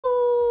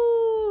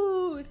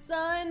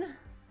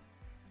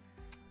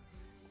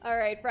All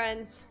right,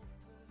 friends.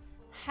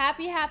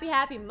 Happy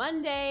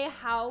Monday.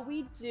 How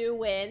we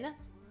doing?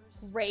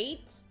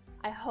 Great.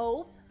 I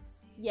hope.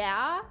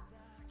 Yeah.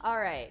 All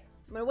right.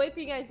 I'm gonna wait for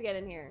you guys to get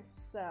in here.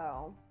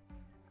 So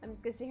I'm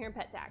just gonna sit here and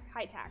pet Tack.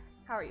 Hi, Tack.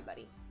 How are you,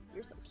 buddy?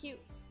 You're so cute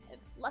and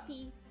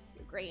fluffy.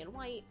 You're gray and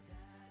white.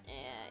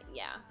 And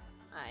yeah,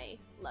 I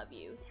love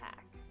you,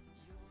 Tack.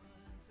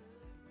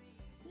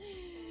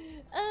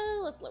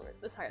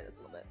 Let's higher this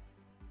a little bit.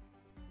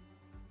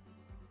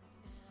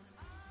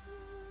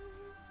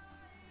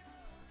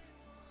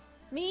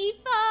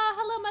 Mifa!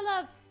 Hello, my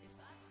love!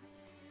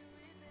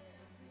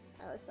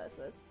 Alright, let's test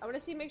this. I want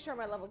to make sure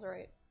my levels are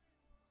right.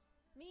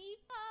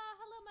 Mifa!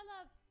 Hello, my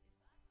love!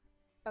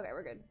 Okay,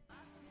 we're good.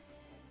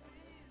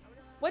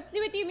 What's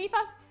new with you,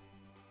 Mifa?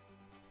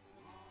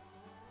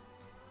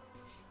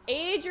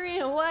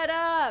 Adrian, what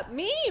up?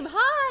 Meme,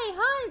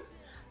 hi!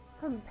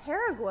 From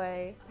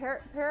Paraguay.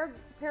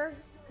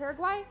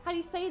 Paraguay? How do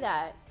you say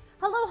that?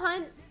 Hello,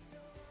 Hunt!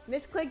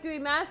 MissClick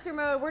doing master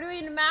mode. We're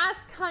doing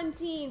mask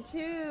hunting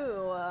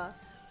too.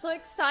 So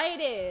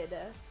excited.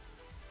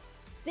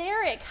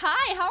 Derek,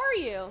 hi, how are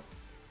you?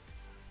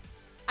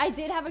 I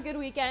did have a good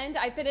weekend.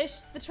 I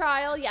finished the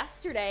trial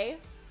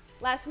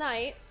last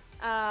night.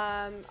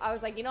 I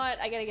was like, you know what?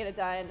 I gotta get it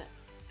done.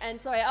 And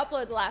so I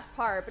uploaded the last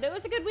part, but it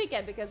was a good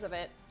weekend because of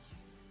it.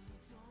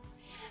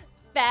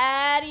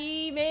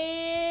 Fatty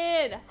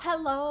man.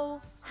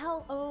 Hello.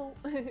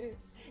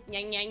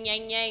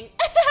 Yang.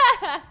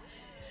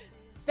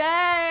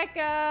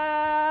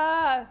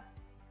 Becca!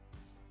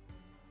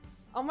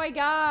 Oh my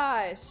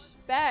gosh.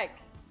 Beck.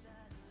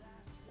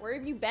 Where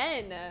have you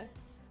been?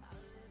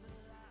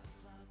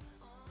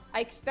 I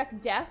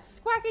expect death,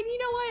 Squawking. You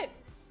know what?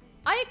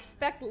 I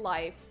expect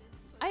life.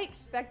 I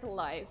just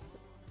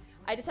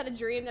had a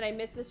dream that I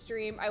missed the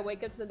stream. I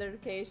wake up to the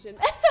notification.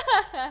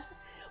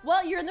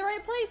 Well, you're in the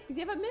right place because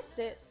you haven't missed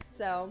it.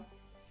 So,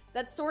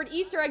 that sword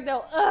Easter egg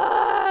though.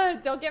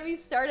 Ugh, don't get me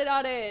started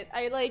on it.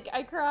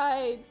 I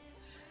cried.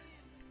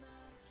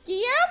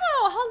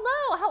 Guillermo,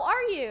 hello. How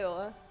are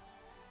you?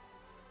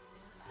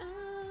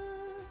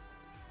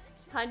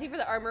 Hunting for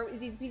the armor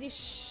is easy peasy.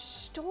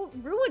 Shh, don't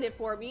ruin it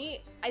for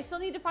me. I still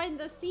need to find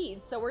the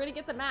seeds, so we're gonna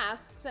get the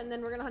masks and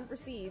then we're gonna hunt for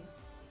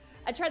seeds.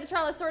 I tried the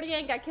trial of sword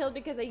again, got killed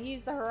because I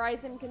used the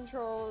horizon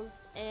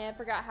controls and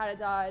forgot how to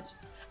dodge.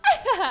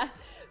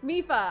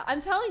 Mifa,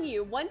 I'm telling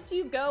you, once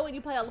you go and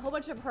you play a whole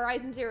bunch of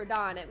Horizon Zero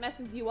Dawn, it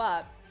messes you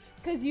up.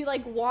 Because you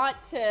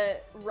want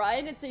to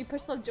run and so you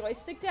push the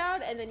joystick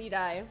down and then you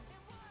die.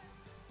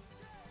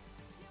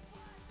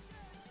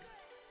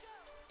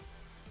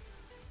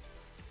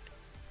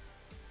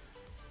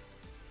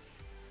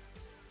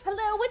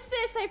 Hello, what's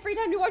this? I have free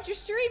time to watch your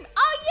stream.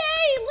 Oh,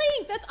 yay,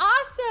 Link, that's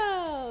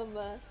awesome.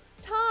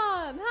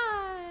 Tom,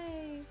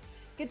 hi.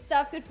 Good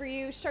stuff, good for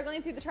you.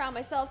 Struggling through the trial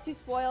myself, too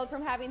spoiled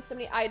from having so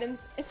many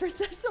items for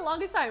such the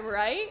longest time,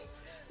 right?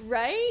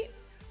 Right?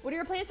 What are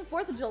your plans for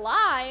 4th of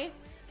July?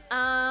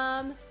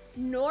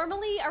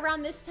 Normally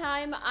around this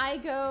time, I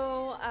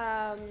go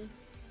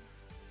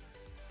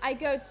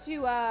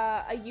to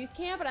a youth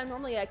camp, and I'm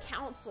normally a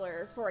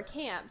counselor for a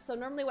camp. So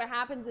normally what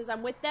happens is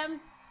I'm with them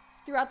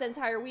throughout the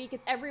entire week.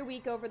 It's every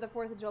week over the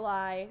 4th of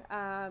July.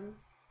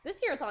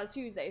 This year it's on a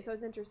Tuesday, so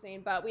it's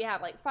interesting. But we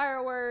have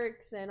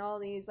fireworks and all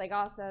these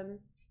awesome,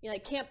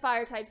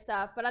 campfire type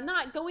stuff. But I'm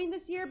not going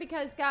this year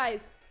because,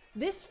 guys,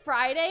 this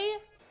Friday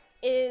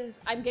is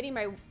I'm getting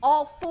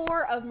all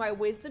 4 of my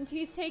wisdom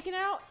teeth taken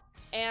out,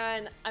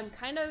 and I'm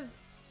kind of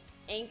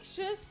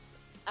anxious,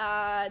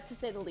 to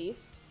say the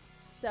least.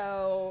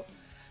 So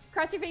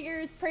cross your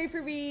fingers, pray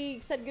for me,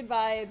 send good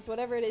vibes,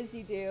 whatever it is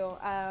you do,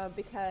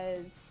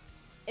 because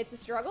it's a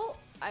struggle.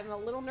 I'm a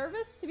little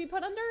nervous to be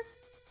put under,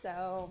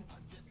 so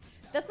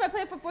that's my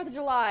plan for 4th of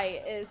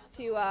July, is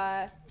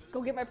to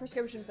go get my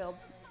prescription filled.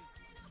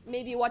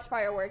 Maybe watch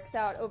fireworks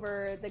out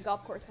over the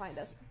golf course behind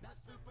us.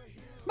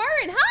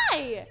 Martin,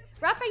 hi!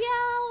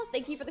 Raphael,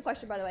 thank you for the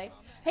question, by the way.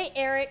 Hey,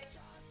 Eric.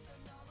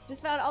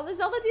 Just found all the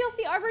Zelda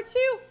DLC armor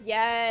too?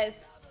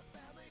 Yes.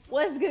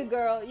 What's good,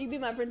 girl? You be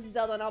my Princess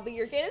Zelda and I'll be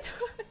your Ganondorf.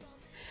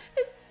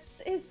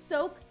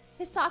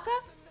 Hisaka?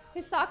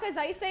 Is that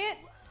how you say it?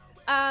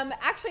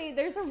 Actually,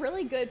 there's a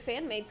really good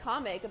fan-made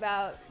comic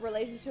about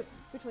relationship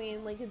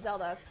between Link and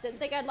Zelda. Didn't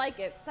think I'd like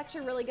it. It's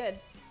actually really good.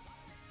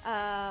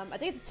 I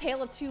think it's a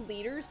Tale of Two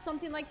Leaders,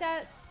 something like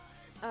that.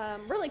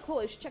 Really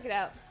cool. You should check it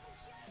out.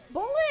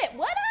 Bullet,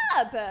 what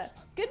up?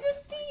 Good to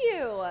see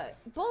you.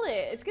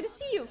 Bullet, it's good to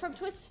see you from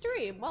Twist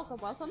Stream.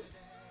 Welcome.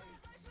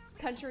 This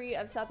country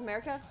of South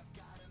America.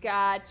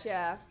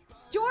 Gotcha.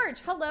 George,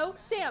 hello.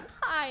 Sam,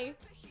 hi.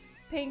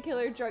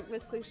 Painkiller, drunk,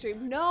 MissClick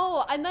stream.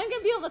 No, I'm not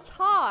gonna be able to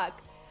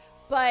talk.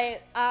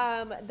 But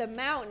the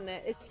mountain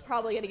is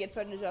probably gonna get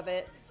footage of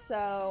it,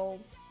 so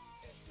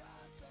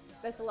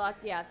best of luck.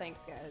 Yeah,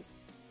 thanks, guys.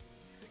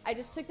 I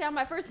just took down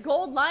my first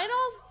gold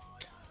Lionel.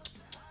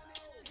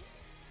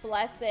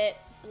 Bless it.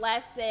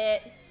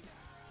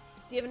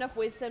 Do you have enough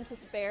wisdom to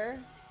spare?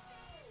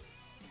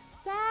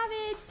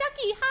 Savage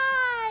Ducky,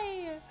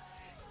 hi.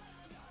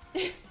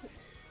 I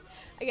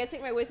gotta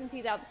take my wisdom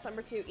teeth out this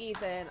summer too,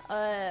 Ethan.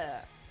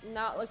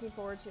 Not looking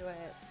forward to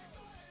it.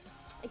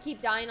 I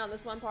keep dying on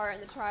this one part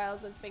in the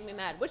trials and it's making me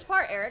mad. Which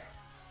part, Eric?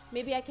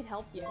 Maybe I can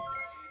help you.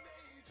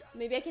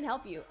 Maybe I can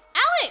help you.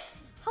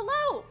 Alex!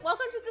 Hello!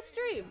 Welcome to the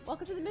stream.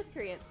 Welcome to the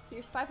Miscreants.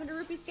 Here's 500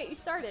 rupees to get you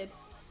started.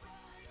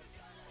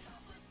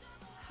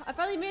 I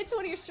finally made it to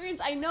one of your streams.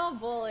 I know,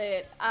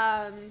 Bullet.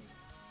 I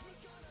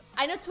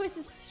know Twist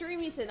is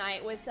streaming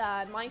tonight with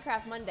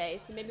Minecraft Monday,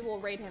 so maybe we'll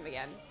raid him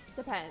again.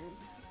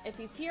 Depends. If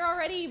he's here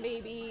already,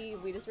 maybe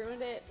we just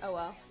ruined it. Oh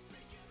well.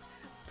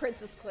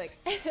 Princess Click.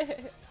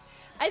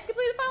 I just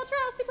completed the final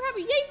trial. Super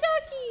happy. Yay,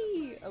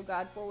 Ducky! Oh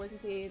god, 4 wisdom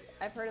teeth.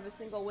 I've heard of a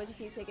single wisdom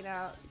teeth taken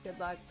out. Good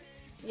luck.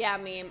 Yeah,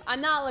 meme.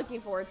 I'm not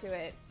looking forward to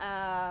it.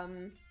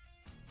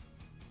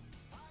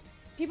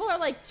 People are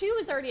like, 2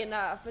 is already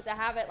enough, but to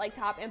have it like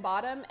top and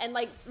bottom, and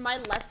like my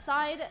left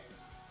side,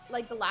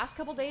 like the last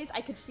couple days,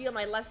 I could feel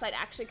my left side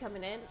actually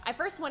coming in. I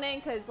first went in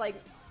because like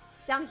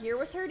down here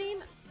was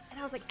hurting, and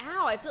I was like,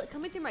 ow, I feel it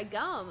coming through my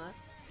gum.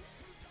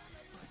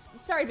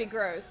 Sorry to be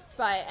gross,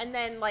 but, and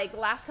then like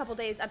last couple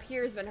days up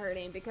here has been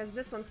hurting because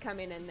this one's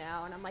coming in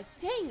now, and I'm like,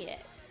 dang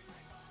it.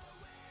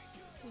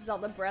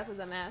 Zelda breath of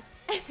the mess.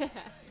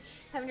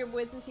 Having your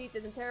wisdom teeth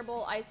isn't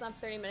terrible. I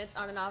slept 30 minutes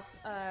on and off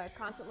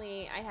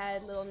constantly. I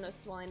had little no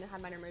swelling and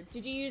had mine removed.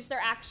 Did you use their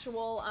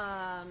actual,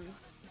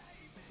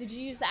 did you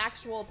use the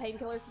actual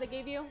painkillers they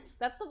gave you?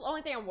 That's the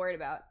only thing I'm worried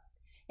about.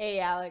 Hey,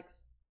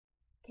 Alex.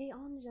 Que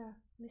onda,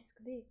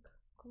 MissClick?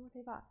 ¿Cómo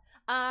te va?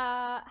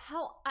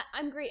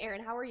 I'm great,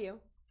 Aaron. How are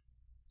you?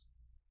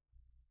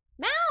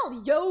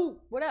 Mal!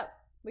 Yo! What up?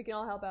 We can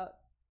all help out.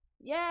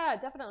 Yeah,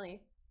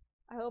 definitely.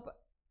 I hope,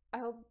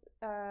 I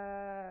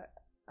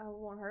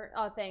won't hurt.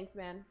 Oh, thanks,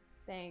 man.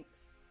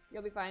 Thanks.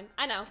 You'll be fine.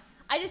 I know.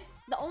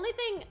 The only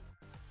thing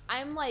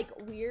I'm like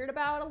weird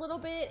about a little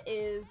bit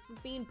is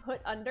being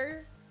put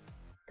under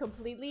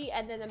completely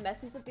and then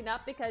messing something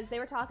up, because they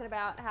were talking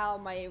about how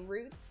my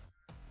roots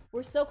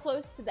were so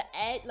close to the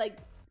edge, like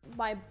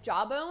my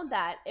jawbone,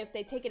 that if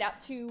they take it out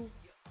too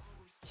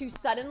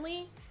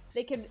suddenly,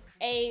 they could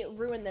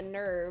ruin the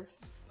nerve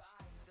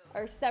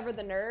or sever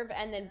the nerve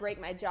and then break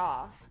my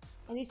jaw.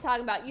 And he's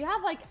talking about, you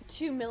have like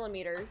 2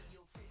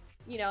 millimeters,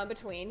 you know, in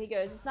between. He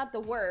goes, it's not the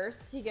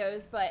worst. He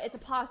goes, but it's a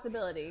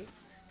possibility.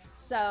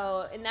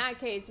 So in that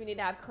case, we need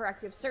to have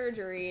corrective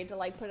surgery to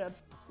like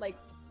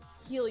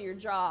heal your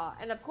jaw.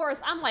 And of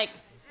course, I'm like,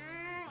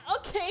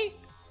 okay.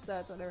 So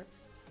it's whatever.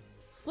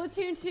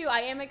 Splatoon 2, I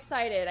am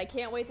excited. I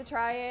can't wait to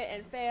try it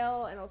and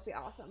fail, and it'll be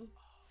awesome.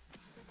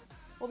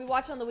 We'll be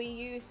watching on the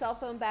Wii U. Cell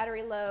phone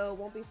battery low.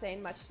 Won't be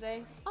saying much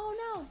today.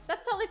 Oh no,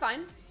 that's totally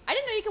fine. I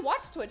didn't know you could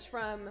watch Twitch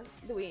from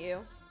the Wii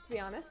U, to be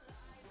honest.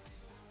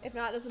 If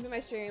not, this will be my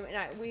stream,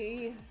 and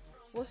we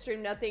will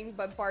stream nothing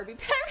but Barbie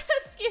Pet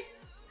Rescue.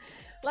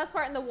 Last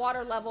part in the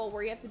water level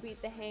where you have to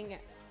beat the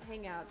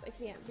hangouts. I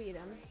can't beat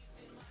them.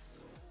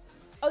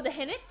 Oh, the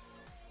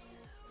Hinnix?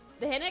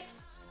 The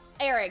Hinnix?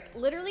 Eric,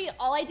 literally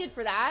all I did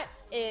for that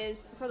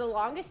is, for the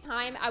longest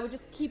time, I would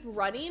just keep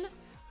running,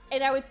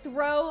 and I would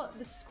throw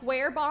the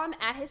square bomb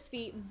at his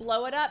feet,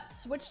 blow it up,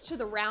 switch to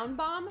the round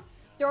bomb,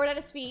 throw it at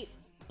his feet,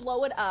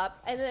 blow it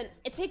up, and then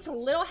it takes a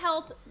little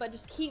health, but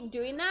just keep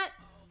doing that.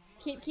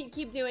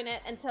 Keep doing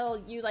it until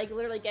you like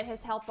literally get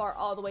his health bar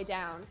all the way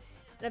down.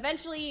 And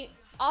eventually,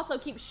 also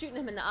keep shooting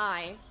him in the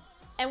eye.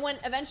 And when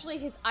eventually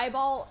his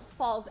eyeball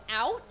falls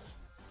out,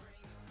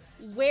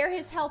 wear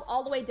his health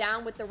all the way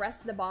down with the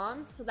rest of the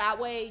bombs, so that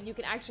way you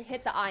can actually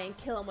hit the eye and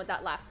kill him with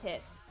that last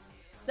hit.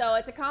 So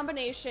it's a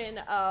combination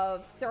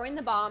of throwing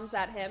the bombs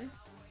at him,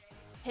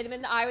 hit him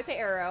in the eye with the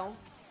arrow,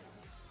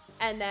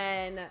 and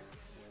then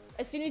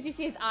as soon as you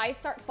see his eyes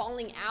start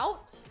falling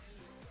out,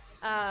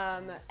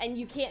 and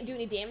you can't do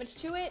any damage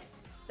to it,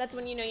 that's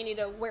when you know you need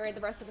to wear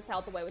the rest of his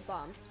health away with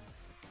bombs.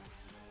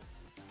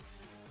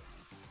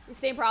 The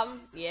same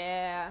problem?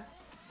 Yeah.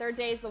 Third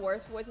day is the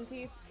worst for wisdom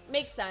teeth.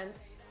 Makes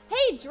sense.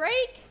 Hey,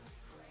 Drake!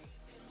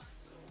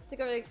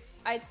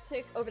 I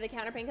took over the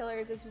counter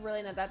painkillers. It's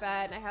really not that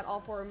bad, and I had all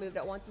 4 removed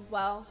at once as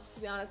well. To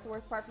be honest, the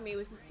worst part for me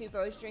was the soup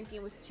I was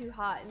drinking was too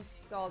hot and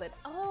scalded.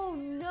 Oh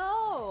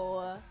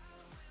no!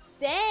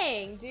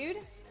 Dang, dude.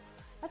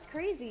 That's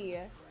crazy.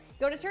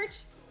 Go to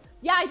church?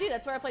 Yeah, I do.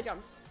 That's where I play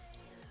drums.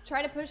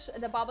 Try to push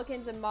the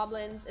Bobblikins and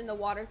Moblins in the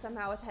water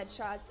somehow with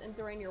headshots and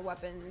throwing your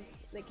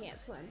weapons. They can't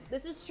swim.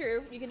 This is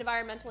true. You can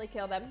environmentally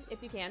kill them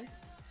if you can.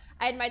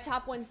 I had my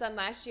top ones done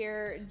last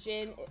year.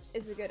 Gin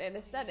is a good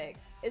anesthetic.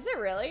 Is it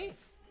really?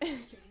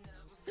 Dude,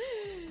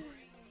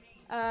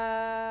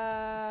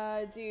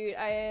 I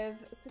have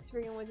 6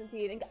 freaking wisdom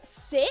teeth. And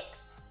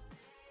 6?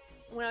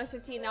 When I was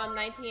 15, now I'm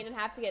 19 and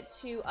have to get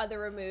 2 other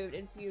removed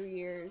in a few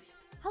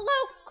years. Hello,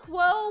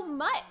 Quo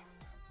Mutt.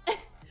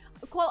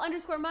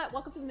 Quo_Mutt,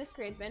 welcome to the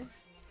Miscreants, man.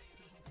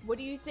 What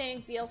do you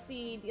think or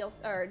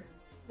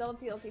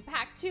Zelda DLC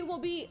Pack 2 will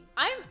be?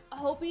 I'm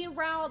hoping,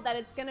 Raul, that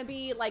it's gonna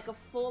be like a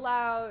full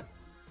out,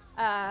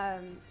 I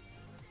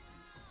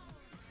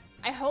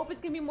hope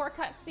it's gonna be more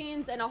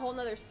cutscenes and a whole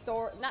nother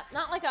story,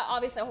 not like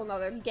obviously a whole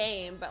nother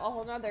game, but a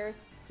whole nother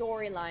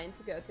storyline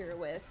to go through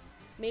with.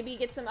 Maybe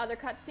get some other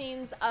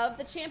cutscenes of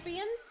the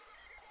champions,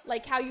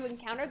 like how you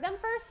encountered them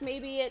first.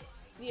 Maybe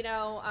it's, you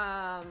know,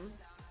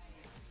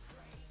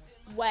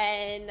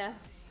 when,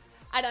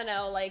 I don't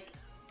know, like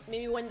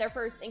maybe when they're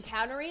first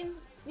encountering,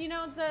 you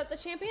know, the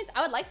champions.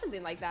 I would like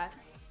something like that.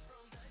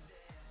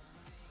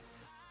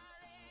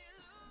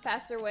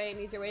 Faster way and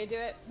easier way to do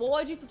it. Well,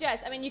 what would you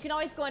suggest? I mean, you can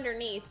always go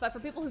underneath, but for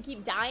people who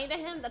keep dying to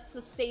him, that's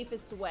the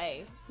safest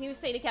way. He was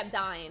saying he kept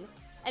dying.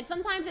 And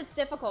sometimes it's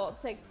difficult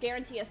to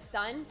guarantee a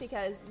stun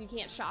because you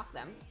can't shock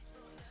them.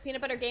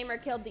 Peanut Butter Gamer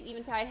killed the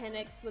Eventide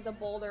Hennix with a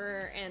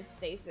boulder and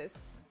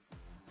stasis.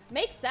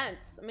 Makes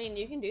sense. I mean,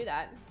 you can do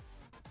that.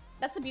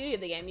 That's the beauty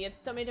of the game. You have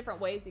so many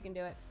different ways you can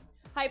do it.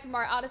 Hype from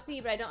our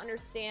Odyssey, but I don't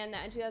understand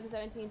that in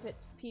 2017,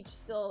 Peach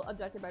still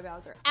abducted by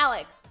Bowser.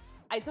 Alex!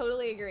 I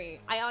totally agree.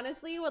 I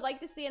honestly would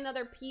like to see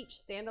another Peach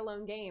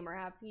standalone game, or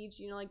have Peach,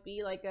 you know, like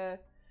be like a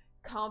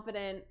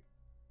confident,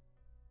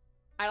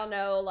 I don't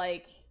know,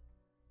 like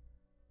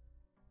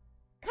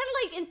kind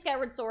of like in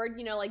Skyward Sword,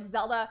 you know, like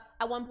Zelda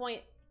at one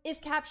point is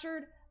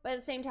captured, but at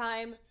the same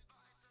time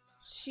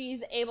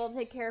she's able to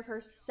take care of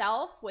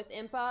herself with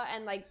Impa,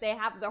 and like they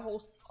have their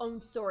whole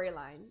own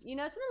storyline, you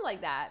know, something like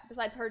that,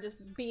 besides her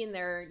just being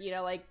there, you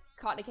know, like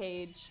caught in a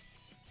cage.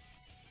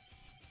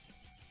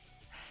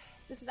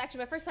 This is actually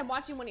my first time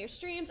watching one of your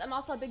streams. I'm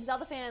also a big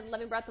Zelda fan,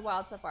 loving Breath of the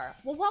Wild so far.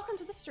 Well, welcome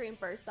to the stream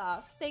first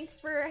off.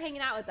 Thanks for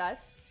hanging out with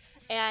us.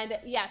 And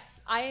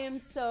yes, I am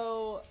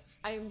so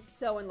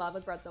in love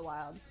with Breath of the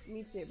Wild.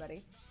 Me too,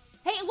 buddy.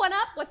 Hey, One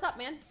Up, what's up,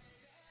 man?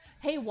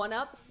 Hey, One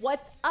Up,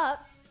 what's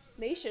up,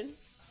 nation?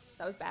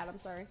 That was bad, I'm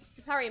sorry.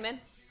 How are you, man?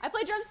 I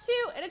played drums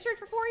too in a church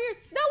for 4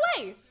 years. No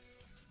way!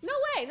 No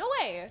way, no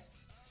way.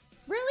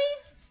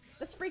 Really?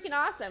 That's freaking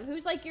awesome.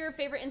 Who's like your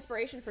favorite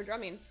inspiration for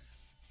drumming?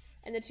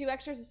 And the 2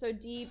 extras are so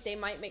deep, they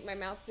might make my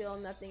mouth feel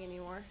nothing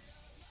anymore.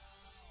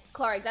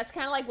 Clark, that's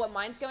kind of like what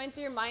mine's going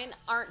through. Mine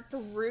aren't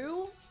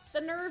through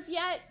the nerve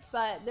yet,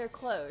 but they're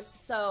close.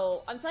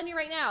 So I'm telling you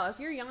right now,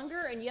 if you're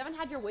younger and you haven't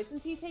had your wisdom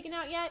teeth taken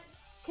out yet,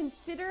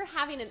 consider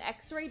having an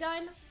x-ray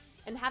done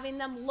and having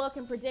them look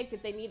and predict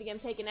if they need to get them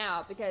taken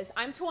out, because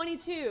I'm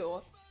 22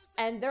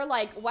 and they're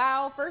like,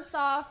 wow, first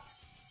off,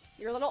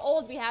 you're a little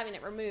old to be having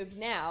it removed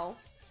now.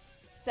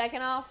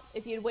 Second off,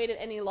 if you'd waited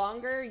any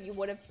longer, you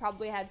would have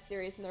probably had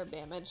serious nerve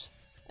damage.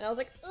 And I was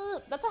like,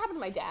 ugh, that's what happened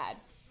to my dad.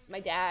 My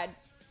dad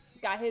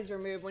got his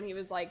removed when he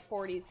was like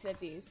 40s,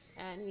 50s,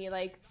 and he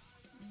like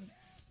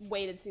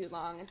waited too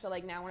long, and so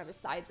like now one of his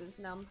sides is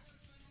numb.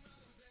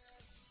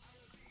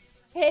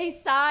 Hey,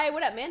 Sai,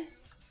 what up, man?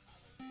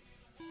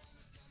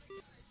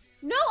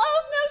 No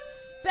oath, no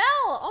spell!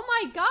 Oh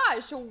my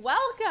gosh,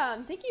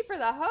 welcome! Thank you for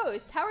the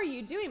host. How are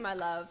you doing, my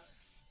love?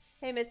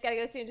 Hey, miss, gotta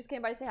go soon. Just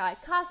came by to say hi.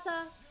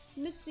 Casa.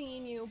 Miss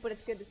seeing you, but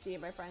it's good to see you,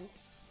 my friend.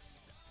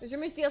 There's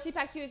rumors DLC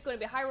Pack 2 is going to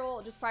be high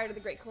roll just prior to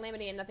the Great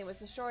Calamity, and nothing was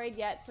destroyed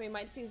yet, so we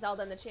might see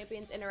Zelda and the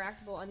champions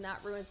interactable and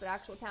not ruins but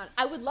actual town.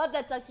 I would love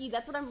that, Ducky.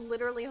 That's what I'm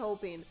literally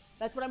hoping.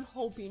 That's what I'm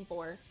hoping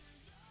for.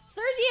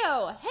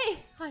 Sergio! Hey!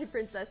 Hi,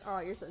 princess.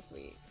 Oh, you're so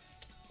sweet.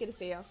 Good to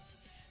see you.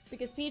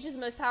 Because Peach is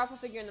the most powerful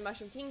figure in the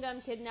Mushroom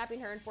Kingdom,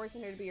 kidnapping her and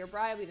forcing her to be your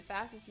bride will be the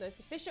fastest, most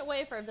efficient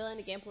way for a villain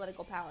to gain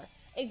political power.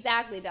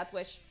 Exactly,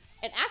 Deathwish.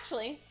 And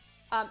actually,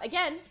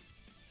 again,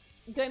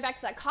 going back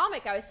to that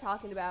comic I was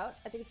talking about,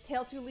 I think it's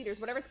Tale 2 Leaders,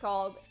 whatever it's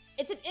called,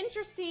 it's an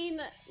interesting,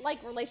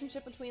 like,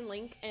 relationship between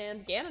Link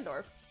and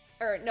Ganondorf.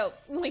 Or, no,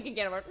 Link and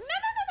Ganondorf.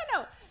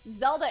 No.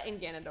 Zelda and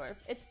Ganondorf.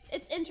 It's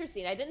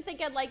interesting. I didn't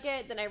think I'd like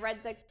it, then I read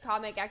the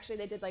comic. Actually,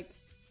 they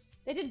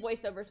did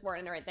voiceovers for it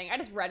and everything. I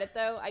just read it,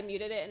 though. I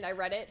muted it, and I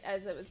read it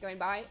as it was going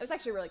by. It was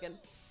actually really good.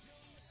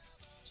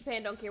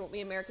 Japan don't care what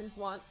we Americans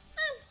want.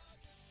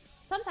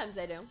 Sometimes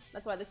they do.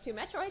 That's why there's 2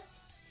 Metroids.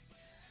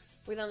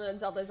 We don't know that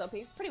Zelda's OP.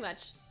 Pretty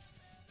much.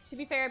 To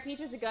be fair,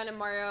 Peach is a gun and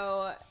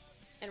Mario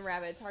and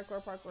Rabbids.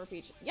 Hardcore parkour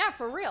Peach. Yeah,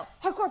 for real.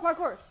 Hardcore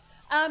parkour.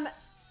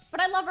 But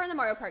I love her in the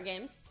Mario Kart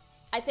games.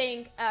 I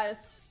think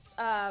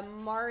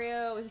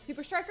Mario was it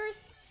Super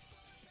Strikers?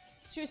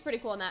 She was pretty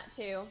cool in that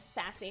too.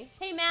 Sassy.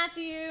 Hey,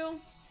 Matthew.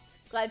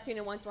 Glad to tune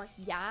in once more.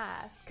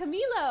 Yes.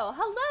 Camilo.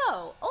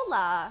 Hello.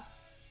 Hola.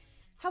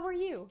 How are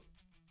you?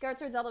 Skyward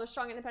Sword Zelda was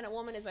strong, independent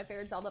woman is my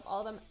favorite Zelda of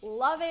all of them.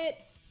 Love it.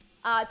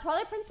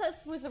 Twilight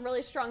Princess was a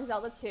really strong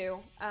Zelda too.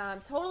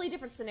 Totally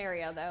different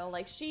scenario though.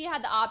 Like she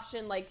had the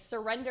option like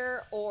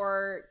surrender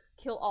or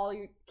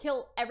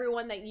kill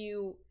everyone that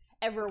you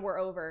ever were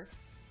over,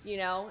 you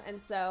know?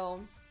 And so,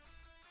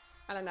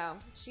 I don't know.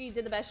 She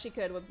did the best she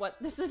could with what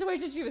the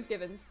situation she was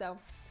given, so.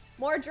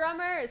 More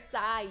drummers,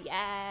 sigh,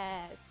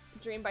 yes.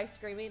 Dream by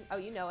Screaming, oh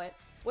you know it.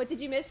 What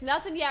did you miss?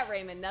 Nothing yet,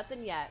 Raymond,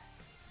 nothing yet.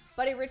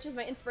 Buddy Rich is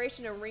my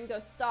inspiration and Ringo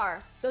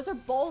Starr. Those are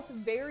both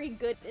very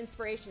good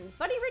inspirations.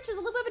 Buddy Rich is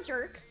a little bit of a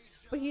jerk,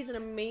 but he's an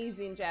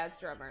amazing jazz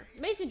drummer.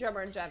 Amazing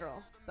drummer in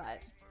general, but.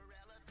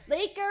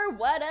 Laker,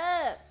 what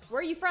up? Where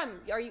are you from?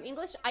 Are you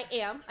English? I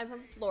am. I'm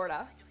from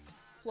Florida.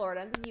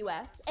 Florida, the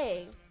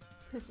USA.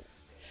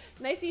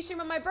 Nice to see you stream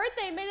on my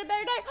birthday. Made it a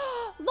better day.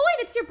 Lloyd,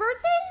 it's your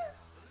birthday?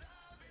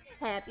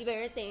 Happy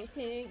birthday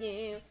to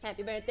you.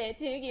 Happy birthday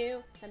to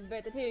you. Happy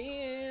birthday to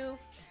you.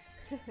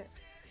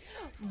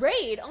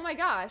 Raid, oh my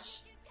gosh.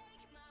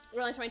 We're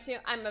only 22. Oh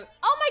my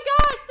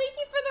gosh, thank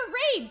you for the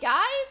raid,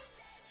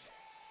 guys.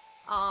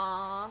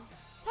 Aw.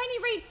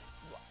 Tiny raid.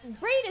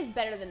 Raid is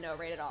better than no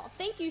raid at all.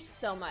 Thank you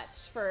so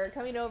much for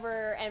coming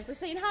over and for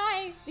saying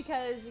hi,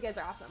 because you guys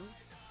are awesome.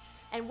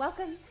 And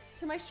welcome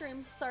to my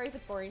stream. Sorry if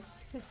it's boring.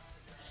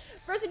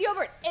 First you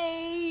over.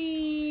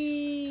 Ayy.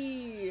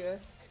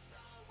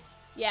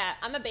 Yeah,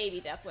 I'm a baby,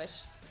 Death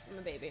Wish. I'm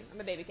a baby.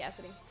 I'm a baby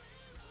Cassidy.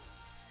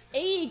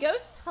 Hey,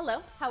 Ghost.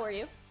 Hello. How are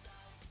you?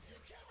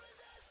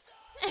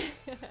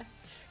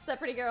 What's up,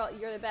 pretty girl?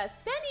 You're the best.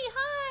 Benny,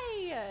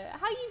 hi.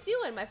 How you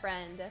doing, my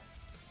friend?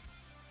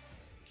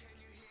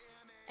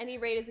 Any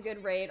raid is a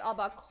good raid. All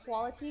about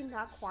quality,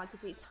 not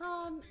quantity.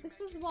 Tom, this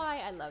is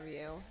why I love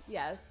you.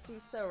 Yes,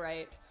 he's so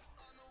right.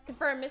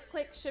 Confirm.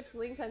 MissClick ships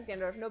link times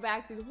Ganondorf. No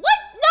backseas. What?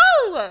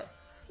 No! No,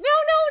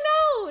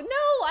 no, no!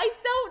 No, I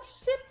don't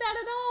ship that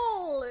at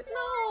all.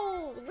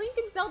 No. Link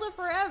and Zelda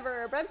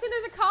forever. But I'm saying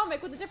there's a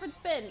comic with a different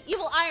spin.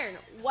 Evil Iron.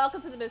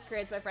 Welcome to the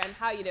Miscreants, my friend.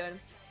 How you doing?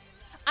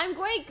 I'm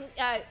going,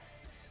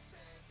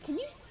 can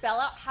you spell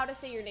out how to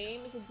say your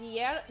name? Is it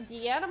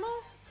Guillermo?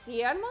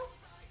 Guillermo?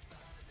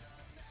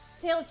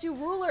 Tale of Two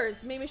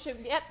Rulers. Maybe should,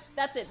 yep,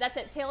 that's it. That's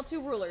it. Tale of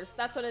Two Rulers.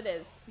 That's what it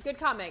is. Good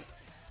comic.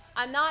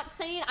 I'm not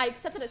saying I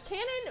accept it as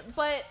canon,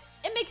 but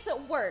it makes it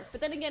work.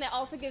 But then again, it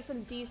also gives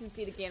some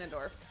decency to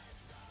Ganondorf.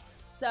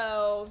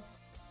 So,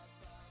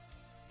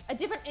 a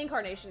different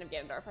incarnation of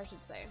Ganondorf, I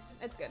should say.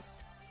 It's good.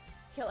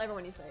 Kill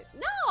everyone he says.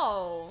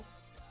 No!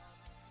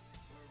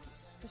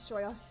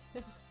 Destroy all.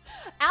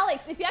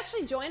 Alex, if you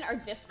actually join our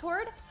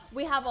Discord,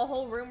 we have a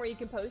whole room where you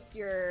can post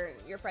your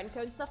friend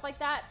code, stuff like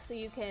that, so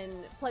you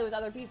can play with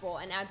other people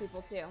and add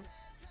people too.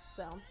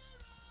 So,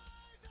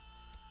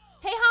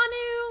 hey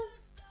Hanu,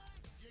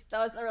 that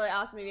was a really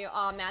awesome of you.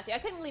 Oh, Matthew, I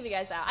couldn't leave you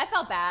guys out. I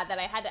felt bad that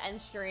I had to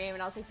end stream,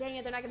 and I was like, dang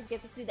it, they're not gonna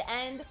get to see the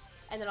end.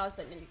 And then all of a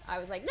sudden, I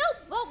was like,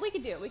 nope, well, we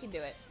can do it. We can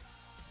do it.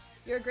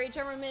 You're a great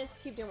drummer, Miss.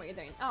 Keep doing what you're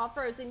doing. Oh,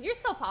 Frozen, you're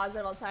so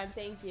positive all the time.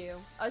 Thank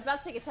you. I was about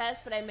to take a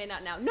test, but I may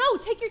not now. No,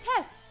 take your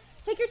test.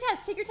 Take your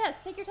test. Take your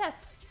test. Take your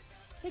test.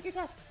 Take your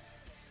test.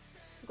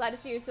 I'm glad to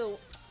see you. So,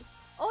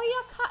 how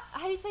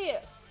do you say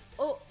it?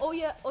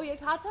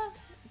 Oyakata?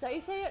 Is that how you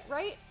say it,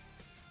 right?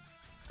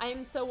 I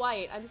am so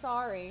white. I'm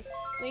sorry.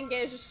 Link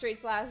is just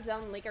straight slash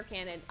down Link or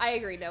canon. I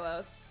agree, no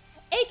oath.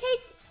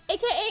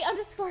 AKA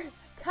underscore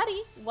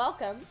Cuddy.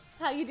 Welcome.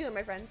 How you doing,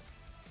 my friend?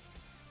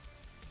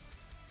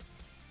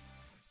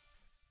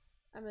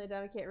 I'm really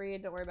dumb. I can't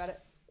read. Don't worry about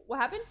it. What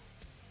happened?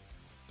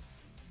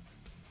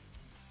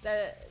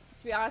 To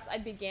be honest,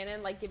 I'd be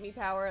Ganon, like, give me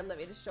power and let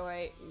me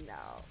destroy.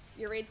 No.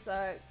 Your raid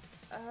suck.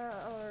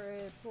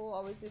 Alright, pool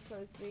always be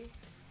close to me.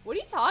 What are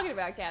you talking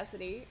about,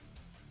 Cassidy?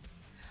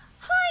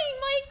 Hi,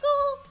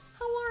 Michael!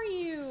 How are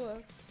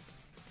you?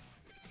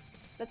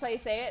 That's how you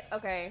say it?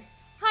 Okay.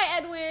 Hi,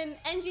 Edwin!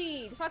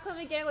 NG!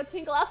 Chocolate again with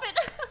Tinkle Outfit?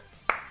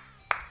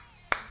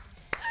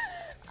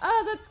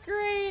 Oh, that's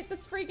great.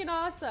 That's freaking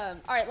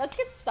awesome. Alright, let's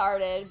get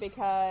started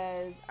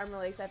because I'm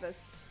really excited for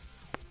this.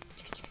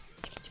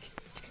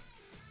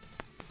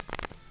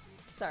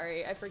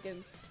 Sorry,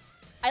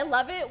 I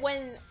love it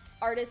when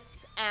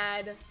artists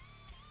add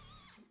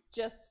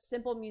just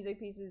simple music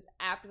pieces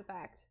after the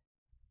fact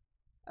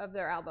of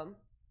their album.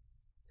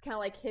 It's kind of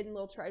like hidden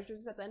little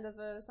treasures at the end of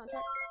the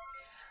soundtrack.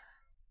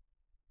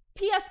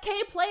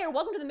 PSK player,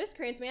 welcome to the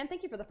Miscreants, man.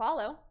 Thank you for the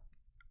follow.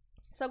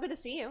 So good to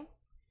see you.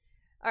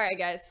 All right,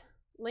 guys.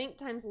 Link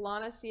times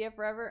Lana, see ya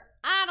forever.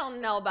 I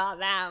don't know about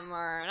that,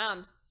 Mern.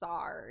 I'm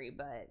sorry,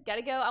 but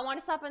gotta go. I want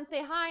to stop and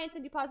say hi and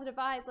send you positive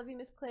vibes. Love you,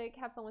 MissClick.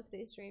 Have fun with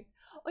today's stream.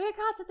 Oh, yeah,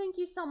 Katsa, thank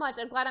you so much.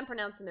 I'm glad I'm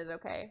pronouncing it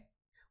okay.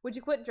 Would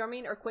you quit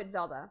drumming or quit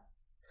Zelda?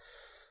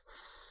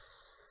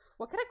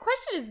 What kind of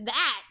question is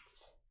that?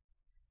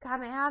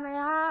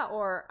 Kamehameha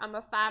or I'm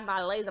gonna find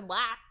my laser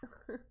black.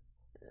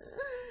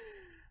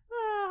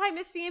 Hi,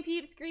 Miss CM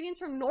Peeps. Greetings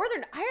from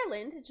Northern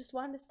Ireland. Just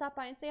wanted to stop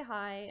by and say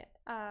hi.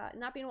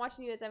 Not been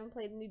watching you as I haven't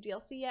played the new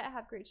DLC yet.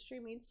 Have great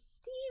streaming.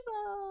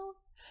 Steve-O.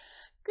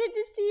 Good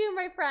to see you,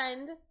 my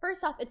friend.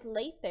 First off, it's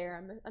late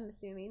there, I'm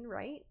assuming,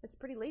 right? It's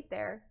pretty late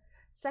there.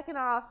 Second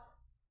off,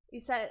 you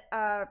set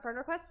friend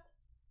request?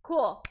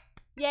 Cool.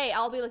 Yay,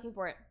 I'll be looking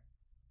for it.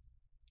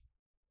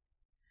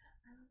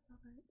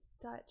 It's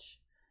Dutch.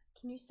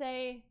 Can you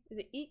say, is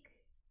it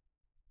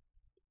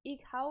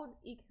Ik houd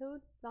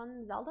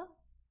van Zelda?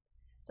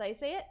 Is that how you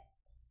say it?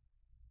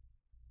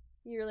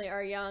 You really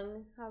are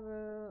young.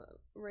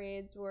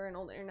 Raids were an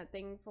old internet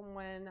thing from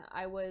when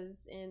I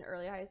was in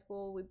early high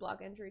school. We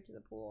block entry to the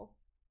pool.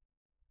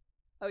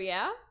 Oh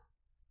yeah?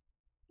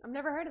 I've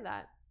never heard of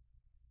that.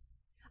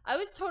 I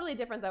was totally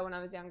different though when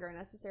I was younger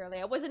necessarily.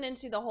 I wasn't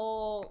into the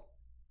whole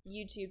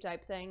YouTube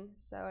type thing,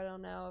 so I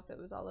don't know if it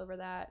was all over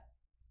that.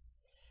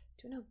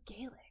 Do you know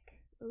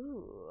Gaelic?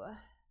 Ooh.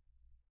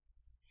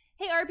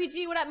 Hey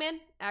RPG, what up, man?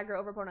 Aggro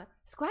over Pona.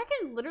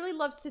 Squacken literally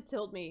loves to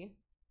tilt me.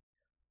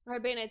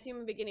 Alright, Bayonetta 2 in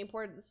the beginning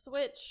ported the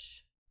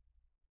Switch.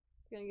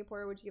 It's gonna get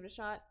ported, would you give it a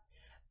shot?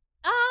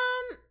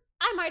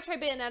 I might try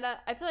Bayonetta.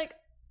 I feel like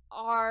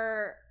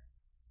our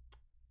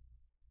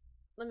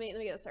let me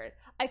get this started.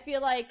 I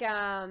feel like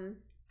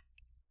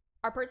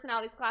Our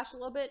personalities clash a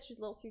little bit. She's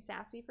a little too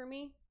sassy for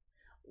me.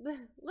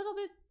 Little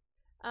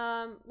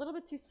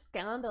bit too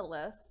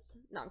scandalous.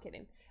 No, I'm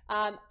kidding.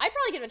 I'd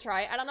probably give it a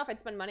try. I don't know if I'd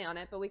spend money on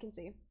it, but we can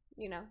see.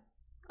 You know,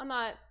 I'm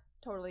not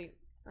totally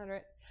under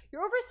it.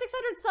 You're over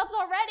 600 subs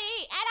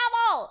already!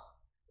 Animal!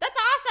 That's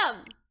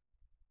awesome!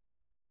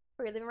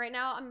 Where are you living right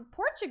now? I'm in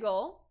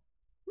Portugal.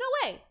 No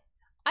way.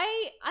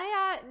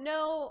 I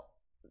know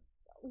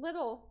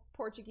little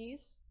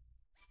Portuguese.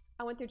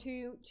 I went there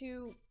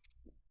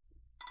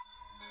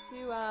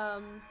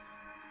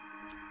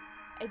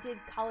I did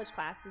college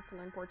classes to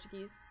learn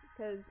Portuguese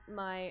because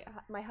my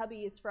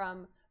hubby is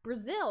from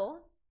Brazil.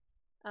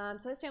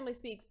 So his family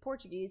speaks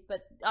Portuguese,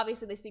 but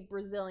obviously they speak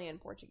Brazilian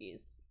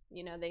Portuguese.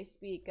 You know, they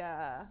speak,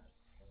 they're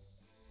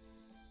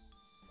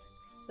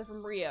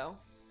from Rio.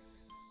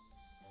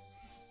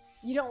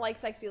 You don't like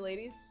sexy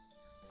ladies?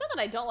 It's not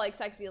that I don't like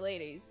sexy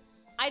ladies.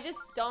 I just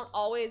don't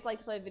always like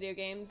to play video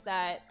games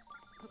that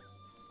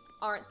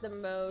aren't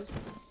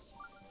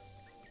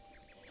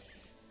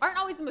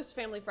always the most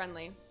family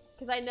friendly.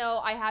 Because I know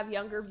I have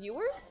younger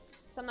viewers,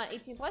 so I'm not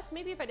 18 plus.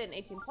 Maybe if I did an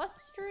 18 plus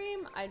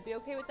stream, I'd be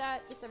okay with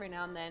that. Just every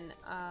now and then.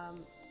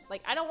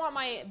 Like, I don't want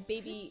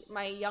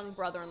my young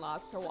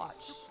brother-in-laws to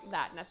watch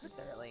that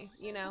necessarily,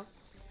 you know?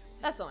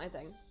 That's the only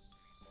thing.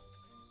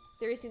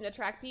 Theories seem to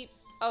attract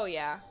peeps. Oh,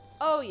 yeah.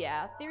 Oh,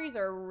 yeah. Theories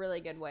are a really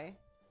good way.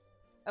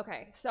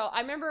 Okay, so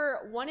I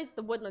remember one is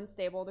the Woodland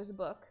Stable. There's a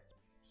book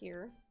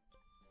here,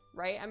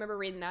 right? I remember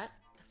reading that.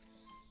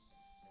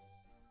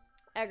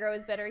 Aggro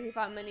is better. He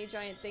fought many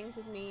giant things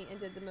with me and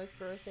did the most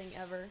bro thing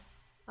ever.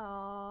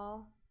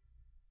 Aww.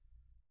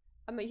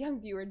 I'm a young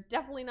viewer.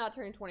 Definitely not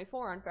turning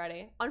 24 on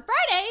Friday. On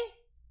Friday?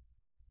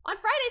 On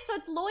Friday, so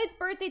it's Lloyd's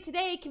birthday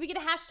today. Can we get a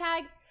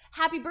hashtag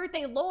happy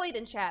birthday Lloyd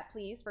in chat,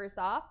 please, first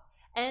off?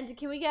 And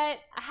can we get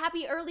a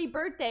happy early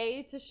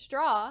birthday to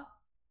Straw?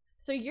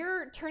 So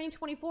you're turning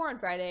 24 on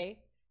Friday,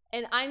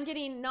 and I'm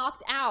getting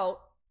knocked out,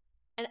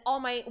 and all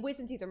my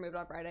wisdom teeth are moved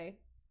on Friday.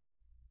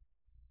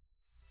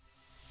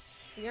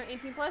 You're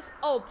 18 plus?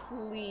 Oh,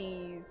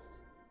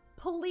 please.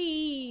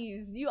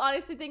 Please. You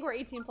honestly think we're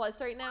 18 plus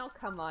right now?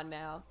 Come on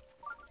now.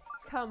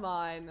 Come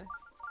on.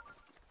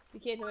 You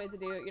can't tell me what to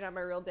do. You're not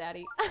my real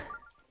daddy.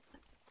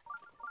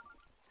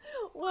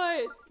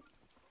 What?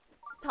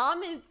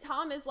 Tom is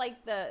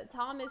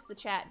the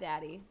chat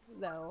daddy,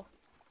 though.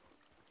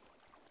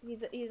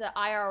 He's a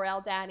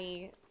IRL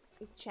daddy.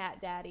 He's chat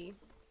daddy.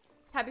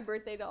 Happy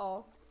birthday to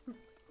all.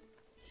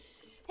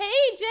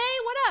 Hey, Jay,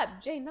 what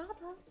up? Jay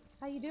Nata,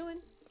 how you doing?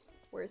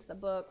 Where's the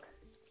book?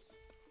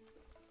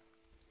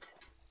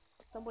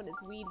 Someone is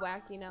weed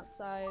whacking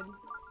outside.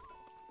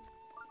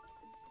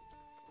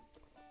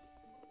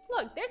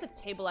 Look, there's a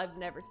table I've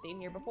never seen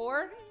here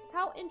before.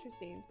 How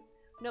interesting.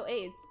 No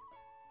AIDS.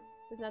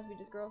 Doesn't have to be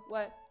just girl.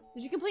 What?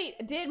 Did you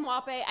complete? Did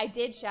Mwape? I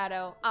did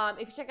Shadow.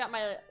 If you check out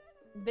my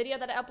video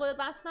that I uploaded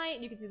last night,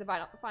 you can see the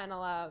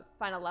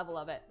final level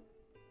of it.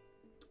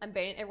 I'm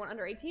banning everyone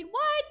under 18.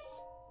 What?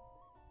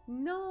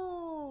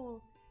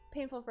 No.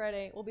 Painful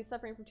Friday. We'll be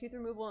suffering from tooth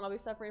removal, and I'll be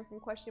suffering from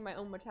questioning my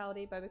own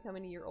mortality by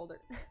becoming a year older.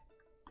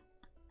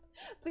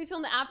 Please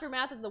film the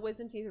aftermath of the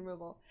wisdom teeth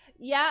removal.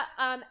 Yeah,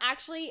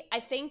 actually, I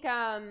think,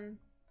 I'm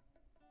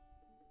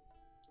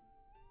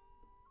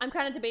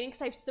kind of debating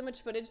because I have so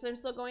much footage that I'm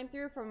still going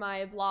through from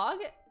my vlog.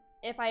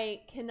 If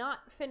I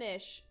cannot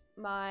finish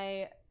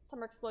my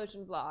Summer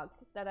Explosion vlog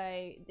that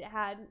I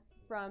had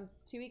from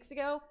 2 weeks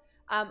ago,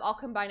 I'll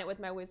combine it with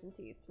my wisdom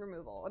teeth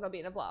removal, and it'll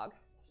be in a vlog.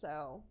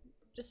 So,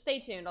 just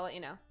stay tuned. I'll let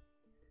you know.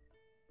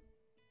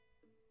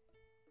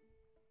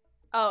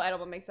 Oh,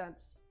 edible makes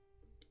sense.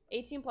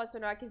 18 plus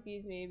would not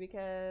confuse me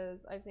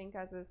because I've seen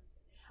cusses.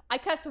 I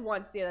cussed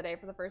once the other day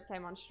for the first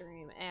time on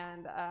stream,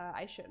 and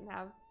I shouldn't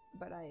have,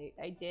 but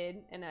I did,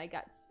 and I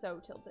got so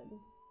tilted.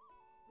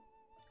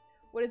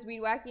 What is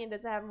weed whacking, and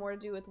does it have more to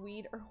do with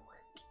weed or work?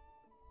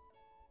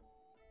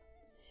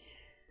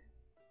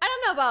 I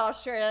don't know about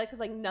Australia, because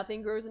like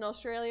nothing grows in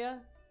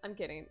Australia. I'm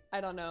kidding. I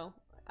don't know.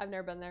 I've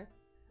never been there.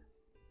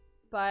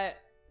 But,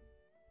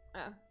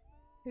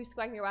 who's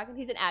squacking or whacking?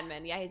 He's an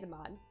admin. Yeah, he's a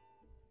mod.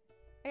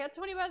 I got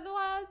 20 by the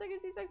last. I can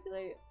see sexy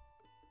lady.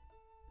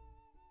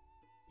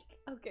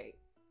 Okay.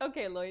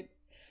 Okay, Lloyd.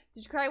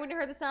 Did you cry when you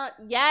heard the sound?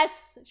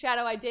 Yes,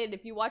 Shadow, I did.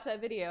 If you watch that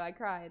video, I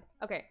cried.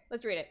 Okay,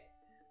 let's read it.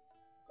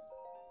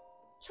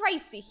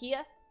 Tracy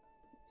here.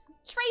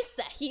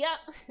 Tracer here.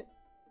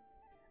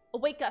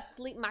 Awake us,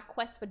 sleep, my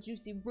quest for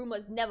juicy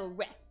rumors never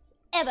rests.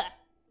 Ever.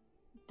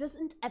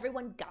 Doesn't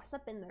everyone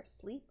gossip in their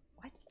sleep?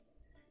 What?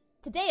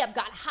 Today I've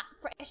got hot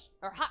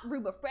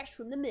rumor fresh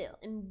from the mill,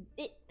 and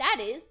that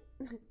is,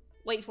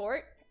 wait for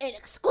it, an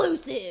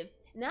exclusive.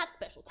 And that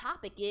special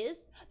topic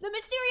is the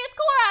mysterious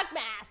KART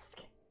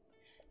mask.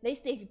 They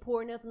say if you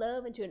pour enough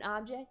love into an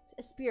object,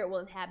 a spirit will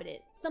inhabit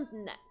it.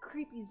 Something that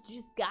creepy's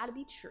just gotta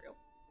be true.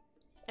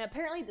 And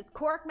apparently this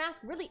KART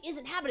mask really is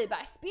inhabited by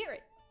a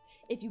spirit.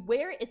 If you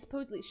wear it, it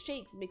supposedly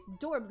shakes and makes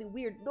adorably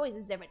weird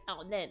noises every now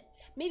and then.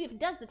 Maybe if it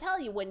does to tell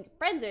you when your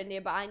friends are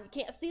nearby and you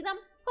can't see them,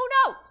 who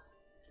knows?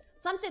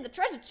 Some say the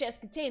treasure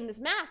chest containing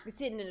this mask is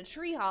hidden in a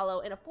tree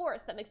hollow in a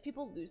forest that makes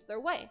people lose their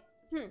way.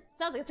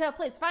 Sounds like a tough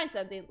place to find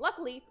something.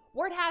 Luckily,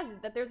 word has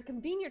it that there's a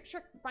convenient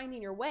trick for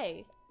finding your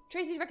way.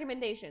 Tracy's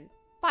recommendation.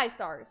 5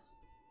 stars.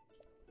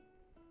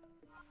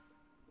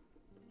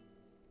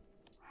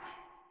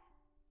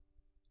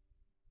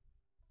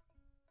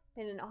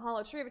 In a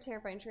hollow tree of a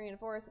terrifying tree in a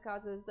forest that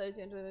causes those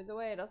who enter to lose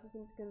away. It also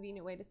seems a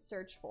convenient way to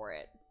search for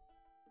it.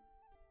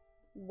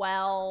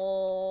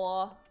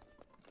 Well...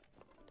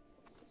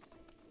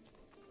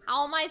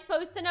 how am I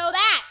supposed to know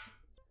that?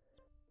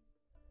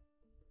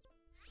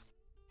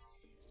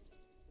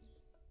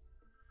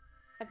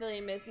 I feel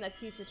you missed in that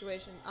teeth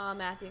situation. Oh,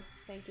 Matthew.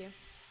 Thank you.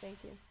 Thank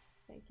you.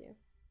 Thank you.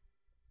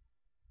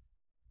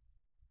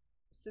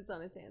 Sits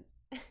on his hands.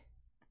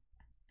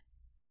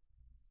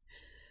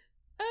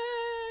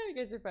 You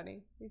guys are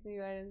funny. These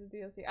new items of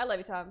DLC. I love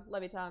you, Tom.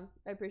 Love you, Tom.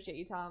 I appreciate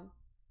you, Tom.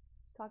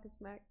 Just talking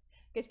smack.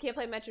 Guys can't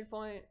play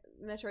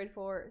Metroid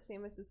 4.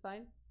 Samus is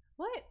fine.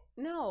 What?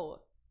 No.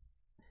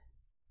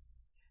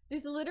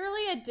 There's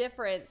literally a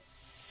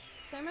difference.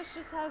 Samus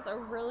just has a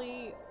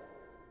really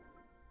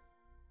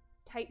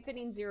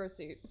tight-fitting Zero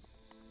suit.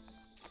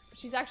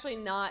 She's actually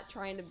not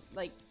trying to,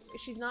 like,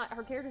 she's not,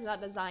 her character's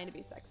not designed to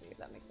be sexy, if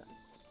that makes sense.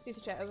 See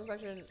to chat, open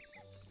question.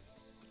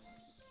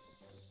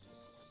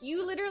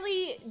 You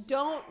literally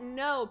don't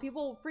know.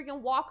 People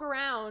freaking walk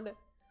around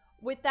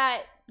with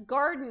that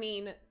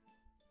gardening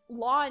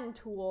lawn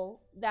tool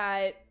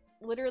that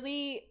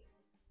literally,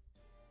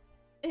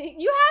 you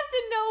have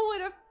to know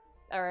what a,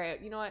 all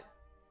right, you know what?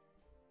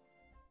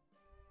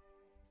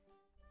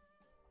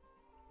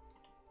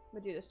 I'm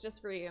gonna do this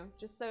just for you,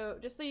 just so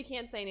you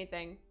can't say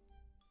anything.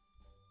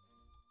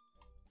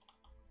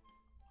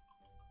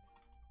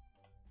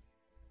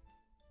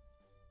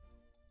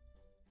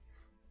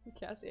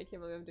 Cassie, I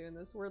can't believe I'm doing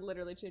this. We're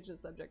literally changing the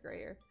subject right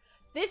here.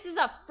 This is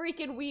a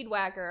freaking weed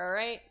whacker,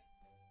 alright?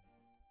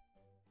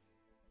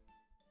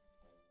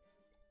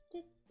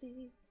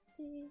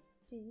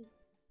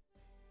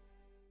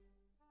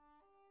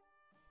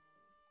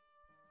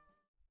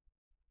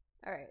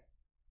 Alright.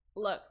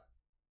 Look.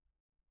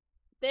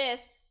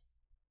 This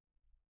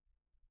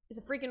is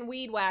a freaking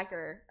weed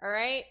whacker,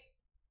 alright?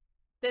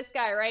 This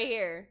guy right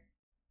here.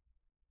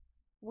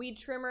 Weed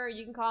trimmer,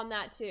 you can call him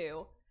that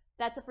too.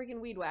 That's a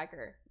freaking weed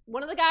whacker.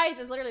 One of the guys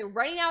is literally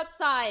running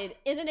outside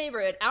in the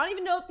neighborhood. I don't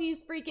even know if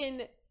he's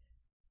freaking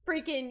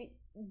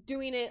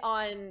doing it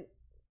on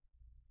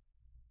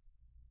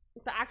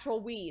the actual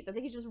weeds. I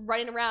think he's just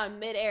running around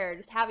midair,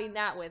 just having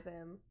that with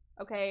him.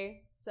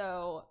 Okay,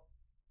 so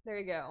there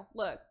you go.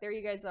 Look, there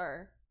you guys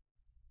are.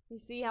 You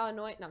see how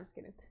annoying? No, I'm just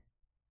kidding.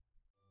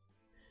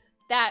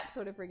 That's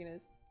what it freaking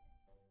is.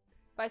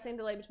 5-second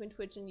delay between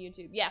Twitch and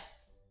YouTube.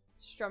 Yes,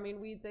 strumming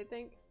weeds, I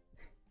think.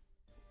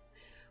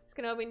 Just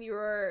gonna open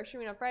your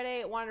streaming on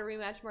Friday. Wanted to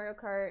rematch Mario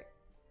Kart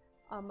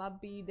on my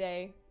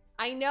B-day.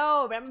 I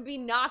know, but I'm gonna be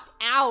knocked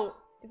out.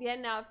 If you're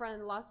heading out front of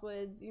the Lost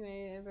Woods, you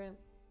may have a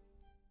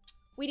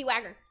weedy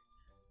wagger.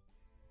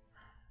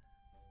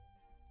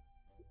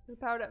 The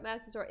powered up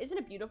Master Sword. Isn't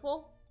it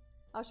beautiful?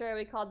 I'll show you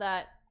we called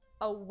that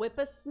a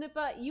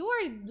whippa-snippa. You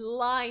are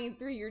lying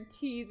through your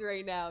teeth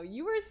right now.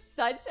 You are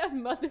such a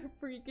mother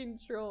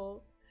freaking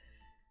troll.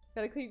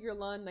 Gotta clean your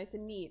lawn nice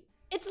and neat.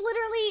 It's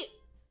literally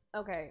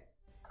okay.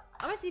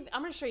 I'm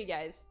gonna show you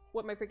guys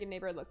what my freaking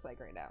neighborhood looks like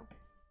right now.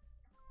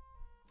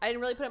 I didn't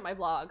really put it in my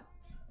vlog.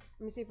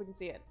 Let me see if we can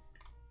see it.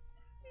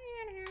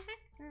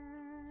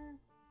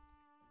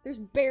 There's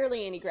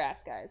barely any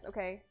grass, guys,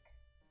 okay?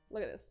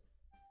 Look at this.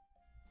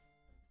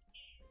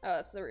 Oh,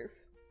 that's the roof.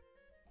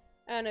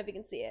 I don't know if you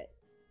can see it.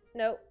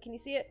 Nope, can you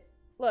see it?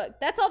 Look,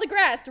 that's all the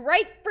grass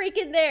right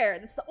freaking there.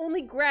 That's the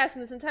only grass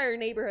in this entire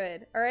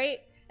neighborhood, all right?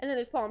 And then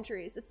there's palm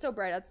trees. It's so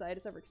bright outside,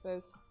 it's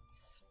overexposed.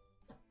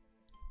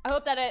 I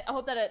hope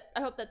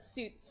that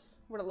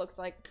suits what it looks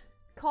like.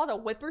 Called a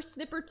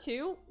whippersnipper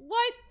too?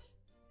 What?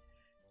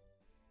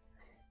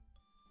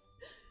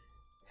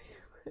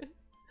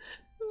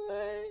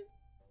 What?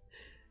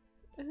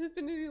 An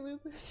Infinity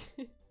Loop of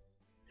streams.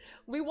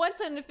 We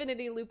once had an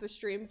Infinity Loop of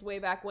streams way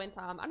back when,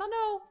 Tom. I don't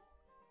know.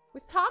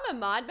 Was Tom a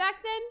mod back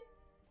then?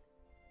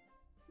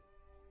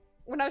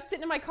 When I was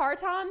sitting in my car,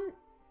 Tom,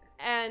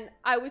 and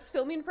I was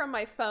filming from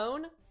my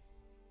phone,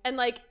 and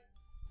like,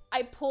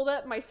 I pulled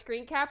up my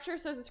screen capture,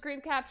 so it's a screen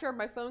capture of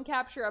my phone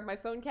capture of my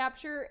phone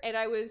capture, and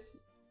I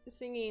was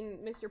singing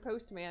Mr.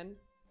 Postman.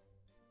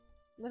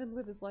 Let him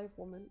live his life,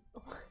 woman.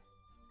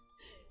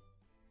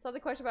 Saw the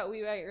question about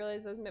Wii, I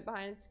realized I was a bit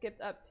behind and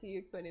skipped up to you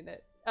explaining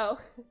it. Oh.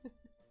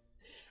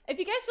 If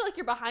you guys feel like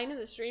you're behind in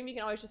the stream, you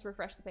can always just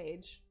refresh the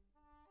page.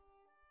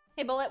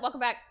 Hey, Bullet, welcome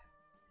back.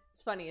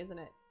 It's funny, isn't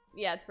it?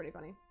 Yeah, it's pretty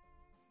funny.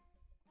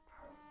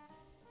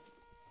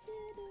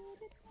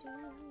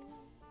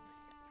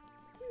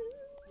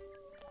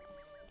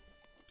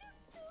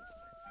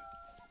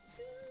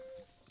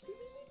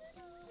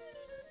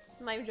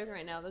 I'm not even joking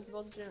right now. Those are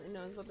both generally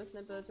known as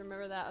whippersnippers.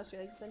 Remember that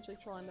Australia's essentially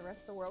trolling the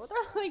rest of the world with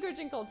our language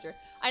and culture.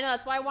 I know,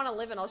 that's why I want to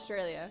live in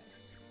Australia.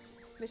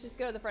 Let's just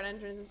go to the front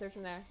entrance and search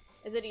from there.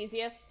 Is it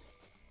easiest?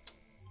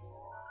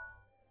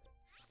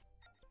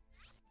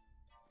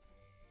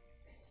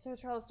 So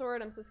try the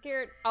sword. I'm so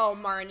scared. Oh,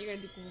 Marin, you're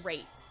gonna do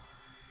great.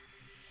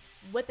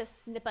 Whip a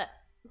snipper.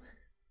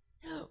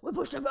 Whip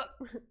a snipper.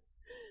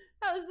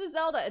 How's the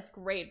Zelda? It's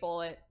great,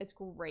 Bullet. It's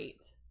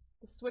great.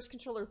 The Switch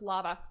controller's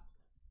lava.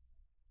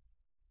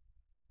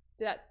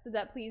 Did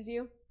that please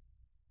you?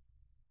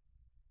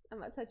 I'm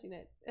not touching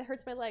it. It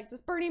hurts my legs.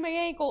 It's burning my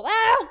ankle.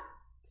 Ow!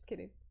 Just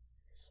kidding.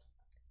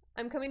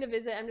 I'm coming to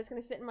visit. I'm just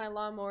gonna sit in my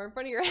lawnmower in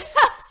front of your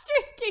house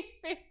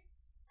drinking.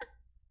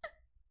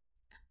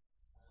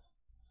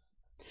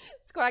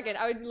 Squawking.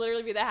 I would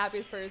literally be the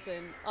happiest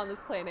person on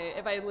this planet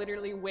if I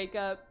literally wake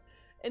up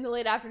in the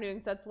late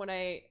afternoons. That's when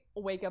I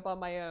wake up on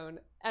my own.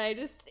 And I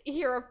just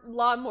hear a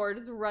lawnmower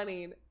just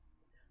running.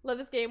 Love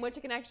this game. Which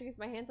I can actually get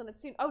my hands on it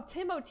soon. Oh,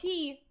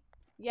 Timothy.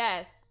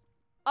 Yes.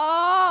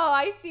 Oh,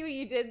 I see what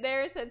you did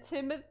there. It said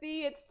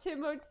Timothy. It's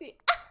Timothy.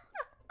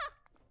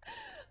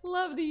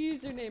 Love the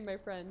username, my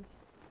friend.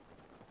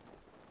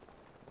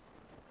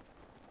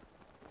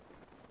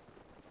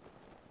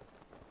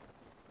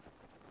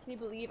 Can you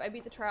believe I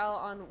beat the trial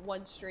on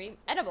one stream?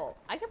 Edible.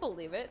 I can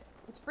believe it.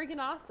 It's freaking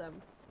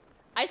awesome.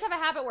 I just have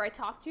a habit where I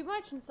talk too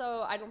much, and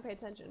so I don't pay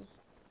attention.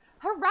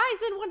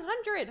 Horizon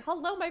 100!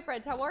 Hello, my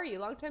friend. How are you?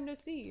 Long time no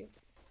see.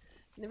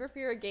 Never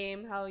fear a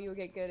game. How you'll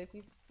get good if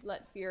you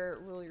let fear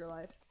rule your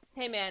life.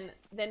 Hey, man.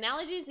 The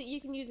analogies that you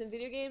can use in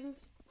video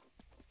games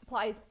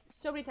applies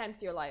so many times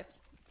to your life.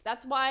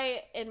 That's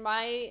why, in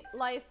my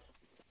life,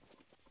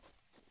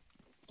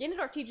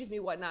 Ganondorf teaches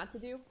me what not to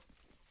do.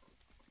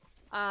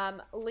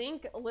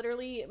 Link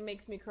literally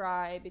makes me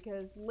cry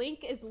because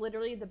Link is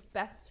literally the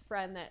best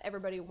friend that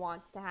everybody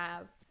wants to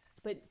have,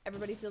 but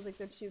everybody feels like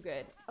they're too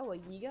good. Oh, a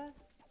Yiga?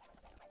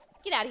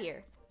 Get out of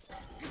here.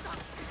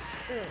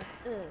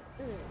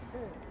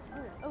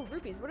 Oh,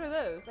 rupees. What are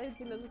those? I haven't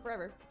seen those in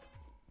forever.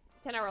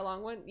 10-hour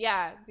long one?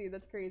 Yeah, dude,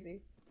 that's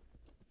crazy.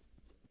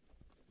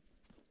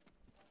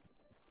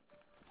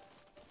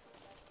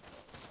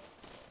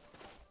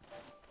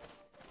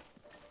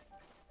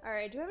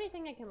 Alright, do I have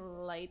anything I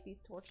can light these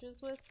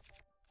torches with?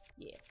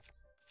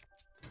 Yes.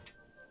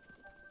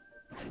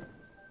 I'm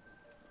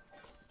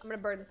gonna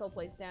burn this whole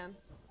place down.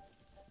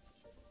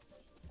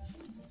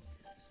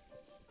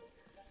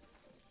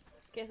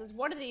 Okay, so it's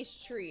one of these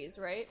trees,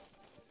 right?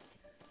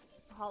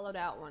 A hollowed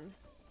out one.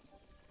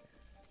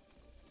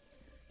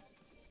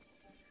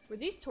 Were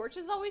these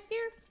torches always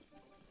here?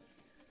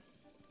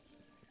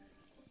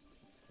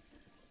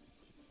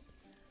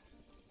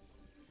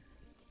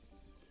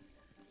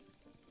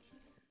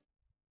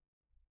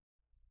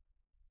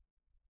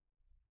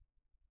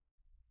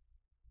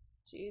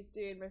 Jeez,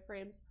 dude, my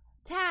frames.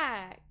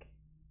 Tack!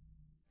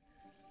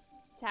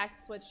 Tack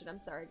switched it. I'm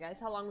sorry, guys.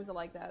 How long was it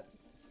like that?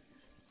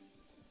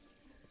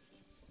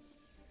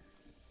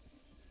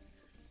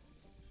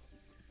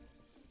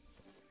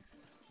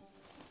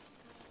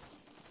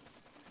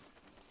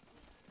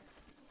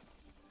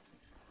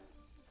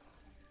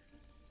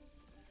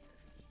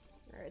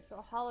 Alright, so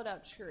a hollowed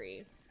out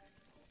tree.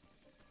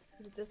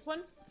 Is it this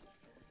one?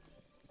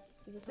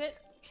 Is this it?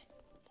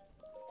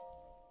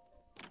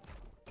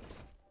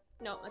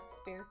 No, that's a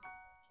spear.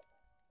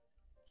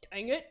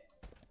 Dang it.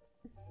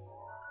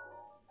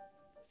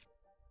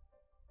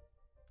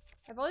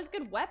 I have all these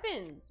good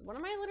weapons. What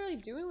am I literally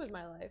doing with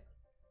my life?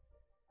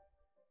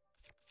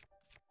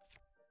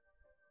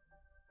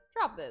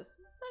 Drop this.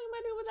 What am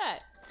I doing with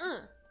that?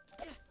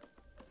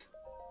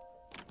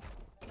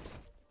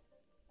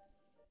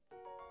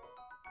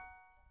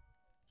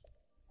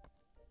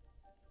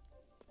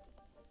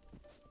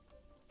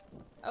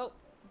 Oh,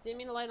 didn't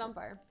mean to light on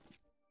fire.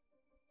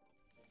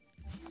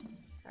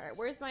 Alright,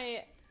 where's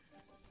my...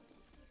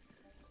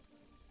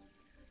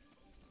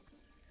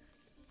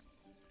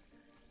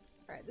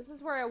 Alright, this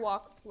is where I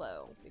walk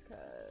slow,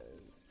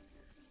 because...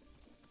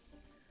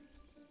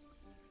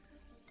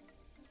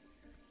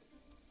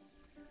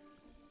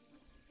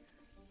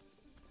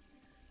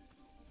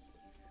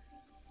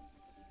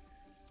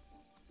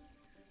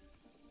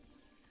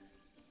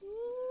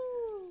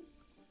 Woo!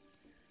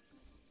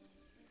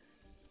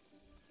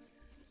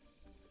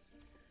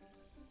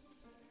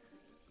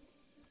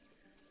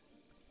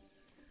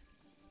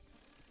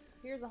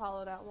 Here's a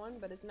hollowed out one,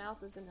 but his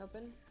mouth isn't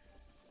open.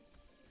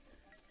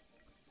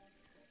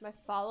 Am I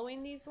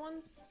following these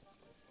ones?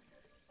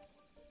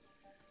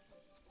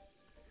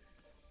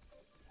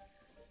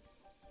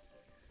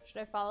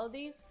 Should I follow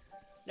these?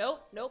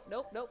 Nope, nope,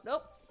 nope, nope,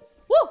 nope.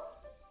 Woo!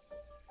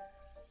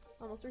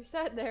 Almost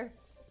reset there.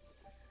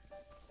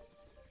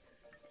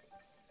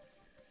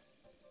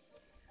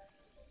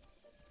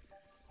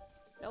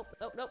 Nope,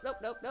 nope, nope, nope,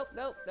 nope, nope,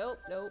 nope, nope,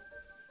 nope.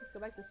 Let's go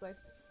back this way.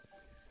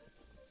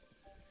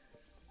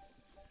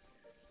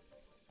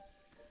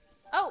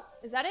 Oh,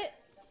 is that it?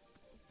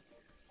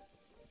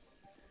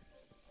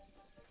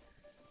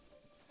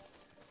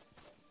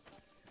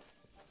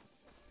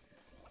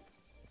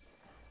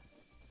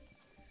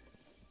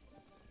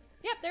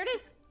 Yep, there it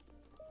is.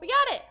 We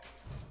got it.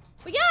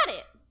 We got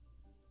it.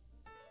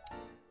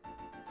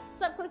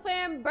 What's up, Click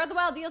Fam? Breath of the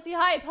Wild DLC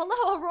hype.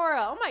 Hello,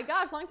 Aurora. Oh my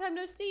gosh, long time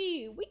no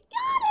see. We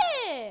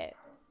got it.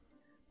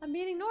 I'm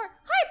being ignored.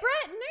 Hi,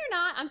 Brett. No, you're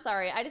not. I'm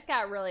sorry. I just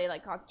got really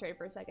like concentrated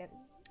for a second.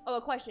 Oh,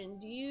 a question.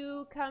 Do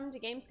you come to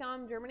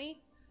Gamescom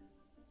Germany?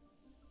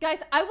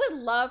 Guys, I would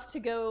love to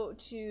go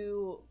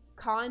to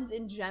cons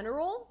in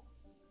general.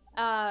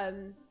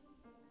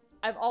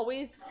 I've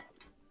always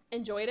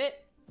enjoyed it.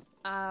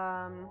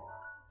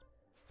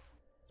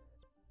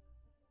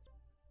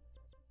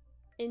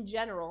 In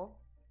general.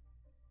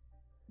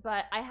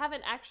 But I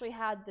haven't actually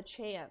had the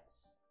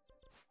chance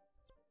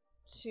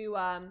to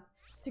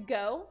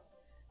go.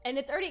 And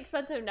it's already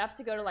expensive enough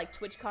to go to like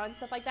TwitchCon and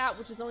stuff like that,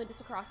 which is only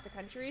just across the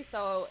country.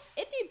 So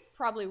it'd be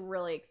probably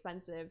really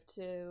expensive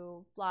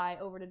to fly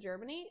over to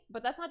Germany.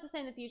 But that's not to say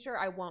in the future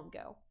I won't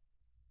go.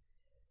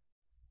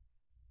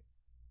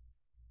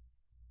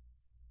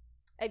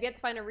 I've yet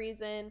to find a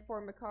reason for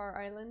Makar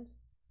Island.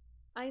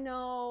 I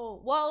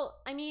know. Well,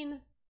 I mean,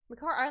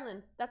 Makar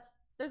Island,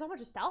 there's a bunch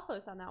of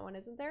Stalfos on that one,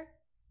 isn't there?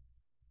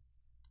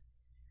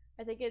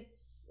 I think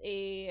it's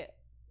a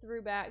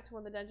throwback to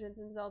one of the dungeons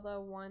in Zelda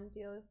 1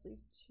 DLC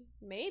 2.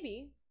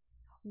 Maybe.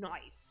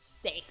 Nice.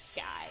 Thanks,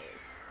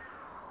 guys.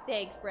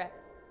 Thanks, Brett.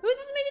 Who's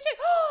this amazing chick?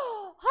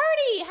 Oh,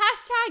 Hardy!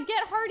 Hashtag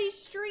get Hardy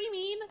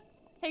streaming.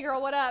 Hey,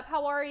 girl, what up?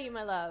 How are you,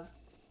 my love?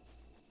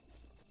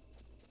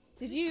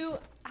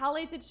 How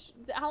late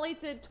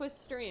did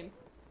Twist stream?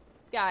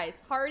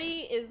 Guys,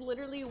 Hardy is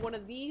literally one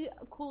of the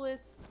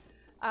coolest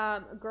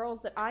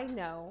girls that I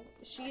know.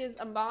 She is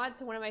a mod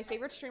to one of my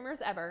favorite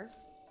streamers ever.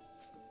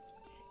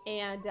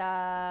 And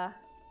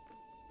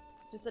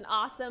just an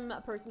awesome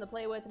person to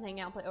play with and hang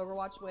out and play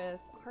Overwatch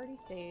with. Hardy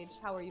Sage,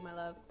 how are you, my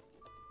love?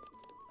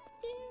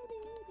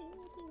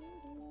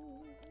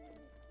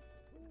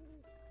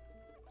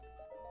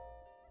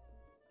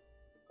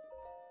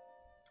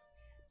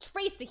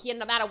 Tracy here,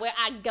 no matter where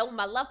I go,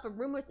 my love for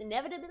rumors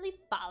inevitably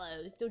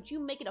follows. Don't you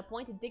make it a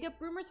point to dig up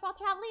rumors while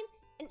traveling?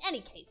 In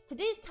any case,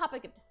 today's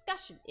topic of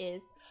discussion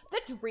is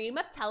the dream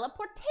of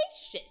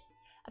teleportation.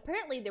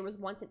 Apparently, there was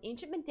once an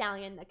ancient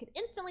medallion that could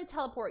instantly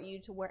teleport you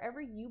to wherever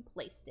you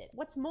placed it.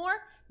 What's more,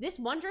 this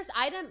wondrous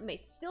item may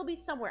still be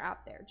somewhere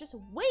out there, just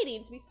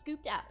waiting to be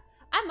scooped up.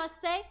 I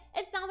must say,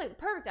 it sounds like the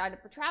perfect item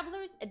for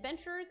travelers,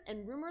 adventurers,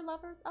 and rumor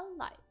lovers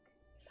alike.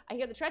 I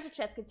hear the treasure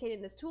chest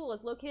containing this tool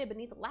is located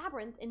beneath a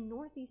labyrinth in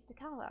northeast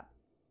Takala.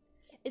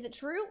 Is it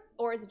true,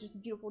 or is it just a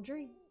beautiful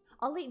dream?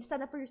 I'll let you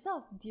decide that for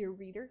yourself, dear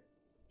reader.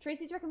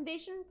 Tracy's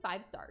recommendation,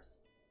 5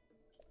 stars.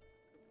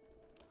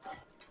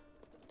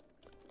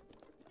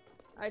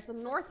 Alright, so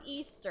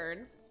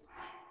northeastern.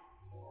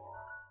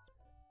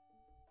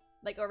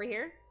 Like over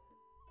here.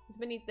 It's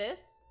beneath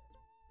this.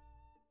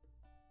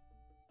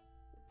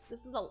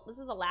 This is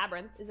a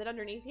labyrinth. Is it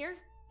underneath here?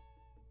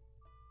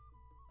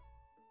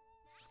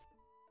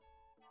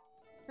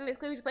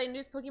 Basically, we should play a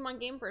new Pokemon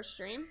game for a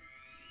stream.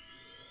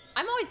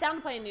 I'm always down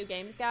to play new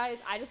games,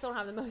 guys. I just don't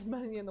have the most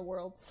money in the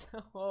world,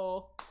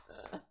 so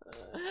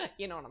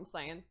you know what I'm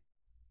saying.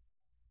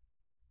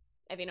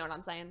 If you know what I'm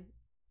saying.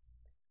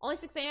 Only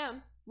 6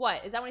 a.m.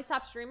 What? Is that when he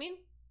stopped streaming?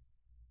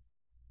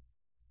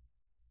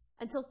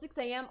 Until 6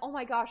 a.m.? Oh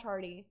my gosh,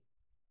 Hardy.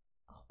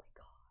 Oh my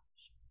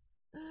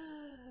gosh.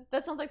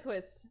 That sounds like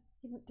Twist.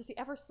 Does he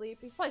ever sleep?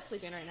 He's probably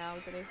sleeping right now,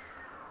 isn't he?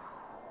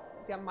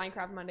 He's got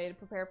Minecraft Monday to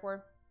prepare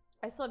for.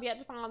 I still have yet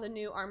to find all the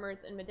new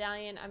armors and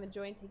medallion. I'm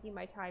enjoying taking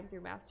my time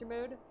through master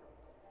mode.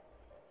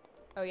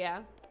 Oh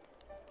yeah?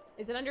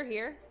 Is it under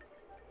here?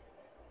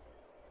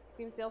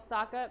 Steam sale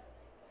stock up?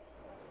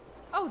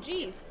 Oh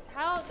geez,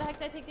 how the heck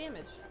did I take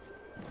damage?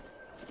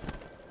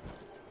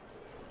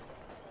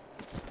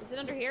 Is it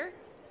under here?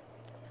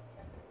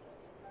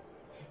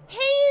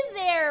 Hey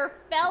there,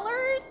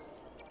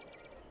 fellers!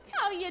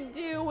 How you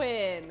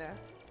doing?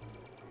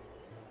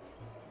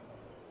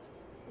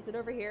 Is it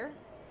over here?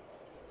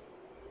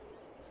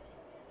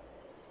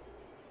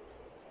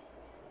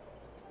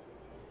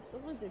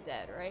 Those ones are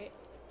dead, right?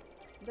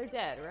 They're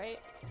dead, right?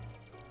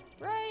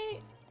 Right?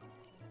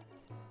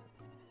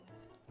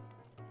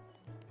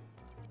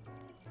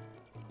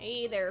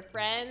 Hey there,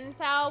 friends.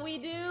 How we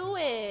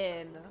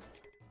doing?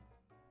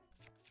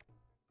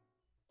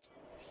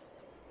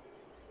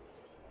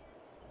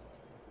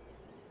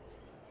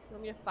 You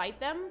want me to fight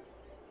them?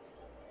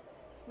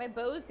 My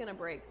bow's gonna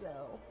break,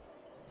 though.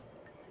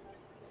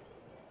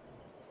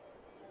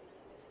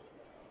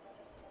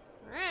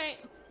 Alright.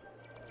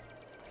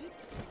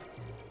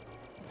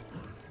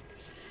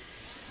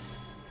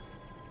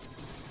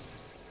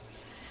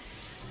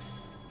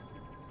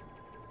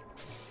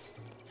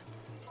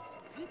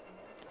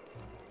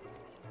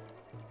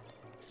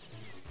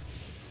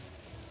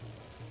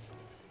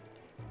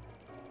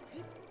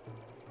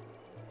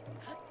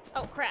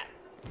 Oh, crap.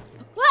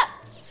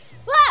 Ah!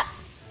 Ah!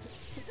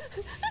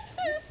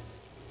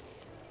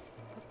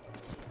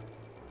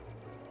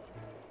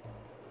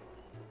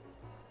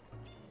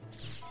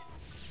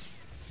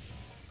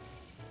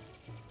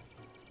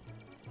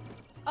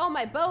 Oh,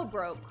 my bow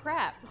broke.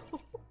 Crap.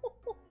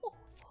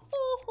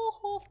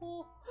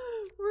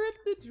 Rip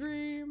the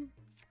dream.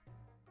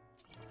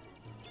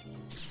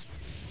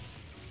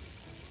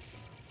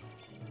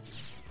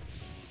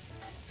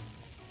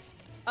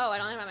 Oh, I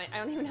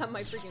don't even have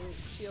my freaking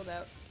shield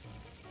out.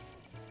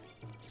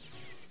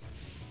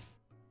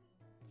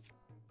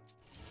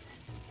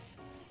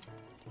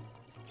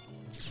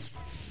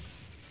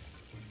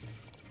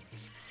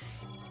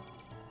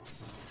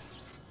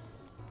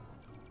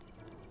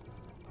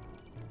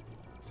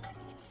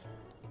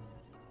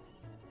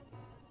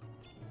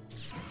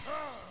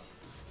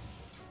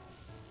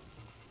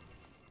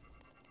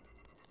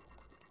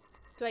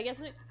 Do I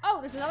guess? Oh,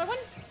 there's another one?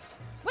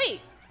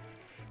 Wait,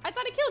 I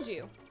thought I killed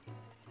you.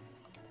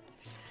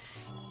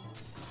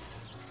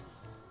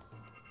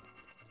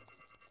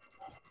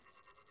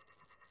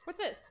 What's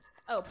this?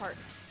 Oh,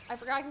 parts. I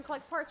forgot I can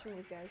collect parts from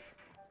these guys.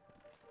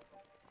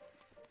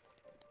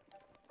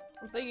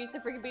 I'm so used to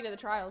freaking being in the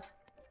trials.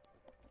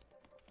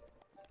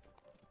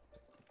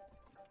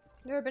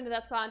 Never been to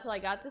that spot until I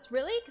got this.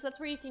 Really? Because that's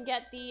where you can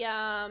get the,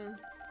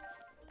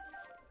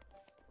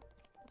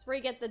 that's where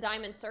you get the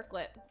diamond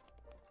circlet.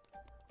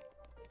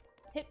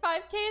 Hit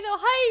 5K though,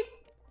 hype!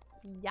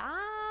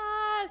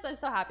 Yes! I'm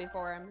so happy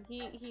for him.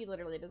 He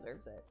literally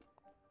deserves it.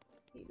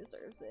 He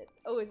deserves it.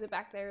 Oh, is it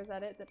back there? Is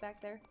that it? That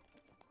back there?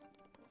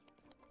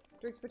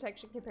 Drake's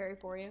protection can parry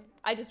for you.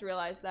 I just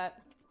realized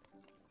that.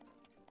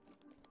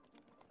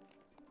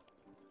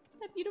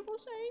 That beautiful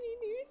shiny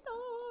new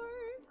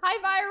sword. Hi,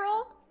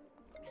 Viral!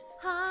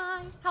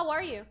 Hi! How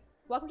are you?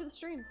 Welcome to the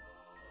stream.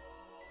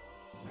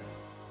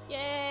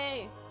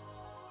 Yay!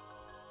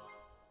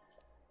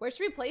 Where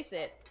should we place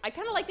it? I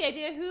kind of like the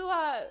idea.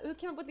 Who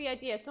came up with the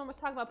idea? Someone was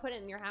talking about putting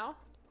it in your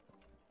house.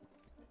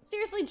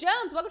 Seriously,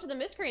 Jones, welcome to the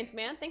Miscreants,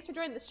 man. Thanks for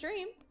joining the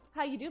stream.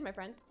 How you doing, my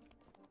friend?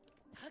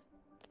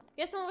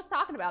 Yeah, someone was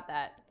talking about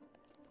that.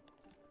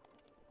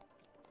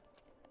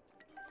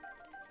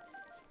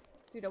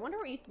 Dude, I wonder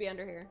what used to be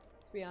under here,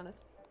 to be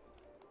honest.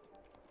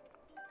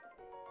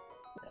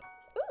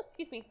 Ooh,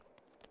 excuse me.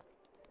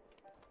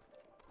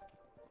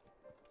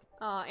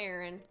 Aw,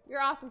 Aaron.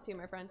 You're awesome too,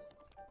 my friend.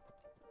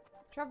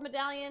 Travel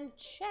medallion,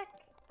 check.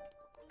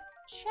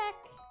 Check.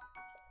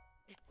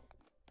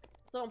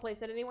 Still don't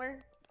place it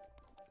anywhere?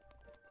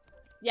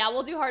 Yeah,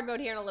 we'll do hard mode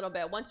here in a little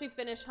bit. Once we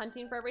finish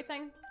hunting for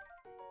everything,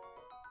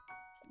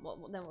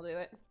 then we'll do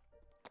it.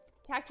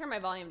 Tack turned my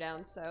volume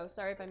down, so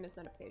sorry if I missed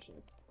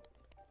notifications.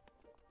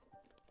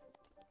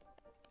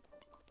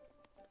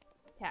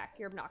 Tack,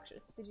 you're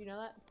obnoxious. Did you know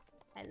that?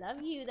 I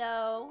love you,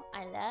 though.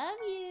 I love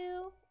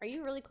you. Are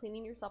you really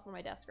cleaning yourself on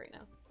my desk right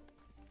now?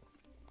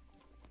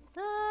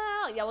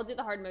 Yeah, we'll do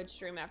the hard mode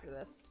stream after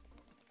this.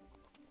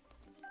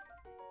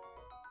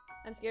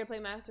 I'm scared to play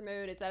master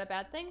mode. Is that a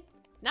bad thing?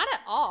 Not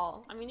at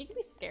all. I mean, you can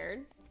be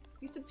scared.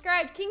 You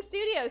subscribed. King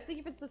Studios, thank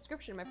you for the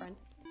subscription, my friend.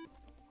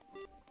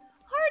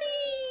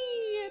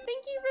 Hardy!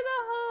 Thank you for the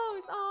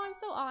host. Oh, I'm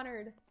so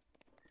honored.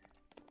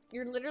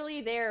 You're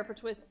literally there for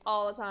twists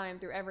all the time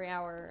through every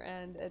hour,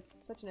 and it's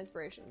such an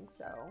inspiration,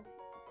 so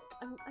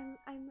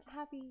I'm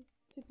happy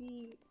to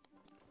be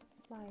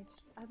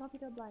obliged. I'm happy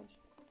to oblige.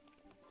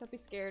 Don't be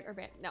scared or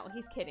ban. No,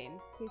 he's kidding.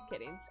 He's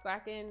kidding.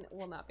 Squacking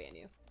will not ban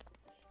you.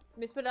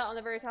 Miss put it on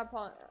the very top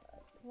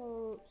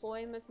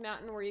Ploymus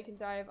Mountain where you can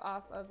dive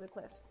off of the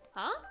cliff.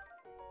 Huh?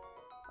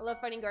 I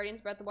love fighting Guardians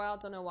Breath of the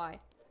Wild. Don't know why.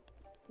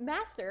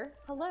 Master,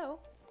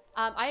 hello.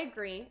 I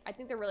agree. I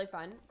think they're really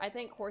fun. I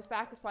think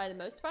horseback is probably the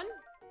most fun.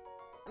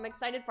 I'm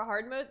excited for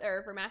hard mode,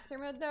 or for master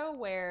mode though,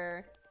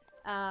 where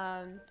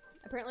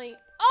apparently.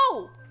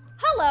 Oh,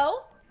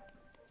 hello.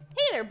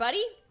 Hey there,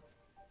 buddy.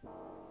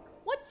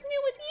 What's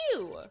new with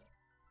you?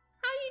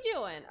 How you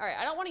doing? All right,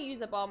 I don't want to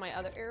use up all my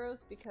other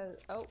arrows because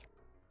oh.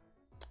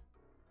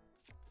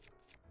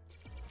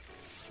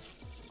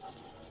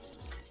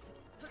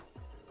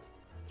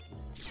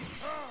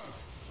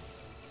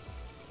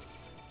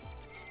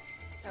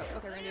 Oh, okay,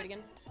 we're gonna do it again.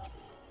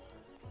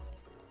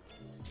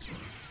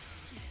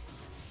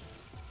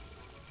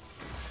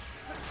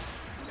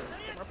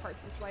 Get more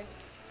parts this way.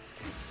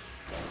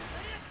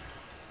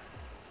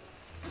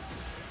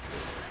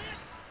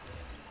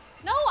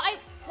 No, I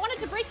wanted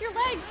to break your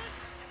legs.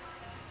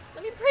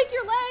 Let me break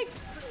your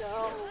legs.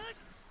 No.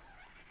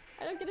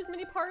 I don't get as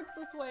many parts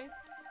this way.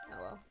 Oh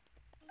well.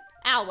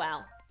 Ow,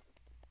 well.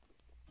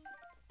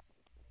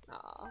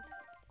 Aw.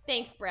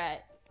 Thanks,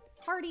 Brett.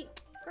 Hardy,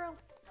 girl.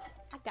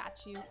 I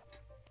got you.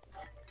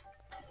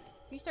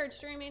 If you started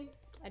streaming,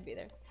 I'd be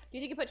there. Do you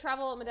think you put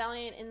travel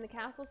medallion in the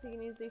castle so you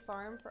can easily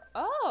farm for?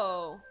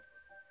 Oh,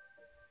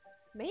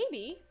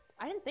 maybe.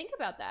 I didn't think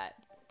about that.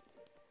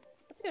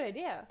 That's a good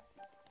idea.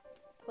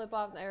 Flip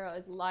off the arrow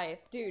is life,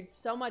 dude.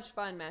 So much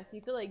fun, man. So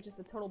you feel like just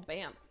a total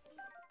bamf.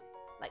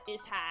 Like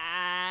it's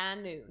high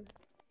noon.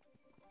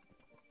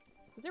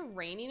 Is it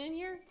raining in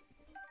here?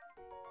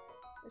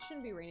 It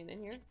shouldn't be raining in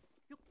here.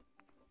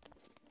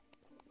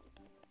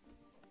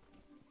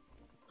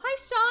 Hi,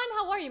 Sean.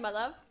 How are you, my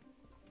love?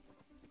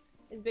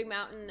 Is Big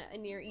Mountain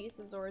near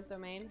east of Zora's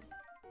domain?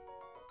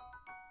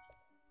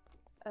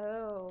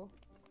 Oh.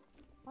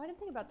 Oh, I didn't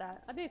think about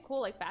that. That'd be a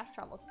cool, like, fast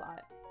travel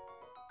spot.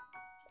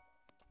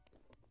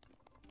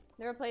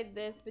 Never played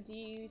this, but do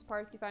you use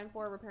parts you find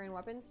for repairing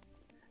weapons?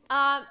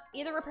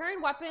 Either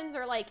repairing weapons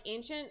or, like,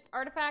 ancient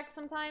artifacts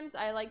sometimes.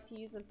 I like to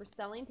use them for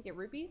selling to get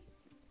rupees.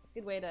 It's a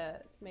good way to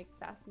make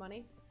fast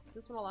money. Is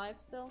this one alive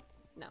still?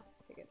 No.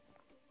 Okay, good.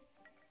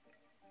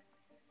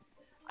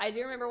 I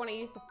do remember when I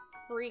used to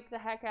freak the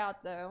heck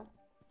out, though,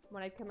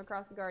 when I'd come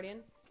across a Guardian.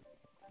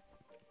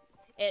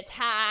 It's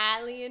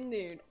highly in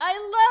noon. I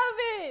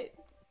love it!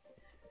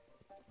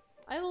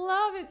 I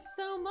love it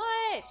so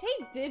much.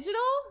 Hey, Digital?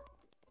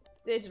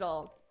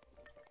 Digital.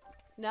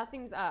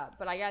 Nothing's up,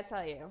 but I gotta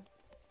tell you,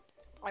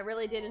 I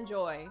really did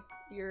enjoy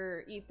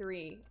your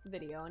E3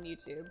 video on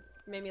YouTube.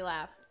 Made me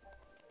laugh.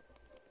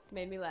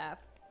 Made me laugh.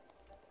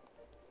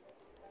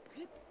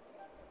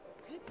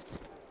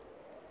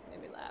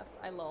 Made me laugh.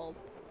 I lulled.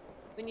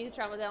 We need to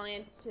travel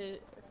medallion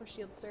for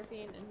shield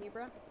surfing in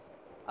Hebra.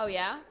 Oh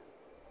yeah?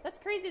 That's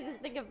crazy to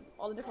think of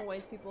all the different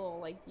ways people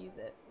like use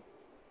it.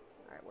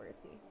 Alright, where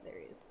is he? There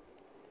he is.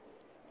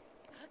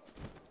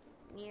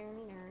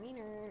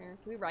 Can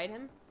we ride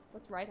him?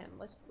 Let's ride him.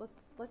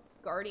 Let's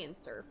guardian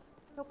surf.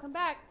 No, come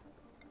back.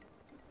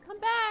 Come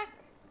back.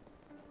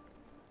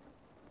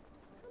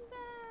 Come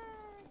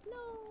back. No.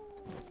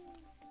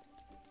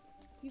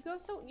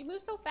 You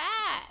move so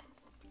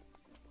fast.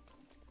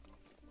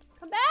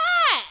 Come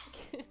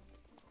back.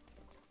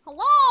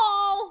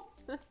 Hello.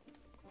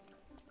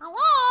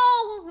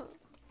 Hello.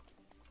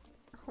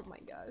 Oh my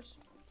gosh.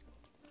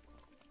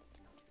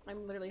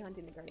 I'm literally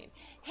hunting the guardian.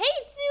 Hey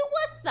dude,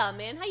 what's up,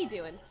 man? How you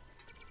doing?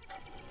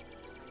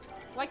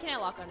 Why can't I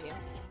lock onto you?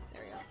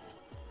 There we go.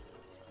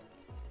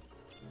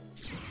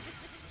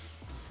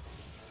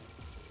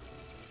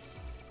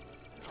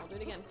 I'll do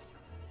it again.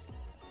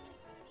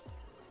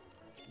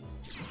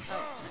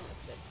 Oh, I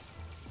missed it.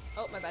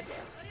 Oh, my bad.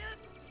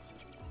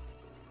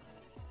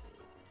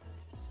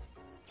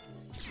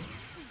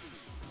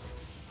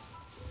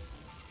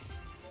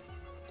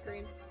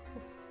 Screams.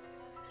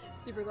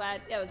 Super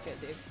glad. Yeah, it was good,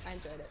 dude. I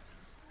enjoyed it.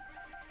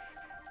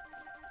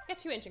 Get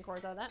 2 ancient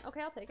cores out of that.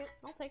 Okay, I'll take it.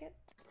 I'll take it.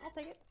 I'll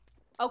take it.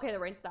 Okay, the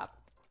rain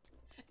stops.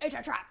 It's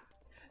a trap.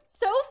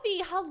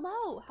 Sophie,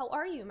 hello. How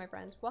are you, my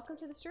friend? Welcome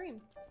to the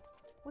stream.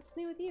 What's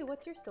new with you?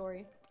 What's your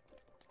story?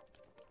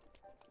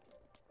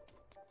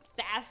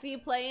 Sassy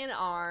playing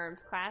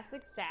arms.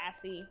 Classic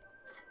sassy.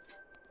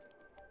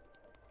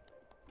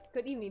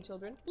 Good evening,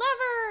 children.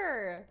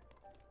 Lever!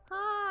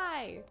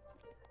 Hi.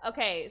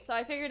 Okay, so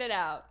I figured it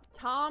out.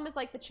 Tom is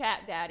like the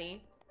chat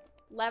daddy.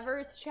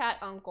 Lever's chat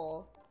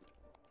uncle.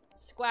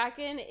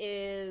 Squacken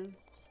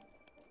is...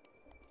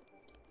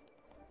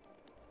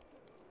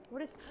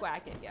 What is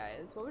Squacken,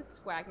 guys? What would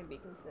Squacken be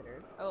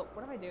considered? Oh,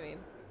 what am I doing?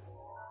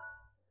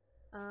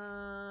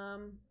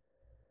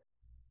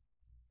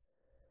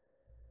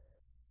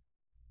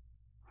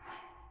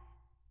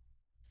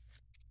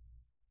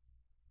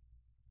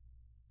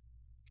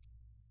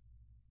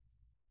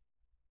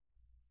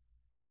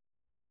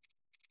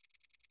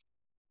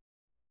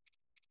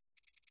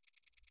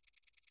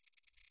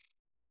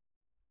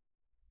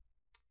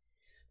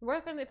 The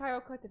Royal Family of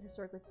Pyro collected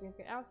historically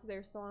significant ounces. They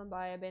were stolen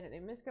by a bandit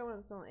named Misco. One of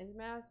them stolen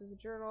anti-mass. There's a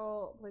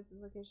journal.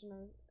 Places location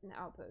of an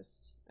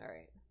outpost.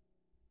 Alright.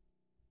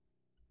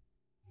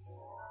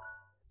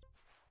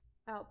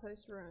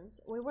 Outpost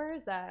ruins. Wait, where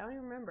is that? I don't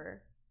even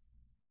remember.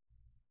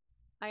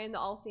 I am the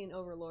all-seeing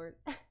overlord.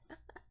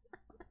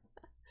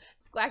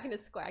 Squacken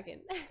is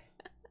Squacken.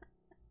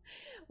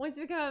 Once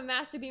you become a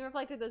master beam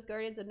reflector, those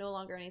guardians are no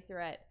longer any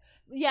threat.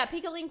 Yeah,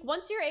 Pika Link,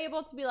 once you're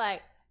able to be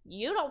like,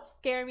 you don't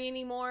scare me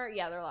anymore.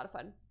 Yeah, they're a lot of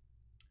fun.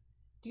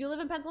 Do you live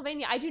in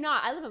Pennsylvania? I do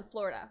not. I live in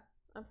Florida.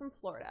 I'm from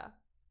Florida.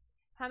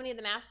 How many of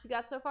the masks you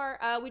got so far?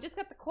 We just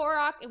got the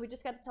Korok and we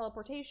just got the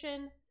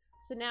teleportation.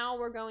 So now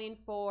we're going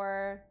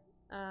for,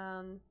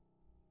 I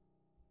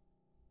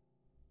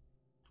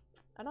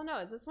don't know.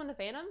 Is this one the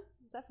Phantom?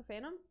 Is that for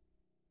Phantom?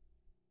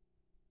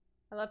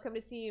 I love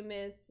coming to see you,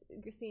 Miss.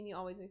 Seeing you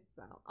always makes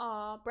me smile.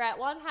 Aw, Brat.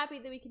 Well, I'm happy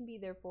that we can be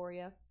there for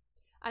you.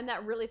 I'm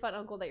that really fun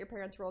uncle that your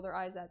parents roll their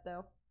eyes at,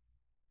 though.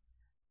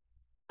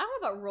 I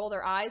don't know about roll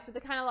their eyes, but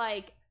they're kind of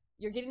like,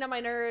 you're getting on my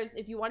nerves.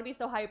 If you want to be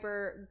so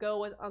hyper, go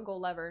with Uncle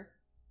Lever.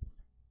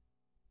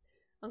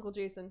 Uncle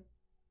Jason.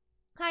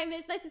 Hi,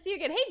 Miss. Nice to see you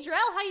again. Hey,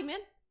 Drell. How you, man?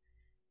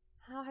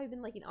 How have you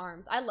been liking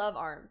ARMS? I love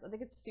ARMS. I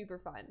think it's super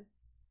fun.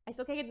 I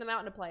still can't get them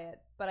out to play it,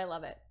 but I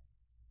love it.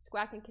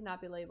 Squacken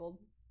cannot be labeled.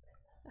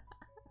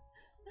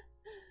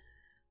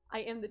 I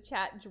am the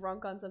chat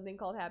drunk on something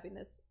called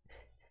happiness.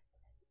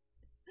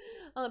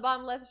 On the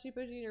bottom left, is she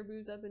pushing her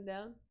boobs up and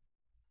down?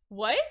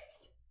 What?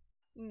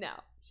 No,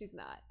 she's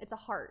not. It's a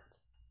heart.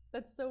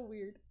 That's so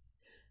weird.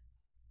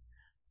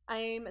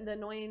 I'm the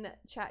annoying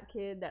chat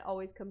kid that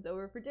always comes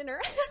over for dinner.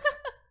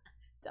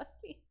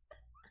 Dusty.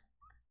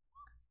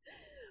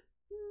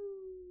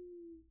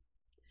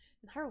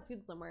 In Hyrule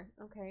Field somewhere.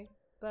 Okay,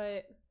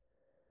 but...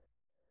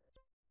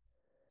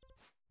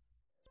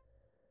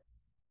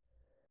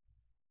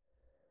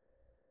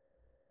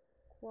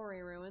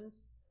 Quarry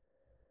ruins.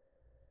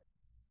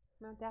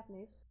 Mount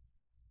Daphne's.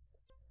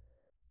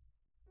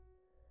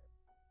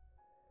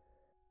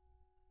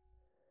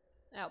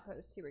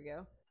 Outpost, here we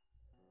go.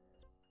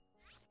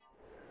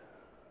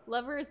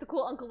 Lever is the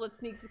cool uncle that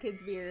sneaks the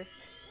kids beer.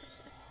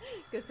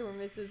 Goes to where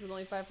misses with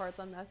only 5 hearts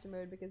on master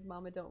mode because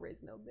mama don't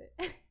raise no bit.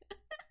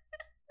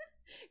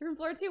 You're from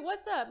Florida too?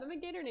 What's up? I'm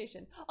in Gator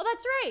Nation. Oh,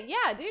 that's right.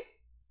 Yeah, dude.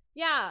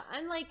 Yeah,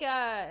 I'm like,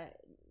 I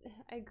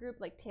grew up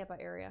like Tampa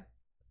area.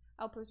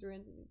 Outpost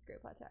ruins is a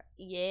great plateau.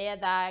 Yeah,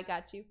 I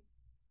got you.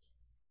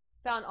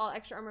 Found all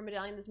extra armor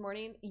medallion this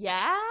morning.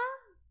 Yeah?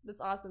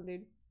 That's awesome,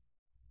 dude.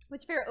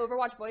 What's your favorite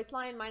Overwatch voice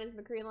line? Mine is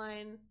McCree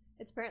line.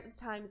 Its apparent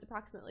time is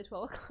approximately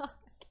 12 o'clock.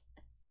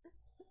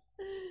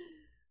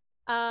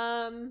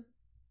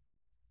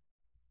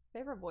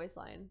 Favorite voice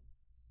line.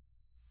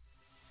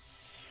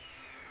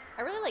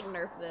 I really like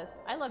nerf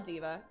this. I love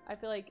Diva. I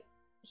feel like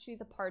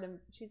she's a part of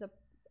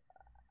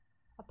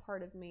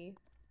part of me.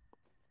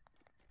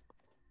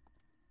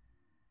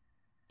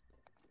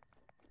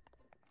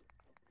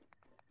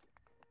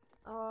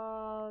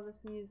 Oh,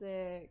 this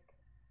music.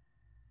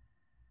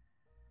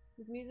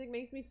 This music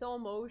makes me so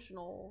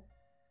emotional.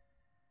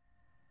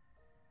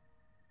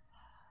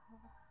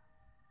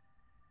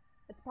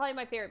 It's probably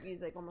my favorite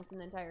music almost in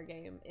the entire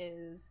game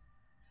is,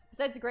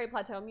 besides the Great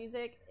Plateau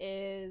music,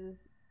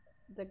 is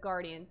the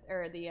Guardian,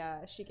 or the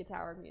Sheikah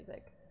Tower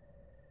music.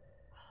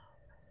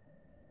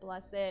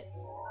 Bless it.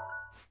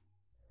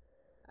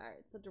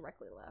 Alright, so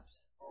directly left.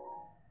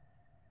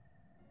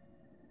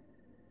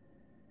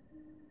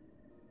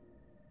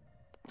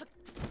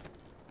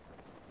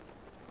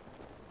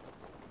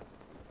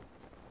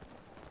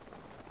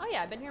 Oh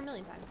yeah, I've been here a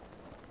million times.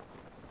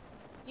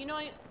 Do you know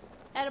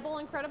Edible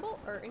Incredible?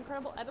 Or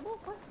Incredible Edible?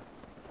 What?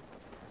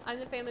 I'm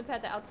the family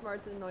pet that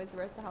outsmarts and annoys the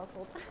rest of the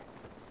household.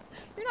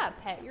 You're not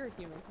a pet, you're a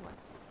human, come on.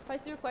 Probably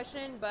stupid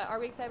question, but are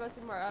we excited about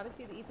Super Mario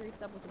Odyssey? The E3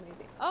 stuff was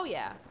amazing. Oh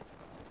yeah.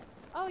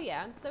 Oh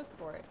yeah, I'm stoked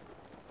for it.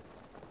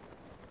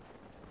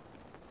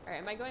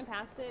 Alright, am I going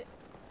past it?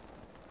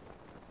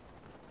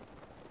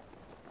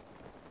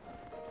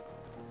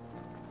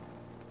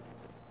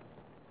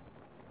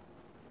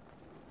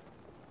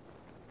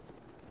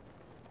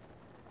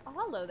 Oh,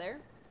 hello there.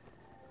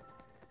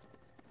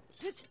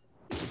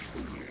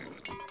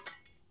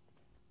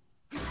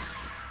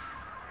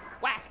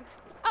 Whack!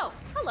 Oh,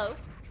 hello,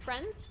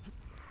 friends.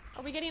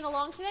 Are we getting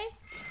along today?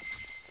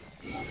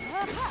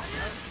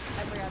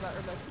 I forgot about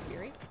Urbosa's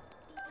Fury.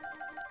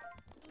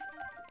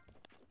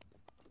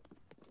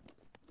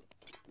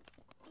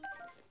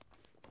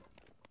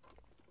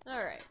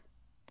 Alright.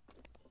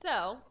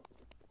 So,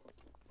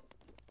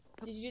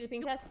 did you do the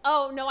ping test?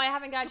 Oh, no, I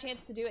haven't got a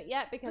chance to do it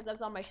yet because I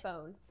was on my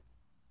phone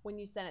when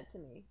you sent it to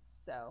me.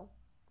 So,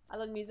 I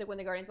love music when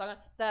the Guardian song on.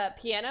 The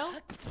piano?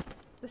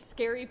 The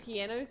scary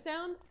piano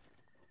sound?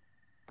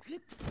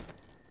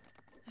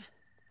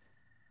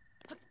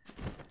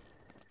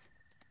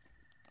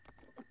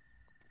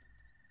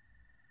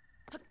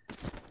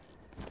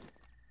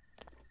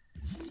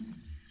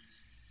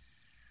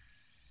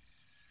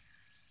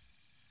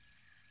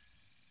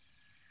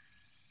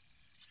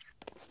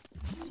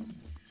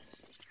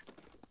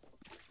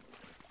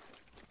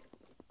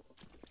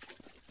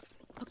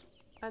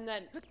 I'm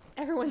not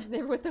everyone's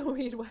neighbor with the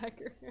weed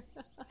whacker.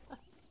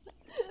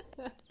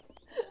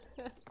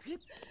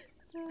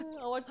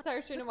 I'll watch the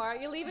entire stream tomorrow.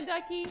 You leaving,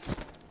 Ducky?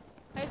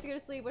 I have to go to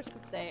sleep. Wish I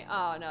could stay.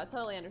 Oh no,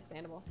 totally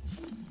understandable.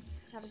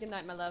 Have a good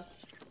night, my love.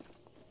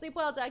 Sleep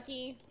well,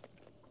 Ducky.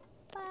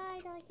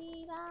 Bye,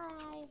 Ducky.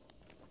 Bye.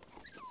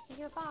 I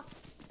hear a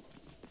fox.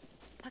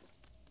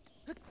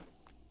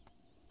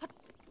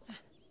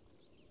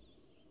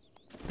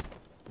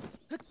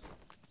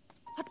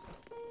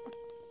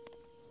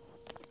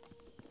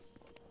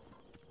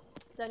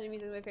 Dungeon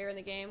music is my favorite in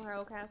the game.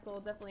 Hyrule Castle,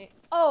 definitely.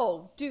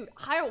 Oh, dude,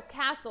 Hyrule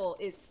Castle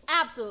is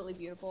absolutely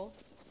beautiful.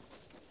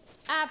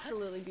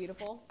 Absolutely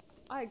beautiful.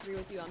 I agree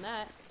with you on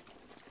that.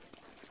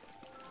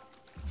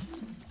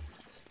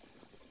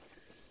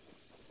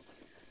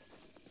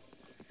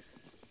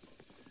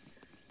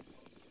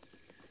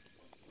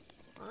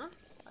 Huh?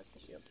 That's the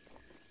shield.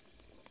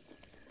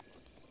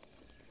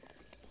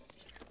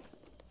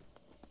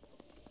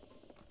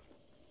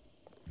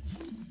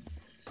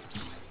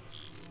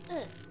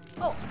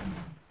 Oh.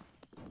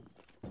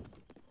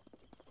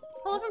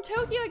 Hello from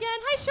Tokyo again.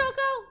 Hi,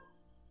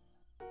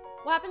 Shoko.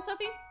 What happened,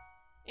 Sophie?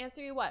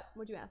 Answer you what?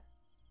 What'd you ask?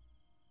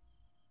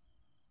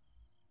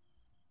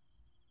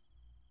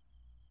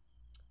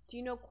 Do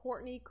you know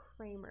Courtney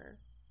Kramer?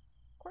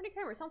 Courtney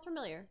Kramer sounds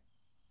familiar.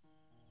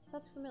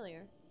 Sounds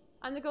familiar.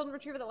 I'm the golden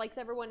retriever that likes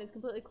everyone, is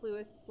completely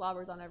clueless,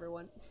 slobbers on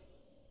everyone.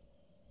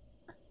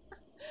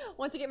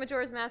 Once I get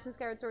Majora's Mask and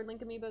Skyward Sword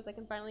Link amiibos, I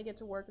can finally get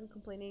to work and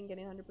complaining and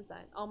getting 100%.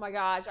 Oh my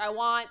gosh, I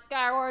want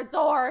Skyward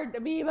Sword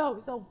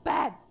amiibo so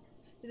bad.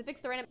 Did they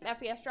fix the random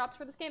FPS drops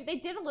for this game? They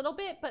did a little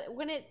bit, but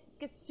when it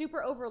gets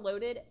super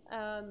overloaded,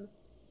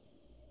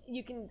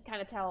 you can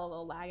kind of tell a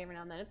little lag every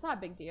now and then. It's not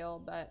a big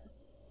deal, but...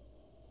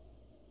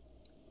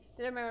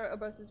 Did I remember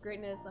Urbosa's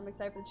greatness? I'm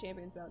excited for the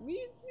Champions bout.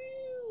 Me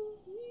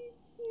too! Me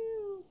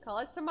too!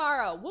 College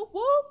tomorrow! Whoop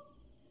whoop!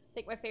 I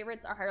think my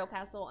favorites are Hyrule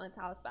Castle and the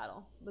Talus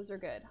Battle. Those are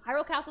good.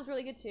 Hyrule Castle's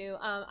really good too.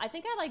 I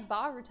think I like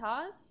Ba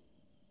Ruta's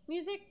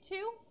music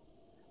too.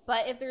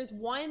 But if there's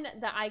one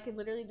that I could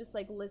literally just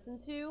like listen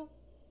to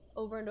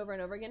over and over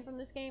and over again from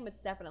this game,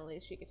 it's definitely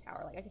Sheikah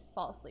Tower. Like I could just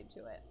fall asleep to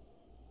it.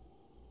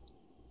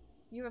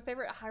 You have a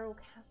favorite Hyrule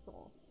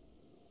Castle?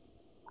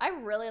 I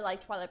really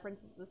like Twilight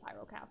Princess's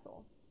Hyrule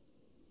Castle.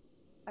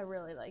 I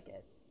really like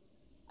it.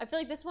 I feel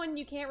like this one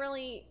you can't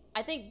really...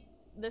 I think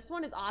this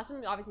one is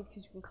awesome, obviously,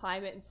 because you can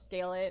climb it and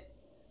scale it.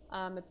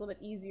 It's a little bit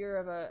easier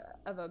of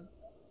a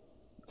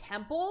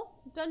temple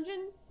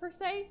dungeon, per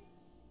se.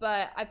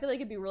 But I feel like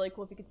it'd be really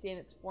cool if you could see it in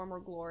its former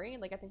glory.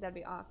 Like, I think that'd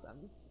be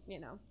awesome, you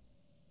know.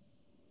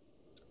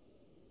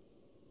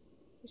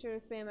 Be sure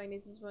to spam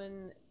magnesis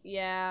when...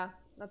 Yeah,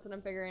 that's what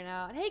I'm figuring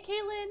out. Hey,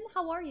 Caitlin,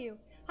 how are you?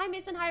 Hi,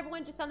 Mason. Hi,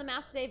 everyone. Just found the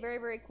mask today. Very,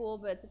 very cool,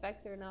 but its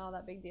effects are not all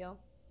that big deal.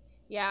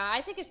 Yeah,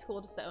 I think it's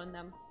cool just to own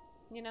them,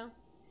 you know?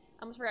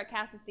 I almost forgot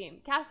Cass's theme.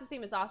 Cass's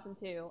theme is awesome,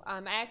 too.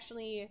 I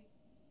actually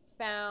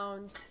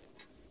found...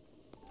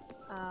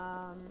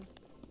 Oh.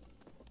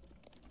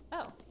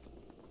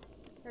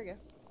 There we go.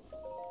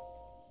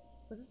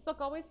 Was this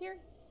book always here?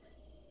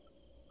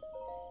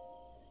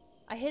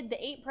 I hid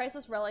the 8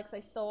 priceless relics I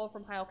stole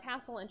from Hyrule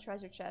Castle and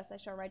treasure chests. I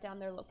shall write down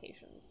their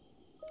locations.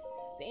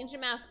 The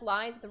ancient mask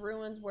lies at the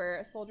ruins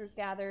where soldiers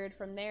gathered.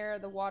 From there,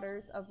 the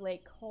waters of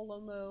Lake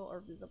Kolomo are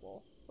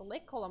visible. So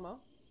Lake Kolomo.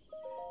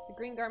 The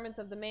green garments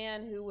of the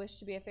man who wished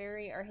to be a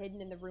fairy are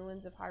hidden in the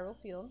ruins of Hyrule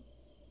Field.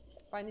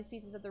 Find these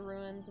pieces at the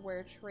ruins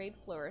where trade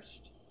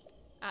flourished.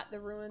 At the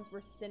ruins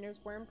where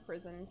sinners were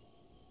imprisoned.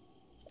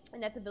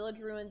 And at the village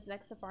ruins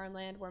next to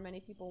farmland where many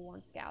people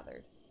once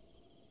gathered.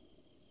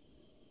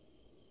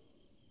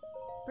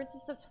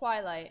 Princess of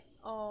Twilight.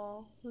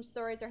 Oh, whose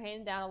stories are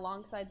handed down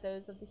alongside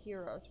those of the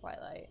hero of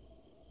Twilight.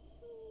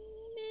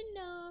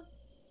 Minna.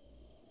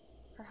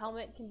 Her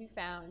helmet can be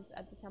found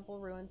at the temple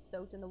ruins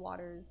soaked in the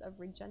waters of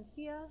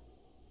Regencia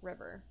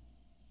River.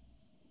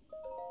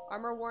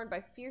 Armor worn by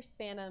fierce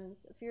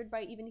phantoms, feared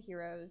by even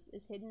heroes,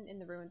 is hidden in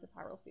the ruins of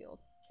Hyrule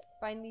Field.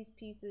 Find these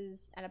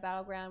pieces at a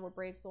battleground where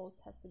brave souls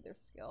tested their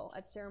skill,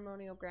 at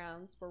ceremonial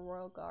grounds where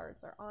royal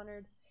guards are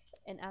honored,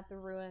 and at the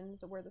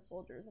ruins where the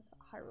soldiers of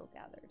Hyrule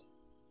gathered.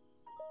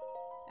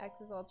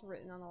 X is all it's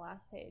written on the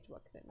last page.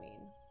 What could it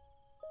mean?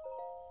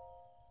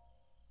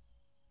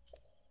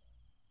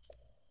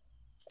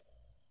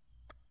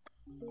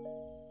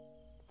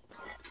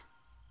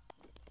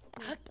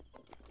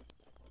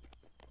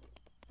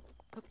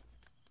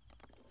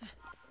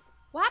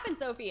 What happened,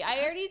 Sophie?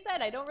 I already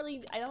said I don't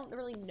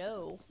really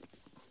know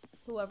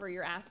whoever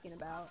you're asking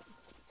about.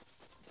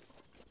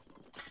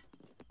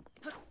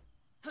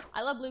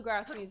 I love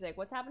bluegrass music.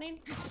 What's happening?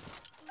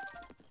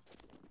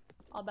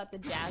 All about the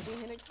jazzy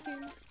Hinix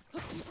tunes.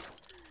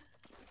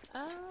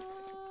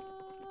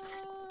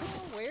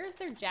 Where's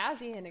their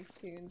jazzy Hinix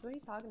tunes? What are you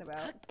talking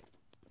about?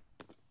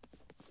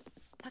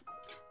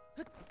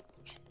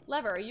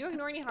 Lever, are you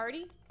ignoring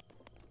Hardy?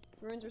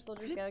 Ruins where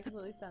soldiers gather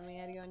completely stunned me.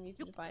 I had to go on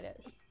YouTube to find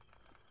it.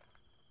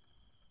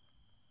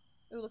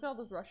 Ooh, look at all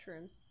those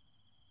mushrooms.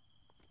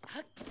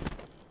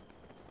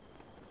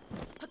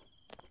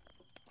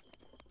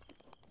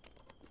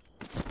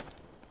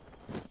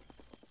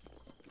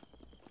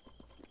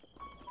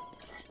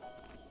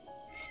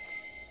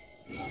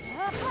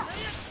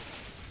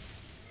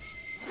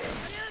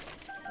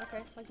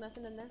 Okay, like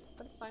nothing in there,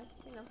 but it's fine.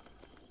 Hang on.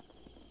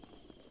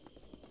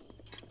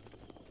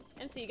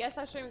 MC, you guys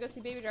have to stream and go see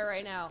Baby Driver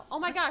right now. Oh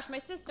my gosh, my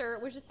sister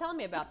was just telling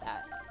me about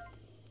that.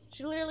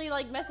 She literally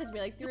like messaged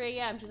me like 3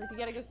 AM. She's like, you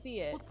gotta go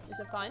see it. Is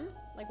it fun?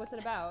 Like, what's it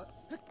about?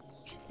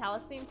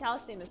 Talus theme?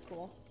 Talus theme is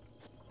cool.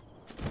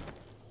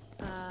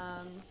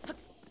 I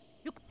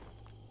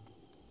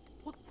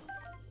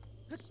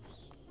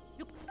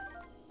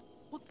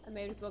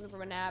may have just woken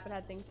from a nap and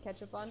had things to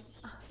catch up on.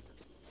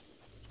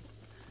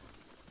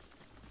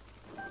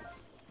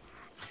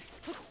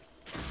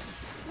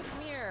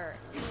 Come here.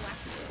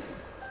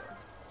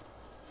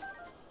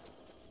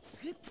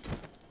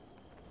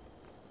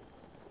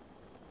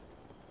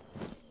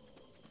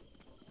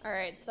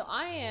 Alright, so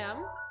I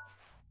am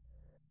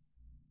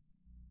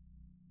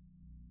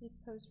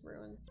East Post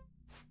Ruins.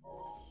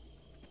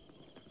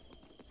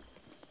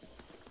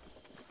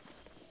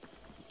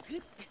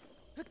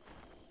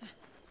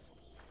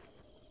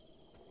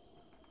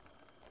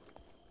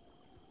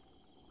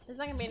 There's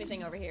not gonna be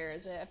anything over here,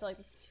 is it? I feel like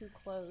it's too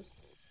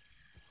close.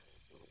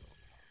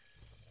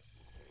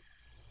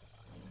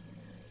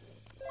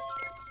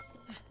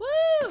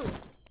 Woo!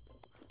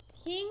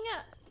 King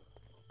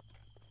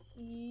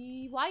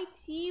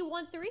YT13,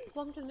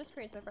 welcome to the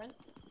miscreants, my friend.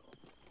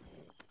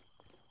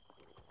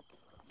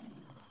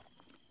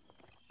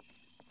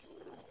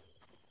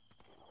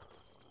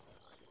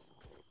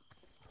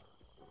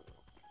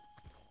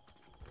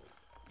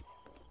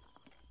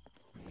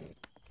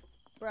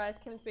 Bryce,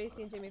 Kevin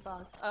Spacey, and Jamie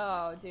Foxx.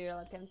 Oh, dude, I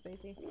love Kevin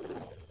Spacey.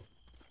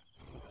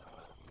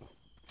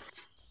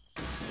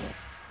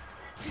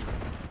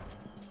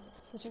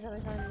 So check out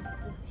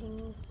the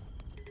tings.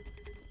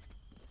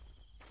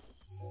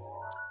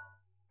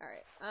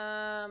 Alright,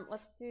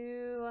 let's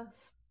do...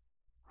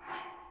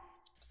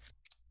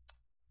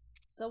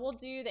 So we'll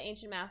do the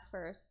Ancient Mask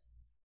first.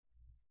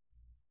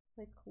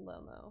 Lake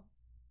Colomo.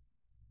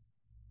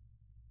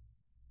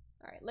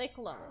 Alright, Lake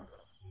Colomo.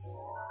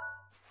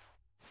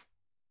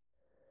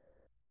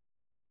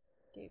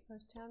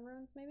 Gatepost Town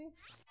Ruins, maybe?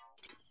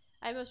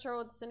 I'm not sure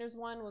what the Sinners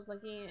one was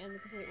looking in the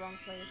complete wrong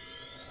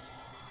place.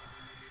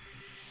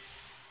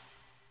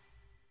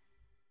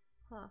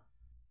 Huh.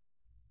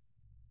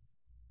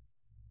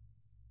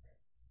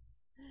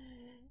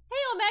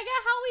 Hey Omega,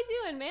 how we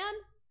doing, man?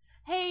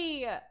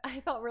 Hey, I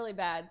felt really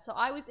bad. So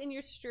I was in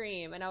your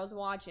stream and I was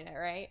watching it,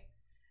 right?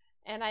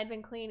 And I'd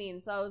been cleaning,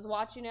 so I was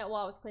watching it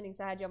while I was cleaning,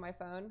 so I had you on my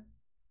phone.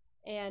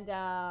 And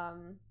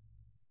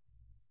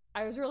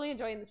I was really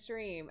enjoying the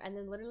stream, and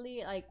then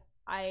literally, like,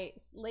 I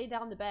laid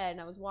down the bed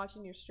and I was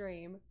watching your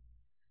stream,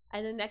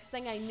 and the next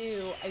thing I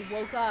knew, I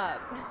woke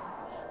up.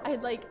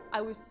 I'd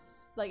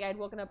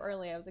woken up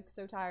early. I was like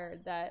so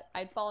tired that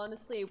I'd fallen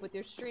asleep with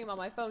your stream on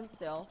my phone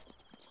still,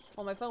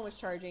 while my phone was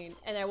charging,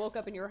 and I woke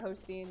up and you were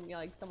hosting, you know,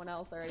 like someone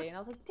else already, and I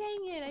was like,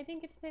 dang it, I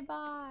didn't get to say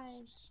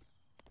bye.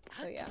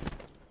 So yeah,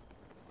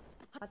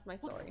 that's my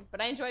story.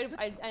 But I enjoyed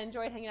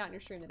hanging out in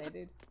your stream today,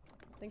 dude.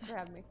 Thanks for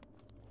having me.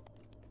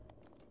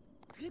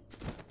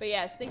 But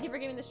yes, thank you for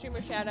giving the streamer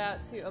shout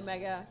out to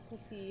Omega,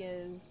 because he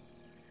is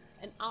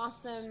an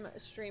awesome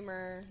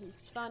streamer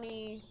who's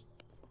funny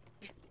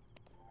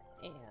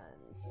and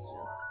just,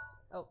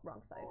 oh, wrong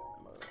side.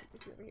 I'm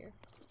supposed to be over here.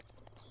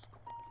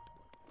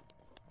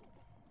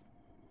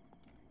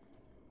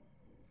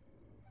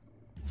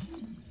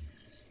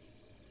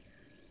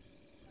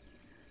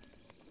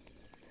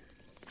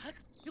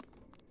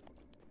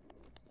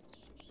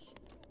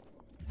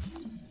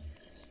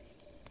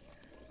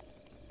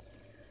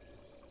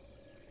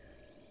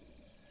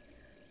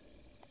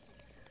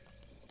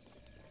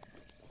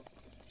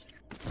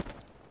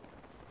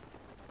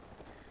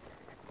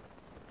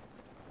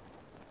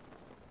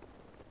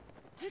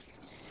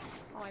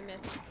 Oh, I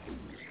missed.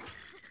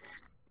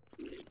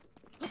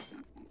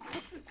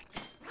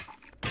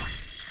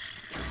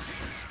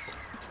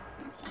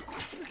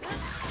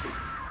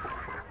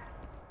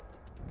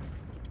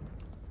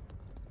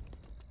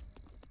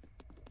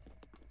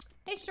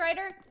 Hey,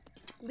 Strider.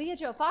 Leah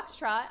Joe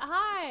Foxtrot.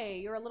 Hi.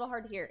 You're a little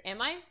hard to hear.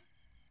 Am I?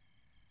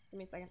 Give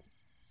me a second.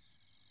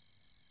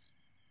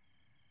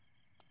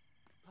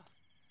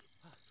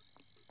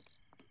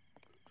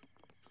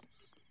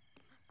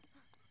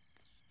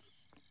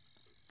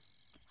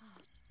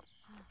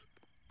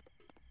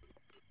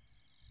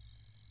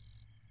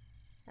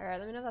 Alright,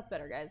 let me know if that's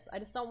better, guys. I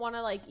just don't want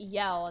to, like,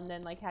 yell and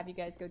then, like, have you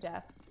guys go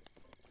deaf.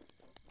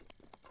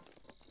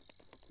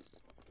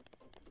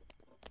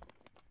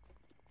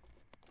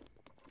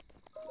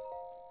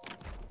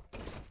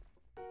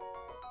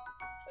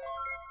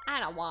 I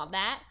don't want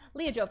that.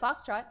 Leah Joe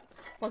Foxtrot.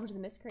 Welcome to the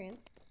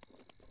Miscreants.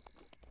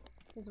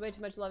 There's way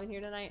too much love in here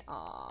tonight.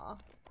 Aww.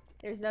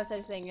 There's no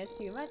such thing as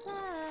too much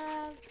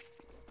love.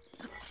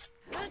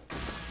 Look at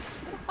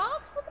the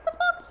fox. Look at the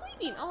fox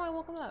sleeping. Oh, I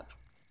woke him up.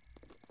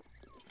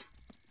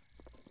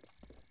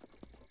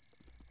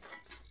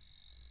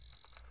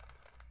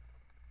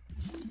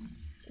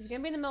 Is it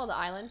gonna be in the middle of the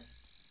island?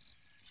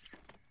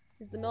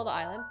 Is it the middle of the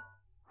island?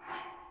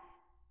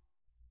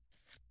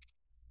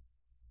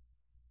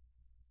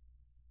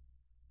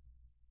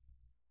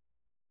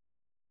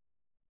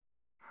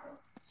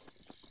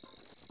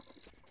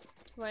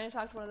 Why didn't I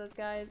talk to one of those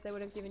guys? They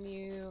would have given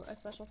you a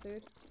special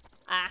food.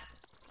 Ah,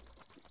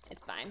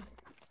 it's fine.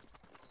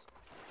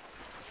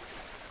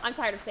 I'm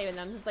tired of saving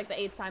them. This is like the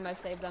 8th time I've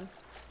saved them.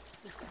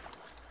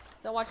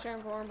 Don't watch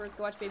Transformers Birds,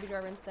 go watch Baby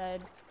Driver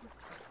instead.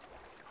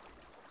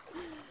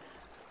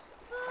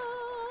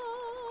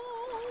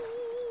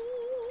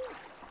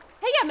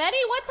 Hey, yeah, Medi,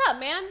 what's up,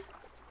 man?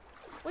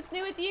 What's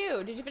new with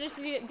you? Did you finish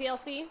the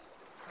DLC?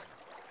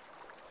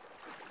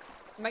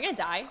 Am I gonna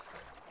die?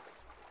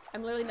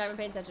 I'm literally not even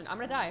paying attention. I'm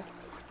gonna die.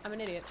 I'm an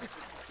idiot.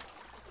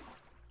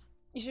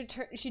 You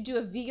should do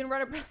a vegan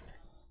runner.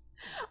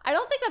 I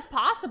don't think that's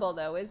possible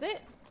though, is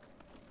it?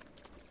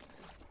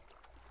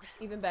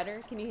 Even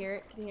better? Can you hear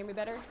it? Can you hear me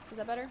better? Is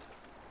that better?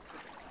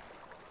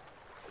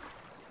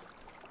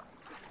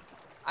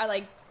 I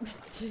like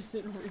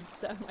didn't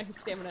reset my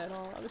stamina at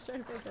all. I was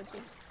trying to pay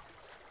attention.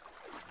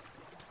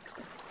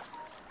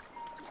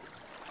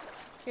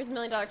 Here's a $1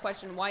 million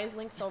question. Why is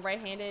Link still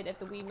right-handed if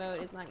the Wii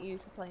mode is not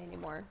used to play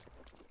anymore?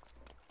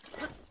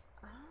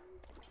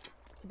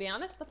 To be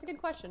honest, that's a good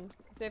question.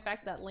 So the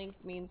fact that Link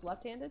means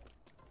left-handed?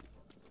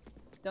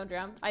 Don't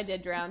drown. I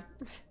did drown.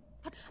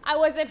 I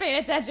wasn't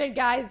paying attention,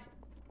 guys.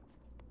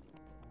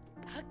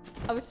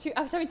 I was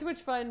having too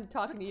much fun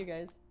talking to you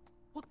guys.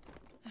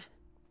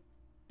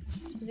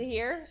 Is it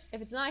here?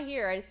 If it's not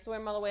here, I just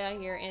swim all the way out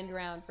here and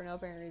drown for no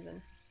apparent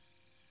reason.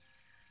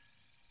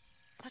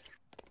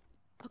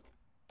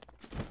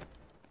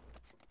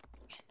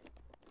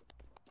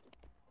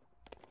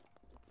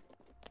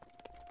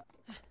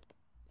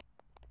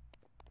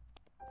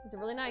 Is it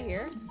really not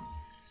here?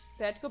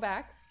 Do I have to go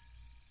back?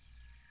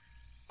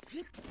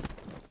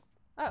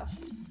 Oh.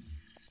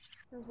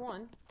 There's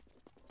one.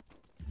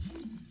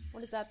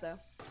 What is that, though?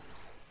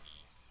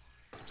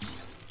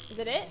 Is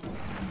it it?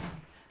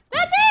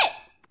 That's it!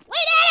 We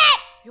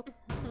did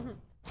it!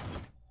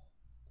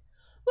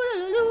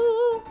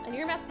 A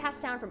near mask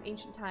passed down from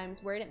ancient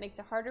times, wherein it makes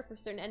it harder for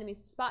certain enemies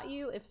to spot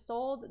you. If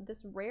sold,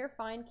 this rare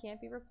find can't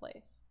be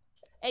replaced.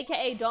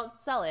 AKA, don't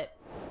sell it.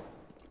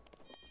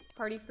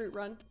 Party fruit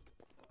run.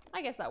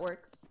 I guess that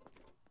works.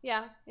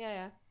 Yeah.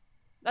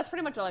 That's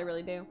pretty much all I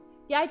really do.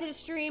 Yeah, I did a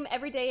stream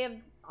every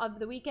day of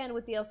the weekend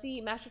with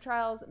DLC, Master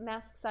Trials,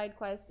 Mask Side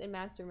Quests, and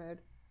Master Mode.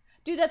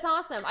 Dude, that's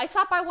awesome. I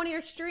stopped by one of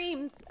your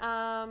streams.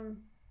 I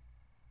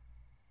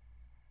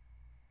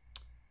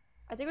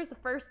think it was the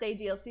first day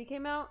DLC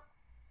came out.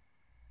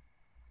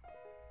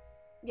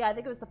 Yeah, I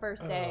think it was the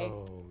first day.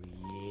 Oh,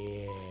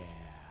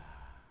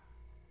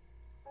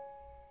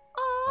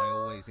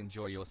 always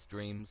enjoy your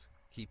streams.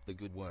 Keep the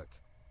good work.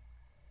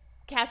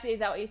 Cassidy, is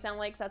that what you sound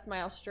like? 'Cause that's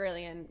my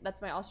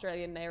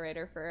Australian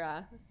narrator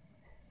for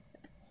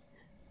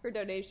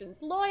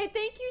donations. Lloyd,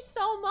 thank you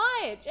so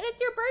much. And it's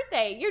your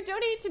birthday. You're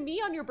donating to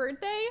me on your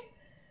birthday?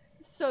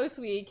 So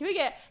sweet. Can we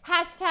get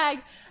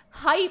hashtag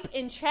hype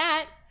in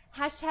chat?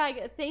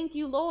 Hashtag thank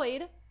you,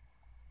 Lloyd.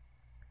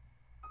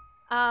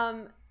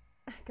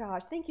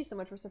 Gosh, thank you so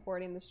much for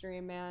supporting the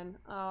stream, man.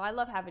 Oh, I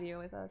love having you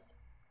with us.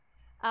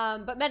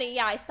 But Medi,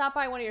 yeah, I stopped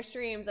by one of your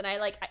streams and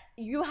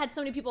you had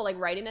so many people like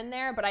writing in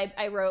there, but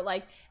I wrote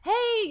like,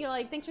 hey, you know,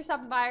 like, thanks for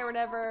stopping by or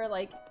whatever,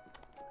 like,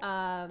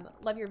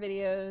 love your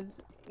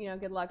videos, you know,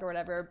 good luck or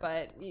whatever,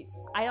 but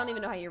I don't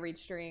even know how you read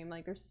stream.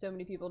 Like, there's so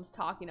many people just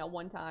talking at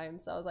one time,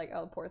 so I was like,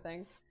 oh, poor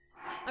thing.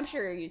 I'm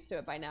sure you're used to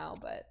it by now,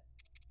 but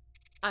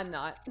I'm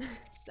not,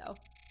 so.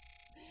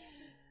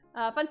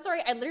 Fun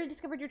story, I literally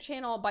discovered your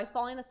channel by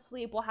falling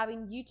asleep while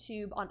having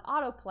YouTube on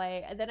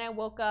autoplay, and then I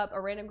woke up,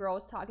 a random girl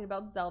was talking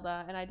about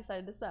Zelda, and I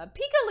decided to sub.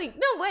 Pika Link,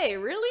 no way,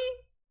 really?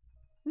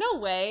 No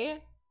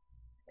way.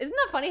 Isn't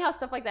that funny how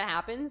stuff like that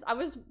happens? I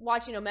was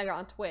watching Omega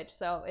on Twitch,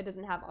 so it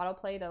doesn't have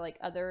autoplay to like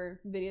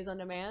other videos on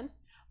demand,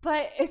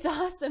 but it's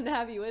awesome to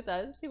have you with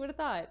us. Who would have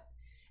thought?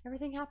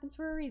 Everything happens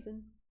for a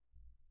reason.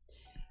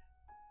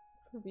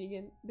 For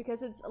vegan,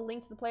 because it's a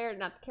link to the player,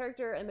 not the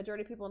character, and the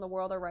majority of people in the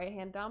world are right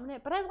hand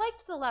dominant, but I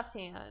liked the left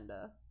hand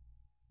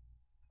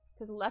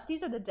because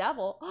lefties are the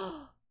devil.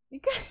 You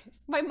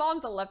guys, my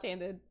mom's a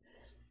left-handed.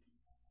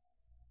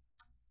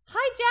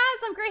 Hi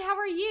Jazz, I'm great, how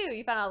are you?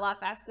 You found out a lot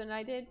faster than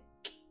I did.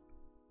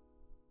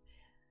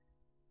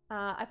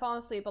 I fall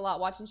asleep a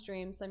lot watching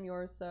streams. I'm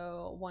yours,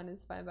 so one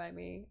is fine by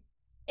me.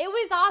 It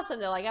was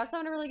awesome though, like I was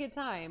having a really good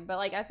time, but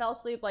like I fell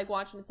asleep like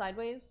watching it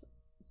sideways,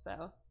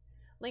 so.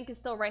 Link is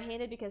still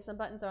right-handed because some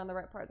buttons are on the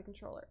right part of the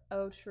controller.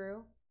 Oh,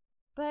 true.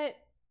 But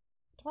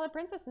Twilight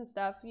Princess and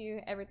stuff,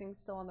 everything's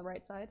still on the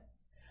right side.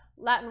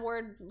 Latin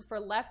word for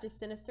left is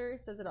sinister,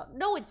 says it all.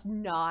 No, it's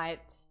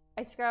not.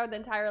 I scoured the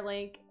entire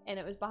Link and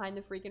it was behind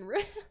the freaking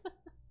room.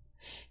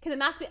 Can the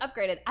mask be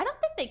upgraded? I don't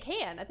think they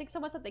can. I think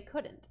someone said they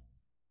couldn't.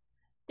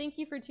 Thank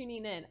you for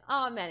tuning in.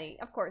 Oh, Manny,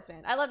 of course,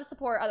 man. I love to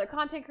support other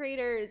content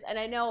creators, and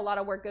I know a lot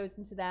of work goes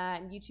into that,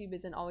 and YouTube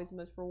isn't always the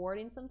most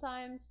rewarding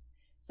sometimes.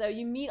 So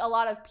you meet a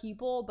lot of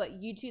people, but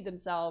YouTube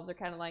themselves are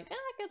kind of like,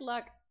 good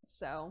luck.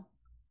 So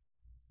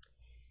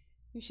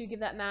you should give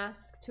that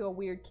mask to a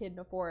weird kid in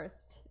a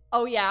forest.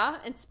 Oh yeah,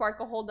 and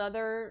spark a whole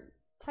nother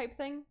type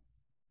thing.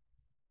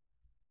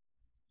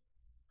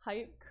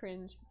 Hype,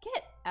 cringe,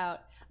 get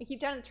out. I keep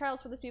down the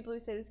trials for those people who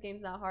say this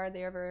game's not hard.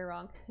 They are very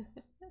wrong.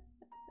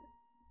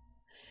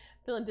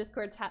 Feeling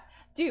Discord tap.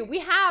 Dude, we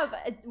have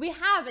an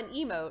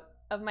emote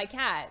of my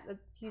cat.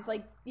 He's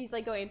like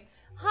going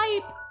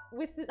hype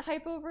with the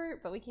hype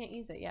over, but we can't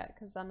use it yet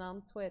because I'm not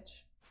on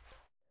Twitch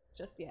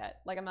just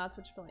yet. Like I'm not a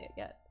Twitch affiliate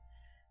yet.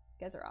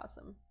 You guys are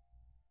awesome.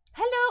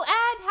 Hello,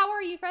 Ad. How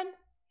are you, friend?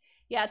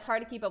 Yeah, it's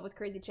hard to keep up with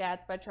crazy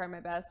chats, but I try my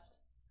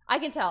best. I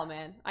can tell,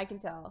 man. I can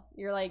tell.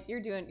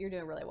 You're doing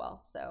really well.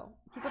 So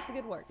keep up the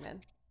good work,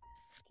 man.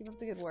 Keep up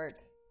the good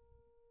work.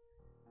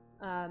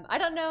 I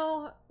don't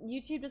know.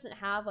 YouTube doesn't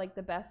have like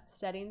the best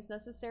settings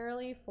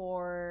necessarily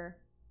for,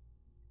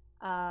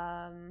 you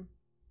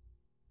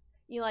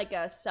know, like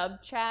a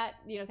sub chat.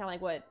 You know, kind of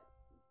like what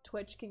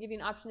Twitch can give you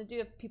an option to do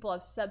if people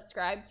have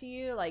subscribed to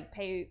you, like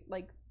pay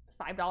like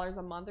 $5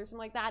 a month or something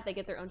like that. They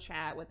get their own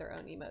chat with their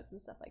own emotes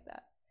and stuff like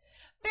that.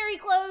 Fairy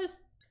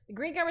clothes. The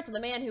green garments of the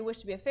man who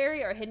wished to be a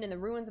fairy are hidden in the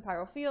ruins of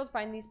Hyrule Field.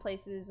 Find these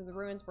places in the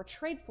ruins where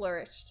trade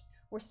flourished,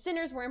 where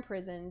sinners were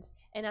imprisoned,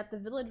 and at the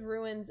village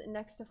ruins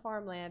next to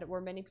farmland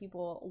where many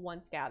people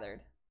once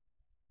gathered.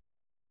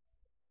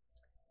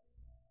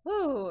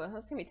 Ooh,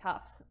 that's gonna be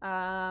tough.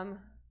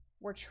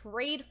 Where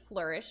trade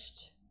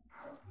flourished.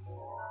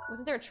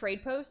 Wasn't there a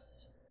trade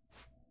post?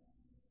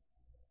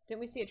 Didn't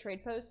we see a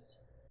trade post?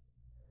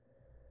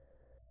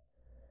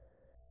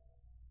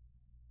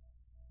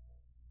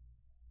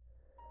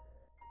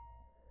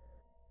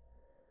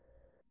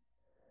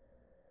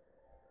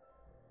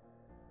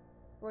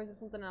 Or is it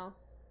something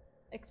else?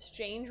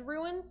 Exchange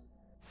ruins?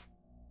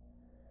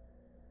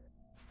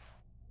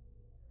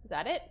 Is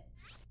that it?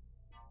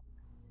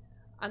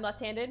 I'm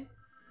left-handed.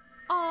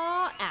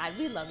 Aw, Ad,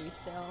 we love you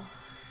still.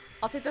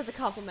 I'll take that as a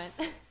compliment.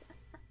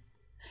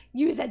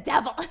 You's a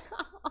devil.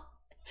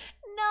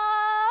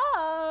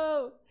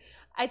 No!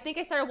 I think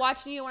I started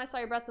watching you when I saw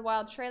your Breath of the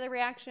Wild trailer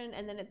reaction,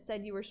 and then it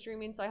said you were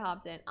streaming, so I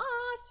hopped in.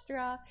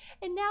 Astra,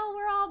 and now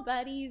we're all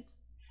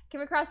buddies.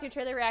 Came across your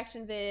trailer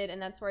reaction vid,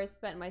 and that's where I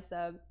spent my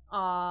sub.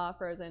 Aw,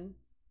 Frozen.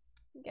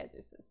 You guys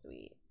are so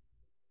sweet.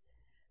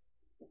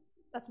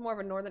 That's more of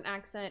a northern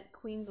accent,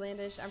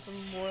 Queenslandish. I'm from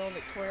Royal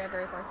Victoria,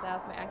 very far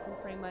south. My accent's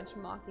pretty much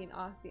mocking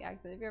Aussie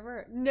accent. Have you ever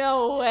heard?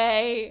 No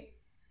way!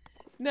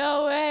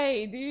 No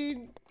way,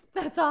 dude.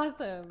 That's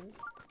awesome.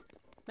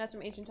 That's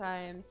from ancient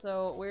times.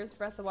 So where's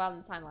Breath of the Wild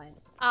in the timeline?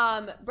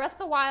 Breath of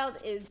the Wild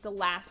is the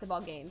last of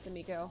all games,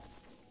 Amiko.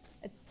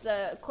 It's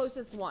the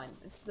closest one.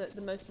 It's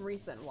the most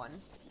recent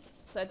one.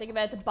 So think of it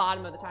at the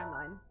bottom of the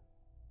timeline.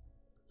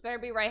 It's better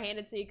be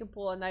right-handed so you can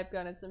pull a knife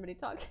gun if somebody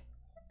talks.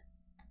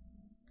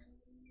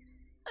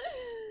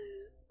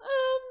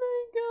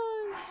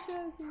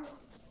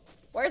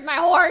 Where's my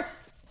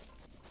horse?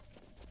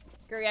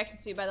 Good reaction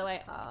too, by the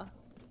way.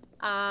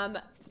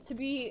 To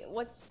be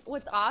what's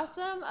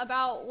awesome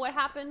about what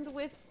happened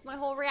with my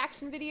whole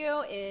reaction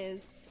video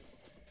is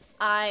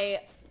I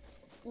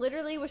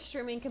literally was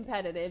streaming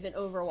competitive in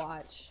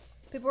Overwatch.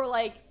 People were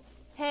like,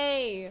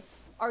 hey,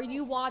 are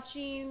you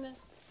watching,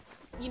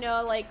 you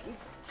know, like,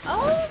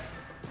 oh,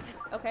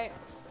 okay,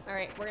 all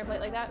right, we're gonna play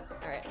it like that,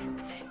 all right.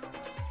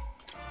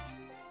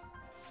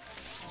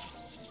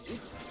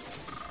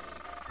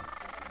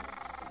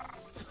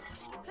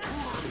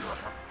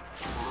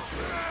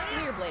 Give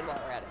me your blade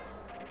while we're at it.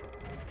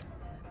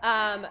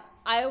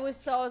 I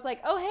was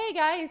like, oh, hey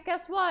guys,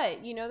 guess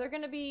what? You know, they're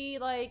gonna be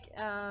like,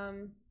 I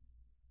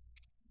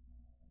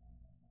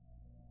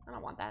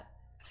don't want that.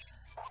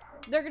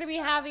 They're gonna be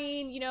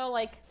having, you know,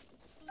 like,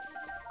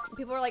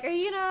 people are like, are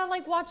you gonna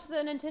like watch the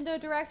Nintendo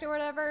Direct or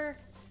whatever?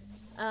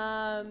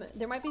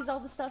 There might be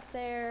Zelda stuff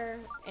there,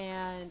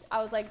 and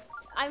I was like,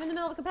 I'm in the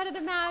middle of a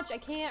competitive match, I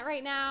can't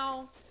right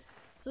now.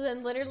 So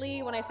then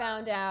literally when I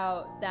found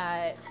out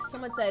that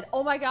someone said,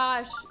 oh my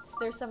gosh,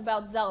 there's stuff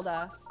about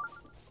Zelda,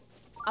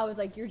 I was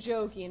like, you're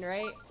joking,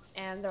 right?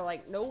 And they're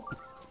like, nope.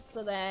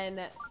 So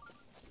then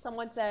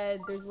someone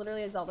said, there's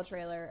literally a Zelda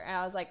trailer, and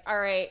I was like, all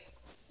right,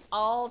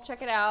 I'll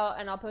check it out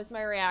and I'll post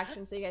my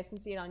reaction so you guys can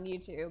see it on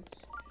YouTube.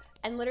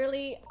 And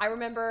literally, I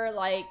remember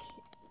like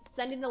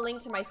sending the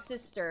link to my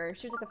sister.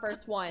 She was like the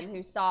first one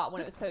who saw it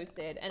when it was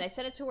posted. And I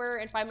sent it to her,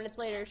 and 5 minutes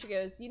later, she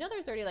goes, you know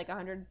there's already like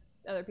 100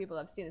 other people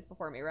that have seen this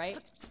before me, right?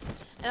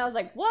 And I was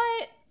like,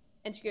 what?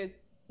 And she goes,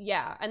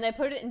 yeah. And they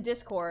put it in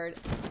Discord.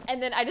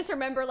 And then I just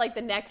remember like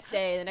the next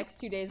day, the next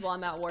 2 days while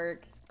I'm at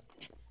work,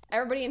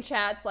 everybody in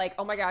chat's like,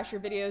 oh my gosh,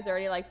 your video's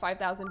already like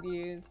 5,000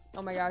 views.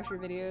 Oh my gosh, your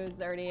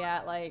video's already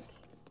at like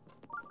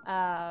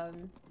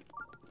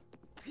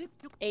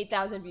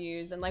 8,000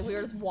 views. And like we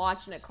were just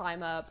watching it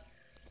climb up.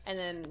 And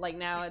then like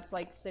now it's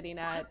like sitting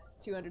at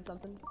 200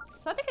 something.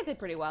 So I think I did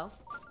pretty well.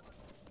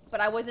 But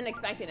I wasn't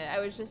expecting it. I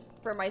was just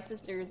for my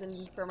sisters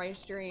and for my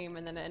stream,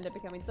 and then it ended up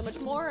becoming so much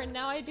more, and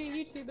now I do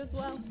YouTube as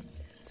well.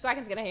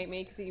 Squacken's gonna hate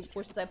me because he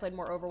wishes I played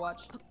more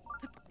Overwatch.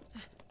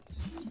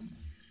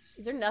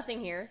 Is there nothing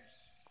here?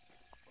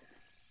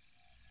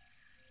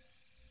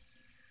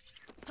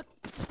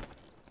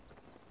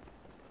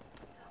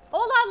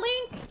 Hola,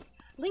 Link!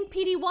 Link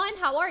PD1,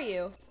 how are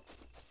you?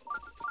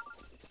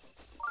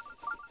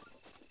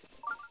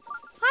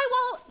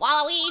 Hi,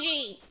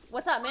 Waluigi!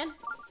 What's up, man?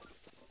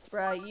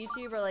 Bruh,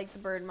 YouTube are like the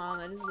bird mom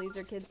that just leaves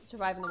their kids to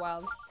survive in the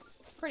wild.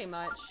 Pretty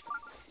much.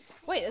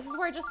 Wait, this is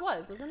where it just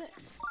was, wasn't it?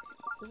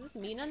 Does this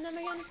mean on them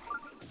again?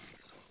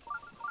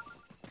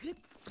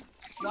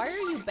 Why are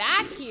you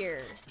back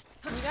here?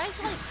 Can you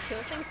guys, like,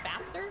 kill things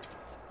faster?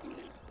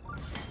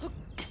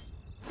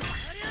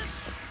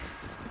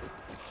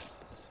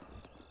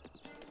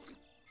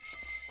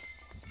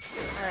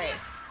 Alright.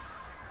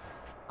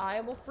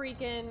 I will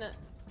freaking...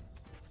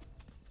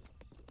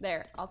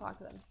 There, I'll talk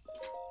to them.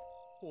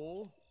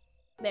 Oh.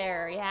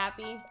 There, are you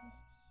happy?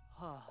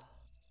 Will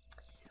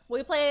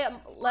we play,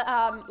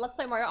 Let's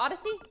Play Mario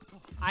Odyssey?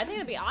 I think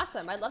it'd be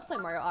awesome. I'd love to play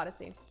Mario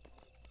Odyssey.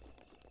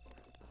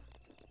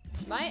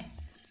 Am I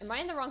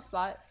in the wrong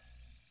spot?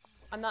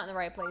 I'm not in the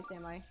right place,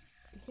 am I?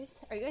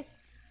 Are you guys?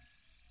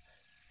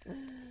 A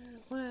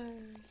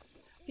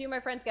few of my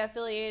friends got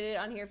affiliated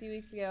on here a few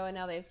weeks ago, and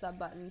now they have sub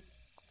buttons.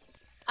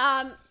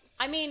 I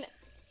mean,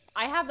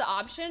 I have the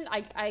option.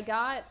 I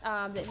got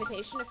the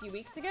invitation a few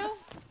weeks ago.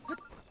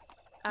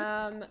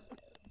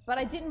 But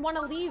I didn't want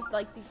to leave,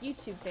 like, the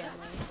YouTube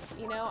family,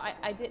 you know?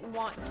 I didn't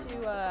want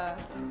to,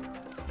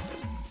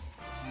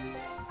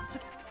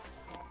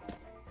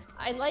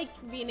 I like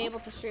being able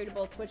to stream to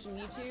both Twitch and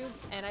YouTube,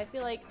 and I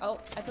feel like,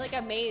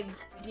 I've made,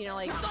 you know,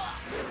 like,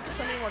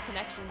 so many more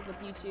connections with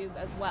YouTube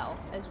as well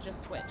as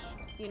just Twitch,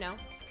 you know?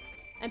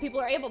 And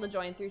people are able to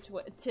join through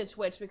to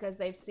Twitch because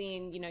they've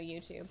seen, you know,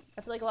 YouTube.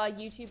 I feel like a lot of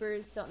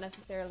YouTubers don't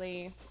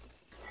necessarily,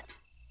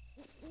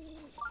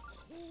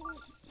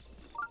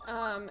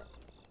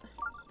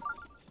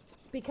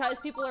 because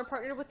people are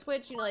partnered with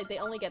Twitch, you know, like, they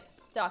only get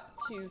stuck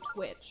to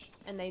Twitch,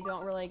 and they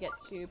don't really get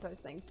to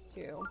post things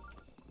to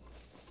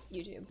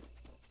YouTube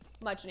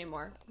much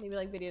anymore. Maybe,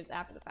 like, videos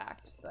after the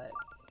fact, but...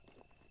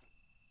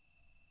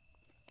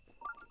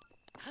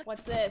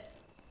 What's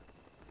this?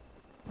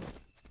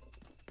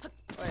 Oh,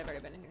 I've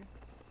already been in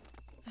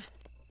here.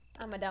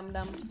 I'm a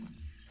dum-dum.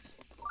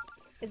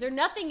 Is there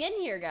nothing in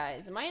here,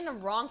 guys? Am I in the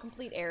wrong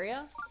complete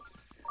area?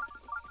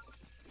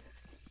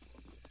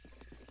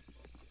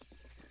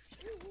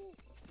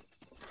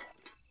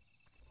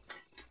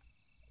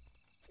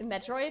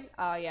 Metroid?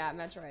 Oh yeah,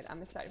 Metroid.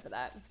 I'm excited for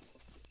that.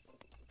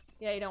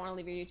 Yeah, you don't want to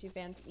leave your YouTube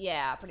fans?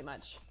 Yeah, pretty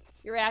much.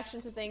 Your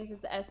reaction to things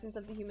is the essence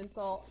of the human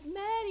soul.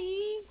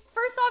 Maddie!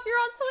 First off, you're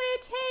on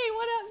Twitch! Hey,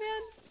 what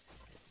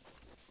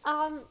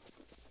up, man?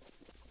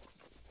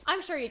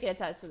 I'm sure you can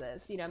attest to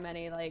this, you know,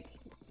 Manny, like,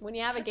 when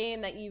you have a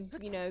game that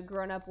you've, you know,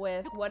 grown up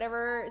with,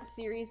 whatever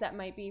series that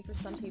might be for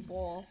some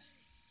people,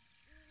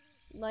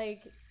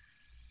 like,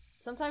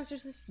 sometimes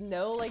there's just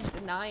no, like,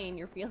 denying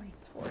your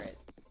feelings for it.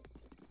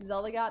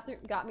 Zelda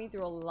got me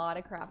through a lot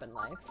of crap in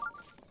life.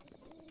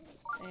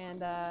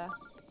 And,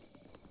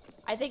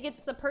 I think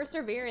it's the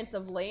perseverance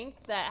of Link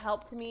that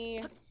helped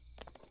me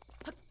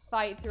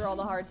fight through all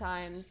the hard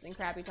times and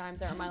crappy times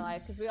that are in my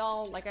life. Because we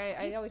all, like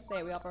I always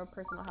say, we all have our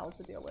personal hells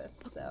to deal with,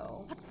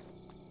 so...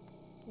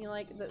 You know,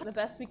 like, the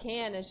best we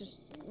can is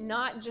just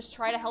not just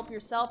try to help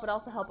yourself, but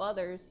also help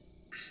others.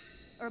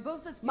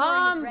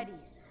 Mom! Is ready.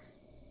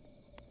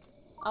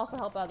 Also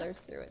help others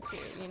through it, too,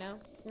 you know?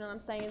 You know what I'm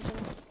saying?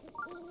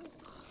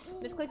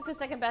 MissClick is the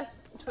second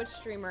best Twitch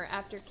streamer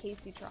after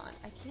KCTron.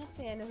 I can't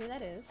say I know who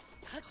that is.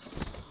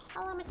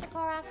 Hello, Mr.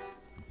 Korok.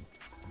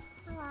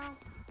 Hello.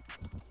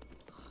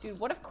 Dude,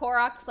 what if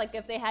Korok's, like,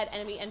 if they had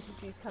enemy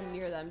NPCs come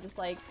near them, just,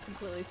 like,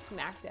 completely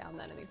smack down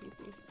that enemy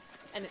PC?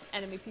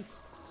 Enemy PC.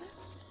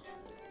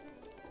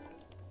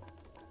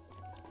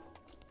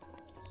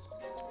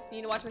 You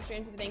need to watch my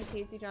streams if you think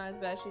KCTron is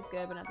best. She's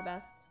good, but not the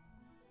best.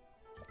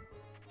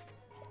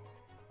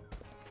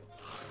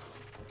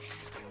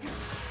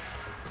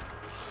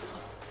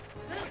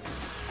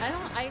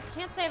 I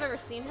can't say I've ever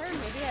seen her.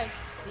 Maybe I've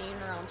seen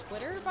her on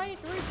Twitter by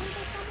retweeted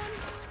by someone.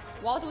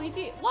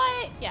 Waluigi?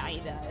 What? Yeah,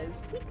 he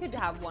does. He could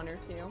have one or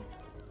two.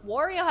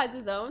 Wario has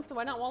his own, so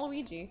why not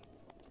Waluigi?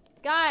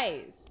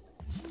 Guys.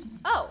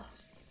 Oh.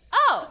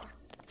 Oh.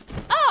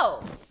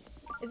 Oh.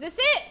 Is this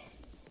it?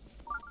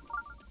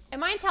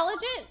 Am I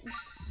intelligent?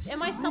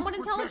 Am I somewhat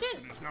intelligent?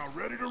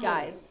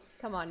 Guys,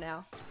 come on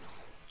now.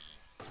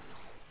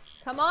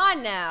 Come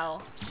on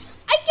now.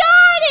 I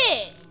got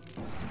it!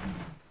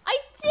 I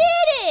did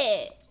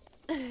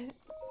it!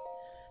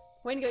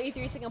 Way to go,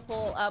 E3 so I can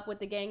pull up with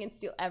the gang and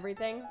steal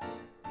everything.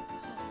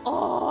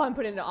 Oh, I'm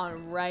putting it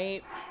on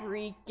right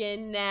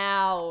freaking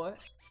now.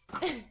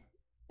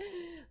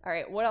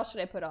 Alright, what else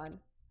should I put on?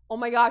 Oh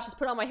my gosh, let's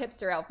put on my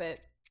hipster outfit.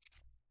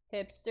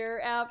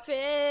 Hipster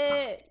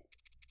outfit!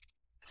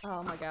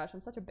 Oh my gosh,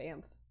 I'm such a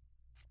bamf.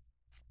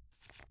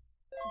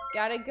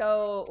 Gotta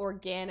go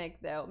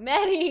organic though.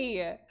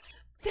 Medi!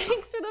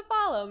 Thanks for the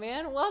follow,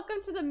 man.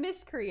 Welcome to the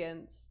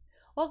Miscreants.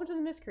 Welcome to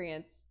the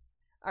Miscreants.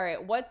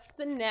 Alright, what's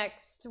the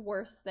next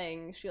worst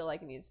thing Sheila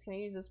can use? Can I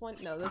use this one?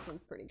 No, this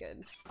one's pretty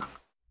good.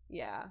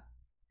 Yeah.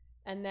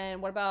 And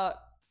then what about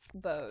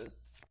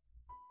bows?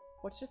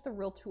 What's just a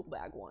real tool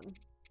bag one?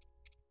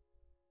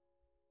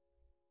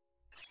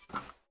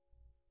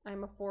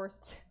 I'm a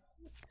forest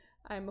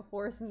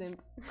nymph.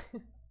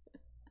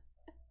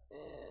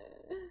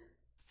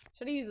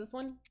 Should I use this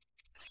one?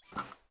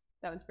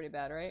 That one's pretty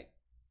bad, right?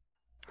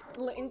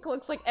 Link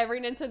looks like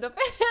every Nintendo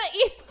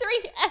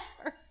E3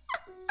 ever.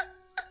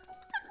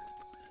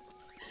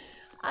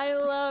 I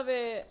love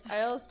it.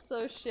 I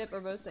also ship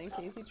Urbosa and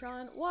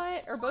KCTron.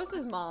 What?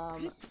 Urbosa's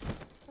mom.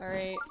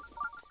 Alright.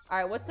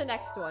 Alright, what's the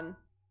next one?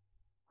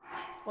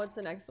 What's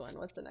the next one?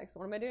 What's the next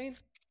one? What am I doing?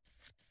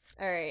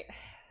 Alright.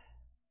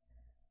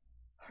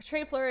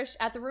 Trade flourished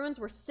at the ruins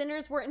where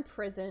sinners were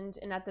imprisoned,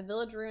 and at the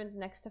village ruins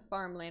next to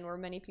farmland where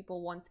many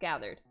people once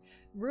gathered.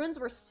 Ruins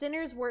where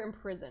sinners were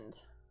imprisoned.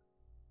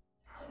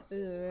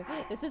 Ugh.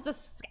 This is a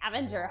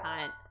scavenger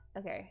hunt.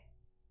 Okay.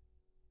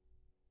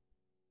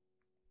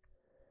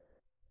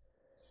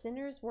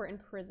 Sinners were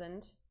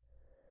imprisoned.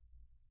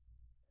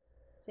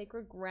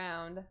 Sacred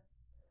ground.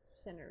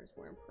 Sinners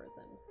were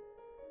imprisoned.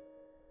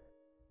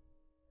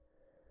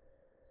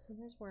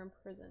 Sinners were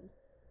imprisoned.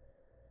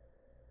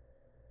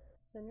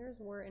 Sinners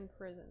were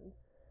imprisoned.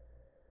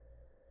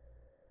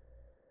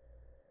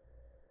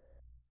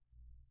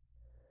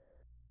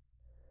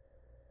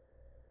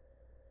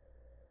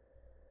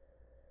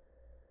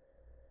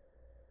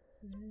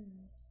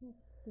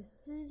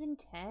 This is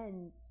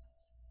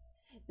intense.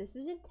 This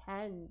is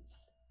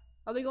intense.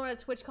 I'll be going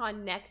to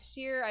TwitchCon next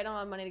year. I don't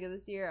have money to go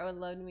this year. I would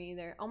love to be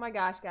either. Oh my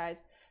gosh,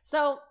 guys.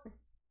 So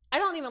I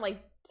don't even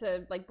like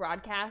to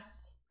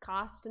broadcast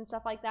cost and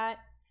stuff like that.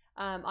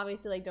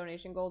 Obviously like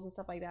donation goals and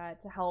stuff like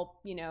that to help,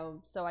 you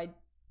know, so I,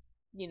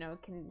 you know,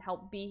 can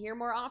help be here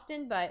more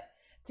often. But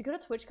to go to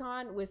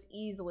TwitchCon was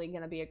easily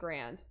gonna be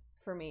 $1,000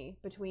 for me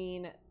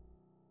between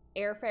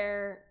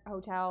airfare,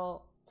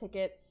 hotel,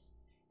 tickets,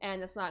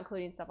 and that's not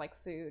including stuff like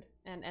food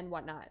and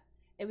whatnot.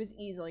 It was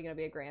easily gonna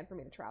be $1,000 for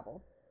me to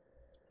travel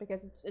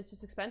because it's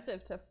just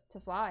expensive to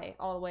fly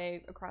all the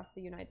way across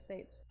the United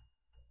States.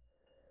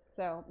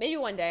 So maybe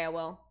one day I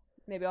will.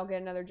 Maybe I'll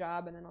get another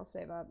job and then I'll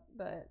save up.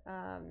 But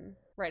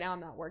right now I'm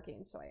not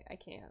working, so I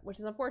can't, which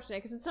is unfortunate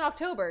because it's in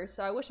October,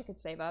 so I wish I could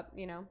save up,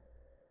 you know.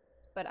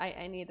 But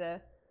I need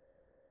to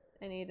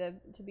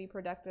be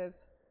productive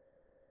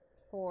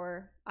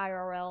for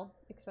IRL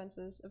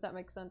expenses, if that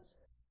makes sense.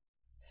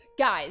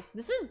 Guys,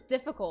 this is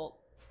difficult.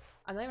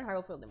 I'm not even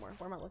Harrowfield anymore.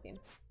 Where am I looking?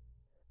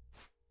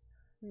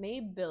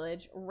 Mabe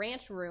Village,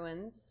 Ranch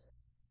Ruins.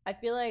 I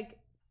feel like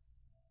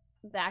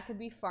that could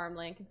be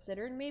farmland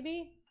considered,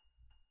 maybe?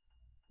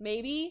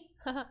 Maybe?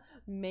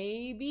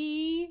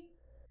 Maybe?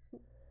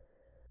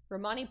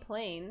 Romani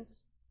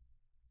Plains.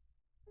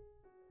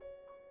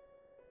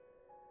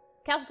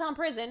 Castletown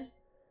Prison.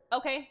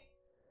 Okay.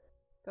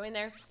 Go in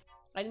there.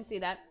 I didn't see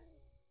that.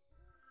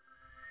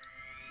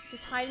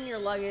 Just hide in your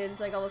luggage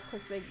like all those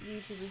clickbait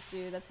YouTubers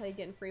do. That's how you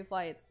get in free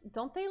flights.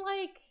 Don't they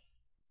like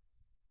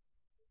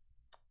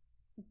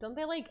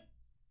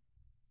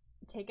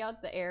take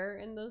out the air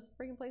in those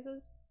freaking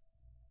places?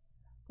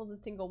 Pulls his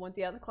tingle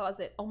onesie out of the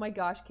closet. Oh my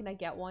gosh, can I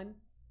get one?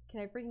 Can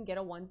I freaking get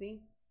a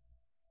onesie?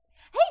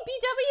 Hey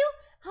BW!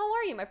 How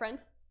are you, my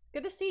friend?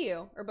 Good to see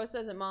you.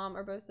 Urbosa isn't mom,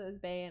 Urbosa is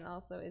bae, and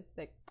also is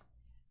thick.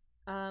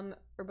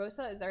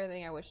 Urbosa is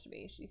everything I wish to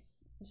be.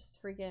 She's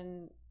just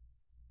freaking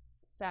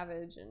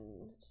savage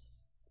and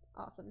just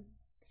awesome.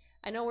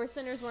 I know where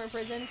sinners were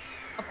imprisoned.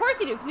 Of course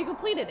you do, because you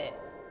completed it.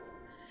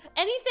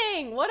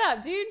 Anything! What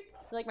up, dude? You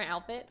like my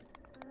outfit?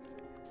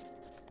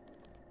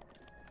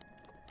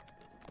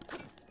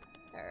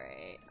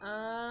 Alright,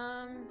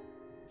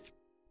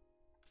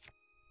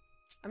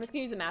 I'm just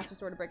gonna use the Master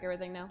Sword to break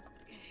everything now.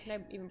 Can I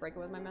even break it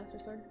with my Master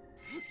Sword?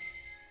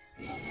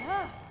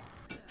 Oh.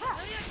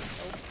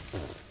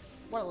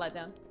 What a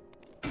letdown.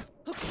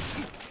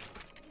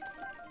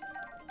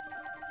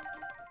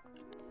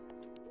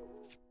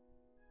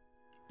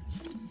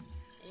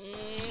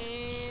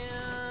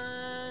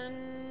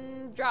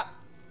 And drop.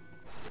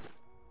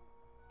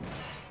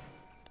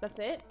 That's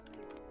it?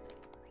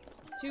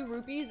 2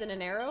 rupees and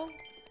an arrow?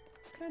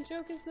 What kind of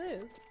joke is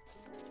this?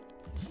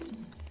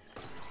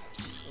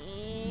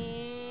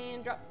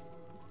 And drop.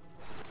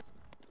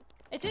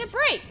 It didn't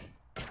break!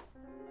 What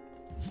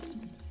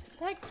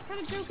the heck kind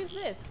of joke is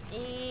this?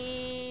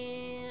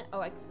 And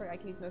oh, I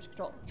can use motion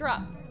control.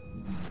 Drop.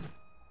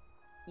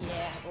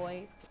 Yeah,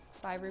 boy.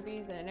 5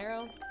 rupees and an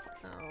arrow.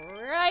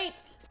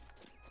 Alright.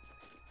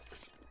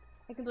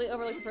 I completely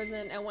overlooked the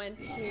prison and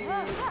went to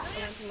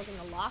look in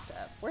the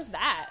lockup. Where's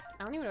that?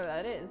 I don't even know what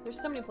that is. There's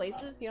so many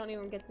places you don't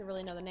even get to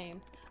really know the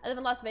name. I live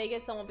in Las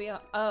Vegas, so it won't be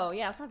oh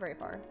yeah, it's not very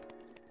far.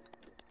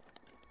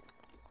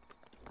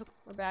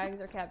 Where bags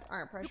are kept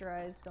aren't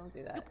pressurized. Don't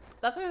do that.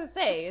 That's what I was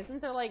gonna say.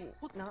 Isn't there like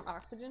not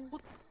oxygen?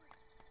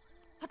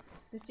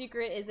 The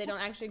secret is they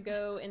don't actually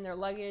go in their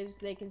luggage.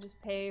 They can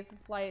just pay for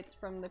flights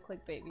from the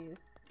clickbait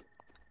views.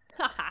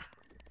 Haha.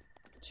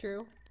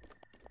 True.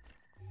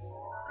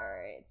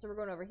 Alright, so we're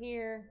going over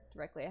here,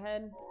 directly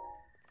ahead.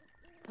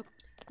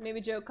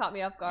 Maybe Joe caught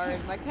me off guard.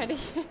 My kind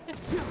of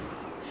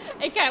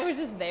it kind of was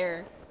just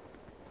there.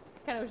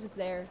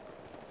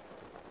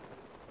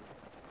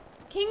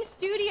 King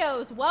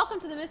Studios, welcome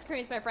to the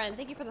Miscreants, my friend.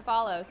 Thank you for the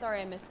follow.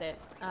 Sorry I missed it.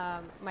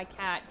 My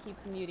cat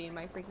keeps muting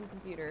my freaking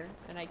computer,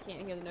 and I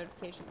can't hear the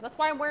notifications. That's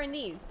why I'm wearing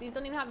these. These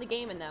don't even have the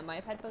game in them. I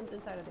have headphones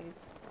inside of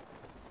these.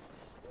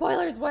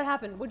 Spoilers! What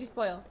happened? What'd you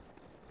spoil?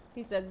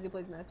 He says as he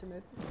plays Master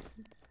Mode.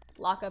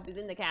 Lockup is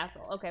in the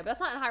castle. Okay, but that's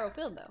not in Hyrule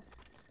Field, though.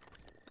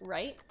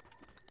 Right?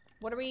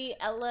 What are we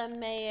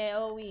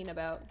LMAOing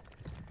about?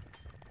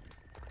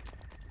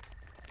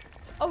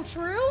 Oh,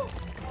 true?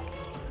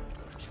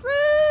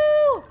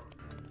 True!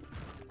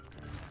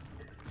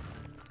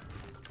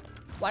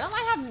 Why don't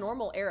I have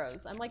normal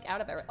arrows? I'm like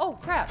out of arrows. Oh,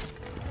 crap.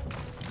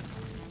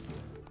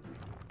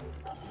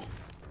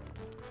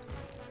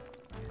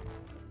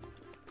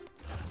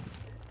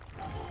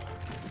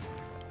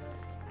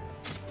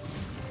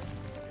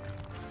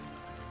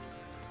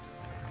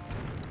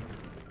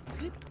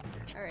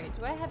 Alright,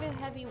 do I have a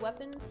heavy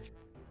weapon?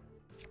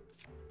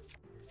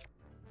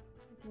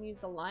 I can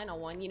use the Lionel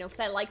one, you know, because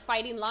I like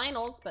fighting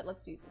Lionels, but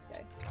let's use this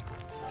guy.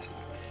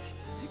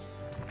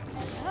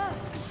 5,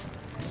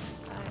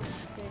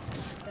 6,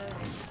 7,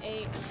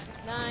 8,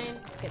 9.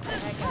 Get the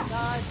heck out of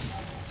dodge.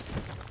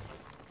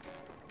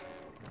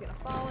 He's gonna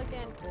fall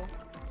again. Cool.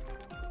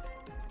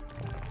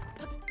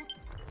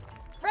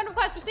 Friend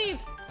request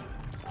received!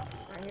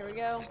 Alright, here we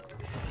go.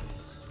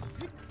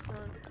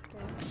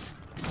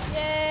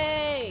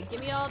 Yay!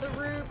 Give me all the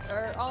root,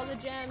 or all the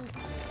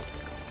gems.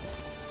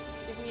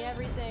 Give me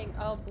everything.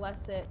 Oh,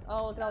 bless it.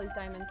 Oh, look at all these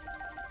diamonds.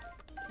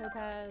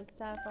 Topaz,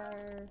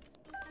 sapphire.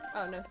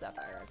 Oh, no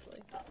sapphire,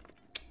 actually.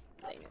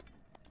 Dang it.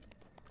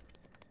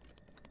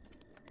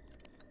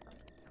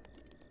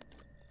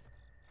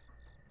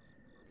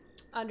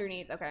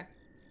 Underneath, okay.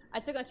 I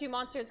took on 2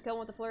 monsters, killed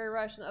one with the flurry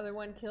rush, and the other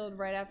one killed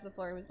right after the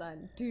flurry was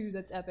done. Dude,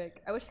 that's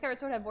epic. I wish Skyward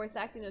Sword had voice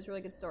acting. It was a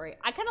really good story.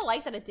 I kind of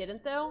like that it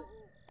didn't, though.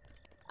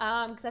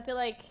 Because I feel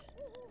like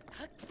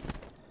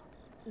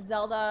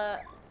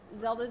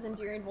Zelda's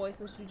endearing voice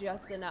was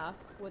just enough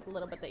with the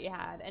little bit that you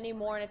had. Any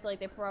more, and I feel like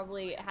they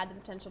probably had the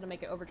potential to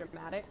make it over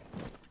dramatic.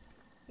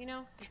 You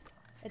know?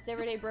 It's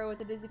everyday bro with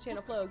the Disney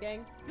Channel flow,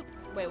 gang.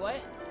 Wait, what?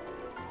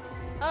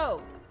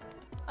 Oh.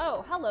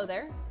 Oh, hello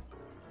there.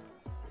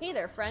 Hey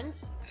there, friend.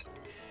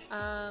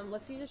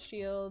 Let's use a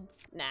shield.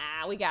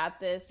 Nah, we got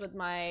this with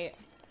my...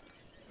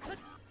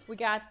 We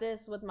got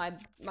this with my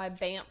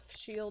Banff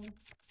shield.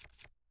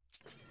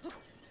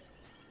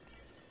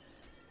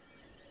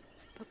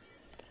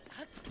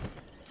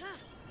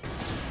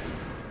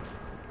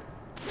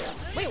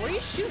 Wait, where are you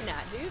shooting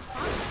at, dude?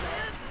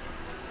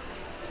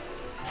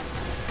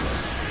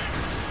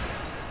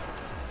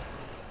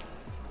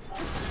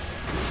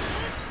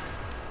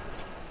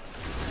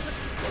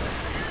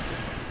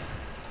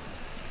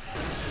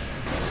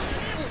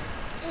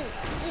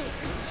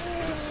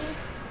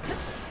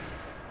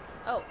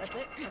 Oh, that's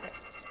it? Okay.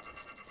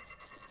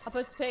 I'll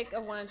post a pic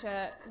of one in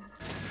chat.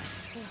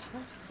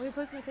 What are you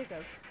posting a pic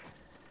of?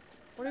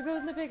 What are you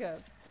posting a pic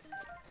of?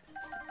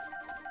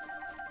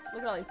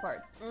 Look at all these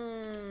parts.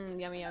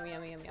 Mmm, yummy, yummy,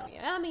 yummy, yummy, yummy,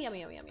 yummy,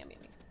 yummy, yummy, yummy,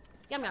 yummy.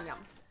 Yum, yum, yum.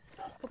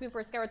 Hoping for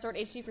a Skyward Sword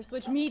HD for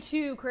Switch. Me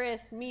too,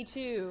 Chris. Me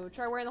too.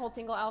 Try wearing the whole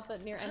Tingle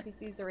outfit near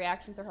NPCs. The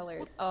reactions are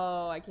hilarious.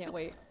 Oh, I can't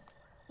wait.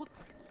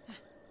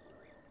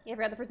 Yeah, I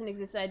forgot the prison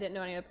existed. I didn't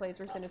know any other place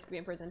where sinners could be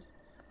imprisoned.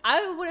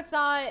 I would have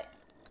thought...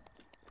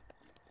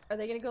 Are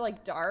they gonna go,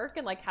 like, dark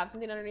and, like, have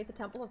something underneath the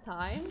Temple of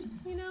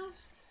Time? You know?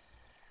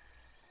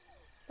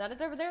 Is that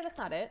it over there? That's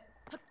not it.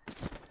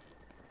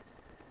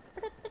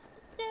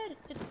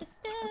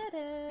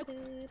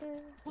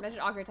 Imagine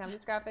Ocarina of Time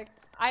with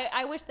graphics.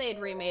 I wish they had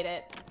remade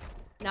it.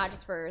 Not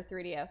just for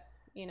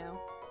 3DS, you know.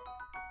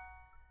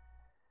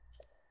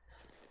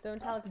 Stone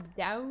Talus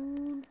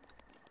down.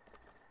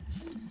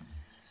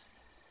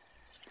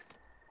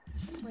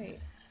 Wait.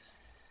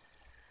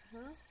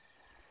 Huh?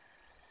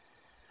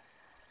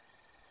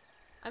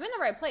 I'm in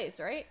the right place,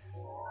 right?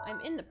 I'm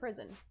in the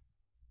prison.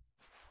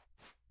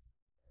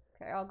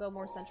 Okay, I'll go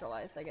more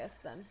centralized, I guess,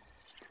 then.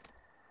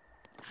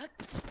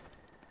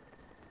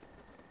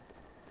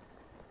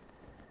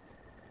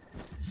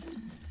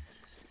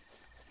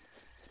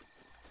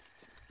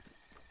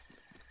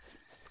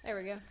 There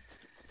we go.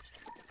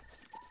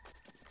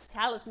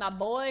 Talus, my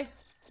boy.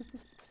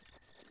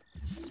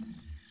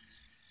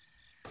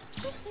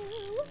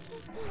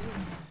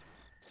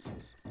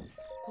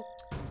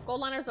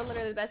 Gold liners are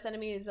literally the best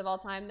enemies of all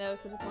time, though,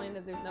 so the point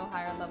that there's no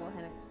higher level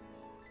Hennix.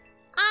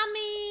 I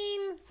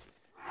mean...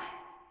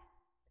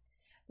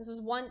 This was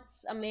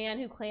once a man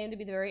who claimed to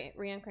be the very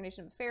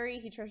reincarnation of a fairy.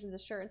 He treasured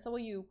this shirt, and so will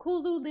you.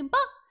 Kulu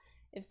Limpa!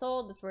 If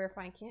sold, this rare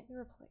find can't be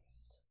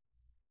replaced.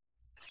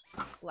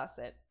 Bless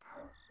it.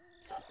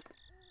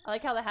 I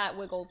like how the hat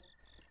wiggles.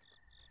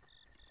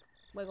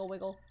 Wiggle,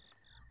 wiggle.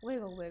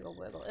 Wiggle, wiggle,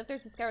 wiggle. If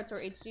there's a Skyward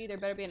Sword HD, there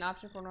better be an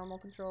option for normal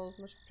controls.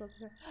 Motion controls.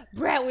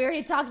 Brett, we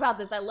already talked about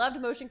this. I loved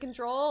motion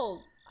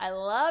controls. I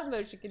loved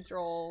motion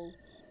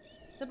controls.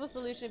 Simple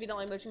solution if you don't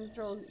like motion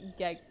controls,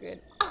 get good.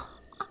 Oh.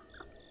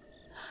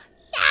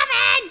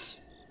 Savage!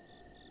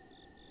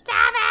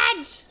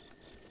 Savage!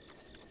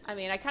 I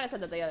mean, I kind of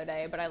said that the other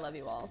day, but I love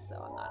you all, so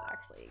I'm not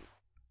actually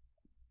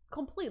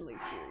completely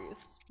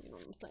serious. You know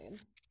what I'm saying?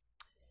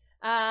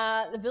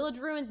 The village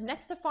ruins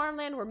next to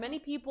farmland where many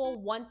people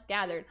once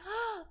gathered.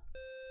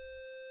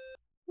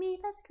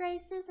 Mifa's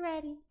grace is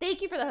ready.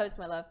 Thank you for the host,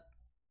 my love.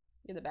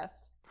 You're the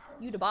best.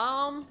 You the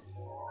bomb.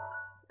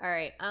 All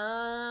right.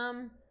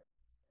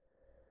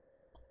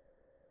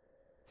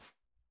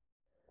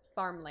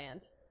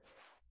 Farmland.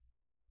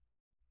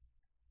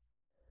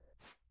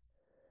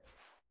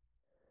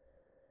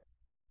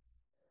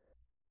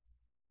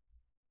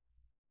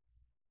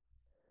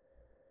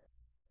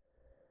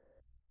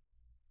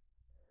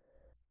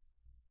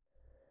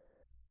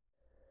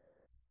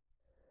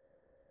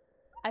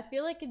 I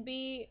feel like it'd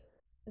be,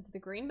 is it the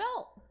green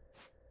belt?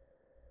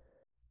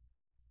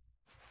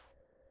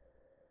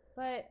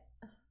 But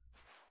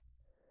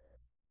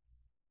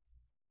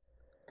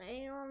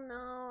I don't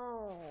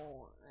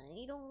know.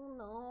 I don't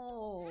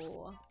know.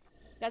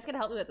 You guys gotta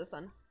help me with this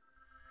one.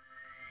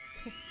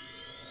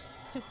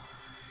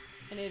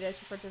 I need it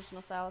for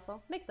traditional style, that's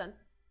all. Makes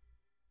sense.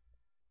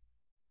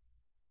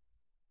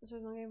 This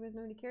was one game because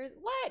nobody cares.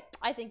 What?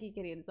 I think he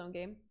could get its own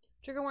game.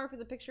 Trigger warning for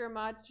the picture of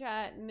mod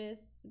chat,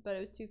 miss, but it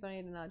was too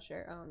funny to not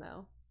share. Oh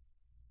no.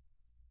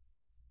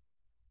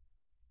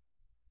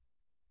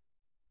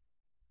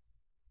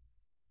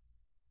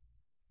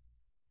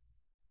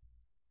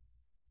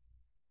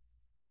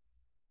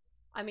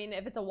 I mean,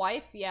 if it's a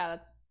wife, yeah,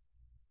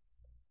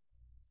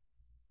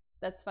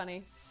 that's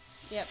funny.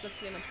 Yep, that's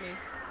pretty much me.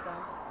 So,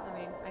 I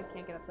mean, I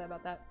can't get upset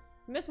about that.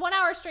 Missed 1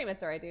 hour stream.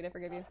 It's alright, dude. I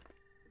forgive you.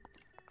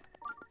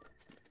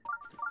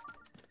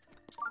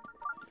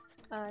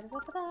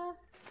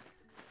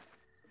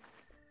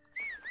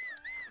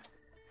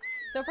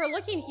 So if we're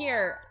looking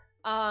here,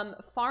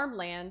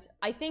 farmland,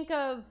 I think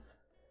of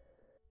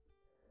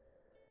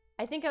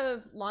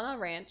Lana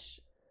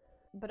Ranch,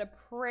 but a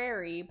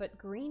prairie, but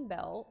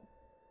Greenbelt.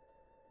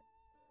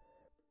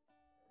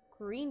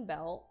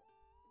 Greenbelt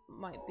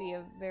might be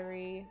a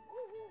very...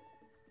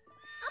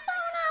 I'm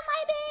falling out,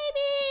 my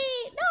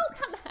baby! No,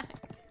 come back!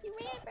 You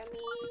ran from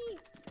me!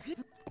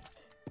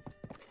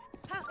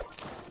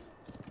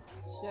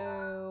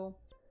 So...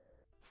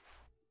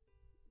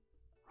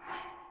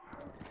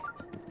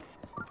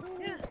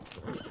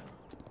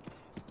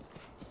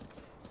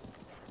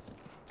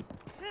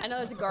 I know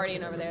there's a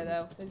guardian over there,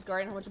 though. There's a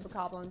guardian, a whole bunch of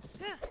goblins.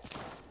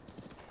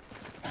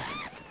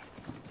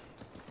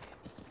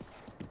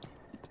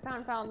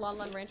 Found Lon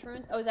Ranch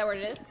ruins. Oh, is that where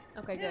it is?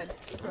 Okay, good.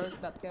 That's where I was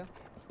about to go.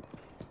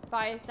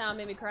 Fire sound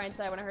made me cry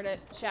inside when I heard it.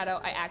 Shadow,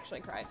 I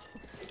actually cried.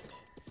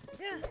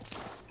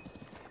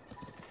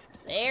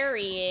 There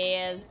he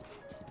is.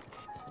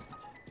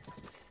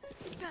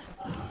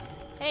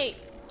 Hey,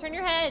 turn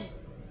your head.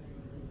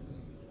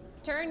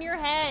 Turn your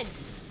head.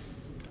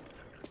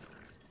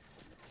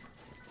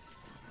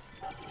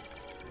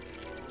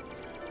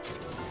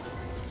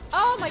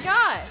 Oh my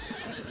gosh.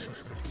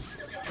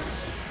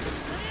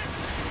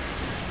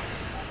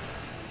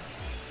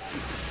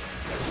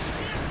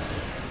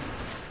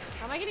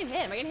 getting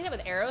hit? Am I getting hit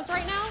with arrows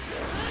right now?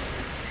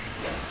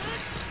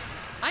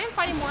 I am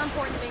fighting more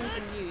important things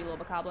than you little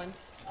bokoblin.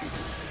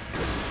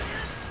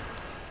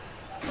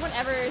 Someone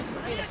ever is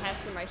just being a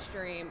pest in my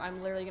stream,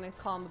 I'm literally gonna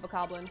call him a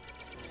bokoblin.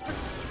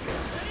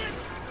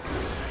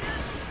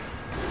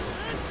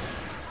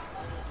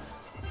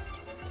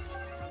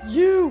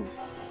 You!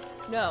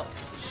 No,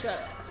 shut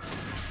up.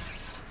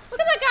 Look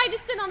at that guy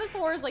just sitting on his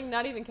horse, like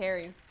not even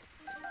caring.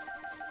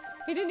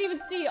 He didn't even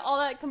see all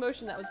that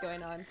commotion that was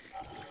going on.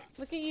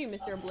 Look at you,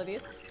 Mr.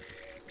 Oblivious.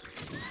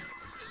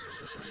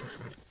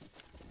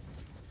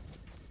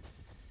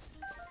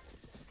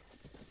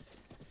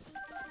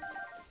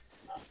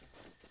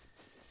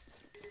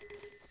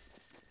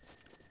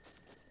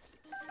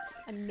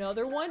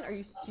 Another one? Are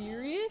you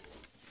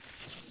serious?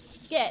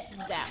 Get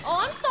that. Oh,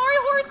 I'm sorry,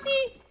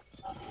 horsey!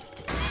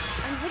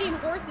 I'm hitting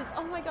horses.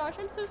 Oh my gosh,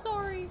 I'm so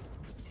sorry.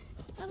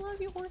 I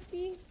love you,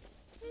 horsey.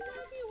 I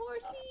love you,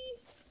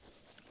 horsey.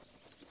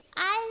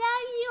 I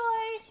love you,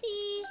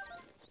 horsey.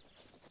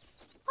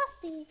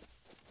 Horsey.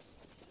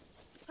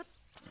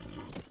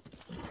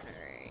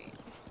 Alright.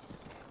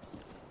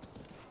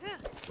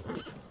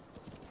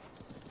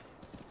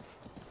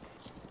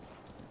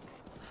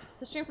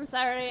 So stream from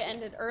Saturday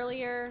ended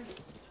earlier.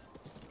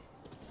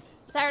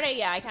 Saturday,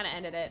 yeah, I kind of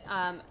ended it.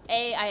 I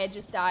had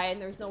just died and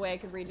there was no way I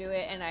could redo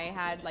it, and I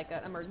had like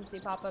an emergency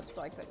pop up,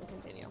 so I couldn't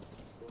continue.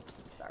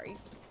 Sorry.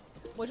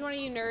 Which one of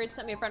you nerds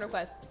sent me a friend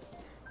request?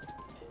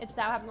 It's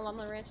Sal having a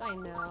Lumley Ranch. I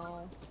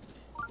know.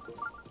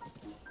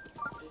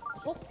 The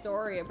whole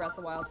story of Breath of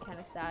the Wild is kind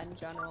of sad in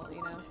general,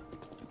 you know.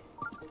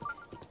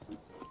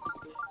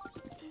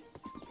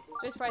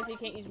 So I'm surprised you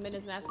can't use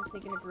Midna's Mask to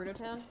sneak into Gerudo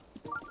Town.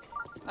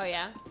 Oh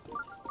yeah.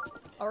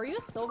 Oh, are you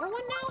a silver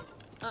one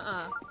now?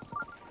 Uh-uh.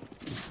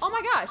 Oh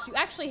my gosh, you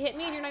actually hit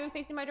me and you're not even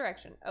facing my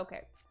direction.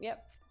 Okay,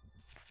 yep.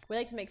 We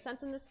like to make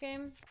sense in this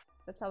game.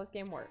 That's how this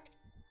game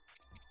works.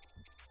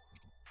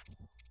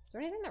 Is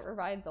there anything that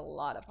revives a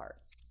lot of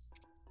hearts?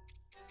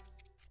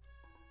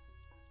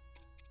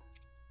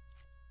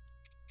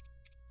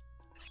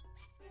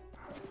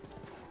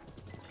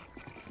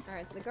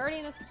 Alright, so the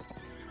Guardian has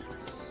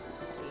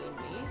seen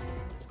me.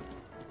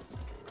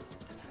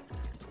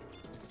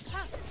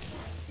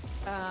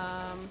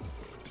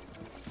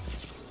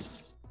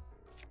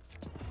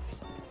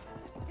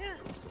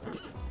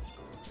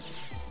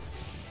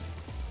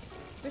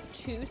 Is there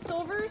 2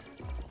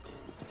 silvers?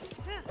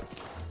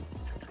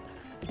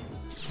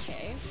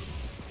 Okay.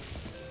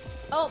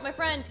 Oh, my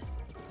friend.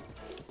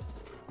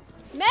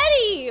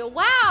 Medi!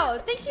 Wow,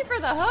 thank you for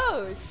the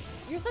host.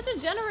 You're such a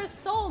generous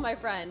soul, my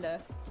friend.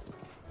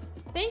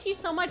 Thank you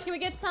so much. Can we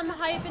get some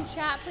hype in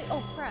chat, please?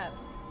 Oh, crap.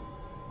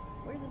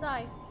 Where's his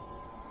eye?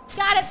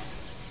 Got it!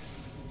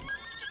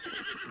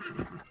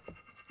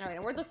 Alright,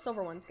 and where'd the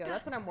silver ones go?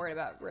 That's what I'm worried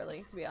about,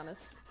 really, to be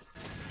honest.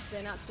 Did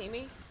they not see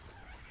me?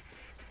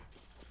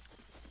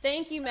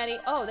 Thank you, Medi.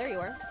 Oh, there you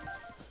are.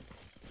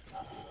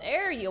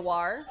 There you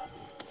are.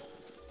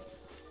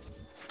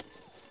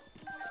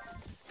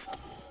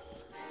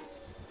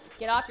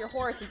 Get off your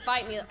horse and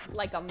fight me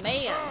like a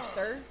man,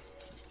 sir.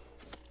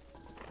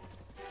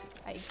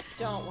 I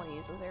don't want to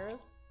use those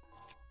arrows.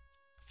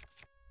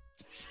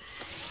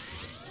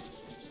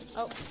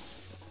 Oh.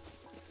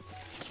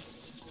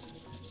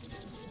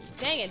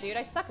 Dang it, dude.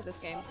 I suck at this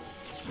game.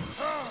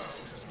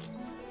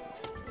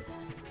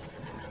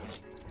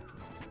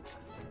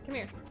 Come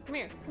here. Come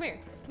here. Come here.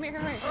 Come here.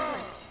 Come here. Come here.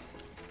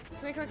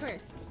 Come here. Come here. Come here.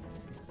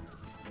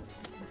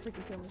 It's gonna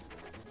freaking kill me.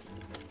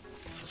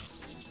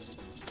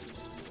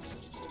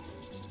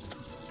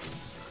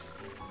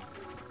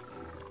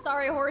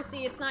 Sorry,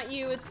 horsey. It's not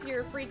you. It's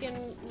your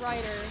freaking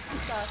rider. He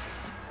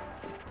sucks.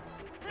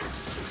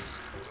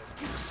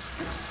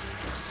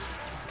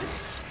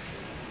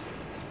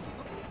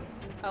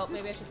 Oh,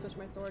 maybe I should switch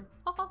my sword.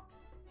 Haha.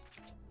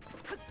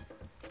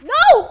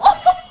 No!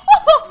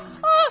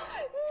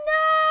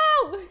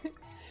 No!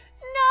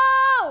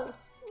 No!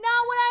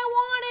 Not what I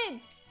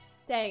wanted!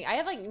 Dang, I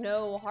have like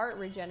no heart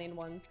regenerating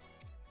ones.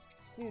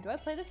 Dude, do I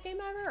play this game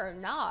ever or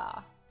nah?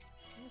 I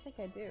don't think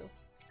I do.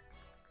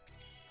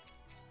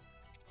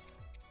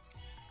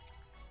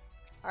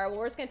 Alright, well,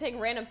 we're just gonna take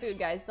random food,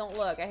 guys. Don't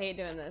look. I hate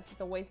doing this.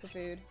 It's a waste of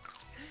food.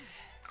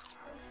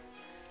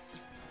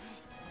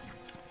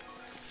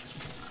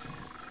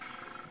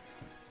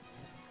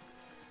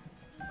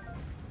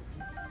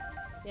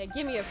 Yeah,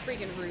 give me a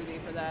freaking ruby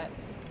for that.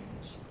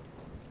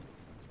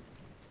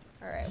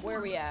 Alright, where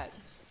are we at?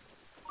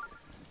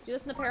 You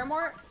listen to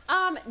Paramore?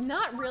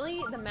 Not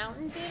really. The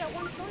Mountain did at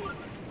one point.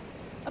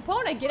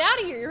 Epona, get out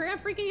of here! You're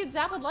gonna freaking get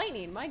zapped with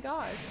lightning. My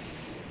gosh.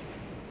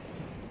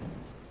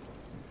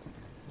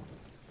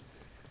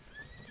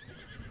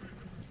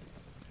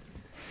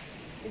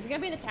 Is it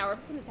gonna be in the tower? If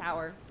it's in the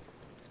tower.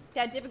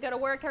 Dad, did we go to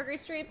work? Have a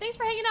great stream. Thanks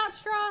for hanging out,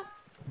 Straw.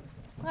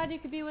 Glad you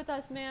could be with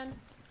us, man.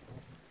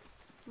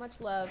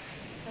 Much love.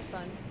 Have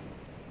fun.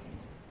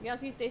 You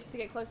also use stasis to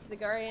get close to the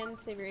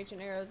Guardians, save your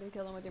ancient arrows, and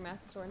kill them with your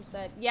Master Sword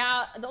instead.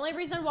 Yeah, the only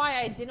reason why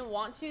I didn't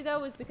want to, though,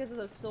 was because of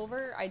those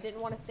silver. I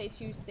didn't want to stay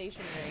too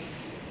stationary.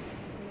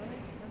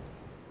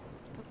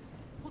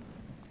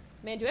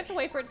 Man, do we have to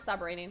wait for it to stop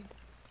raining?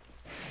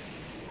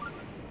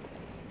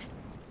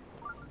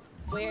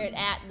 Where it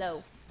at,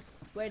 though?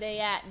 Where they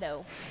at,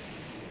 though?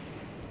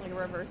 Like a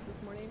reverse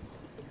this morning.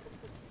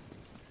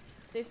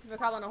 Stasis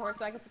McCall on a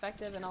horseback, it's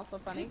effective and also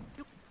funny.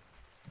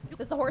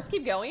 Does the horse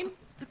keep going?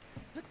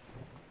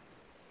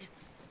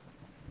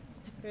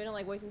 You don't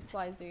like wasting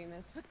supplies, do you,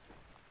 miss?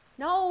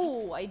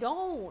 No, I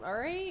don't,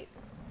 alright?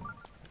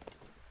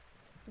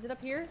 Is it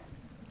up here?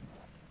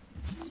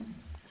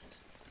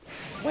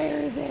 Where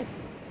is it?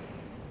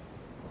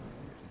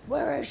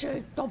 Where is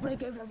she? Don't play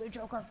games with me,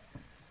 Joker.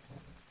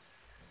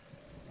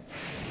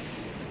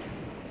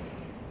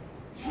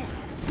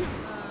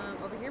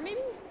 Over here,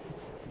 maybe?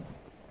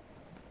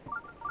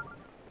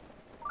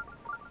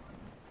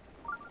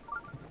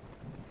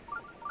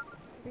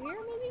 Over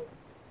here, maybe?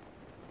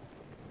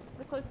 Is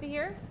it close to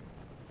here?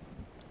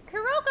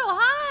 Kuroko,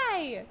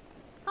 hi!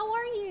 How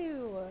are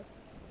you?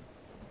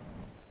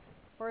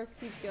 Forest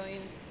keeps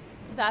going.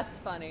 That's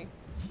funny.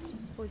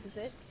 Oh, is this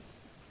it?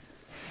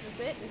 Is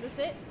this it? Is this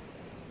it?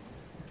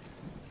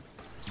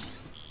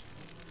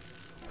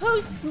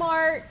 Who's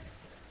smart?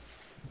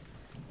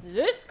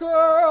 This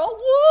girl!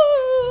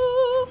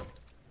 Woo!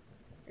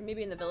 Or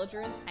maybe in the village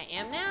ruins. I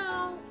am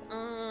now.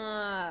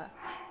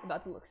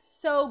 About to look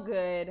so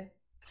good.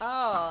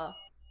 Oh.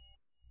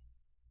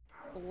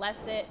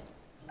 Bless it.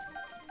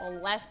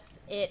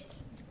 Bless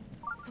it.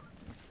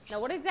 Now,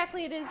 what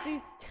exactly it is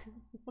these...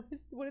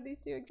 what are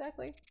these two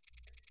exactly?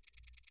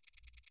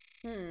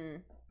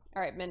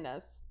 Alright,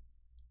 Minna's.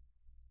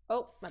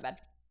 Oh, my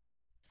bad.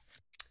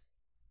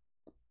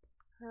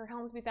 Her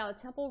home can be found. A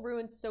temple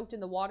ruin soaked in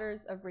the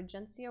waters of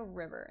Regencia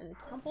River. And the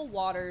temple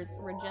waters,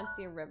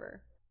 Regencia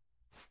River.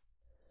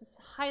 This is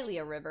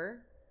Hylia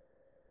River.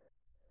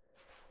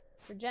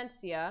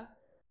 Regencia.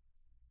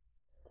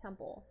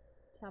 Temple.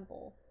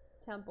 Temple.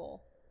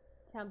 Temple.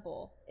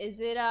 Temple.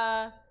 Is it,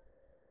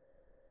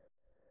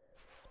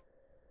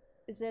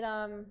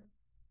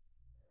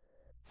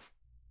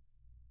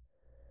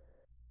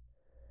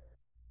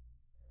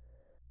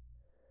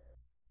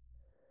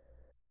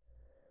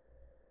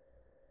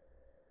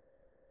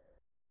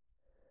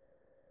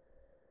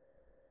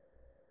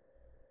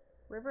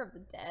 River of the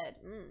Dead.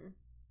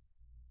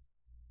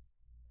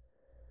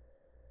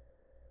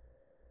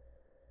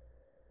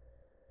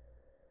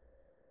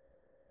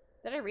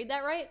 Did I read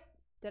that right?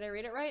 Did I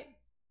read it right?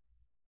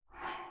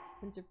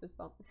 Insert fist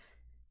bump.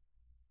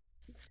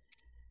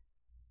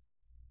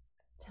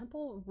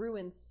 Temple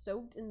ruins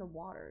soaked in the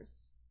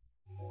waters.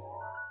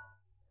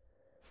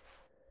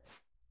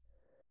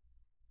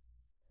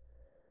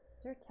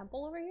 Is there a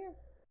temple over here?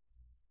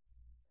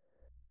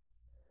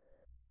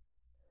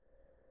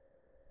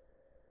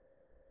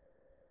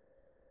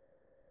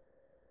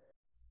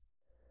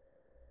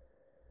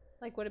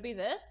 Like, would it be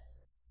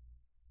this?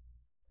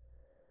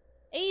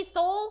 Hey,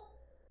 soul!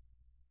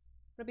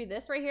 Would it be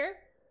this right here?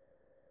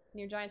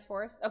 Near Giant's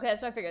Forest? Okay,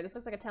 that's what I figured. This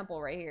looks like a temple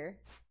right here.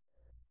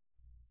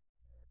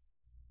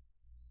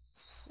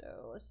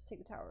 So, let's just take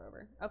the tower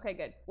over. Okay,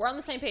 good. We're on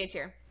the same page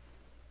here.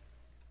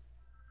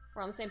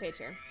 We're on the same page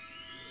here.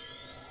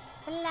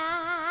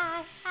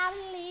 Fly, I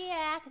believe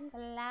I can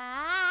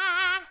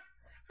fly.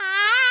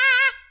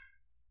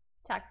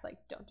 Tack's like,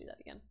 don't do that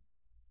again.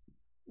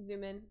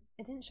 Zoom in.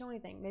 It didn't show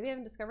anything. Maybe I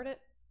haven't discovered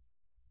it.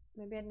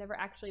 Maybe I'd never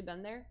actually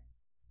been there.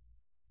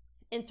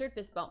 Insert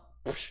fist bump.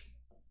 That's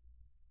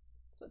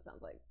what it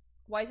sounds like.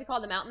 Why is it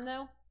called the mountain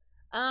though?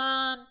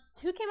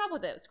 Who came up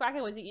with it?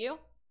 Squacken, was it you?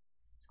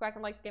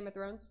 Squacken likes Game of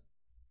Thrones.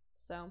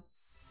 So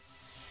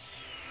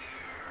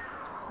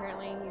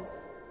apparently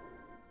he's,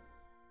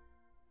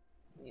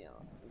 you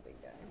know, a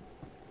big guy.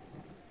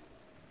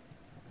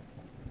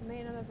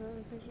 Made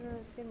another picture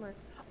of Skidmark.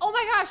 Oh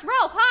my gosh,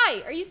 Ralph,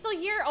 hi! Are you still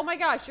here? Oh my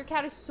gosh, your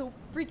cat is so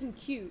freaking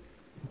cute.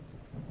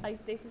 Like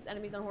stasis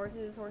enemies on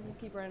horses. Horses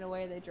keep running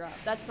away, they drop.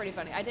 That's pretty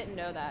funny. I didn't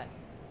know that.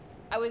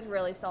 I was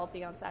really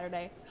salty on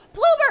Saturday.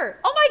 Plover!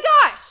 Oh my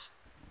gosh!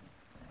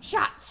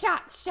 Shots.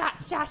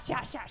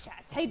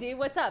 Hey dude,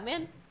 what's up,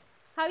 man?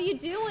 How you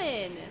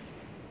doing?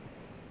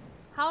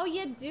 How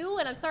you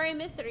doing? I'm sorry I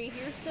missed it. Are you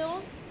here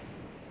still?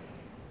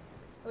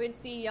 We did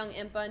see Young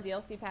Impa in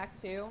DLC Pack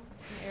 2.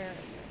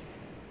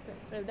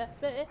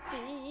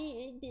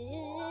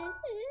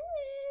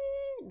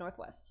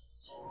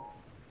 Northwest.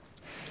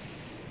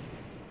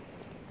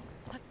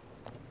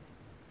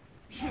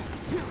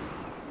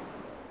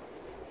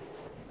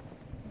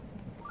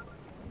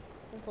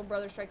 Sensible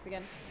brother strikes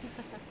again.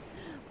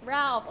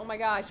 Ralph, oh my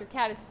gosh, your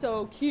cat is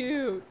so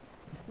cute.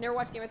 Never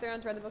watched Game of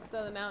Thrones, read the books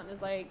though. The mountain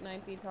is like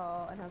 9 feet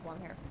tall and has long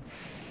hair.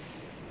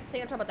 I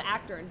think I'm talking about the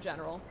actor in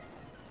general.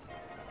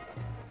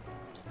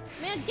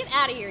 Man, get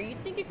out of here. You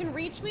think you can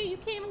reach me? You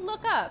can't even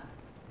look up.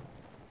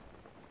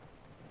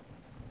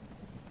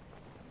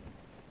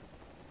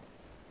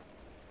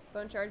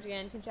 Bone charge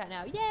again, can chat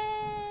now.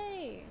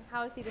 Yay!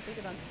 How is he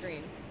depicted on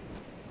screen?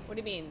 What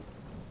do you mean?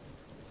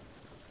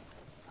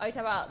 Oh, you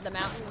talk about the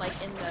mountain, like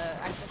in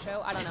the actual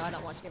show? I don't know, I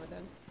don't watch Game of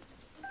Thrones.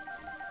 I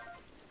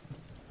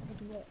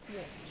do not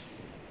watch.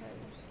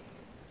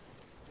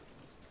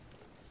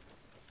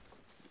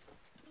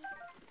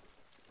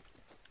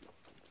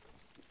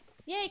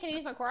 Yay, can I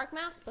use my Korok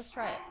mask? Let's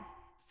try it.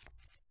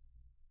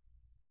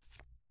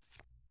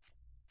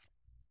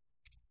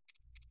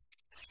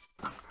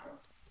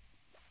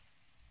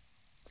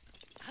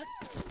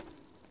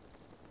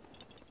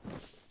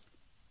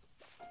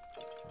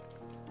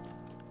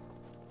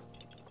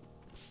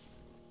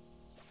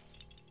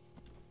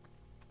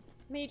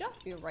 I mean, you don't have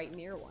to be right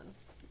near one.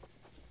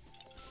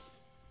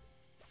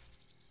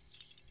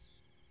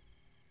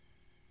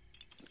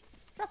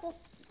 Truffle.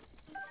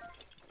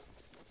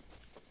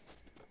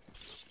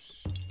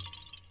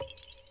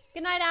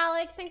 Good night,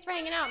 Alex. Thanks for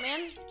hanging out,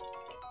 man.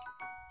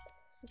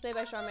 It's made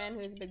by Charman,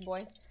 who's a big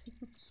boy.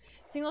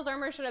 Tingle's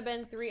armor should have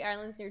been 3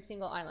 islands near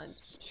Tingle Island.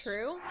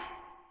 True.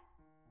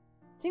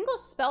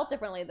 Tingle's spelled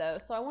differently, though,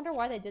 so I wonder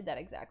why they did that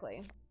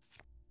exactly.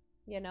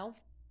 You know?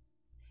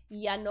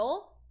 Ya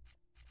know?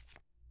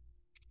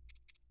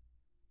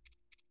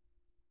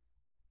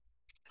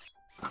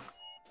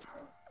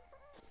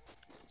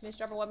 Miss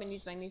drop a weapon,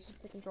 use magnesis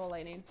to control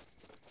lightning.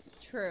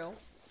 True.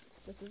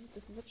 This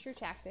is a true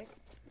tactic.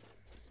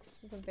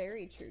 This is a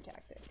very true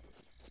tactic.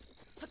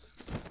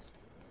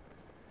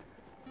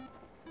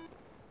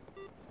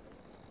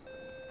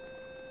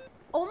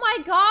 Oh my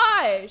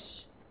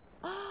gosh!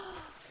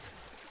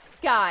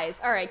 Guys,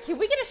 alright, can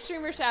we get a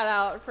streamer shout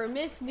out for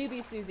Miss Newbie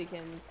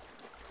Susiekins?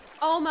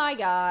 Oh my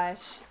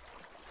gosh.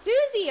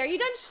 Susie, are you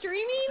done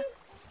streaming?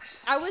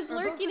 I was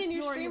lurking in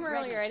your stream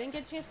earlier. I didn't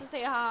get a chance to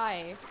say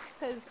hi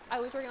because I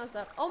was working on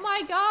stuff. Oh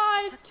my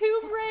gosh,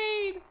 Tomb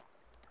Raid!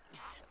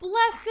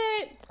 Bless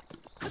it!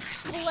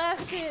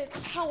 Bless it!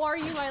 How are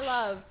you, my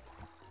love?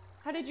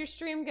 How did your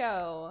stream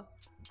go?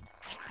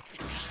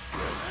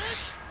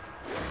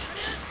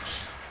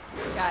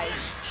 Guys,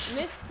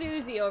 Miss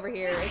Susie over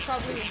here is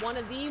probably one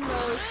of the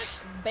most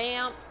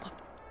BAMF,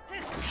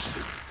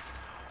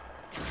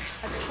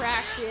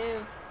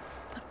 attractive,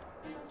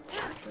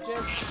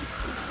 just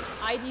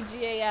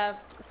IDGAF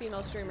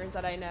female streamers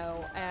that I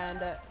know, and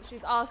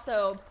she's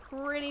also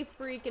pretty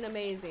freaking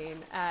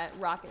amazing at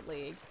Rocket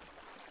League.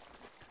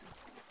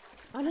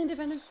 On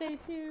Independence Day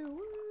too.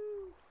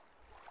 Woo.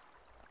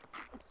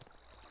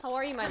 How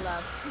are you, my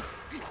love?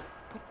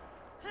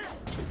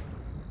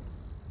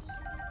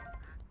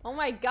 Oh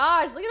my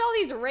gosh, look at all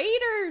these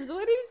raiders!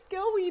 What is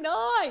going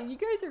on? You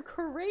guys are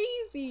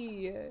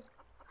crazy!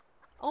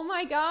 Oh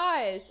my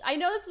gosh. I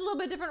know this is a little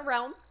bit different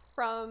realm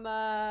from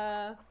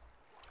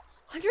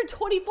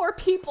 124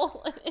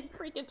 people in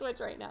freaking Twitch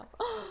right now.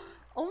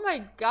 Oh my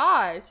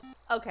gosh.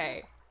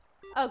 Okay.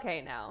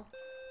 Okay now.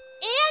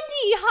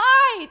 Andy,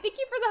 hi! Thank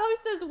you for the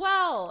host as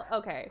well.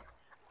 Okay.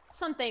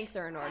 Some thanks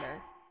are in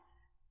order.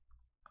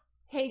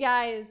 Hey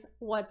guys,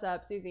 what's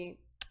up? Susie.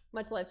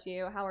 Much love to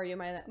you. How are you,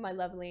 my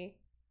lovely?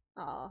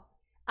 Aw.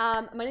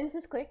 My name is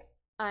MissClick.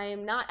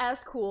 I'm not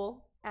as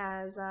cool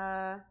as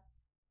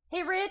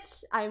hey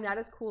Rich. I'm not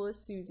as cool as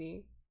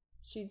Susie.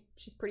 She's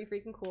pretty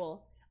freaking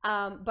cool.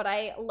 But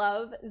I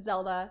love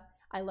Zelda.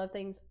 I love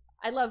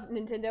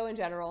Nintendo in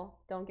general.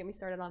 Don't get me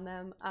started on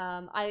them.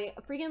 I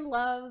freaking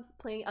love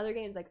playing other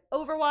games like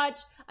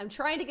Overwatch. I'm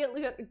trying to get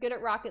good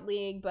at Rocket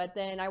League, but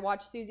then I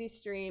watch Susie's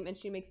stream and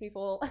she makes me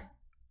feel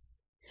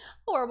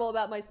horrible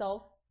about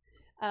myself.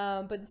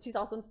 But she's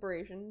also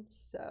inspiration,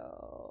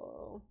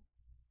 so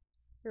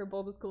we're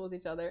both as cool as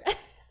each other.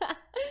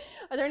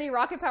 Are there any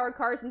rocket-powered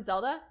cars in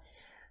Zelda?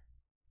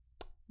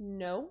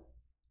 No.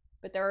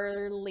 But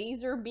there are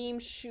laser beam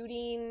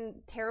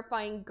shooting,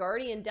 terrifying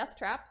guardian death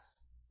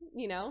traps,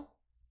 you know?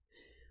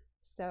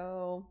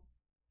 So,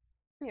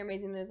 you're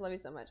amazing, Liz. Love you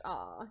so much.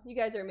 Aw, you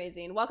guys are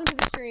amazing. Welcome to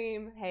the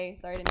stream. Hey,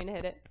 sorry, didn't mean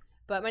to hit it.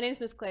 But my name's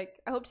MissClick.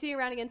 I hope to see you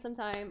around again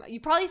sometime.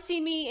 You've probably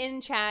seen me in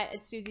chat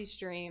at Susie's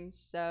streams,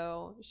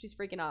 so she's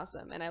freaking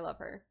awesome, and I love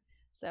her.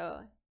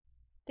 So,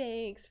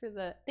 thanks for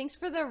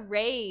the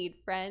raid,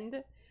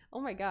 friend. Oh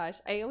my gosh,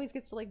 I always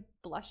get so like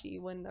blushy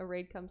when a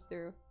raid comes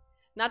through.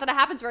 Not that it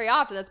happens very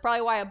often. That's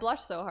probably why I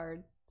blush so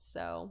hard.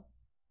 So,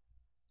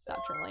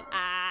 stop trolling.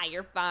 Ah,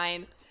 you're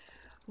fine.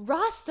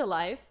 Rasta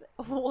Life,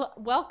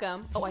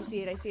 welcome. Oh, I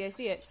see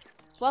it.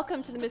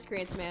 Welcome to the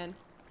Miscreants, man.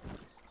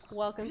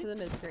 Welcome to the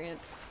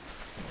Miscreants.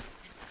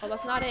 Oh,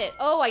 that's not it.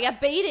 Oh, I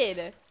got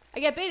baited.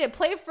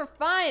 Play for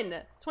fun.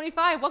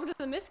 25, welcome to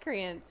the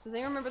Miscreants. Does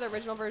anyone remember the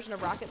original version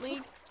of Rocket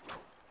League?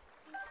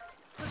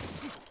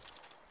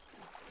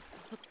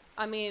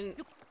 I mean,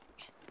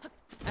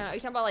 are you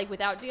talking about like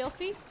without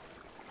DLC?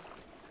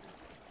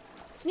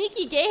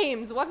 Sneaky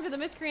Games, welcome to the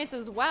Miscreants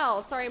as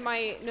well. Sorry,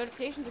 my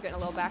notifications are getting a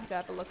little backed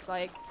up, it looks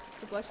like.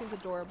 The blushing's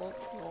adorable.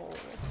 Oh.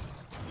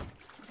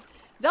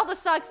 Zelda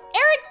sucks.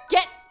 Eric,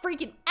 get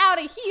freaking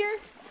out of here.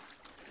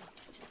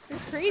 You're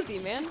crazy,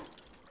 man.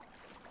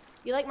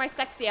 You like my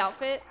sexy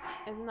outfit?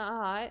 Isn't that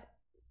hot?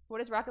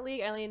 What is Rocket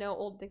League? I only know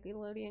old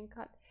Nickelodeon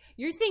cut.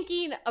 You're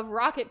thinking of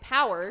Rocket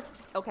Power,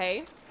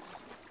 okay?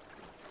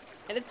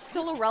 And it's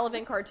still a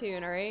relevant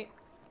cartoon, alright?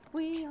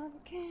 We are the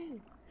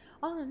kids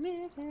on a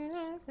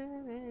mission.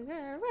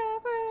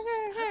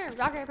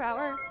 Rocket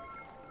Power.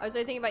 I was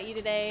really thinking about you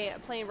today,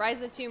 playing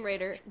Rise of the Tomb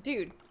Raider.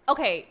 Dude,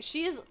 okay,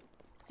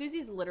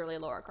 Susie's literally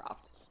Lara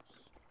Croft.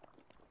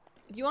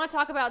 If you want to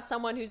talk about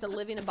someone who's a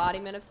living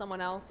embodiment of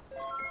someone else,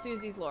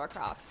 Susie's Lara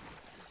Croft.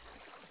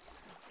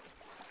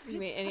 You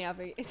mean any of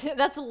it?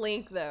 That's a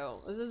Link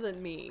though. This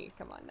isn't me.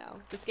 Come on now.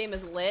 This game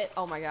is lit.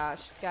 Oh my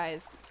gosh,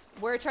 guys.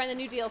 We're trying the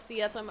new DLC.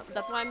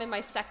 That's why I'm in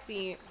my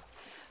sexy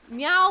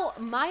meow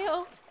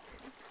meow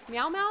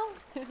meow meow.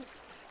 Is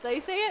that how you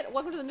say it?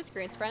 Welcome to the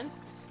Miscreants, friend.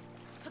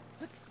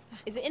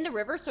 Is it in the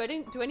river? So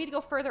do I need to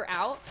go further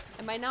out?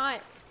 Am I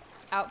not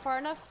out far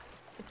enough?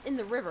 It's in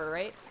the river,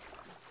 right?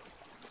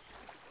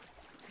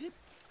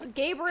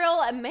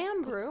 Gabriel and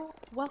Mambrew,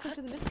 welcome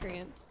to the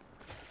Miscreants.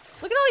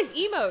 Look at all these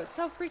emotes,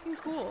 how freaking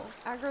cool.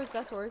 Aggro's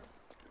best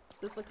horse.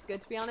 This looks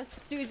good, to be honest.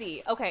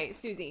 Susie, okay,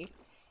 Susie.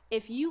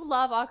 If you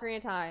love Ocarina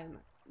of Time,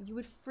 you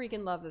would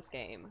freaking love this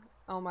game.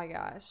 Oh my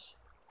gosh.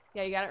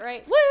 Yeah, you got it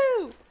right.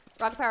 Woo!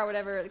 Rocket Power,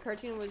 whatever. The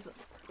cartoon was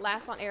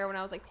last on air when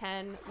I was like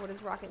 10. What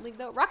is Rocket League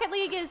though? Rocket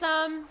League is,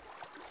 how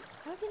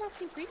have you not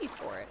seen previews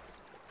for it?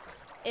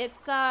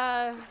 It's,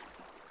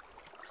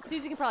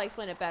 Susie can probably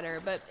explain it better,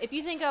 but if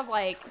you think of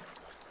like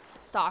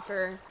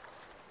soccer,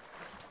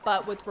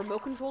 but with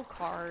remote controlled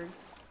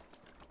cars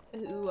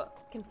who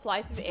can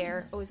fly through the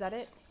air. Oh, is that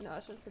it? No,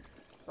 it's just the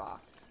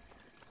box.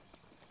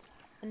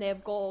 And they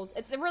have goals.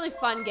 It's a really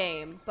fun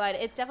game, but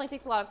it definitely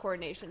takes a lot of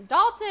coordination.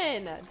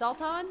 Dalton!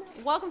 Dalton,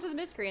 welcome to the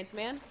Miscreants,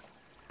 man.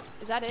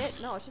 Is that it?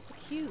 No, it's just a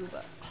cube.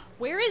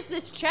 Where is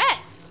this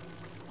chest?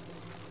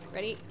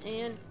 Ready?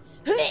 And...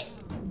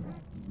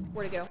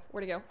 Where'd it go?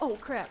 Where'd it go? Oh,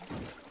 crap.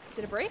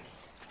 Did it break?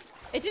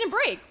 It didn't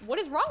break. What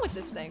is wrong with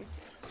this thing?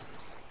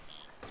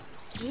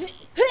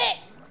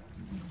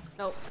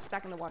 Oh,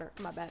 back in the water.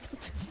 My bad.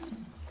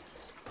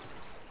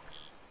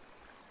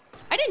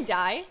 I didn't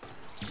die.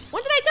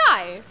 When did I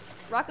die?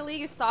 Rocket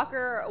League is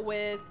soccer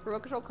with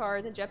remote control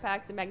cars and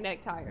jetpacks and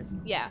magnetic tires.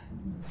 Yeah.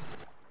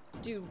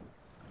 Dude.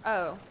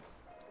 Oh.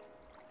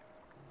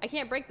 I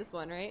can't break this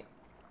one, right?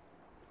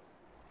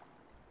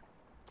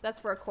 That's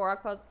for a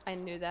Korok puzzle. I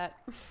knew that.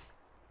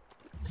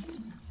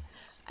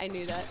 I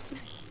knew that.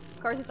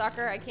 Cars and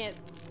soccer, I can't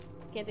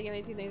think of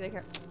any two things I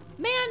care.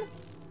 Man!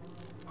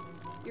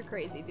 You're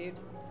crazy, dude.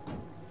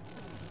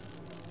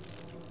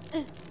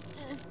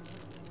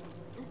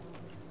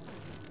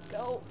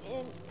 Go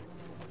in.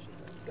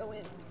 Go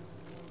in.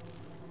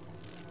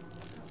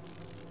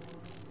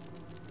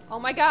 Oh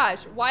my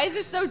gosh, why is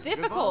this so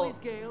difficult?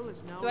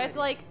 Do I have to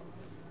like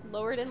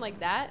lower it in like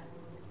that?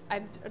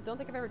 I don't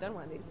think I've ever done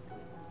one of these.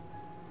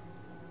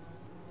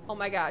 Oh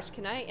my gosh,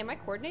 am I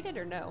coordinated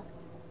or no?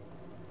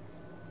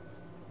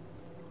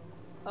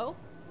 Oh?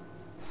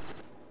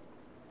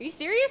 Are you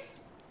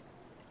serious?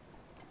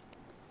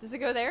 Does it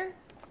go there?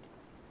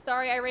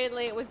 Sorry, I raided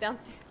late, it was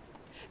downstairs.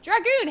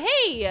 Dragoon,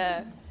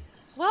 hey!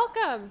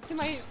 Welcome to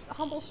my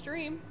humble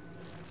stream.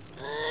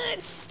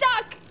 It's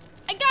stuck!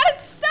 I got it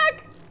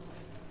stuck!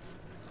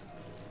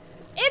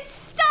 It's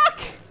stuck!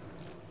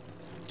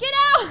 Get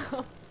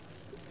out!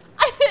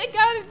 I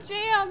got it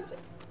jammed.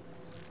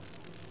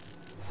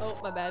 Oh,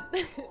 my bad.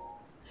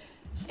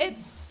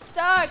 It's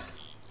stuck.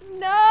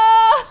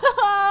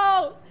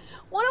 No!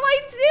 What do I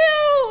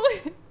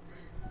do?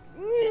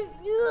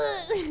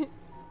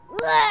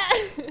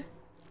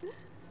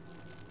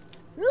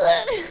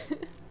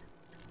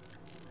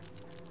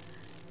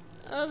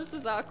 Oh, this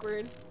is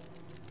awkward.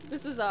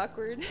 This is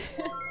awkward.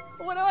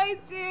 What do I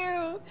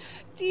do?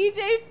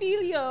 DJ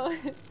Filio,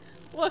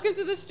 welcome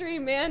to the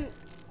stream, man.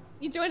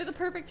 You joined at the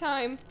perfect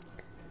time.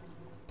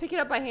 Pick it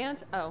up by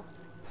hand? Oh.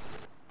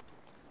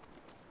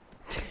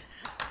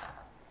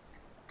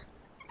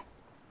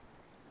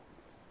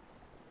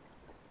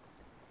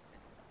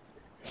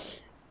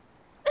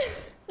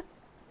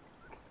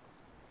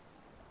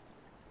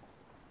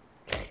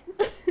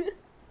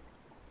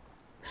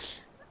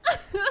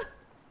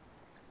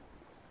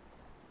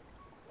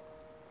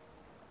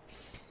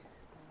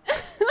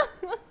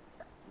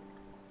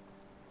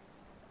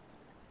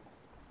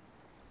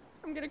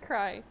 I'm gonna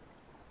cry.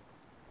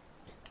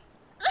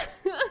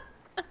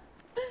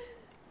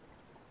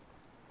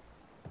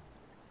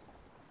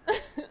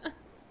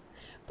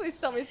 Please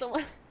tell me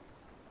someone.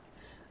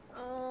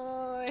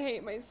 Oh, I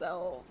hate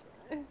myself.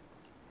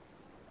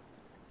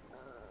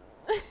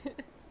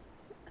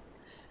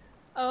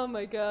 Oh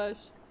my gosh.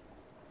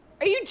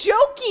 Are you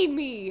joking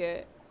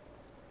me?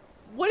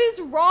 What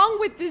is wrong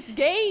with this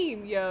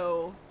game,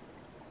 yo?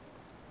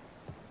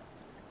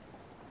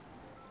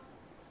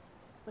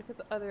 Look at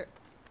the other.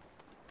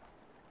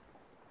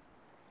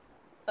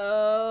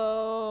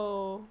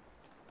 Oh.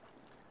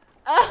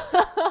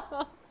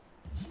 Oh.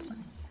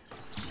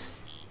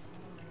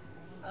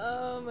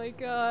 Oh my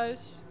gosh.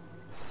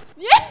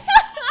 Yeah.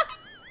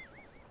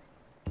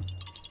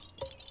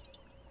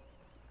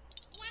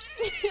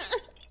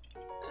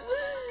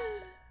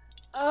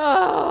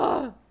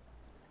 Oh.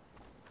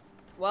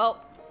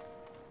 Well,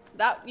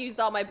 that used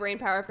all my brain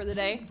power for the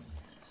day.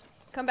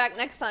 Come back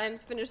next time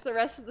to finish the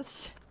rest of the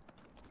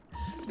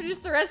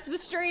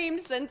stream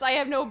since I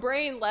have no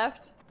brain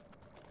left.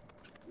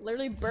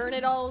 Literally burn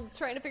it all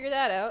trying to figure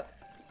that out.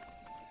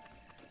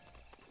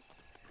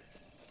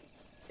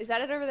 Is that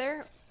it over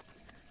there?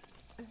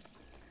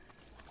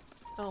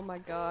 Oh my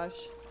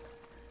gosh.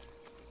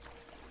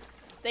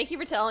 Thank you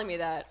for telling me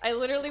that. I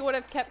literally would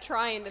have kept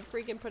trying to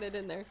freaking put it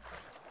in there.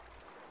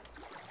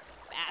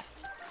 Bass.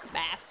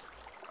 Bass.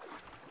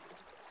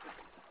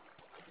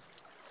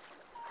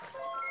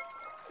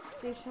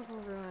 Sage Temple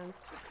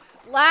Ruins.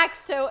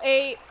 Laxto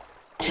 8.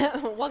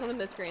 Welcome to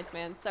Miscreants,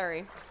 man.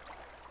 Sorry.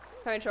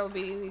 Having trouble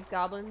beating these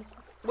goblins.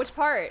 Which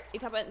part? You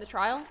talking about in the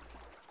trial?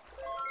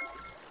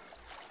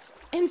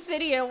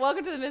 Insidia,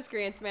 welcome to the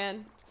Miscreants,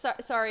 man.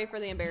 Sorry for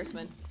the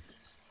embarrassment.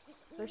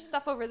 There's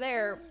stuff over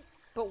there,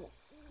 but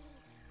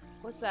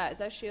what's that? Is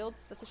that a shield?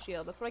 That's a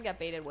shield. That's what I got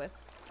baited with.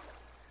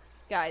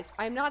 Guys,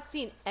 I'm not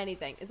seeing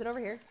anything. Is it over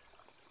here?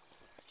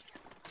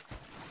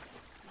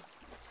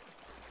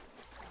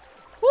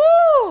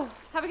 Woo!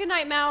 Have a good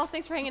night, Mal.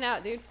 Thanks for hanging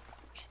out, dude.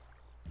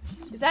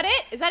 Is that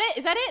it? Is that it?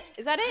 Is that it?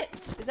 Is that it?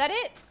 Is that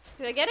it?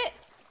 Did I get it?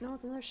 No,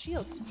 it's another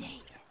shield. Dang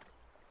it.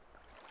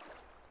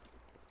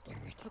 Dang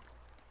it.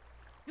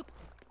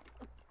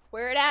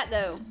 Where it at,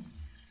 though?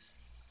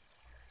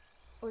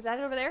 Oh, is that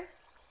it over there?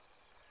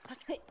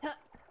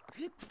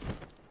 Can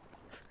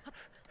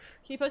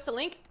you post a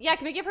link? Yeah,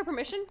 can we give her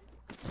permission?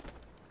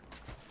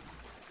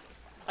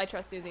 I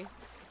trust Susie.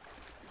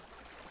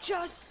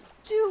 Just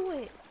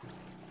do it!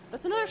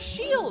 That's another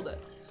shield!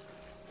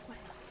 What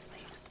is this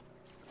place?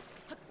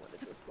 What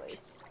is this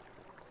place?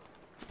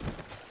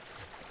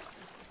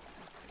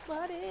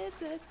 What is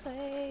this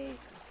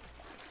place?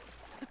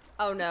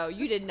 Oh no,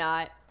 you did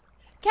not.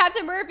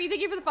 Captain Murphy,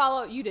 thank you for the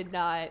follow. You did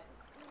not.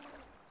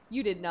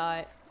 You did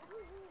not.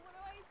 What do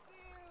I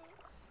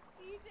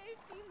do? DJ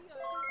Filio.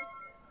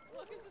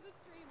 Welcome to the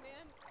stream,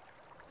 man.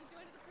 You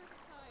joined at the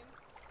perfect time.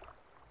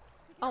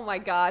 Oh my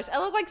gosh, I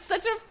look like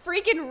such a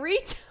freaking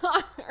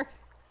retard.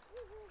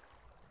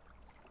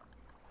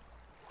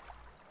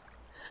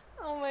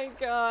 Oh my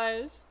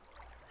gosh.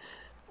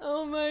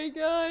 Oh my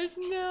gosh,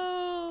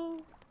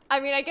 no. I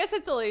mean, I guess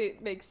it totally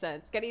makes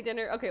sense. Gotta eat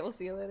dinner? Okay, we'll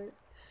see you later.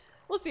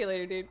 We'll see you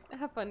later, dude.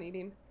 Have fun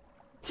eating.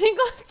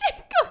 Tingle,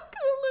 tingle,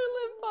 Kulu,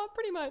 Limpa,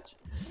 pretty much.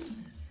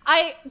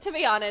 To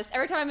be honest,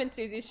 every time I'm in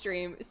Susie's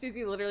stream,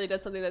 Susie literally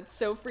does something that's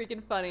so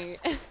freaking funny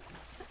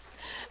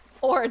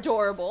or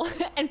adorable,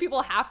 and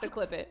people have to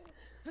clip it.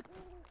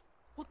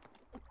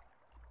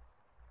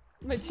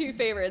 My two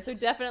favorites are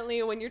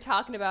definitely when you're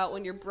talking about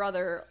when your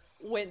brother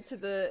went to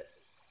the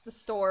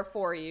store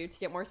for you to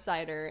get more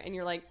cider, and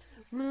you're like,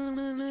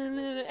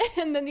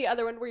 and then the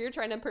other one where you're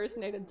trying to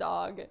impersonate a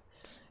dog.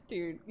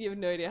 Dude, you have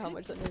no idea how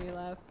much that made me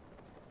laugh.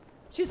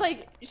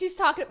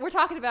 We're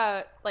talking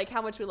about like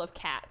how much we love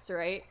cats,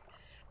 right?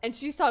 And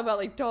she's talking about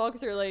like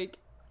dogs are like,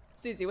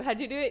 Susie, how'd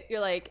you do it? You're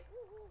like,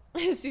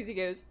 Susie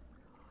goes,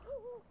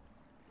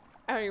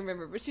 I don't even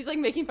remember, but she's like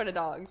making fun of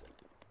dogs.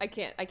 I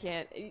can't,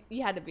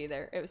 you had to be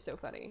there. It was so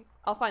funny.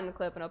 I'll find the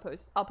clip and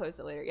I'll post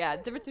it later. Yeah,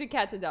 difference between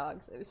cats and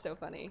dogs. It was so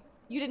funny.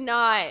 You did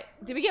not.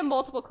 Did we get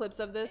multiple clips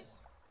of this?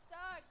 It's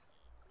stuck.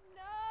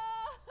 No.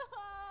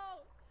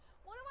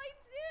 What do I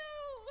do?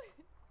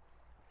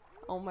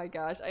 Oh my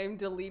gosh, I am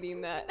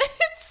deleting that.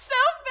 It's so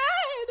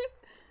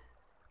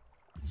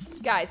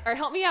bad. Guys, alright,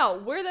 help me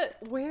out.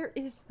 Where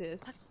is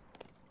this?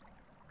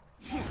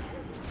 Goofy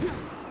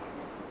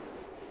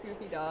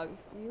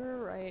dogs, you're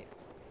right.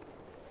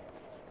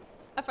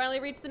 I finally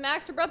reached the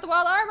max for Breath of the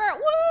Wild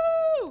armor.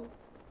 Woo!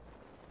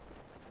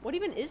 What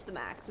even is the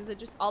max? Is it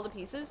just all the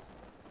pieces?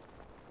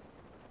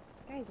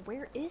 Guys,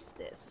 where is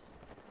this?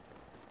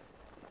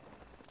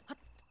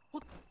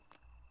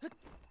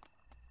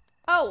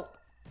 Oh,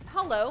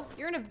 hello.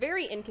 You're in a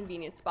very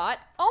inconvenient spot.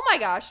 Oh my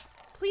gosh.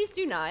 Please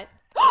do not.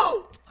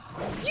 Oh!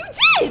 You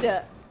did!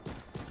 I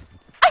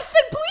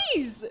said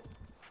please!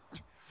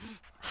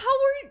 How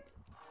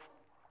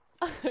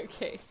were...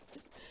 Okay.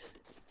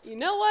 You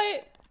know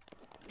what?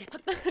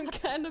 I'm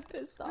kind of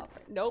pissed off.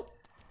 Nope.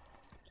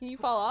 Can you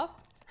fall off?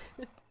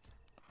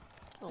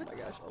 Oh my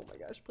gosh,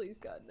 please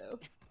God, no.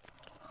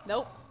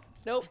 Nope.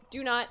 Nope.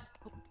 Do not.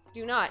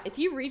 Do not. If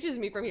he reaches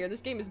me from here,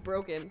 this game is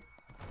broken.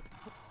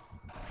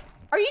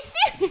 Are you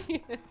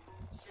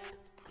serious?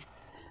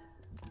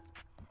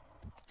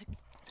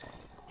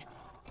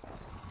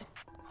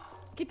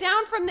 Get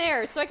down from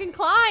there so I can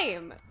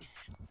climb.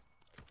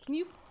 Can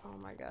you? Oh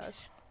my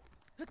gosh.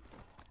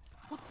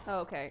 Oh,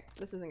 okay.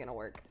 This isn't gonna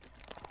work.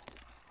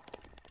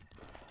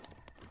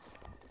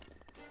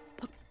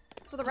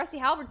 It's with a rusty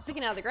halberd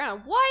sticking out of the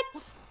ground.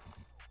 What?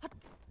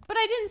 But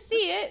I didn't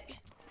see it.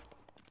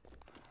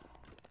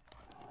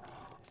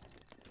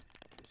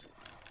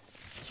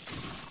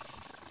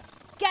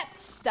 Get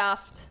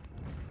stuffed.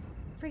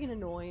 Freaking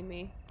annoying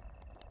me.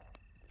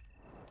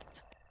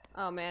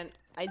 Oh man,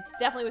 I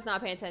definitely was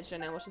not paying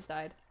attention and almost just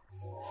died.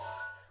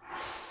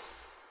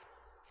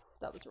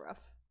 That was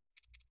rough.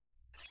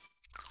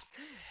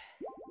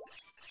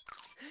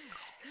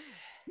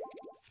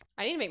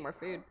 I need to make more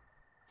food.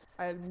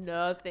 I have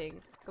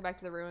nothing. Go back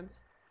to the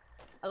ruins.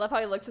 I love how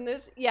he looks in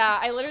this. Yeah,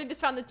 I literally just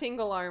found the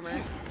tingle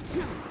armor.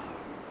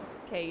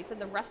 Okay, you said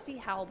the rusty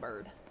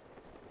halberd.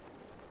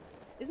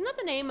 Isn't that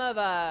the name of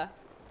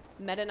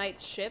Meta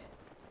Knight's ship?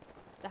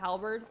 The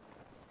halberd?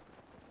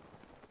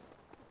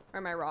 Or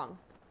am I wrong?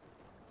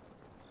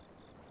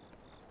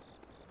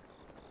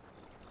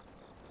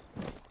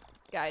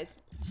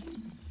 Guys.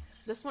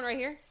 This one right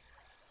here.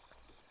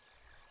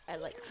 I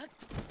like to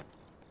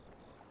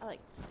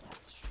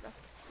touch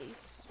rusty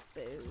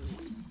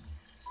spoons.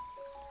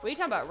 What are you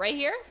talking about? Right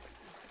here?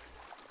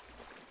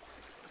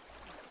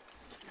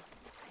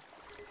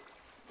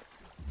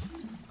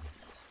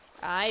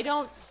 I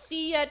don't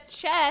see a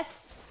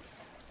chest.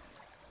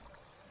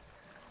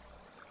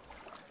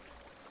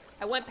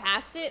 I went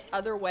past it,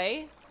 other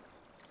way.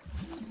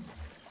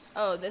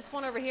 Oh, this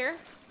one over here?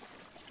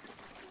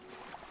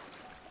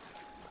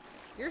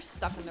 You're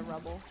stuck in the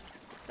rubble.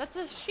 That's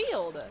a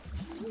shield.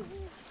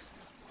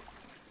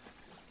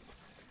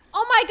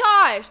 Oh my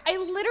gosh! I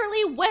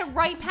literally went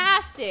right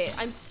past it.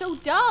 I'm so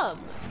dumb.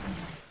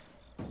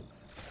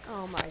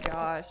 Oh my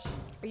gosh.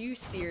 Are you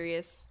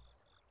serious?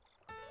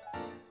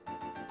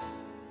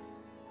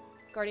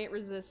 Guardian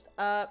resist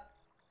up.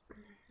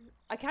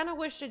 I kind of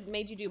wish it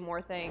made you do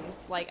more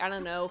things. Like, I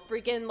don't know,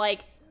 freaking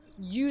like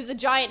use a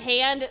giant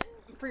hand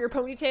for your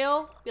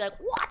ponytail. Be like,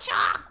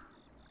 watcha!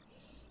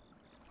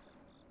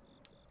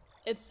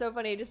 It's so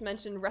funny, I just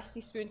mentioned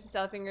rusty spoons with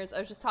salad fingers. I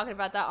was just talking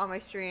about that on my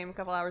stream a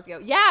couple hours ago.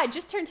 Yeah, I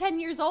just turned 10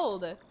 years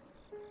old.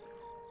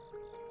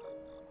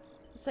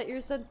 Set your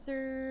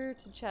sensor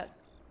to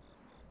chest.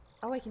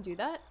 Oh, I can do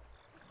that?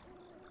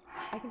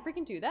 I can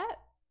freaking do that?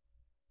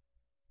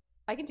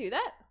 I can do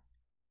that?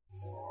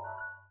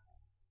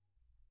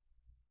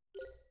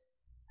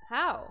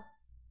 How?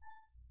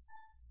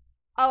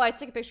 Oh, I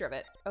took a picture of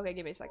it. Okay,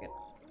 give me a second.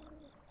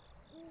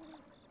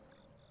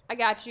 I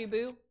got you,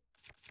 boo.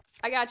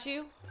 I got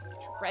you.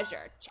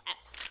 Treasure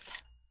chest.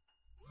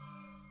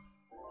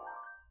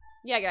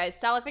 Yeah, guys,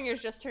 Salad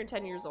Fingers just turned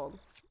 10 years old,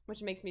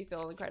 which makes me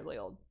feel incredibly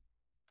old.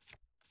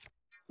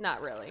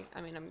 Not really.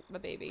 I mean, I'm a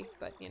baby,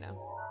 but you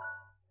know.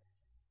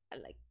 I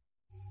like.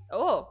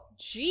 Oh,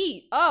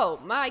 gee. Oh,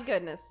 my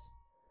goodness.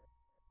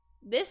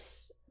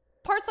 This,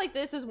 parts like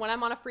this is when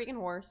I'm on a freaking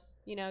horse.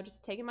 You know,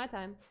 just taking my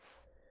time.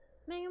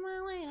 Making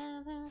my way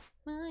down.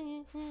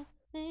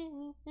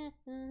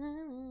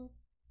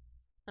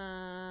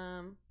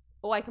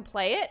 Oh, I can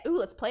play it? Ooh,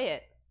 let's play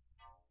it.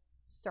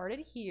 Started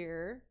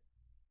here.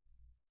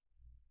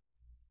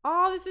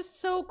 Oh, this is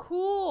so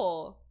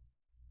cool.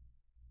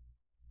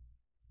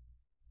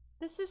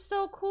 This is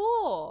so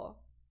cool.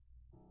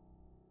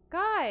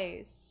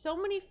 Guys, so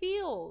many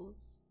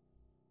feels.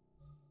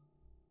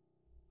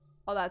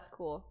 Oh, that's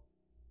cool.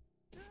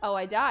 Oh,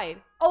 I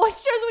died. Oh, it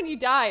shows when you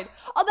died.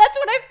 Oh, that's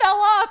when I fell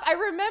off. I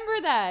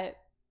remember that.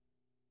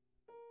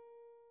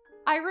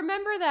 I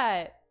remember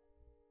that.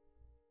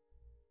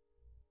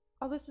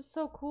 Oh, this is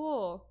so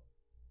cool.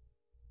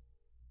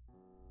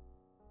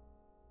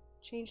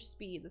 Change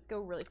speed. Let's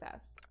go really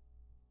fast.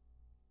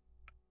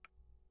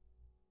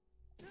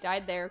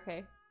 Died there,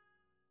 okay.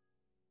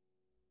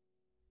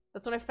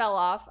 That's when I fell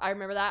off. I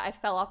remember that. I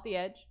fell off the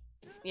edge.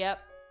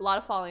 Yep. A lot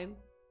of falling.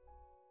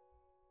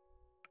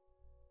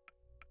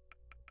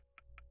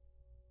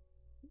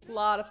 A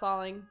lot of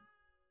falling.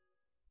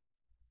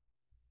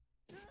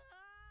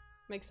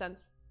 Makes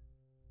sense.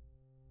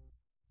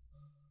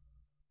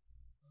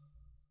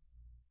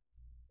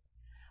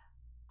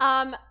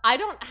 I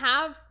don't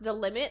have the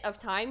limit of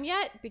time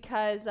yet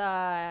because,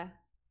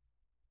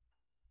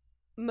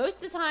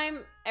 most of the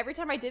time, every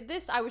time I did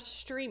this, I was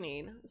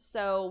streaming.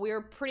 So we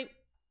were pretty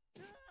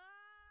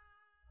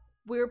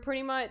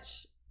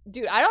much,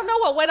 dude, I don't know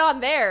what went on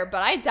there,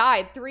 but I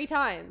died 3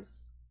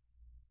 times.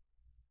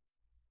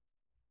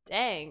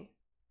 Dang.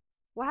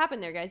 What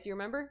happened there, guys? Do you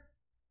remember?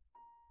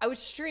 I was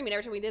streaming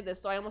every time we did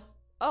this, so I almost,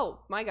 oh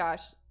my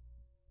gosh.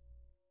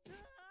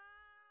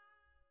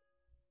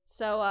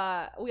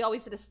 So, we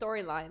always did a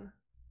storyline.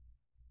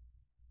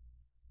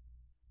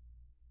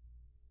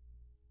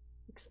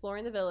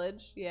 Exploring the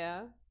village,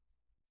 yeah.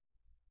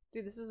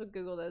 Dude, this is what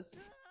Google does.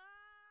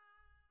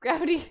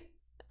 Gravity.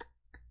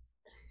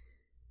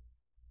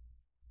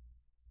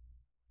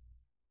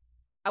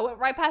 I went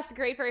right past the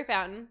Great Fairy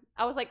Fountain.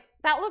 I was like,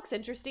 that looks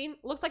interesting.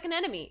 Looks like an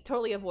enemy.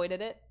 Totally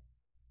avoided it.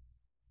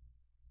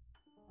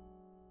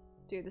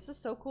 Dude, this is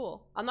so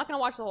cool. I'm not gonna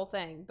watch the whole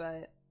thing,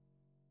 but...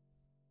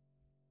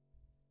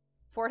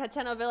 Fort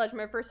Hateno Village,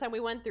 my first time we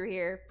went through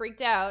here.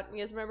 Freaked out. You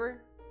guys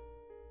remember?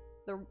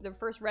 The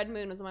first red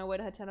moon was on my way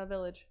to Hateno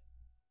Village.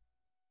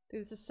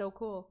 Dude, this is so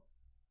cool.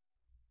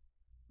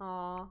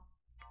 Aw.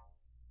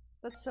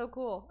 That's so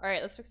cool.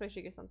 Alright, let's fix my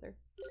Sheikah sensor.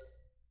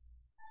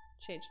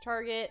 Change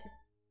target.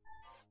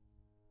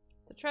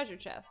 The treasure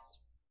chest.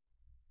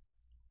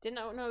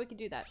 Didn't know we could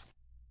do that.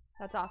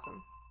 That's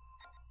awesome.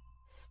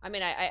 I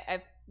mean,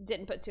 I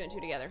didn't put 2 and 2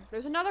 together.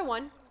 There's another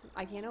one.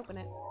 I can't open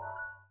it.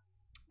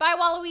 Bye,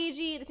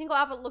 Waluigi. The single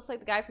outfit looks like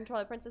the guy from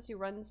Twilight Princess who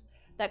runs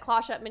that claw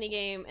shot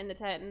minigame in the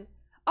tent.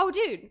 Oh,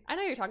 dude. I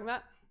know who you're talking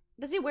about.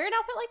 Does he wear an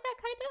outfit like that,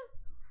 kind of?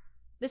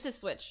 This is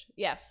Switch.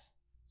 Yes.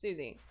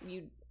 Susie,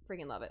 you'd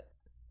freaking love it.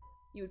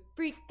 You would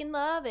freaking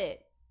love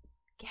it.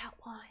 Get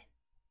one.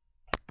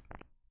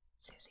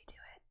 Susie, do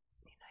it.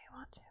 You know you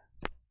want to.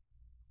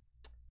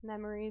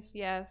 Memories,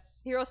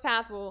 yes. Hero's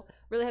Path will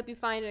really help you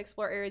find and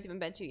explore areas you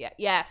haven't been to yet.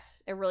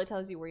 Yes. It really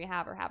tells you where you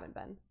have or haven't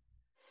been.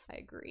 I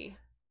agree.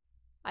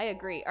 I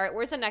agree. All right,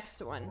 where's the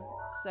next one?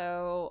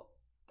 So,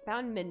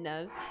 found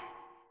Midna's.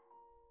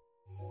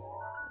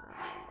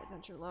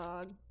 Adventure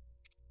log.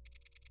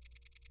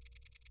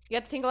 You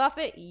got the tingle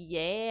outfit?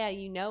 Yeah,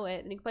 you know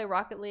it. And you can play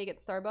Rocket League at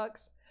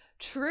Starbucks.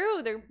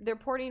 True, they're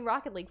porting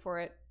Rocket League for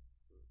it.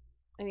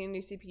 I need a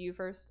new CPU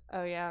first.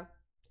 Oh yeah.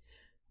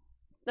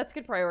 That's a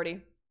good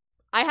priority.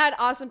 I had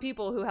awesome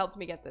people who helped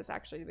me get this,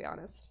 actually, to be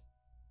honest.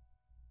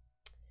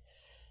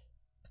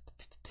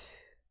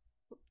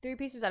 3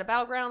 pieces at a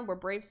battleground where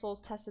brave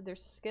souls tested their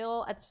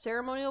skill. At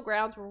ceremonial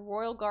grounds where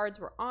royal guards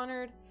were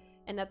honored.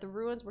 And at the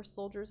ruins where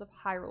soldiers of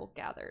Hyrule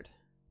gathered.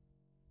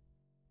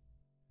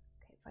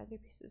 Okay, 5 3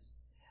 pieces.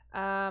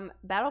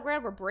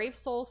 Battleground where brave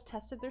souls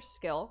tested their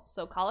skill.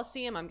 So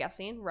Colosseum, I'm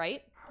guessing,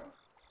 right?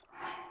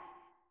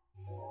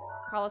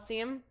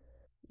 Colosseum.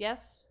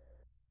 Yes.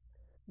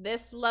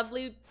 This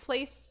lovely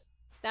place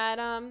that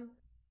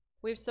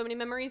we have so many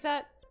memories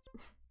at.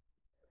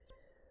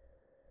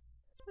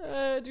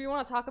 Do we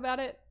want to talk about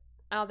it?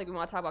 I don't think we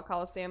want to talk about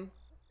Colosseum.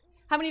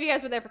 How many of you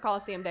guys were there for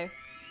Colosseum Day?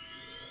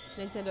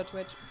 Nintendo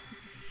Twitch.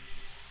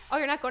 Oh,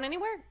 you're not going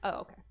anywhere?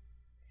 Oh, okay.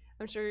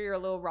 I'm sure you're a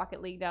little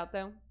Rocket Leagued out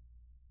though.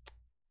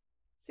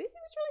 Susie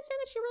was really saying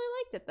that she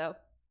really liked it though.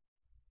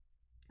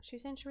 She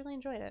was saying she really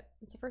enjoyed it.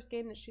 It's the first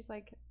game that she's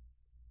like,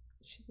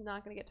 she's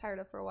not gonna get tired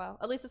of for a while.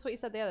 At least that's what you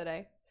said the other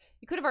day.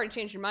 You could have already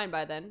changed your mind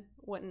by then.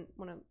 Wouldn't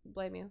want to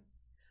blame you.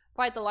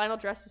 Fight the Lionel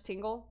dressed as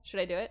Tingle. Should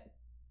I do it?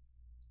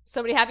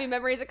 So many happy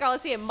memories at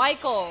Coliseum.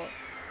 Michael,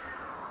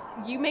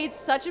 you made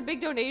such a big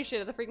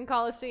donation at the freaking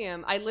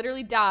Coliseum. I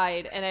literally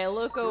died and I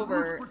look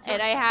over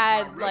and I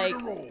had like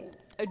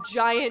a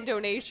giant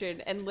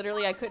donation and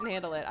literally I couldn't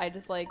handle it. I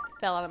just like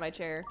fell out of my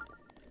chair.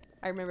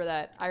 I remember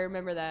that. I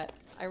remember that.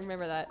 I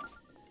remember that.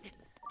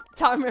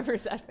 Tom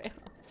remembers that fail.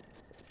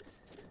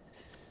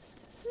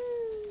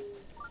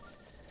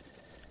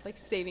 Like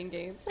saving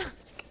games.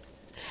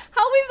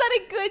 How is that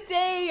a good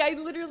day? I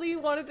literally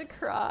wanted to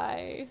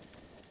cry.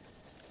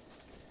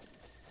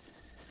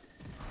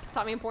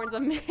 Taught me importance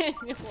of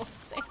manual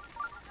save.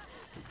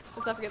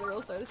 Let's not forget the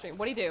real start of the stream.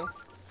 What'd he do?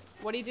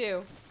 What'd he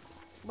do?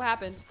 What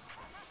happened?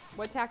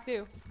 What'd Tack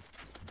do?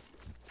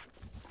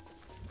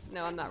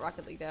 No, I'm not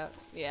Rocket Leagued out.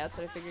 Yeah, that's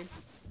what I figured.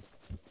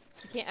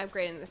 You can't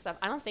upgrade into this stuff.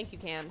 I don't think you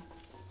can.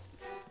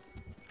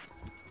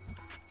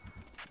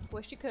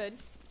 Wish you could.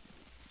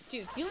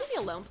 Dude, can you leave me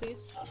alone,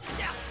 please?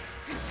 Yeah.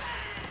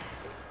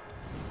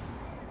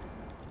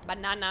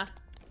 Banana.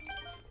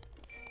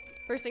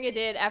 First thing I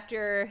did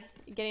after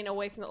getting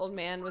away from the old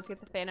man was get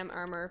the Phantom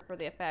Armor for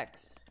the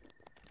effects.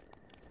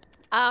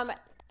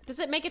 Does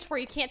it make it to where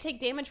you can't take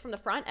damage from the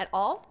front at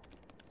all?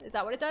 Is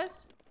that what it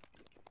does?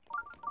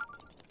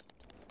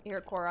 I hear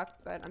a Korok,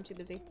 but I'm too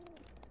busy.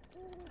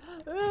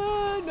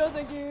 No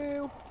thank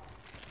you.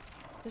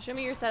 So show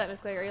me your setup,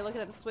 MissClick. Are you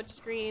looking at the Switch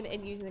screen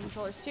and using the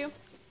controllers too?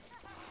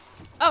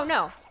 Oh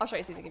no, I'll show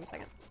you, Susie, give me a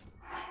second.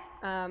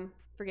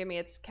 Forgive me,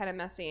 it's kind of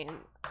messy and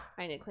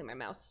I need to clean my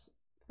mouse.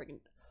 Freaking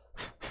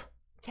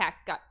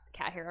Tack got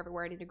cat hair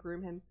everywhere. I need to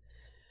groom him.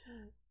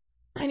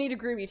 I need to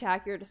groom you,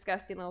 Tack. You're a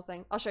disgusting little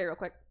thing. I'll show you real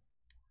quick.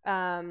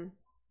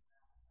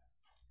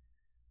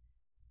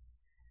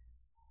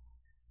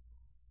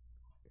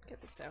 Get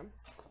this down.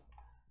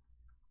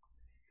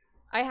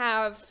 I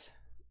have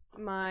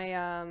my,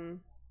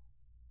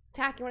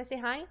 Tack, you want to say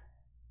hi?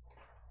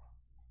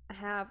 I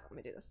have, let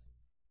me do this.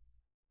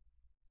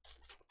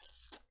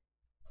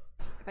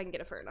 If I can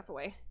get it far enough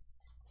away.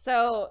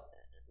 So,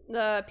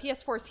 the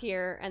PS4's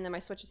here, and then my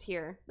Switch is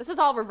here. This is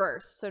all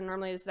reversed, so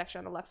normally this is actually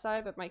on the left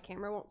side, but my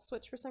camera won't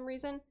switch for some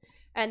reason.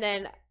 And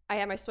then I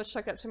have my Switch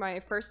hooked up to my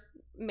first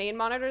main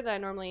monitor that I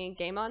normally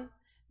game on,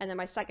 and then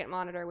my second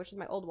monitor, which is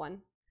my old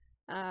one.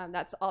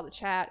 That's all the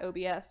chat,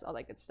 OBS, all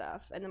that good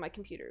stuff. And then my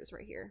computer is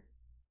right here.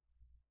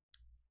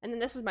 And then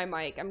this is my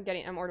mic.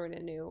 I'm ordering a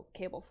new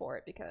cable for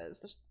it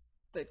because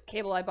the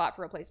cable I bought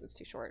for replacement's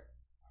too short.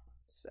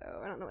 So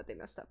I don't know what they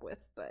messed up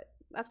with, but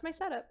that's my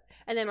setup.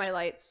 And then my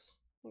lights.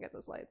 I got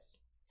those lights.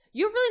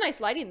 You have really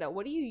nice lighting though.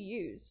 What do you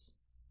use?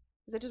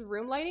 Is it just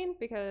room lighting?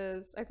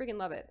 Because I freaking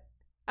love it.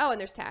 Oh, and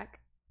there's Tack.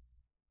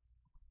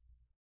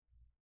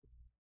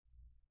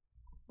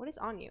 What is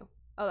on you?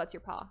 Oh, that's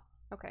your paw.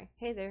 Okay.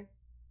 Hey there.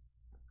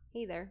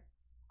 Hey there.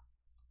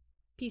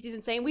 PC's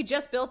insane. We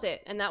just built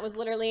it, and that was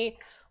literally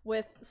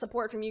with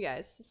support from you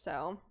guys,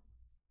 so.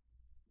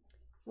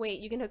 Wait,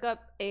 you can hook up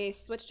a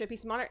Switch to a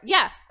PC monitor?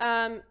 Yeah!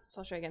 So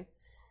I'll show you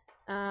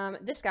again.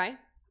 This guy,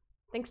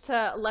 thanks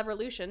to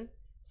Levolution.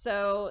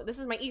 So this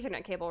is my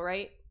Ethernet cable,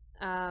 right?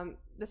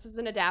 This is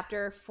an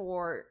adapter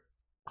for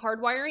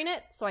hardwiring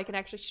it, so I can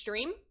actually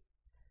stream.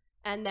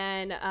 And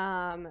then,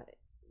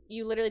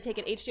 you literally take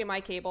an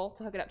HDMI cable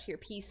to hook it up to your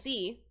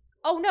PC.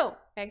 Oh no!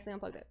 I accidentally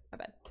unplugged it. My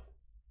bad.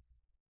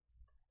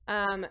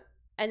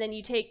 And then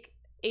you take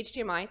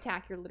HDMI,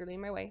 Tack, you're literally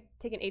in my way.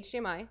 Take an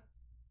HDMI,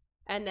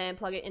 and then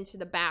plug it into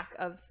the back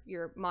of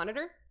your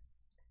monitor.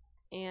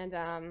 And,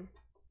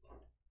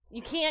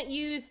 you can't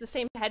use the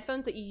same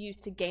headphones that you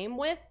used to game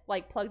with,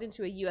 like plugged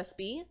into a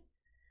USB.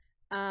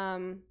 Did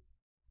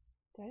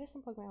I just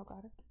unplug my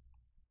Elgato?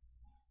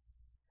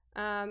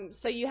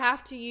 So you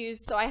have to use,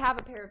 so I have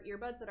a pair of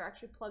earbuds that are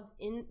actually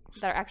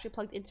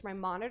plugged into my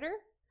monitor.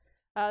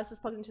 This is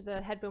plugged into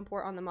the headphone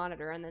port on the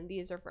monitor, and then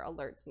these are for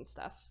alerts and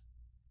stuff.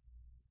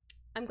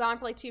 I'm gone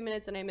for like 2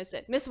 minutes and I miss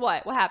it. Miss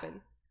what? What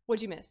happened?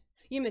 What'd you miss?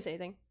 You didn't miss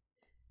anything.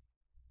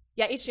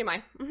 Yeah,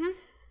 HDMI. And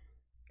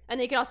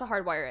then you can also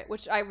hardwire it,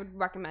 which I would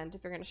recommend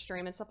if you're gonna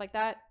stream and stuff like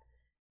that.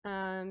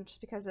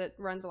 Just because it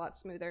runs a lot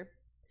smoother.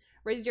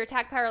 Raises your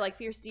attack power like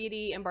Fierce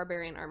Deity and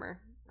Barbarian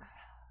Armor.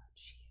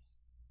 Jeez.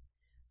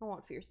 I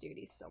want Fierce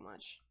Deity so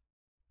much.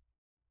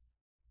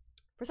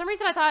 For some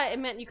reason I thought it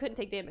meant you couldn't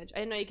take damage. I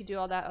didn't know you could do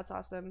all that. That's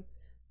awesome.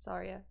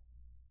 Sorry.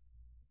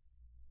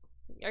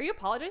 Are you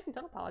apologizing?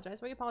 Don't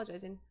apologize. Why are you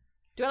apologizing?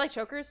 Do I like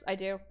chokers? I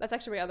do. That's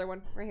actually my other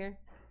one right here.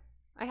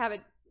 I have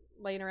it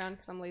laying around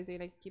because I'm lazy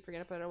and I keep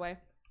forgetting to put it away.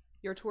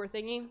 Your tour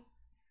thingy.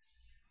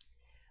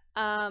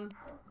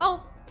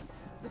 Oh,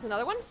 there's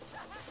another one.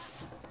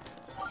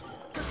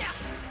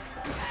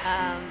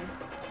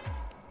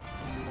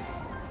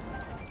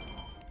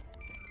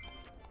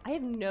 I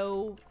have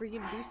no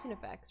freaking boosting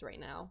effects right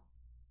now.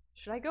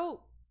 Should I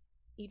go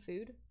eat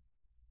food?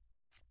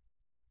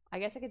 I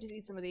guess I could just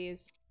eat some of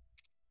these.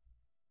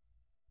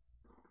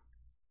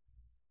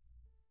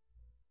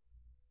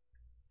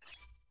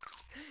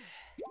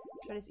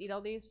 Should I just eat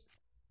all these?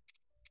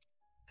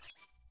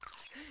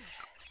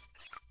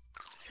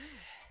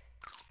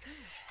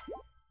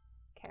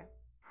 Okay.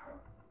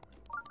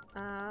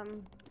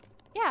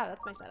 Yeah,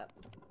 that's my setup.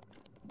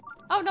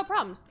 Oh, no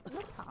problems. No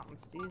problem,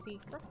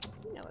 Susie.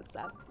 You know what's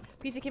up.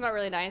 PC came out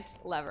really nice.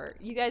 Lever.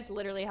 You guys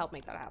literally helped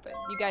make that happen.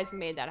 You guys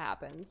made that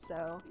happen,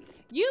 so.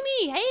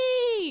 Yumi,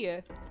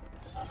 hey!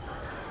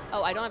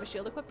 Oh, I don't have a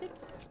shield equipped?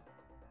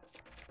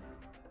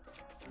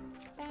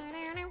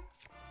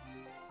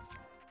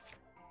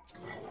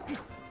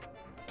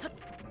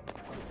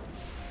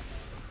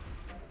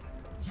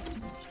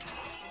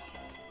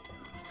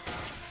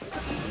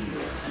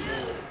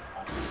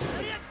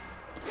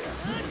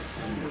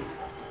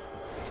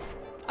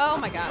 Oh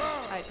my gosh,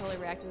 I totally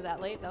reacted to that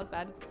late. That was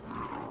bad.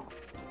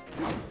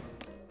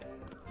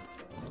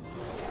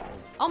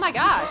 Oh my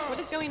gosh, what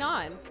is going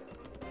on?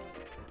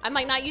 I'm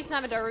like not used to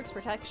having Daruk's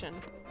protection.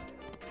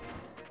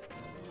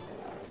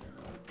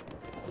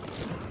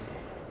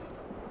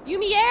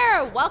 Yumi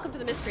Air! Welcome to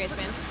the Miscreants,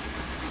 man.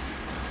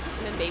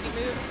 I'm in baby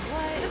mood.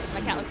 What?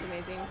 My cat looks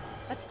amazing.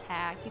 That's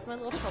Tack. He's my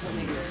little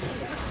troublemaker.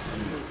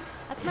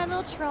 That's my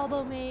little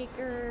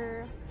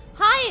troublemaker.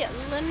 Hi,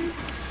 Lynn.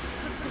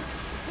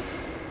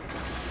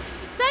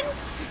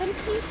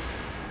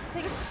 Senkisu?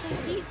 Is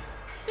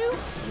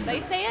that how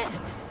you say it?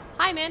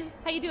 Hi, man.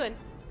 How you doing?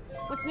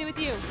 What's new with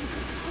you?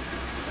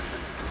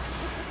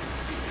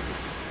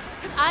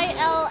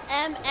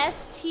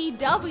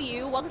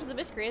 ILMSTW. Welcome to the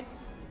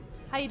Miscreants.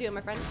 How you doing, my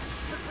friend?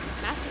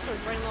 Master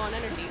Sword's running low on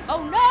energy.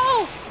 Oh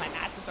no! My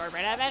Master Sword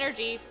ran out of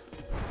energy.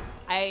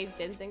 I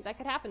didn't think that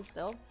could happen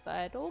still,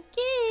 but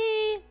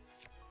okay.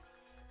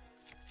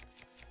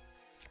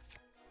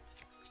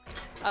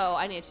 Oh,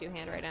 I need a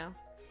two-hand right now.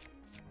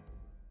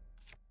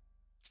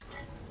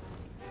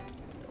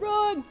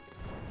 Run!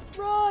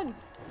 Run!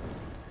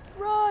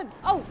 Run!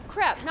 Oh,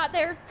 crap, not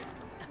there.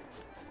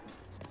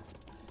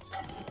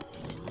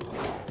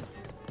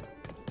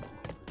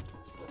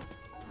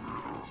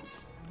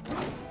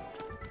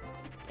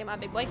 Come on,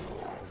 big boy.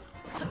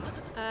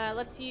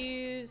 Let's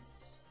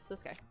use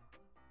this guy.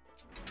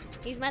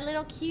 He's my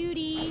little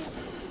cutie.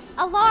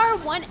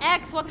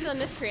 Alar1X, welcome to the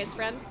Miscreants,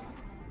 friend.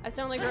 I've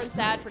suddenly grown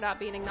sad for not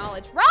being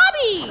acknowledged.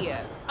 Robbie!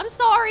 I'm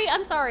sorry,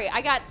 I'm sorry.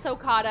 I got so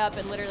caught up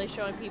in literally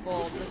showing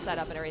people the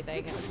setup and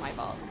everything. It was my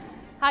fault.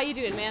 How you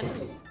doing, man?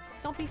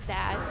 Don't be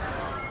sad.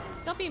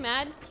 Don't be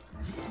mad.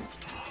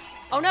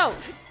 Oh no!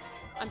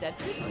 I'm dead.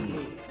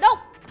 Nope!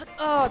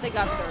 Oh, thank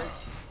God for third.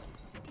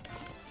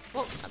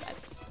 Whoa, my bad.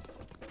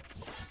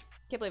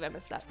 Can't believe I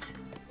missed that.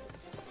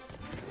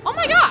 Oh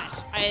my gosh!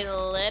 I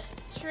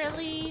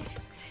literally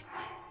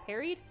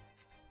parried?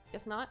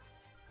 Guess not.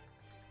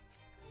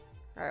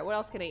 Alright, what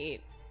else can I eat?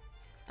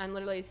 I'm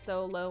literally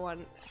so low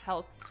on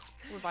health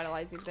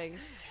revitalizing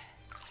things.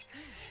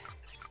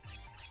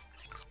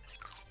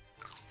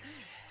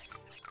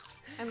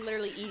 I'm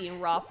literally eating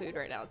raw food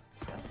right now. It's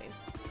disgusting.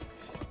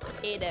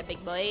 Eat it,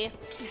 big boy.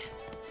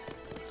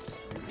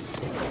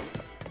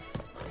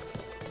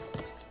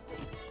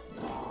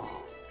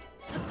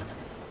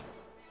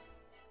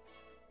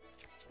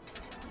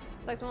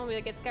 It's like someone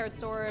will get Skyward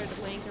Sword,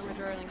 Link, or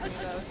Majora Link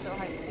Rainbow. So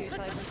hyped too.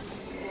 Twilight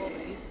Princess is cool,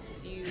 but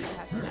you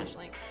have Smash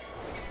Link.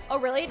 Oh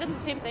really? It does the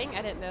same thing?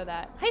 I didn't know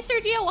that. Hi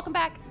Sergio, welcome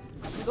back.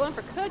 I'm going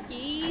for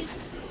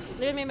cookies.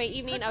 Literally made my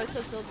evening. I was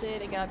so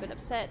tilted and got a bit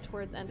upset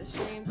towards end of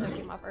stream, so I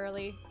came off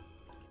early.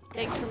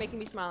 Thanks for making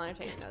me smile and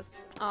entertaining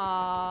us.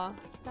 Aww,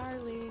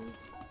 darling.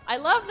 I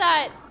love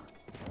that.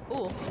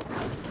 Ooh.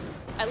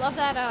 I love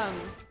that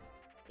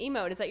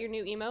emote. Is that your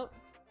new emote?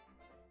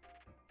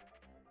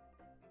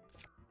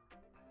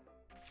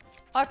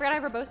 Oh, I forgot I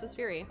have Robosa's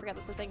Fury. I forgot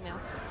that's a thing now.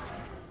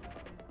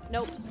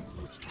 Nope.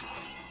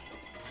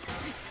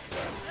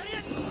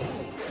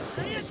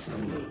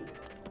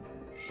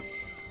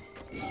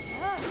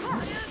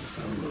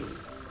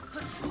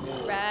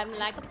 riding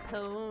like a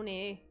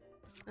pony.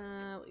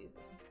 We'll use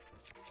this.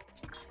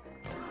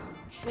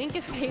 Link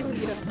is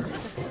paleo.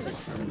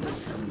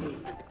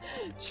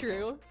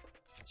 True.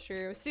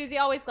 True. Susie,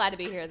 always glad to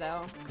be here,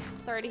 though.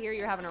 Sorry to hear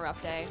you're having a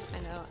rough day. I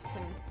know it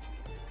can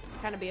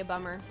kind of be a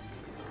bummer.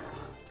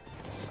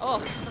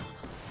 Oh.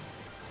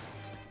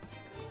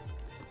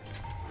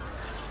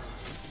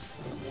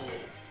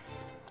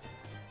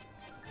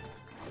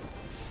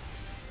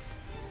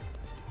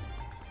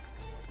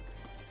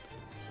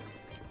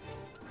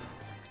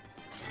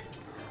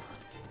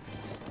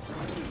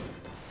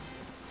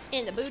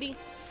 In the booty.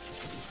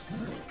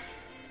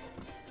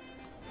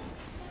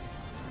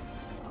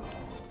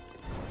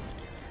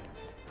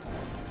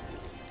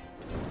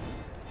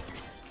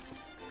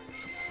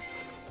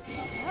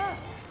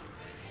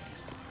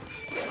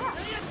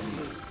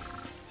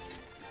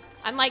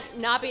 I'm like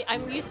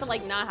I'm used to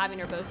like not having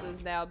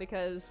herbosas now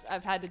because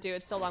I've had to do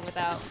it so long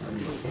without.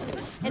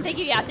 And thank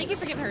you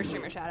for giving her a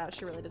streamer shout out.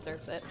 She really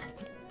deserves it.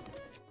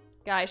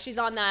 Guys, she's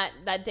on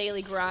that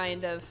daily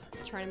grind of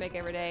trying to make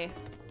every day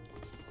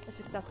a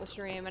successful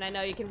stream, and I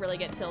know you can really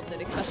get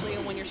tilted, especially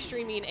when you're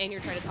streaming and you're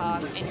trying to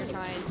talk and you're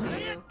trying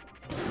to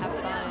have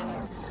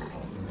fun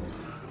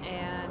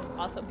and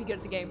also be good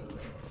at the game.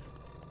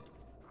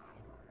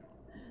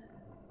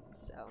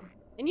 So,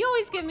 and you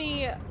always give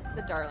me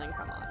the darling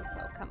come on,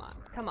 so come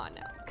on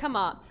now. Come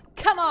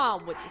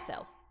on with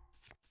yourself.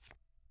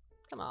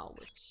 Come on,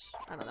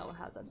 I don't know,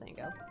 how's that saying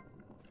go?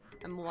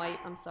 I'm white,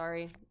 I'm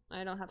sorry.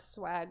 I don't have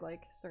swag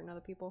like certain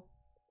other people.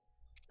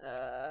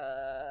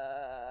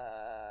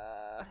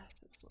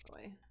 This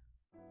way.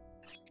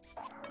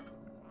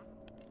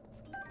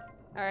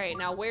 Alright,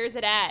 now where's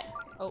it at?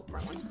 Oh,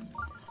 wrong one.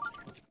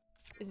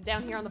 Is it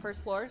down here on the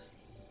first floor?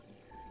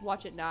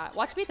 Watch it not.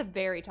 Watch me at the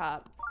very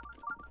top.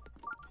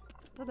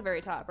 It's at the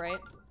very top,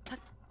 right?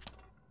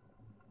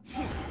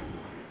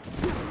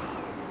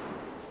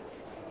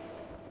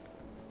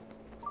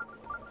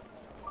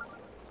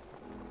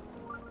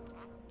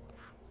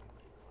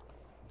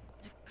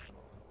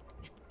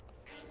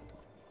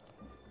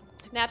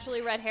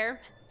 Naturally red hair.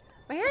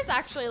 My hair is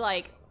actually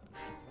like,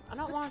 I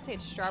don't want to say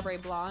it's strawberry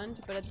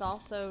blonde, but it's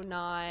also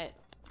not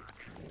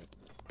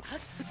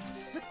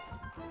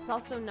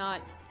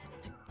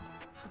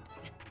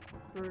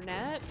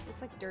brunette.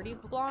 It's like dirty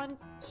blonde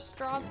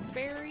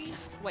strawberry.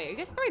 Wait, are you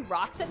guys throwing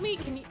rocks at me?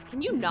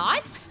 Can you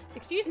not?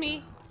 Excuse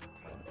me.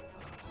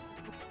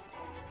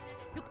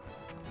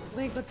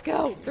 Link, let's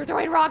go. They're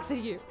throwing rocks at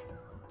you.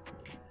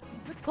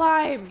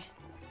 Climb.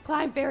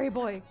 Climb, fairy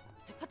boy.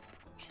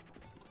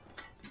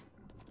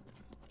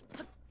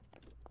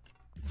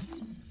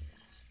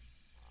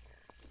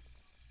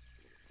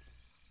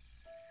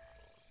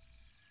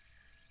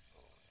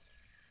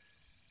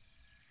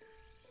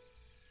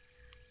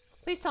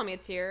 Please tell me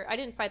it's here. I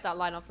didn't fight that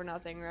Lionel for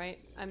nothing, right?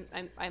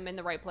 I'm in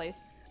the right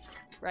place,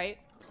 right?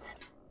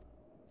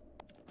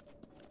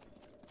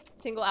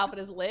 Tingle outfit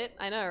is lit.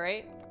 I know,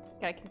 right?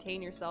 Gotta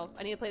contain yourself.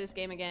 I need to play this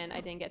game again.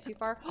 I didn't get too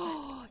far.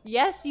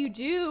 Yes, you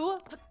do.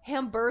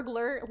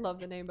 Hamburglar.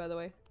 Love the name, by the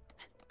way.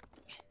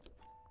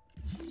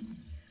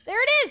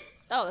 There it is.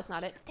 Oh, that's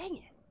not it. Dang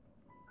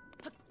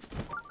it.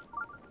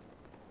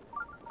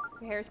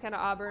 Your hair's kind of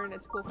auburn.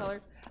 It's a cool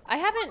color. I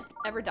haven't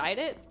ever dyed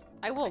it.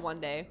 I will one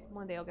day.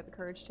 One day I'll get the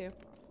courage to.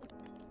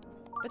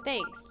 But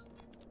thanks.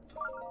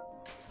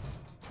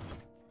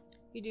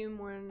 You do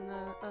more than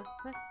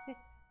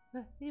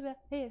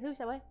hey, who's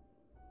that way?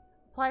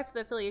 Apply for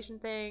the affiliation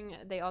thing.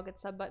 They all get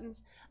sub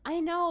buttons. I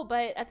know,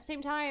 but at the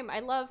same time,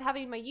 I love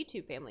having my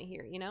YouTube family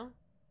here, you know?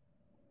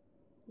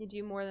 You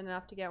do more than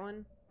enough to get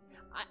one.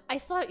 I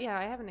saw, yeah,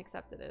 I haven't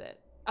accepted it.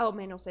 Oh,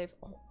 manual save.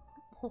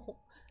 Oh.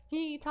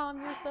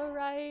 Tom, you're so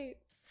right.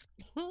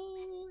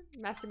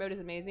 Master mode is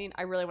amazing.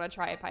 I really want to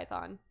try it,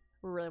 Python.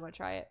 We really want to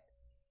try it.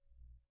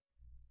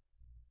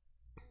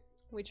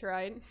 We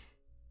tried.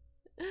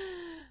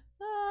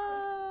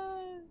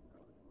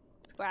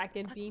 Squack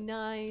and be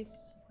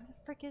nice. Where the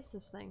frick is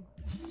this thing?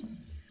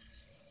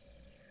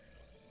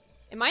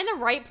 Am I in the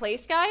right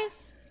place,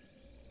 guys?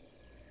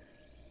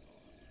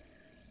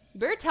 You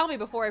better tell me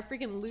before I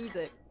freaking lose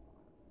it.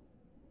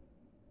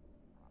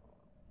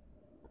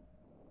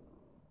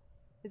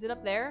 Is it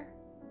up there?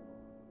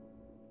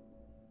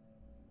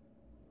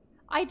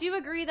 I do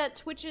agree that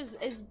Twitch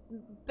is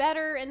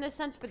better in the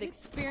sense for the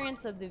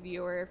experience of the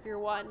viewer if you're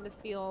wanting to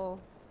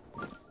feel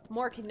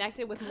more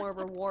connected with more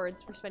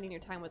rewards for spending your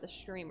time with a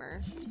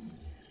streamer.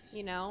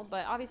 You know,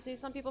 but obviously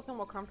some people feel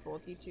more comfortable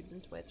with YouTube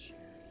than Twitch.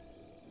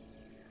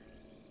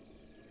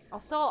 I'll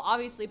still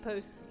obviously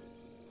post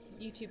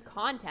YouTube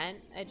content.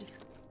 I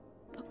just,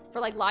 for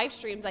like live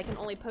streams, I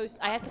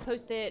have to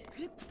post it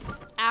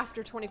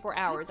after 24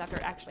 hours after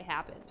it actually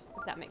happened,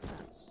 if that makes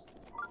sense.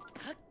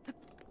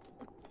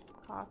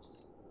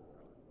 Cops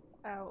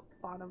out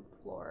bottom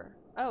floor.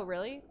 Oh,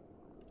 really?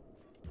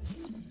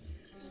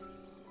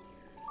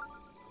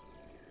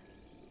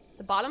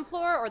 The bottom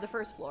floor or the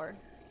first floor?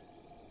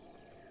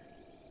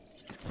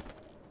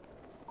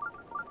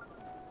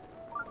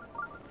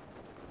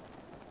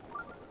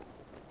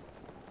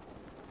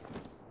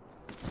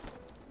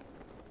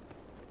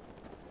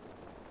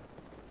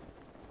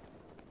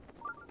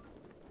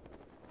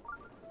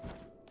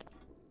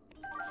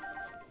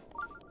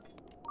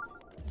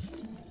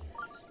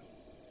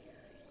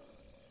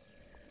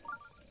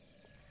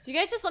 So you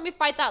guys just let me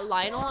fight that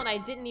Lionel and I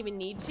didn't even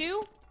need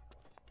to?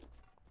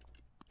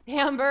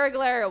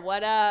 Hamburglar,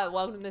 what up?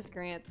 Welcome to Miss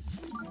Grants.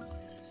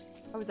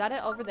 Oh, is that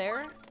it over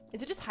there?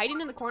 Is it just hiding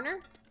in the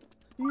corner?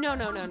 No,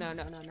 no, no, no,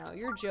 no, no, no.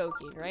 You're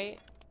joking, right?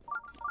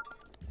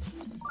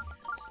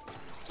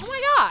 Oh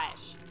my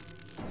gosh!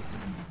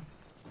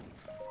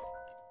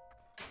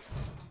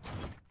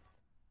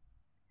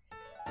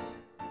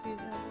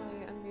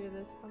 I'm new to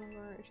this.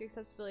 If she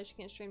accepts affiliate, she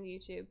can't stream to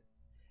YouTube.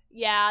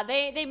 Yeah,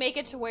 they make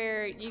it to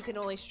where you can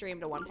only stream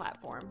to one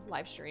platform,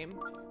 live stream.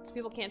 So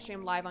people can't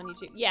stream live on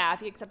YouTube. Yeah, if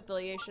you accept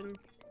affiliation.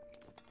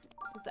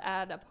 This is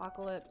ad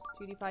apocalypse.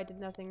 PewDiePie did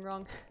nothing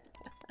wrong.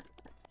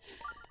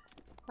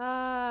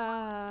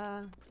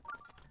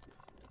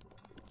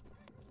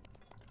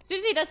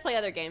 Susie does play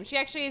other games. She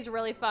actually is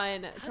really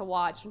fun to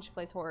watch when she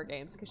plays horror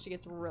games because she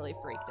gets really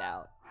freaked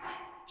out.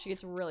 She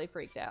gets really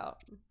freaked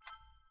out.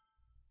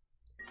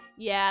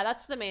 Yeah,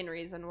 that's the main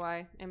reason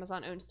why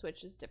Amazon owned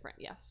Switch is different.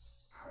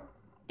 Yes.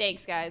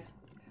 Thanks, guys.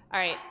 All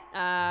right.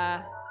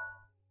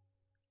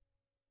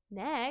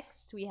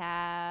 Next, we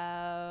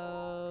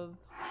have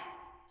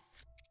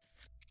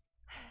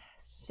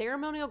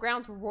ceremonial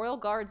grounds where royal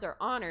guards are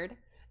honored.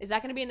 Is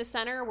that going to be in the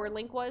center where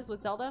Link was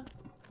with Zelda?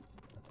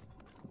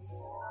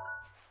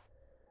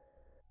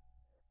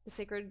 The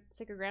sacred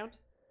ground?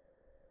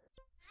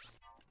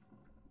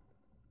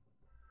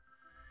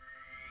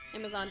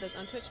 Amazon does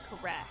on Twitch,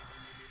 correct.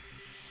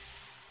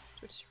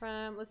 Twitch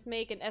from, let's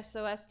make an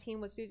SOS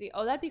team with Susie.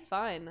 Oh, that'd be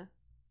fun.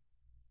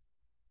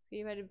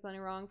 If I did plenty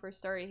wrong for a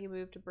start, he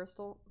moved to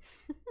Bristol.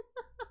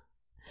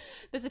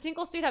 Does the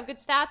Tinkle suit have good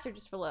stats or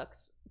just for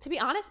looks? To be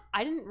honest,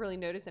 I didn't really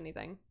notice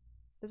anything.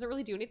 Does it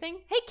really do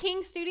anything? Hey,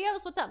 King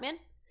Studios, what's up, man?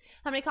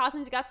 How many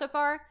costumes you got so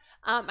far?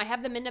 I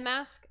have the Minda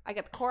mask. I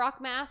got the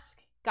Korok mask.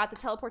 Got the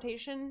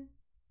teleportation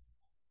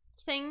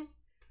thing.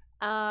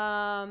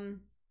 And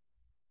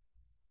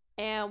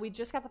we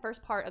just got the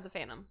first part of the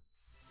Phantom.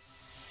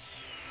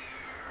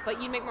 But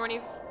you'd make more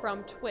money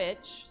from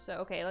Twitch. So,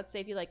 okay, let's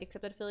say if you like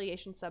accepted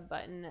affiliation sub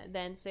button,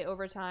 then say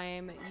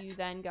overtime, you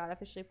then got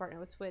officially partnered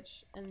with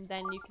Twitch, and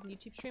then you can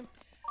YouTube stream.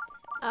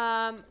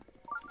 I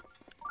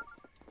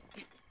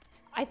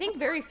think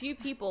very few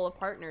people of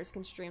partners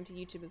can stream to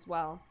YouTube as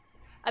well.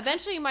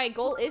 Eventually, my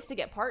goal is to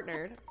get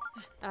partnered.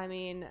 I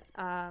mean,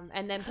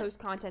 and then post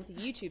content to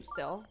YouTube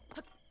still.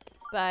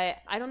 But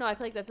I don't know, I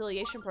feel like the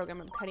affiliation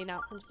program I'm cutting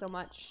out from so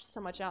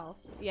much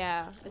else.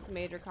 Yeah, it's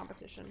major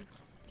competition.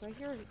 Do I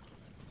hear?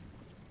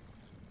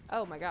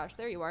 Oh my gosh,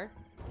 there you are.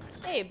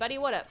 Hey, buddy,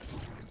 what up?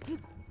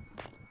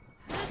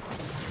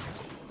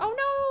 Oh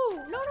no!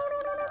 No, no, no,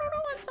 no, no, no,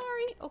 no, I'm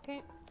sorry.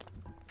 Okay.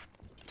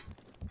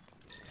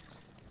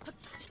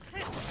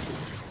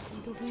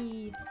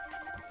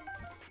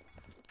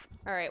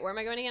 Alright, where am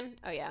I going again?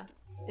 Oh yeah.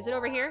 Is it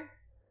over here?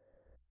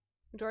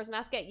 Majora's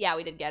Mask? Yeah,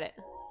 we did get it.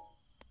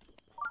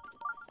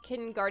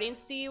 Can Guardians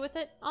see you with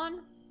it on?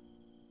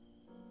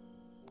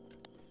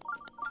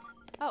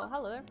 Oh,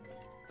 hello there.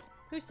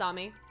 Who saw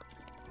me?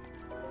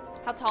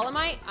 How tall am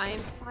I? I am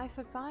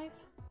 5'5".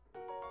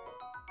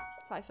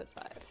 5'5".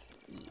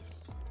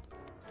 Yes.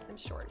 I'm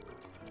short.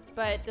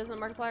 But doesn't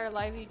Markiplier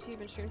live YouTube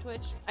and stream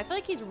Twitch? I feel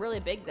like he's really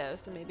big though,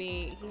 so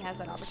maybe he has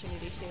that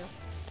opportunity too.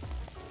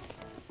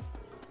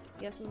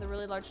 Yeah, some of the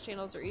really large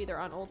channels are either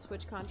on old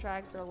Twitch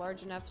contracts or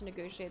large enough to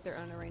negotiate their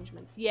own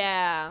arrangements.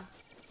 Yeah.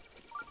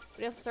 But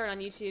he also started on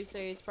YouTube, so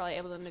he's probably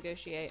able to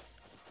negotiate.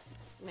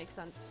 Makes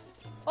sense.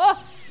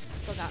 Oh!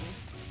 Still got me.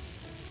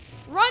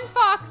 Run,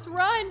 Fox!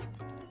 Run!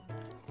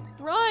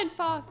 Run,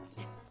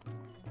 Fox!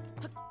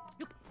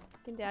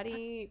 Can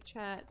Daddy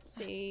chat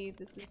say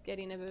this is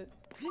getting a bit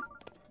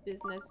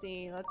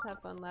businessy? Let's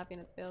have fun laughing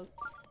at fails.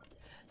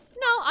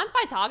 No, I'm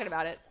fine talking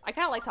about it. I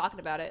kind of like talking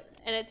about it.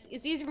 And it's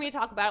easier for me to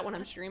talk about it when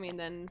I'm streaming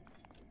than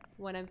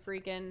when I'm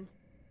freaking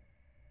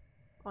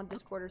on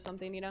Discord or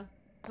something, you know?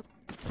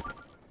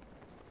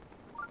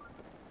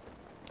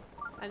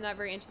 I'm not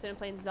very interested in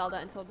playing Zelda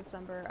until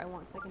December. I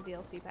want second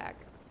DLC pack.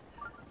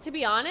 To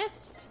be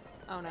honest...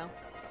 Oh, no.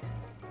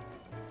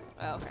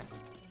 Oh, okay.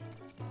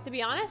 To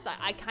be honest,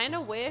 I kind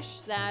of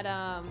wish that,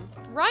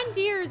 Run,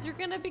 deers! You're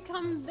gonna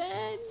become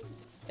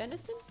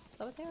venison? Is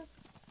that what they are?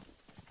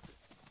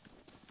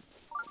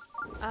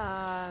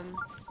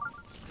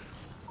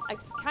 I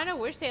kind of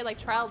wish they had, like,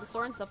 Trial of the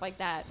Sword and stuff like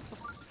that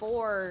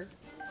before,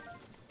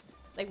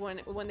 like,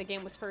 when the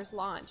game was first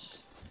launched.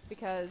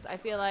 Because I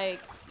feel like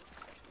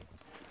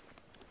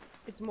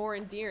it's more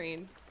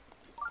endearing.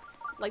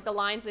 Like the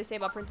lines they say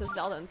about Princess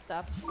Zelda and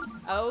stuff.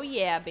 Oh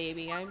yeah,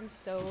 baby. I'm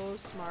so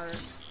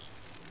smart.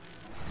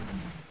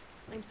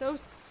 I'm so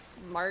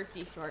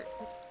smarty smart.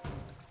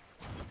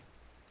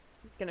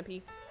 Gonna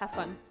pee. Have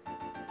fun.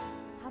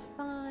 Have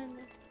fun.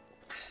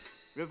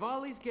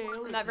 Rivali's Gale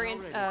I'm not very,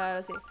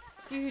 let's see.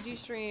 You who do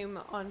stream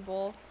on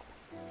both.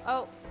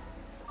 Oh.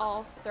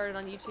 All started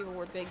on YouTube and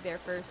were big there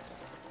first.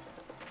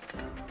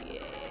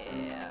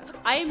 Yeah.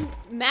 I'm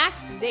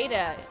Max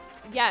Zeta.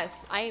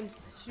 Yes, I am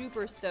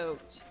super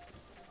stoked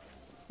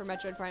for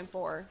Metroid Prime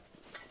 4.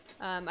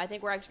 I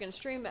think we're actually going to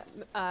stream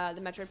the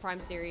Metroid Prime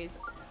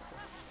series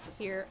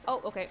here.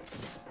 Oh, okay.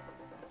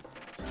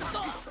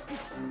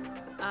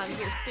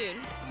 here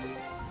soon.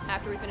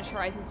 After we finish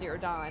Horizon Zero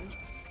Dawn.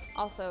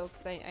 Also,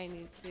 because I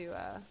need to,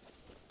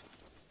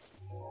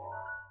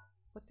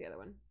 what's the other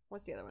one?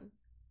 What's the other one?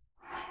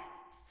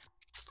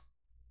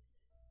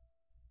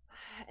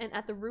 And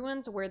at the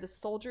ruins where the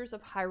soldiers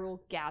of Hyrule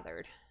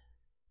gathered.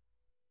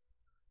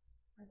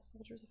 Where the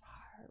soldiers of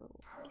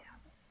Hyrule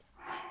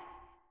gathered.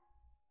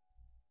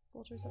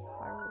 Soldiers of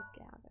Hyrule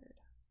gathered.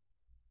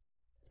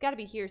 It's gotta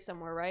be here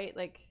somewhere, right?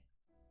 Like...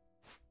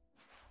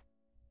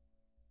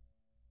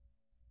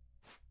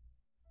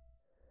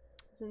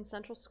 It's in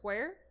Central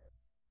Square?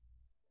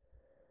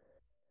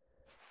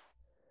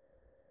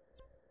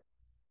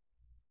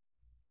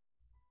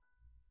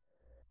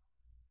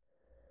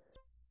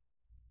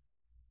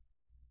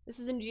 This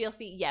is in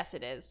GLC? Yes,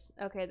 it is.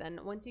 Okay, then.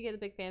 Once you get a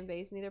big fan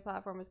base, neither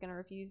platform is going to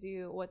refuse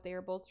you. What they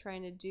are both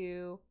trying to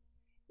do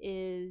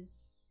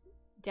is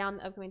down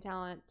the upcoming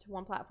talent to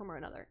one platform or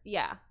another.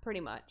 Yeah,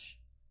 pretty much.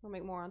 We'll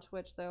make more on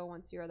Twitch, though,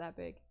 once you're that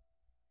big.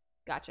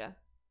 Gotcha.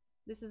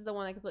 This is the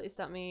one that completely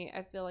stumped me.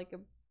 I feel like a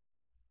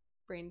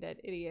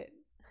brain-dead idiot.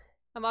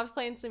 I'm off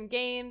playing some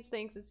games.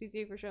 Thanks,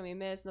 CC, for showing me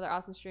Miss. Another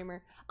awesome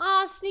streamer.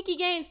 Aw, Sneaky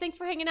Games. Thanks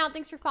for hanging out.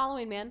 Thanks for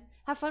following, man.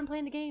 Have fun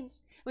playing the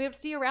games. We have to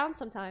see you around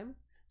sometime.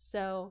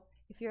 So,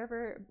 if you're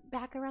ever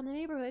back around the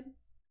neighborhood,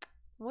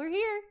 we're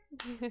here.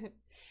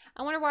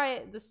 I wonder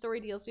why the story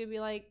DLC would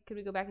be like, could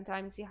we go back in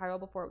time and see Hyrule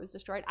before it was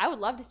destroyed? I would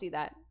love to see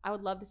that. I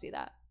would love to see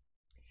that.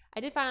 I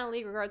did find out a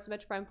leak regards to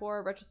Metro Prime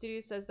 4. Retro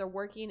Studios says they're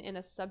working in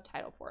a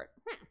subtitle for it.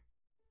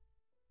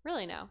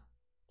 Really now?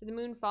 Did the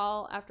moon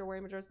fall after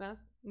wearing Majora's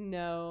Mask?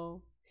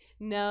 No.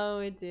 No,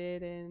 it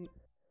didn't.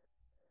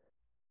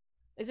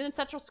 Is it in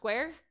Central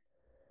Square?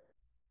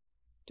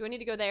 Do I need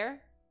to go there?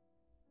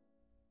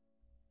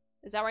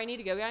 Is that where I need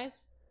to go,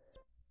 guys?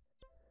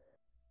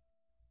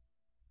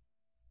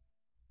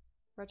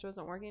 Retro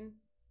isn't working.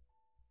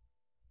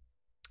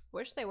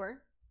 Wish they were.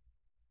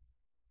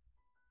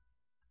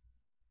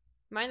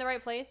 Am I in the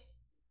right place?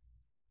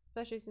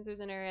 Especially since there's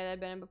an area that I've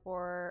been in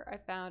before I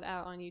found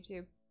out on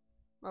YouTube.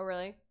 Oh,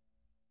 really?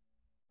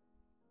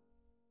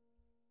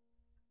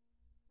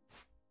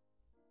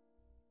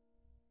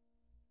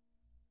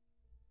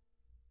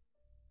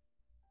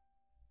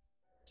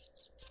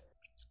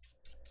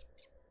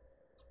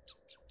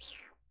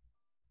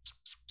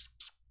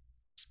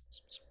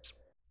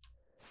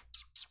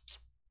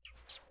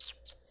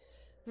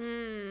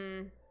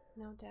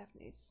 No,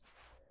 Daphne's.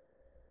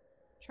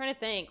 Trying to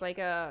think, like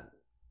Army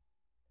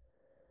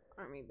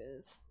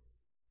Biz.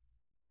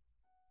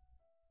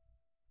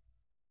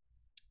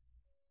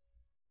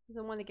 Is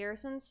it one of the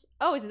garrisons?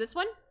 Oh, is it this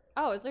one?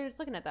 Oh, I was just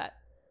looking at that.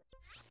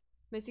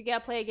 Makes you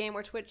gotta play a game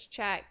where Twitch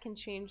chat can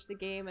change the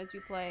game as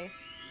you play.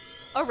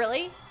 Oh,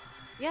 really?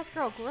 Yes,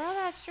 girl, grow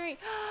that straight.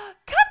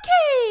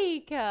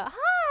 Cupcake!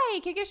 Hi!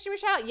 Can you get a streamer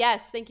shout out?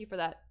 Yes, thank you for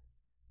that.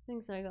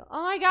 Thanks, Michael.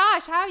 Oh my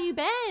gosh, how have you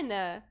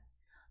been?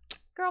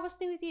 Girl,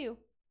 what's new with you?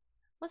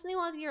 What's new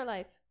with your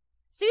life?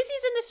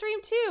 Susie's in the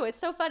stream too. It's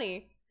so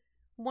funny.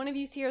 One of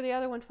you's here, the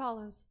other one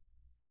follows.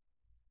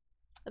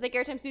 I think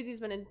every time Susie's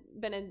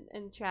been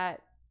in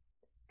chat,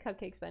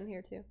 Cupcake's been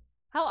here too.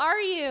 How are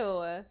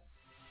you?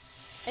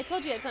 I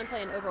told you I had fun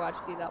playing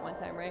Overwatch with you that one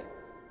time, right?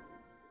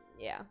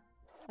 Yeah.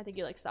 I think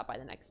you like stopped by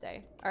the next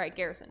day. All right,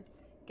 Garrison.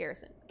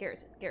 Garrison.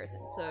 Garrison. Garrison.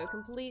 So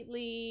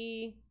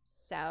completely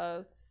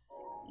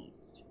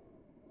southeast.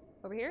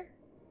 Over here?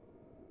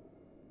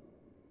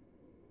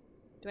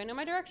 Do I know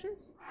my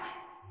directions?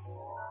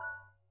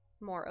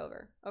 More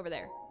over. Over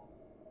there.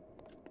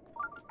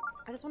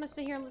 I just want to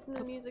sit here and listen to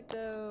the music,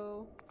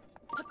 though.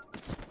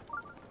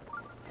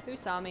 Who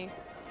saw me?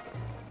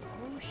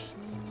 Oh,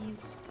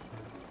 jeez.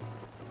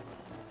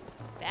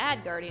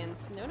 Bad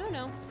Guardians. No, no,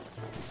 no.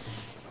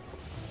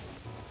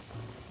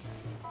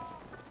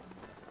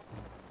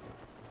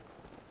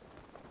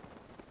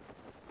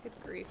 Good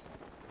grief.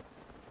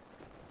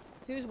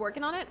 So who's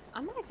working on it?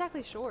 I'm not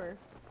exactly sure.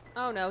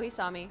 Oh, no, he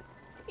saw me.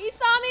 He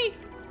saw me!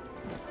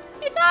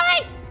 He saw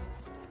me!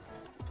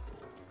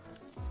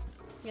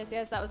 Yes,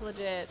 yes, that was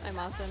legit. I'm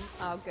awesome.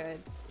 Oh,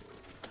 good.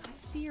 I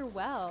see you're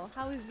well.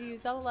 How is you?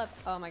 Level up.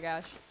 Oh my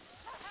gosh.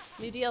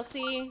 New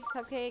DLC,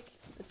 Cupcake.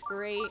 That's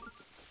great.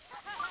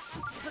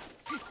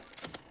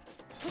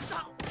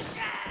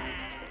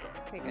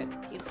 Okay, good.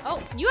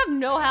 Oh, you have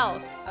no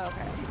health. Oh,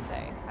 okay, I was gonna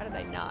say. How did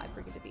I not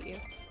freaking defeat you?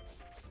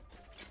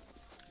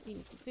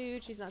 Eating some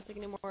food. She's not sick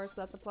anymore,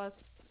 so that's a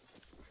plus.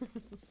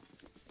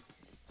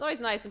 It's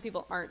always nice when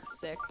people aren't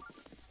sick.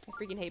 I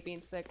freaking hate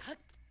being sick.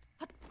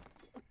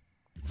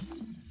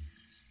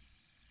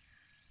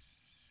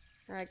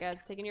 Alright guys,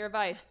 I'm taking your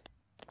advice.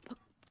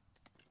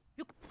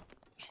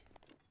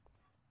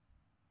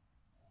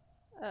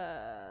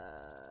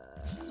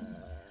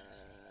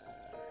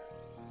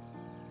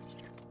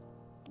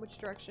 Which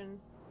direction?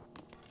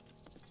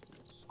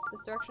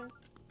 This direction?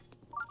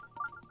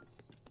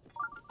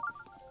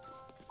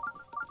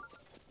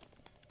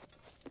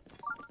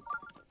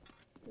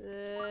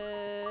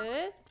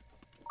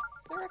 This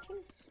direction?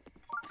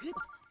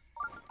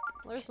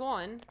 Well, there's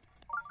one.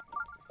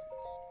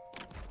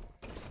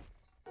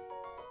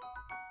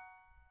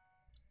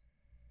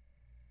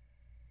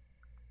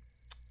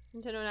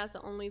 Nintendo has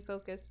to only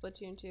focus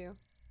Splatoon 2.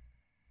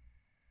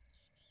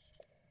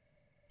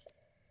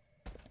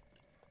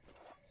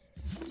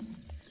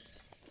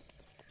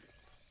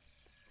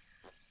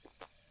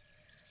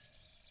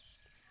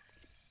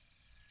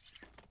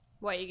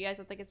 What, you guys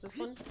don't think it's this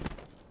one?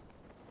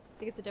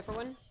 Think it's a different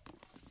one?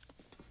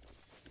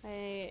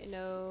 I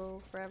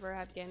know forever I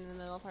have to get in the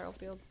middle of Hyrule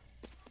Field.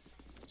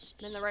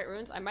 I'm in the right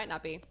ruins? I might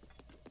not be.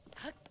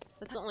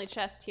 That's the only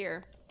chest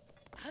here.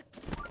 Well,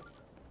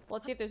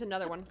 let's see if there's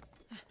another one.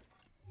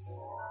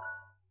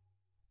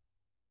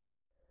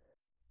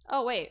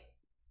 Oh, wait.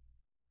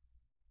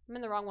 I'm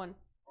in the wrong one.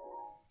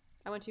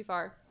 I went too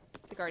far.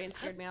 The Guardian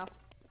scared me off.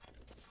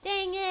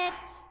 Dang it!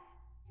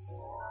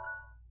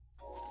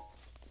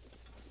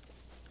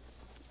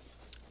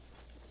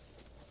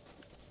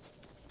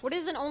 What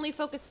is an only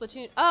focus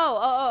Splatoon?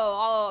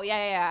 Oh,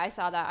 yeah, I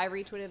saw that. I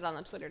retweeted it on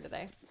the Twitter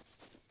today.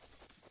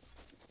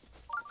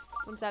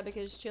 I'm sad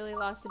because Chile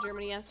lost to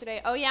Germany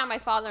yesterday. Oh yeah, my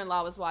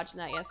father-in-law was watching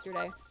that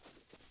yesterday.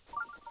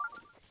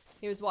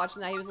 He was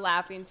watching that, he was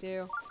laughing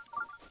too.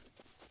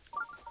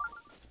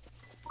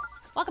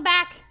 Welcome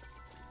back!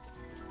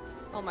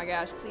 Oh my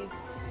gosh,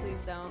 please,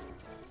 please don't.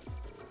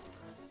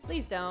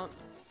 Please don't.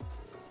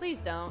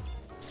 Please don't.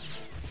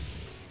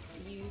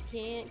 You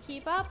can't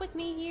keep up with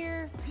me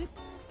here.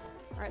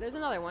 Alright, there's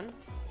another one.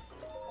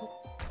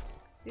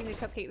 Susie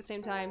Cupcake at the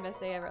same time, best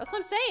day ever. That's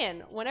what I'm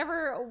saying.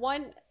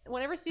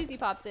 Whenever Susie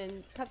pops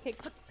in,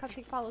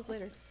 Cupcake follows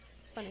later.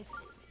 It's funny.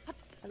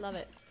 I love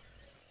it.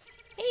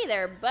 Hey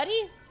there,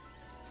 buddy.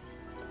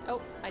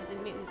 Oh, I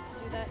didn't mean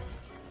to do that.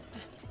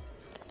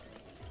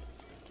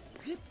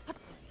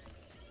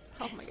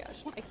 Oh my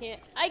gosh, I can't.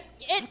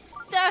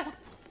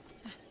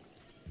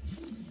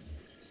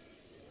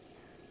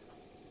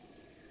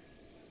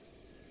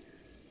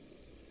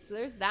 So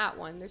there's that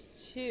one.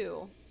 There's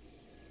two.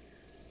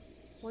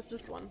 What's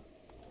this one?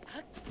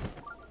 Are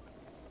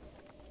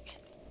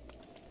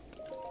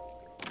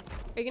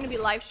you gonna be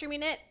live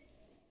streaming it?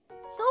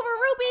 Silver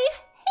Ruby?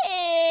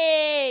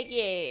 Hey,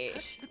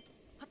 yes.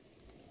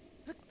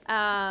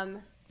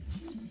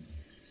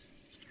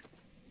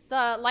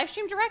 The live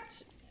stream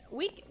direct,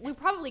 we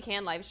probably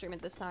can live stream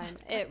it this time.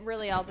 It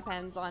really all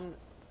depends on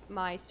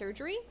my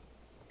surgery.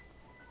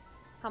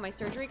 How my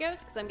surgery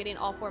goes, because I'm getting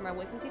all 4 of my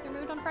wisdom teeth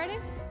removed on Friday.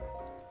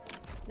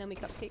 No me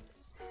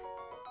cupcakes.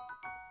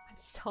 I'm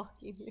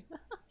stalking you.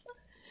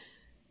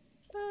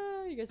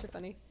 You guys are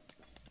funny.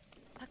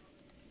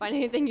 Find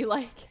anything you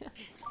like.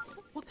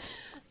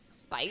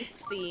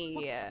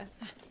 Spicy.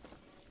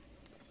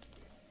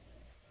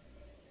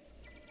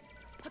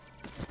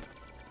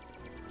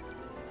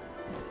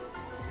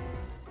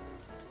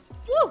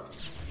 Woo!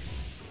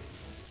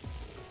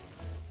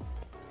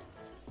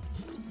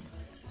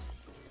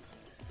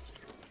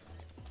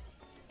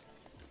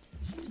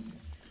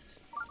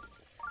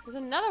 There's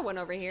another one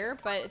over here,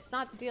 but it's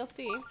not the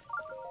DLC.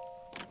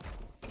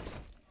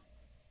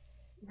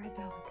 Red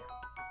velvet.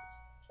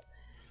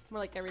 More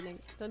like everything.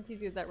 Don't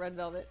tease me with that red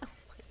velvet. Oh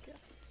my god.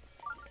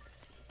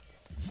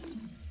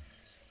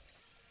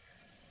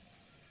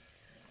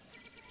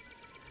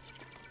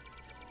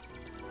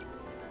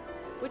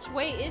 Which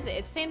way is it?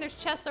 It's saying there's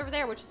chests over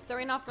there, which is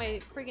throwing off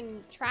my freaking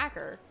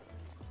tracker.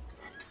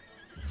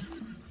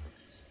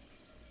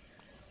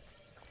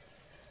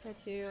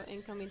 Tattoo,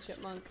 incoming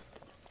chipmunk.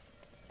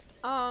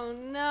 Oh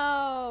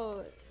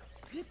no!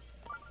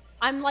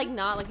 I'm like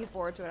not looking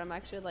forward to it. I'm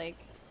actually like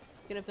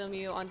gonna film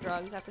you on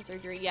drugs after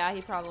surgery. Yeah,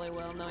 he probably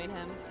will, knowing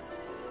him.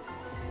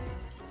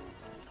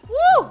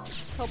 Woo!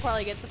 He'll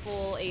probably get the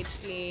full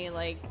HD,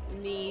 like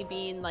me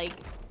being like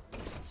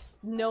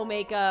no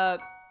makeup,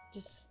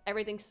 just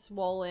everything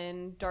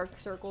swollen, dark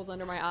circles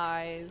under my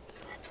eyes,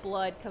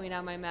 blood coming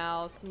out my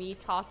mouth, me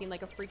talking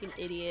like a freaking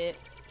idiot.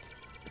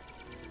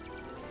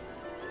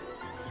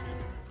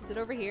 Is it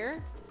over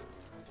here?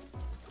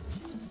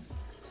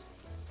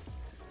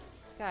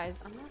 Guys,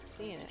 I'm not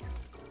seeing it.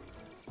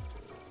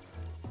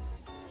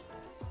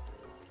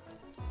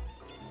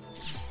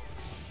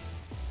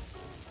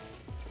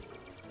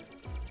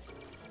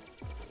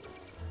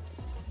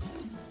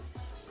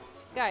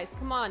 Guys,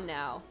 come on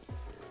now.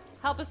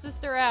 Help a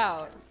sister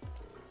out.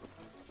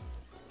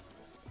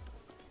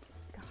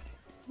 God.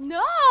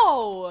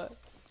 No!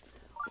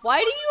 Why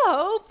do you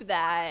hope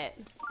that?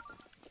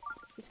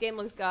 This game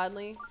looks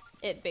godly.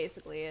 It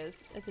basically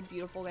is. It's a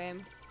beautiful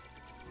game.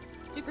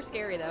 Super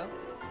scary though.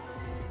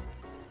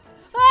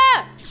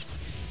 Ah!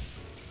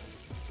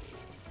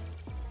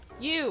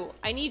 You!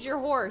 I need your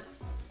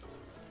horse.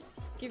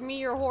 Give me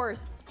your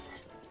horse.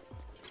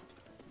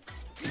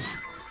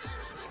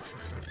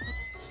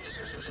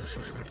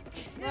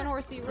 Run,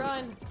 horsey,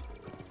 run.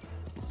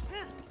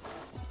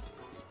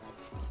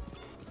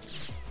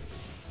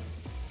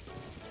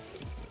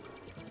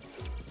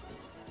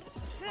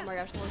 Oh my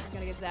gosh, the horse is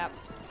gonna get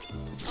zapped.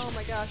 Oh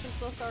my gosh, I'm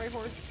so sorry,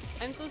 horse.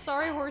 I'm so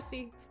sorry,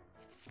 horsey.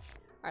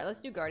 Alright,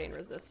 let's do Guardian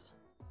Resist.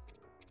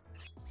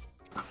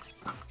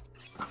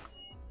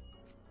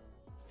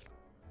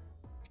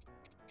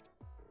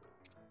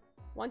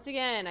 Once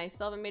again, I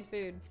still haven't made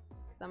food.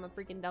 Because I'm a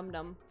freaking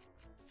dum-dum.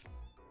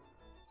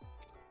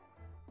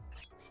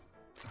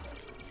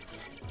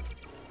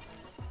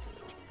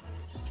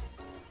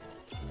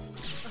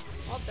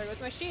 Oh, there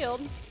goes my shield.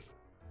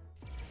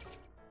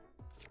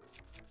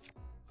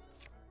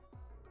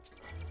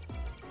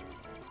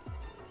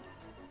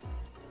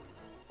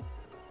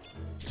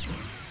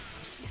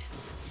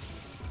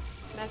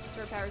 Master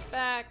Sword powers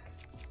back.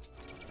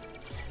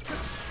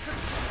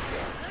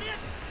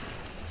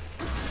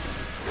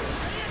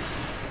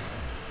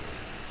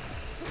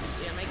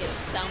 Dude, I'm gonna get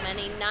so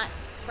many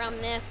nuts from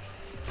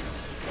this.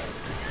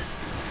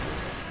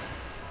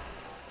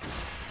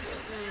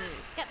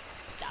 Get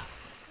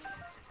stuffed.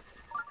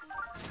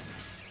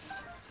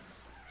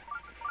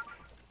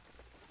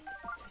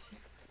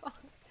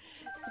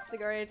 It's the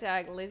guardian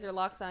attack. Laser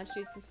locks on,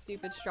 shoots a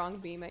stupid strong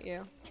beam at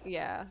you.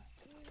 Yeah,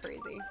 it's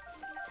crazy.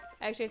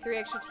 I actually have 3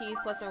 extra teeth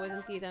plus my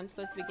wisdom teeth. I'm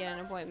supposed to be getting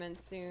an appointment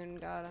soon.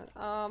 Got it.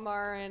 Oh,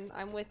 Marin,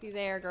 I'm with you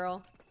there,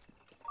 girl.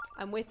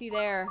 I'm with you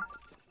there.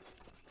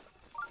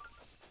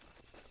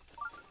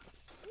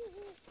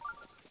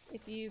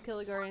 If you kill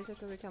a guardian,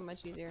 it will become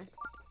much easier.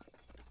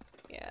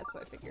 Yeah, that's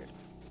what I figured.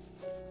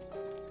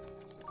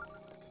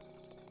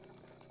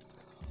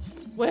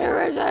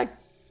 Where is it?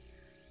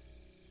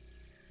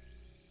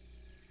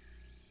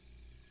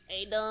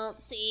 I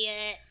don't see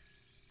it.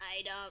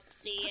 I don't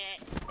see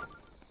it.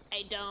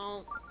 I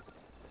don't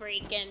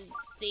freaking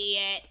see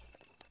it.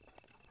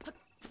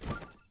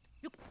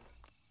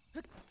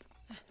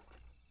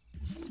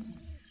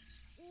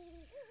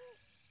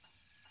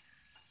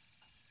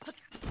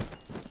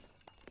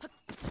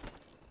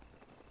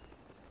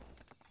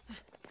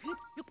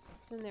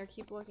 It's in there,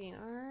 keep looking.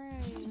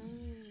 Alright.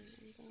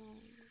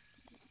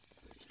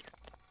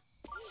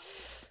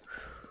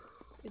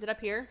 Is it up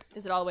here?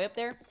 Is it all the way up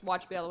there?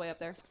 Watch me all the way up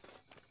there.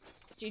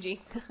 GG.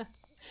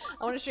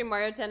 I want to stream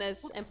Mario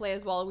Tennis and play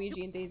as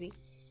Waluigi and Daisy.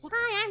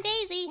 Hi, I'm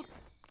Daisy!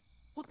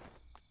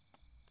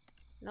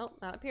 Nope,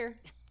 not up here.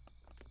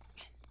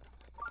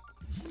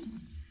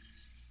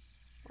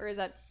 Where is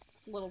that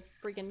little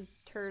freaking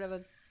turd of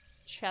a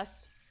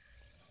chest?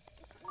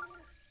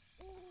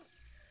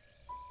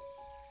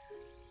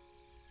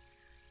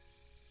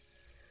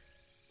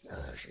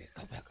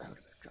 Come back out of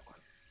it, Joker.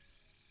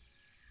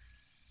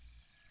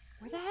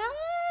 Where the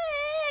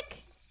heck?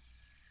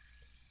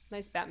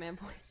 Nice Batman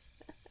voice.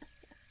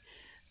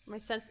 My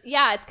sense.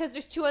 Yeah, it's because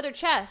there's 2 other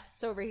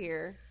chests over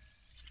here.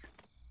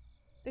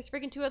 There's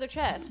freaking 2 other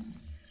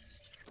chests.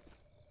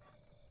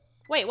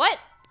 Wait, what?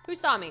 Who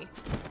saw me?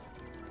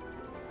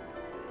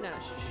 No,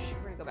 shh,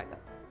 we're gonna go back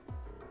up.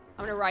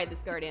 I'm gonna ride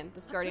this guardian.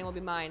 This guardian will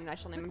be mine, and I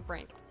shall name him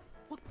Frank.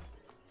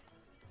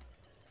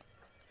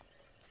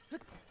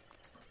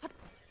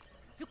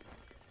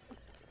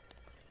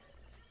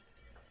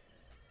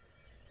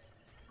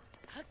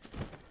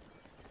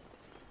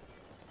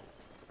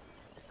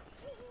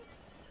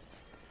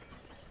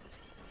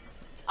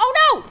 Oh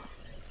no!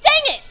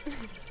 Dang it!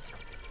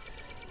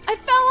 I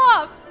fell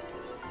off!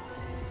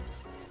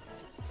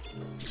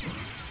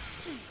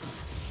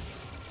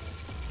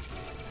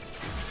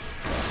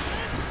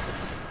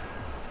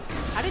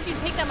 How did you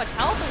take that much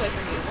health away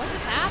from me? What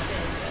just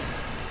happened?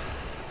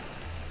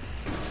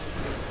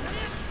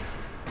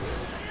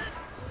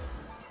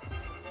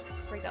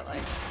 Break that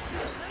leg.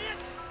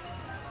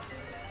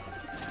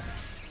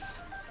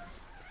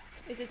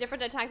 Is it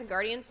different to attack the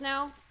guardians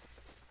now?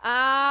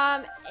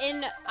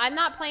 I'm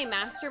not playing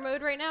master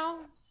mode right now,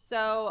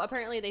 so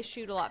apparently they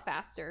shoot a lot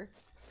faster.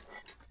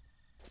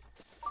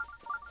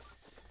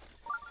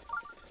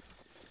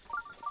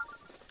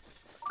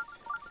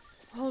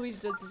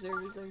 Waluigi does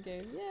deserve his own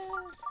game.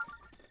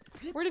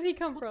 Yeah. Where did he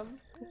come from?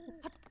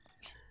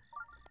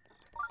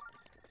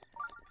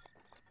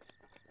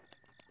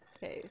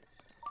 Okay,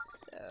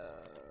 so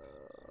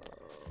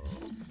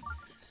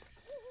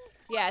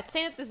yeah, it's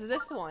saying that this is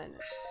this one.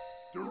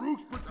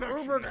 Daruk's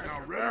protection is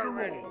now ready to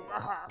roll.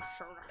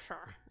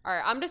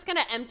 Alright, I'm just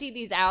gonna empty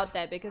these out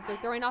then because they're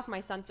throwing off my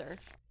sensor.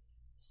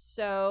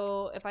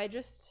 So if I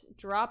just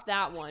drop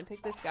that one,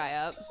 pick this guy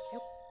up.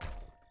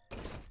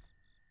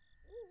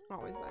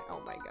 Always my,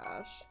 oh my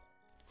gosh.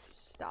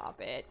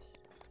 Stop it.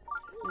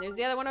 And there's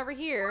the other one over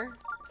here.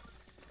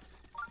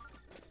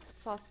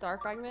 Saw a star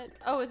fragment.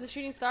 Oh, is it a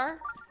shooting star?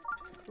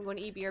 I'm going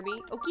to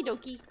EBRB. Okie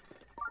dokie.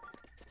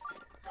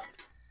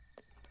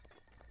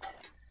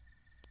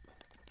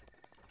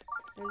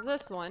 There's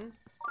this one.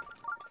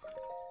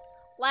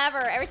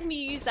 Laver. Every time you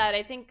use that,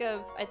 I think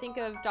of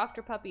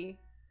Dr. Puppy.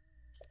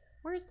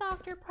 Where's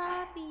Dr.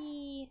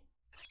 Puppy?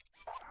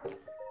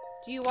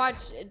 Do you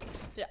watch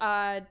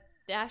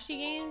Dashy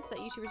games? That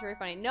YouTuber's very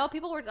funny. No,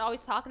 people were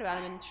always talking about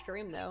him in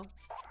stream though.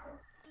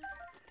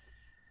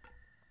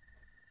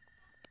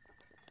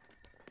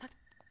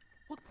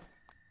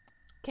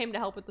 Came to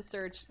help with the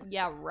search.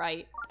 Yeah,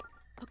 right.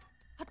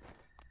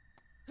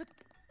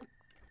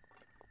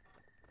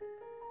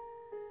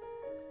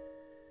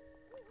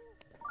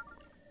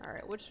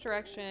 Alright, which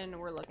direction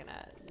we're looking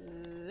at?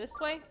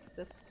 This way?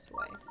 This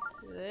way.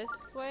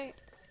 This way?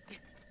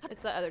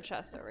 It's the other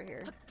chest over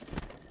here.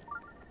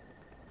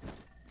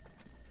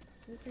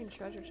 Some green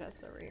treasure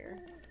chests over here.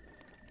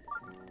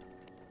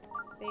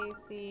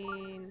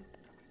 Facing...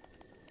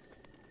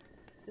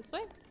 this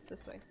way?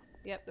 This way.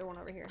 Yep, there's one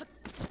over here.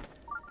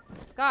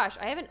 Gosh,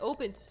 I haven't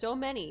opened so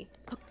many.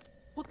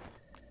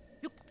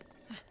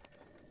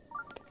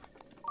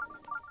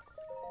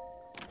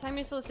 Time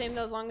is still the same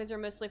though, as long as you're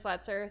mostly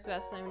flat surface,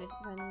 about 7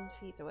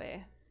 feet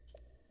away.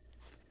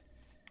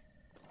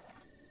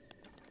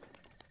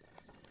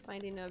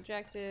 Finding no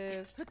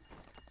objective.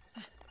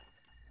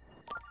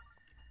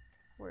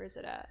 Where is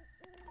it at?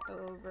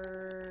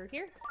 Over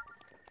here?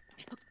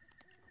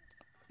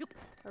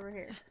 Over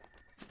here.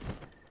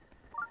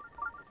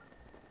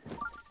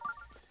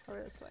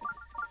 Over this way.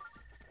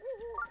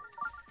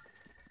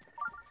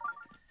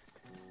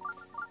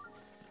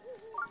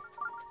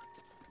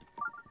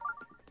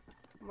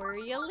 Where are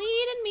you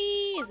leading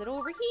me? Is it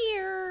over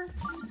here?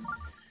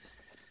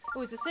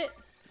 Oh, is this it?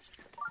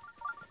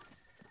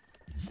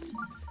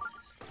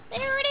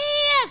 There it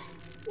is!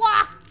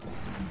 Wah!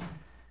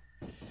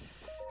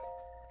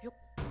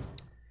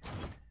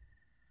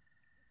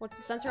 What's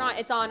the sensor on?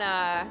 It's on,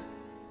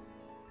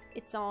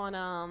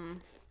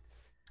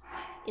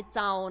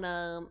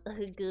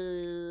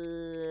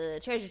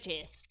 treasure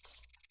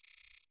chests.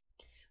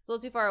 It's a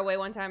little too far away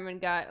one time and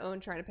got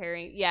owned trying to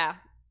parry. Yeah.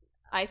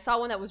 I saw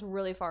one that was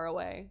really far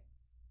away.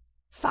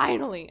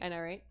 Finally! I know,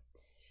 right?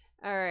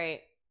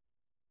 Alright.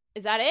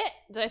 Is that it?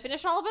 Did I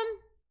finish all of them?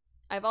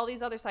 I have all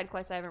these other side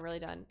quests I haven't really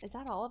done. Is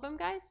that all of them,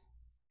 guys?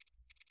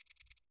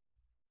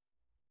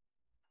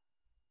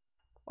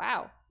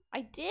 Wow.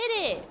 I did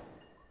it!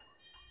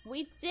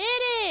 We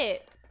did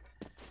it!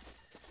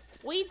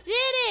 We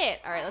did it!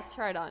 Alright, let's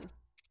try it on.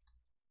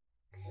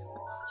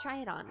 Let's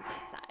try it on for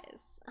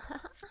size.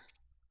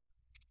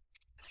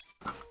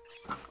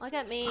 Look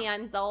at me,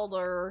 I'm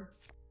Zelda.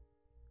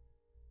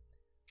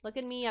 Look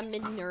at me, I'm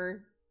Midner.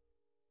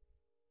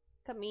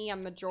 Look at me,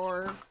 I'm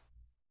Major.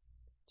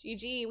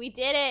 GG, we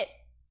did it!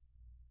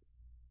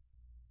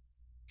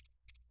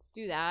 Let's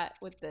do that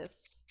with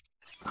this.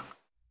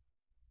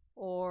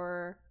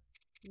 Or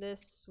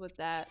this with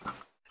that.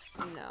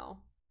 No.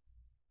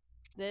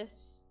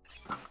 This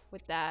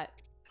with that.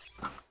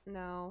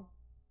 No.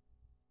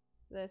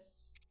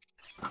 This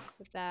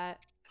with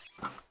that.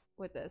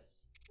 With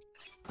this.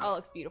 Oh, it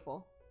looks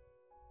beautiful.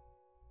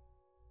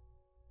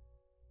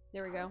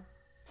 There we go.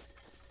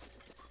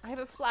 I have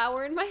a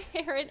flower in my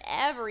hair and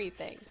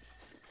everything.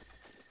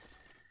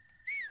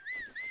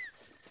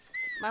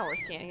 My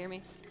horse can't hear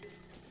me.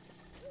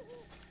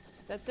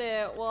 That's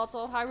it. Well, it's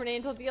all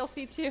hibernate until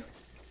DLC 2.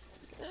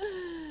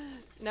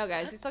 No,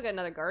 guys, we still got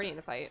another guardian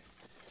to fight.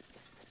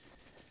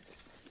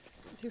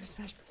 Do a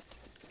smash burst.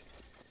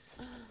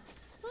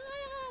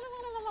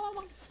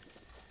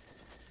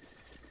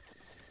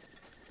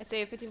 I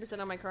saved 15%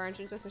 on my car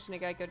insurance by switching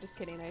to Geico. Just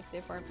kidding, I have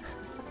State Farm.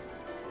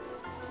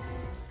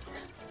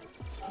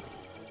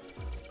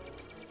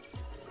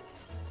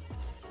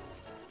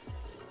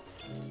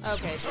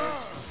 Okay, sure.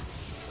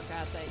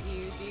 Forgot that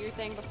you do your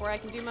thing before I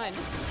can do mine.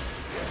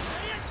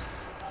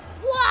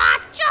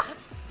 Watch!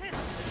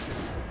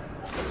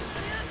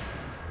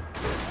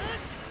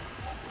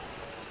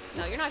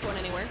 No, you're not going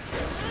anywhere.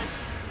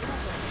 You're not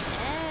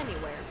going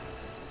anywhere.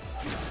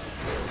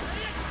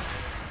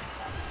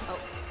 Oh,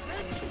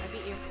 I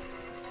beat you.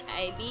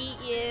 I beat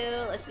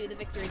you. Let's do the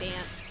victory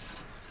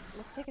dance.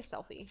 Let's take a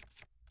selfie.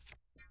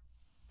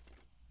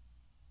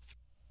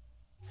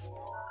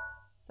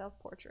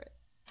 Self-portrait.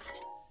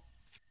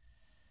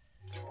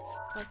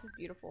 Oh, this is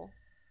beautiful.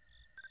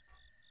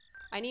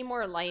 I need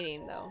more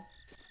lighting, though.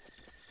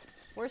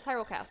 Where's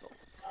Hyrule Castle?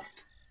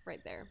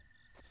 Right there.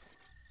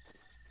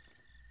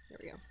 There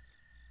we go.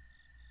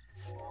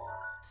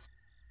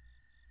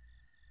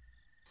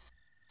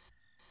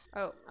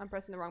 Oh, I'm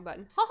pressing the wrong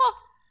button. Ha ha!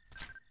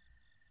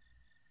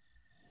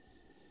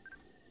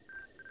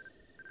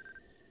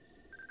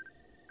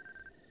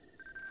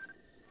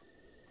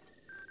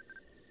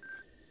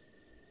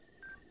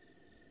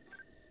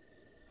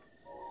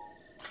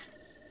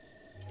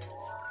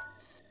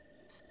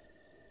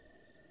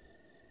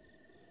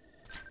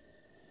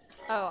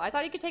 Oh, I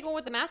thought you could take one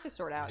with the Master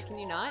Sword out. Can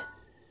you not?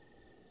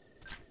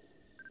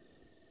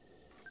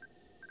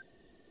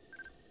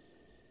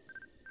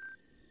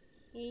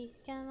 He's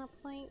gonna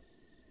point.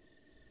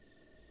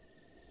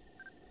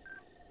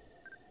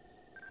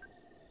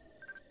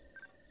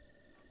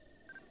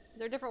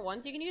 There are different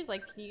ones you can use?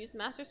 Like, can you use the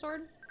Master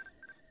Sword?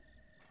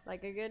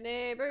 Like a good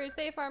neighbor,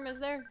 State Farm is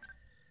there.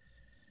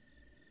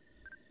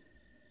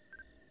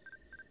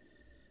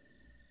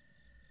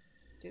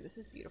 Dude, this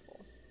is beautiful.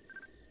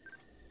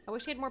 I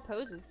wish he had more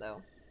poses,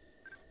 though.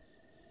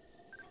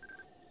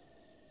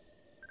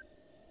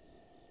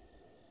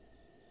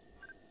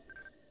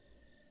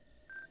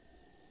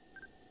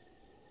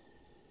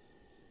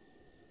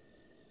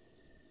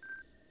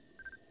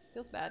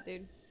 Feels bad,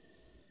 dude.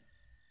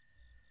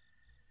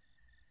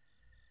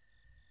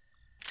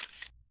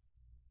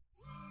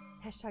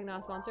 Hashtag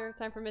non-sponsor.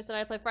 Time for Miss and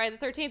I to play Friday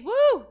the 13th.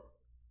 Woo!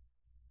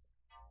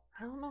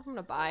 I don't know if I'm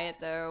gonna buy it,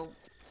 though.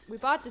 We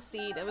bought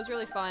Deceit. It was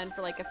really fun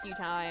for like a few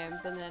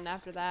times, and then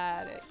after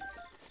that, it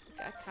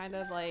got kind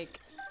of like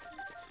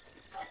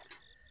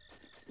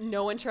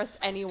no one trusts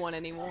anyone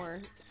anymore.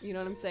 You know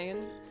what I'm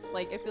saying?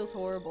 Like, it feels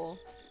horrible.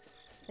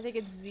 I think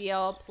it's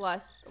ZL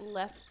plus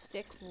left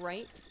stick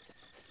right.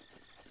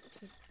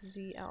 It's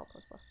ZL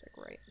plus left stick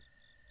right.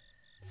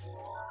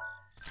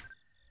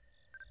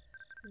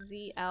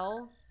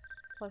 ZL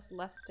plus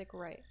left stick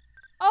right.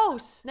 Oh,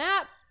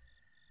 snap!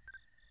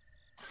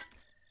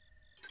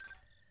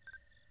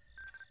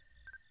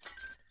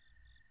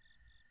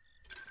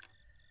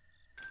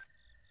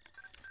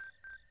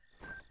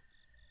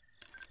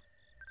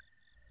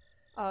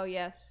 Oh,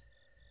 yes.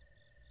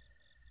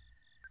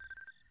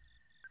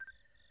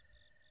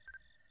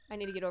 I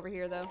need to get over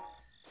here, though.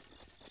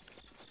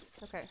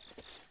 Okay.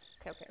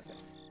 Okay.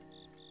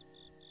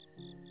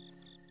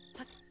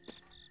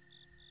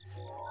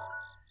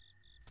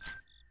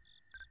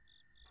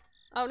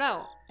 Oh,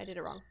 no. I did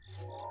it wrong.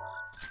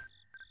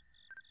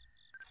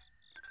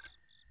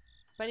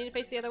 But I need to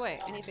face the other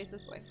way. I need to face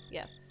this way.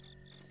 Yes.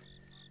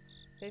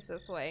 Face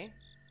this way.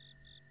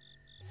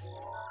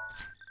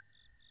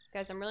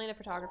 Guys, I'm really into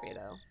photography,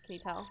 though. Can you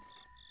tell?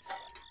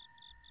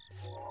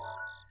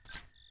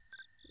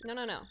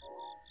 No.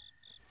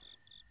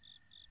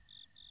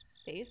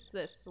 Face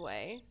this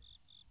way.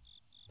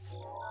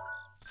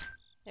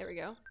 There we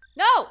go.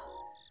 No!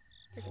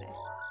 Freaking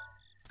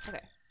A.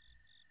 Okay.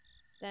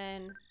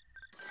 Then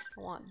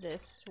I want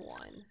this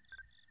one.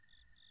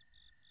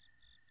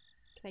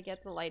 Can I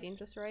get the lighting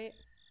just right?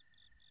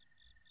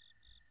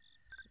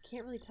 I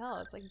can't really tell.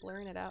 It's like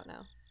blurring it out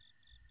now.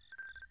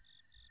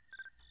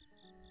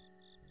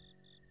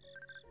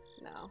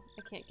 No,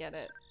 I can't get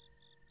it.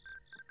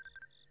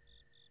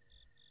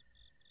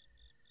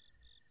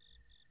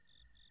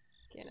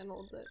 Canon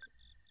holds it.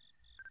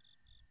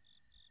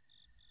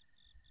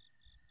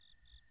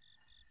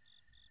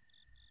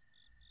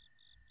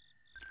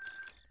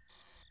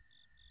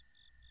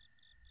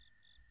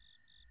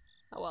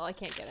 Oh well, I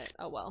can't get it.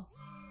 Oh well.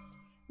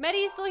 Medi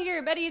is still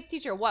here. Medi, it's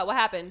teacher. What? What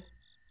happened?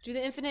 Do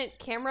the infinite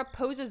camera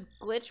poses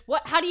glitch?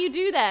 What? How do you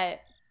do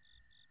that?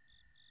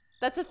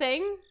 That's a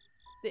thing?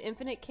 The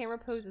infinite camera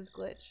poses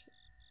glitch.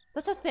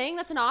 That's a thing?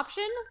 That's an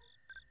option?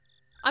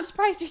 I'm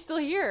surprised you're still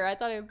here. I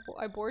thought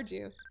I bored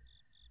you.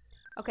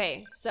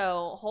 Okay,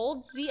 so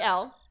hold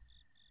ZL.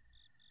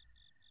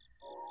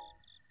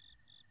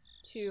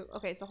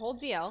 Okay, so hold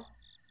ZL.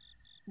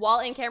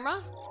 While in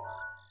camera,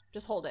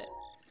 just hold it.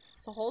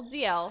 So hold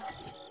ZL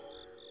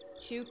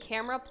to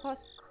camera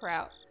plus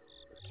crouch.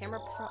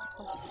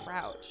 Plus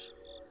crouch.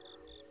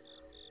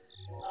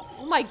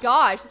 Oh my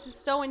gosh, this is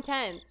so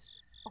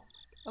intense. Oh,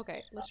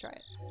 okay, let's try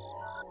it.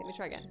 Let me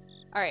try again.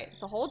 All right,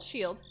 so hold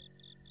shield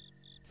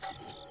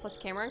plus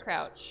camera and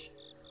crouch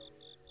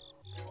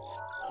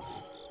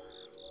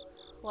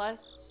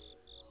plus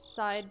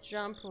side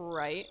jump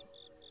right.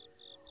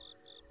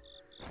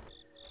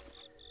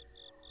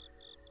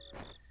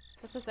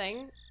 That's a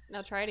thing.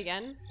 Now try it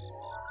again.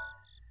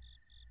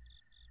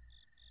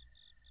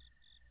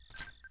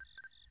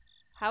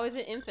 How is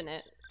it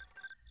infinite?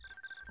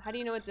 How do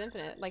you know it's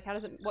infinite? Like, how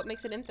does it, what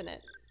makes it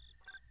infinite?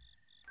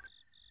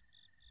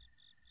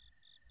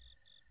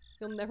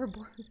 You'll never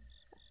bore me.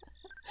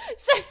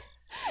 So,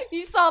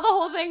 you saw the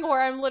whole thing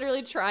where I'm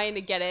literally trying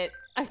to get it.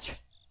 I'm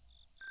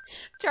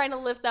trying to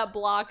lift that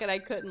block and I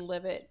couldn't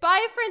lift it.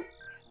 Bye,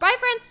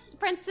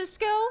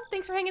 Francisco.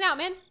 Thanks for hanging out,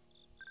 man.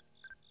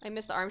 I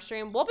missed the ARMS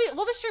stream. We'll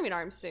be streaming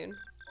ARMS soon.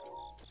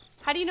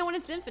 How do you know when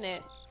it's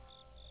infinite?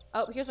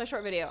 Oh, here's my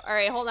short video. All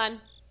right, hold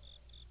on.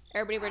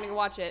 Everybody, we're gonna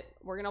watch it.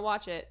 We're gonna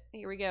watch it.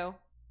 Here we go.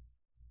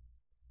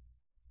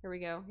 Here we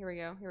go. Here we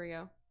go. Here we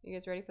go. You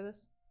guys ready for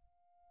this?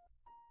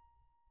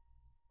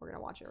 We're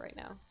gonna watch it right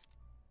now.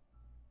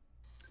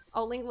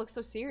 Oh, Link looks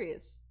so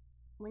serious.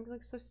 Link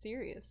looks so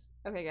serious.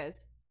 Okay,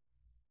 guys.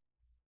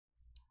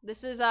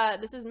 This is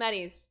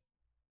Medi's.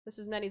 This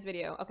is Medi's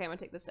video. Okay, I'm gonna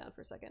take this down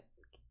for a second.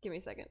 Give me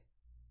a second.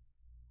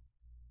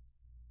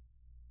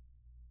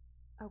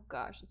 Oh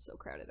gosh, it's so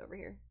crowded over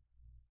here.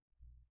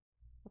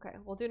 Okay,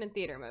 we'll do it in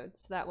theater mode,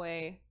 so that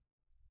way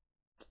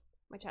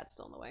my chat's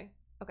still in the way.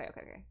 Okay.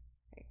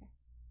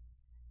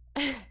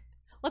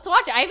 Let's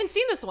watch it. I haven't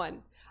seen this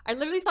one. I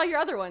literally saw your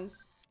other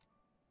ones.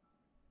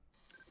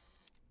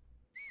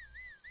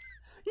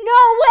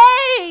 No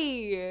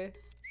way!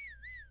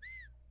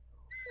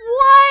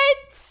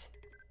 What?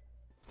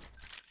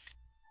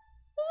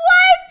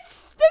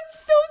 What?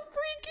 That's so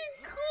freaking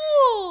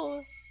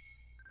cool!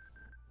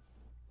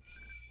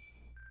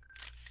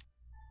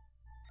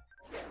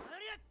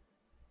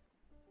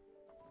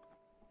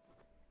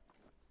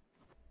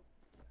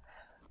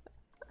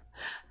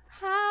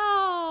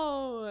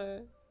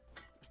 How?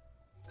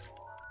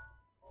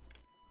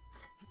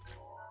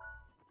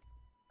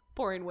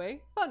 Boring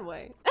way, fun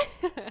way.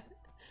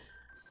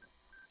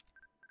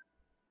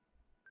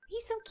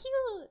 He's so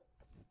cute.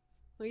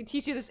 Let me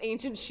teach you this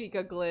ancient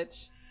Sheikah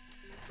glitch.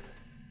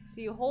 So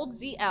you hold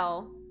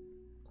ZL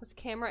plus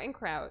camera and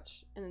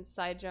crouch, and then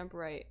side jump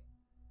right.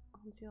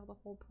 Let's see all the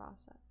whole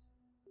process.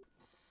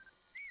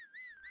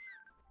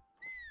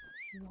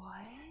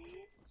 What?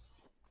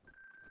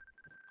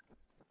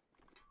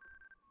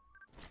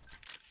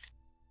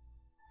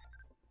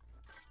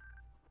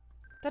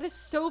 That is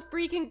so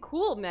freaking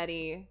cool,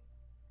 Medi.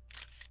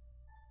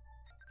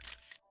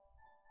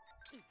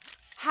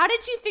 How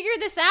did you figure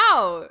this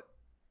out?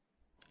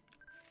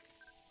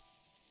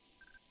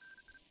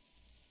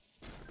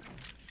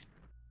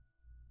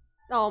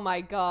 Oh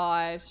my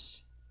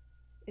gosh.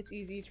 It's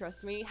easy,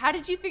 trust me. How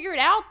did you figure it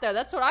out though?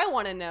 That's what I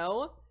want to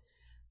know.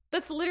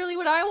 That's literally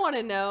what I want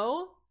to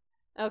know.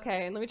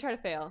 Okay, and let me try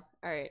to fail.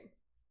 All right.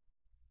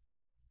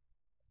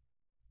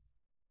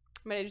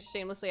 Am I just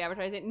shamelessly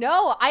advertising?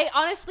 No, I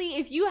honestly,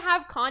 if you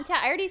have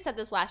content, I already said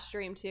this last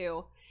stream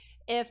too.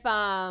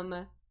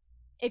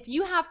 If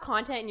you have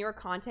content and you're a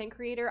content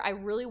creator, I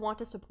really want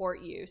to support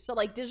you. So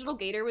like Digital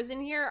Gator was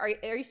in here. Are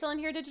you still in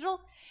here,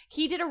 Digital?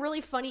 He did a really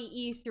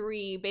funny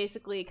E3,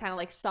 basically kind of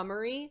like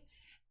summary.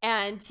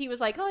 And he was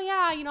like, oh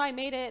yeah, you know, I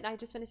made it and I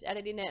just finished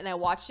editing it and I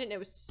watched it and it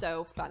was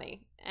so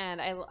funny. And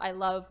I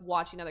love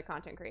watching other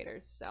content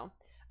creators. So,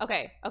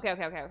 okay. Let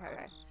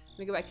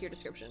me go back to your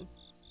description.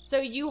 So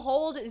you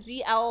hold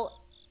ZL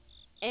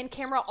and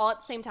camera all at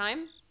the same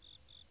time?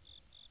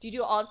 Do you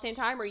do it all at the same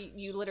time or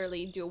you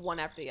literally do one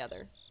after the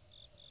other?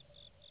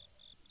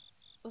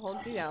 Hold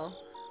ZL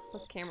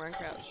plus camera and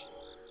crouch.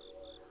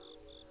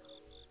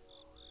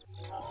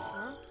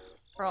 Huh?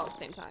 Or all at the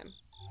same time?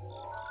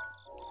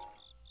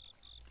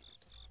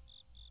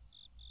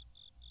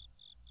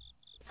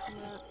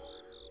 Camera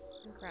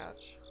and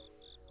crouch.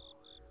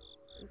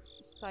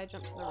 It's side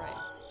jump to the right.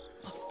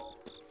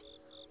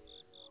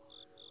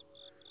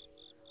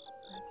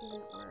 That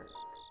didn't work.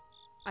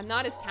 I'm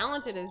not as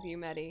talented as you,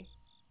 Medi.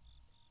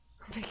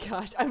 Oh my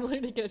gosh, I'm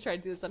literally gonna try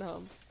to do this at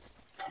home.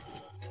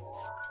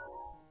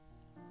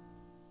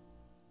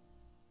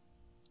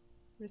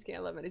 I'm just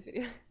kidding, I love Medi's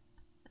video.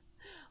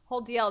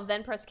 Hold DL,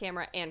 then press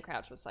camera and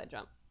crouch with side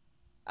jump.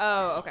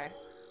 Oh, okay.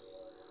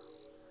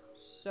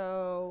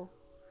 So...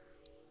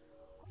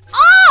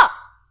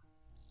 Ah!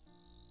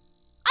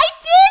 I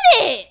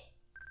did it!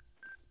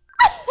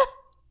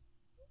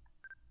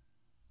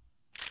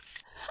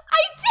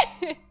 I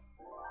did it!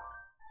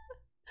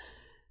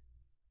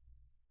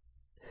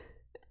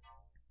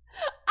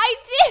 I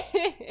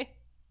did it!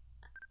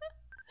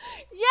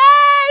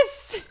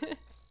 Yes!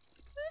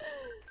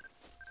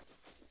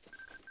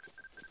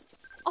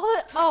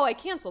 Oh, I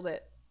canceled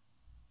it.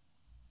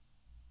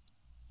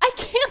 I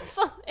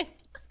canceled it.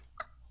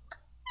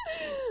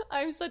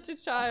 I'm such a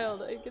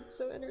child. I get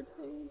so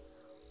entertained.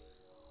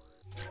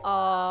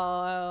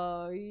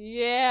 Oh,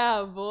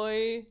 yeah,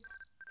 boy.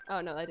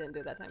 Oh, no, I didn't do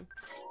it that time.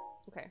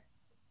 Okay.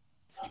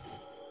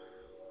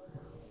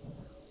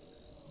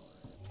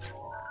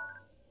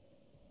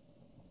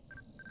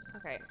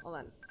 Okay, hold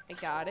on. I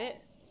got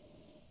it.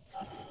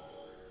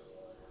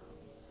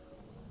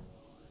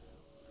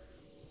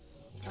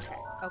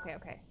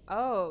 Okay.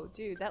 Oh,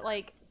 dude, that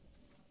like...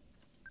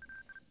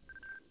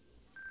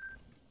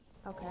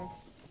 Okay.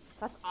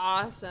 That's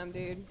awesome,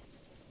 dude.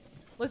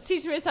 Let's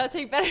teach Miss how to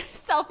take better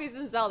selfies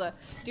in Zelda.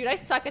 Dude, I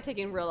suck at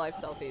taking real life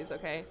selfies,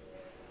 okay?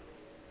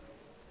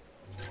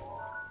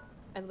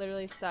 I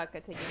literally suck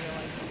at taking real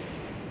life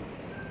selfies.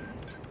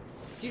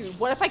 Dude,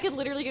 what if I could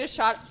literally get a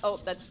shot? Oh,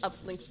 that's up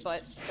Link's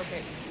butt.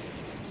 Okay.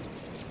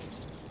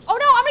 Oh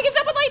no, I'm gonna get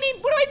zapped with lightning!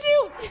 What do I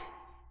do?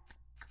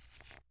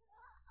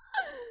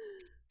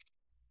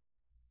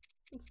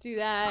 Let's do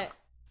that.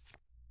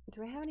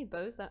 Do I have any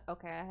bows?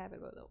 Okay, I have a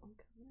bow though.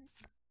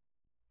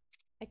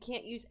 I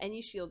can't use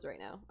any shields right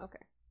now. Okay.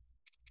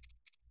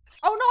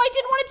 Oh no, I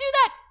didn't want to do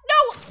that! No!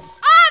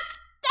 Ah!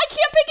 I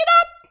can't pick it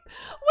up!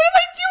 What am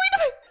I doing?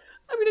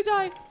 I'm gonna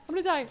die. I'm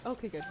gonna die.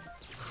 Okay, good.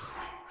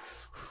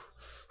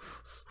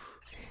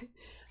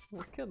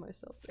 Almost killed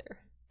myself there.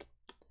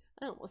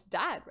 I almost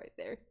died right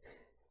there.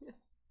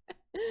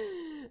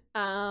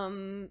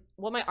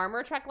 Will my armor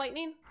attract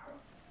lightning?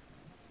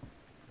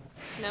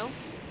 No?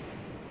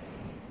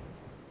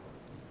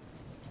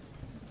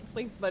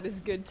 Link's butt is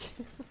good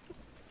too.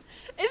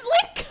 Is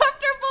Link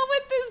comfortable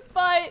with this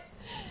butt?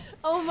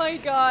 Oh my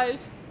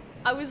gosh.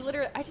 I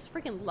just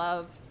freaking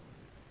love.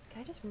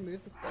 Can I just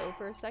remove this bow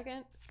for a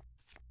second?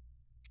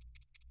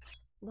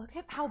 Look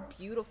at how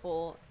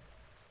beautiful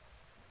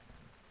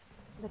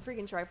the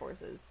freaking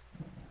Triforce is.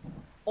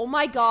 Oh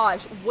my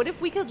gosh. What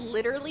if we could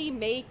literally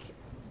make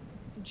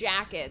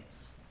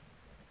jackets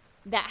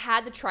that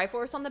had the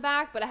Triforce on the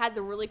back, but it had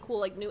the really cool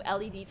like new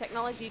LED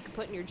technology you could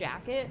put in your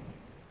jacket,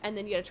 and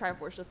then you had a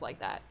Triforce just like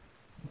that.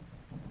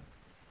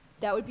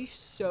 That would be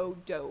so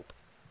dope.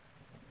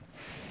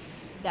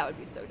 That would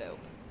be so dope.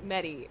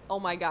 Medi, oh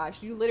my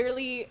gosh, you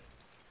literally,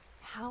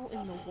 how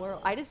in the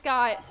world? I just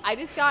got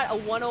a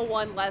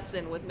 101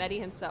 lesson with Medi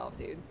himself,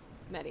 dude.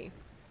 Medi,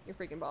 you're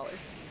freaking baller.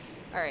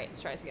 All right,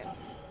 let's try this again.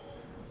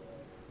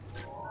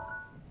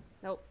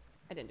 Nope,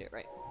 I didn't do it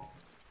right.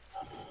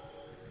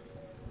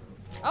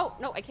 Oh,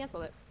 no, I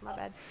canceled it. My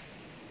bad.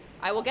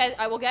 I will get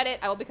it.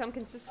 I will become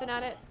consistent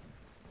at it.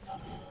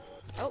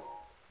 Oh.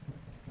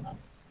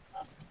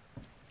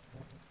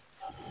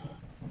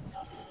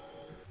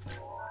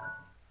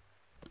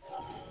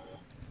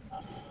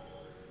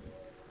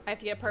 I have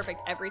to get it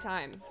perfect every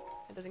time.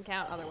 It doesn't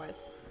count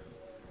otherwise.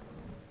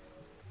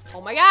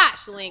 Oh my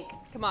gosh, Link.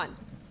 Come on.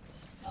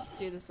 Just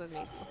do this with me,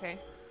 okay?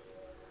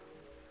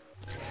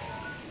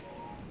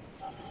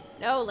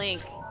 No,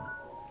 Link.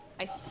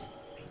 I suck.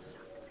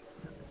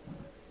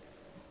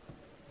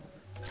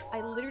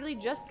 I literally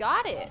just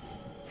got it.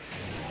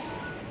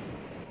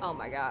 Oh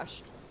my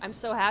gosh. I'm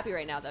so happy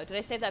right now though. Did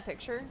I save that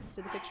picture?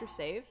 Did the picture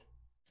save?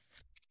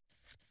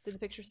 Did the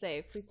picture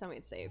save? Please tell me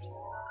it's saved.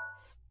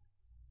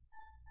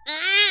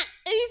 Ah!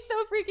 He's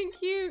so freaking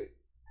cute.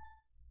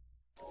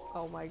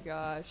 Oh my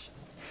gosh.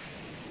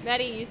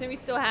 Maddie, you made me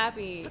so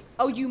happy.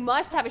 Oh, you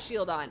must have a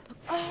shield on.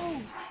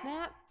 Oh,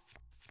 snap.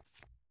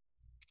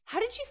 How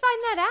did you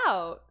find that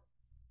out?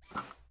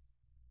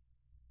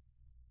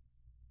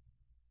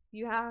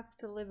 You have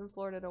to live in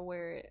Florida to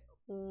wear it.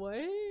 What?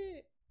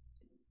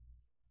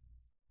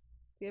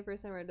 See, the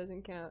first time it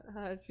doesn't count.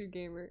 True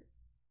gamer.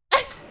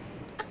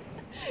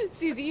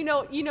 Susie, you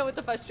know what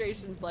the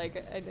frustration's like.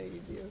 I know you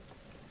do.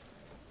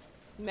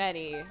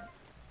 Maddie,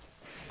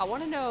 I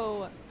want to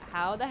know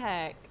how the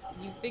heck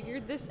you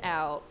figured this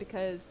out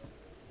because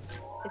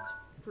it's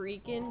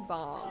freaking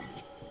bomb.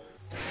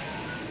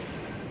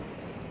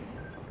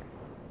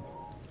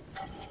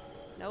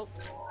 Nope.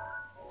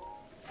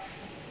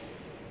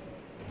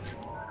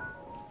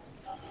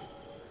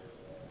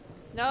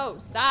 No,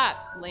 stop,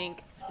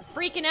 Link. You're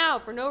freaking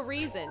out for no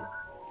reason.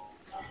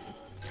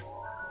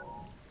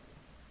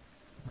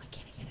 Why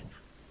can't I get him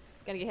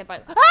out? Gonna get hit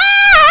by—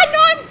 Ah! No,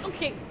 I'm—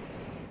 okay.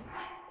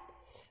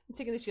 I'm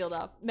taking the shield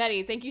off.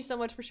 Maddie, thank you so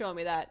much for showing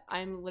me that.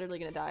 I'm literally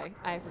gonna die.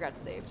 I forgot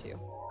to save too.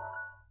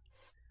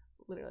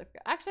 Literally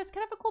forgot. Actually, that's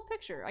kind of a cool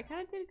picture. I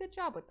kind of did a good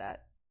job with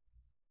that.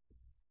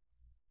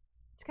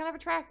 It's kind of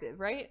attractive,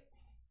 right?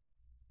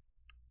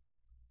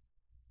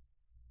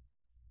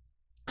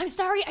 I'm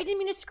sorry, I didn't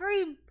mean to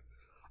scream.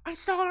 I'm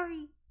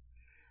sorry.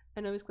 I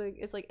know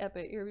it's like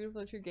epic. You're a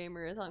beautiful and true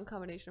gamer. It's a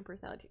combination of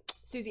personality.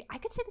 Susie, I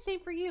could say the same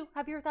for you.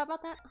 Have you ever thought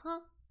about that? Huh?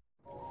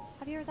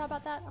 Have you ever thought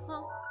about that?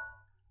 Huh?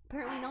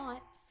 Apparently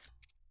not.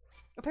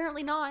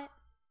 Apparently not.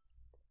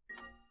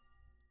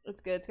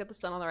 It's good. It's got the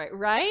sun on the right.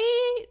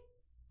 Right?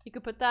 You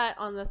could put that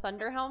on the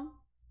thunder helm.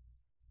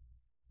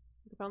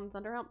 You could put on the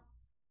thunder helm.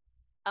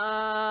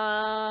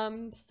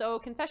 So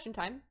confession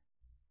time.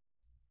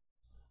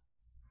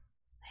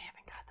 I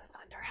haven't got the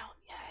thunder helm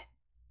yet.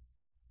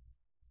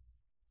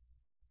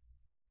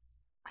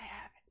 I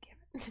haven't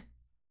given.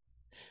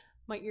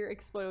 My ear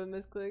exploded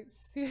with MissClick.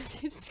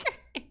 Soothing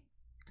scream.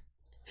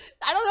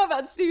 I don't know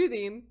about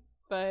soothing,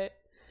 but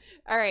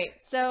all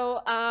right.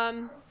 So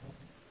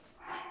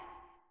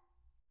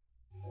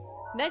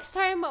next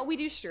time we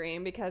do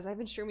stream, because I've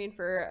been streaming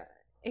for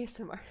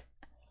ASMR.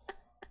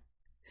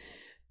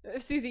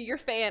 Susie, your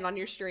fan on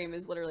your stream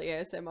is literally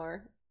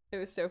ASMR. It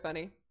was so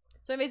funny.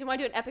 So amazing.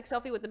 Want to do an epic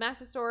selfie with the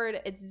Master Sword?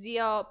 It's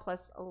ZL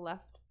plus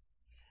left.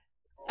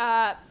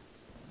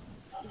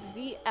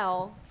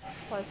 ZL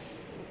plus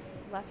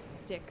left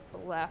stick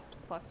left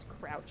plus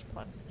crouch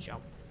plus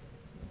jump.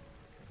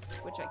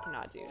 Which I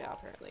cannot do now,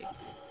 apparently.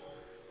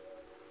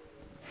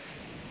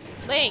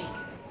 Link!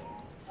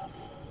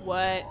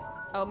 What?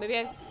 Oh, maybe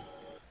I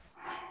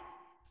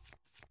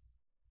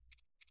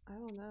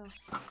don't know.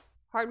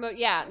 Hard mode,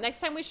 yeah. Next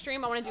time we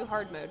stream, I want to do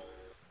hard mode.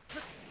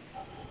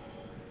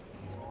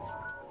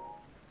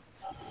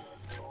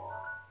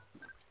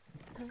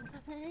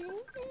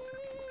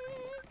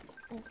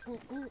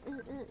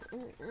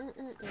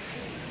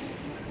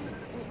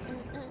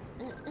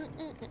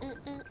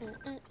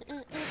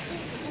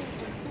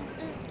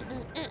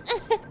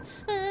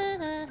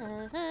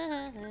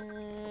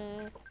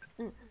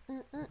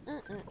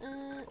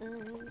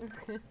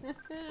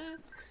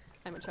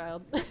 I'm a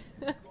child.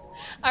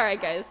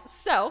 Alright guys,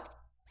 so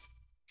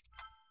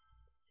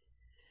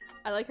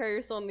I like how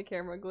you're still in the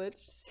camera glitch.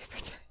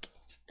 Super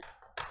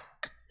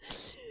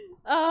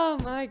oh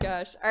my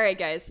gosh. Alright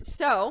guys,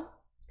 so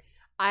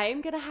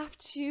I'm gonna have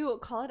to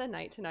call it a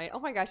night tonight. Oh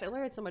my gosh, I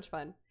literally had so much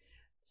fun.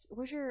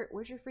 Where's your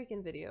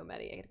freaking video,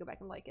 Maddie? I gotta go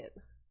back and like it.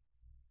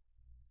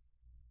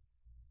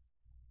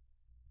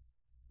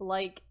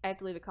 Like, I have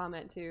to leave a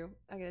comment too.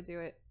 I gotta do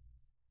it.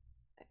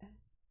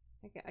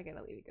 I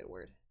gotta leave a good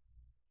word.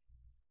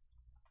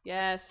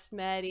 Yes,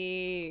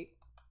 Maddie.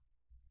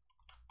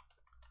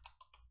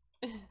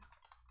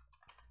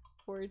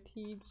 For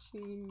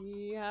teaching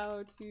me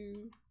how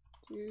to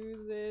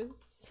do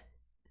this.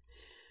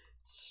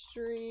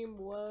 Stream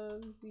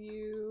loves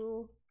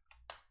you.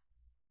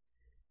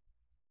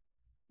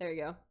 There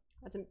you go.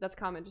 That's a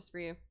comment just for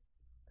you.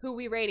 Who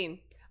we rating?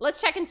 Let's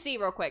check and see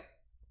real quick.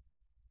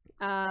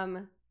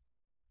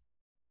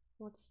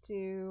 Let's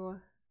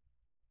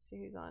see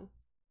who's on.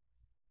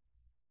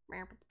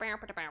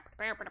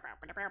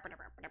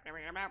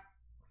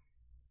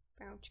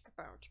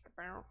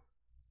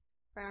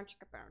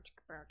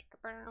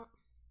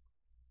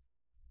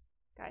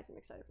 Guys, I'm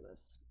excited for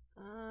this.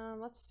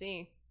 Let's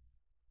see.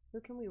 Who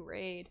can we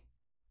raid?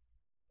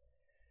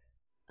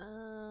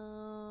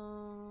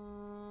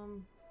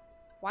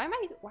 Why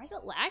is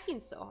it lagging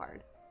so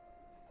hard?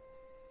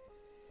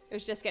 It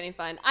was just getting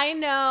fun. I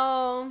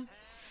know,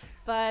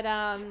 but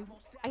I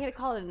gotta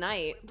call it a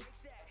night.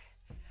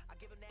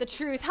 The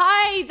Truth.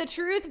 Hi, The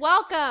Truth.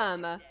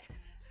 Welcome.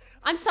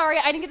 I'm sorry,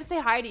 I didn't get to say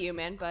hi to you,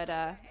 man,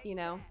 but you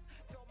know.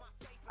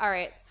 All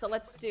right, so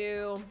let's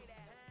do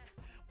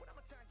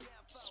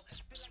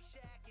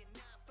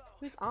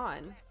Who's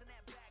on?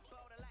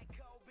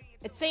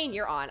 It's saying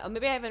you're on. Oh,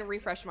 maybe I haven't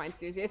refreshed mine,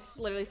 Susie. It's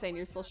literally saying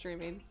you're still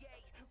streaming.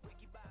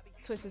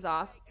 Twist is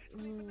off.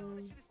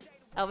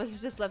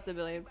 Elvis just left the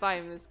billion. Bye,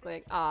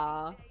 MissClick.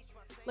 Aw.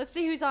 Let's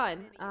see who's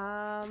on.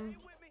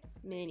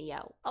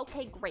 Minio.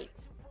 Okay,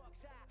 great.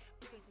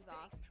 Twist is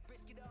off.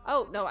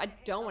 Oh, no, I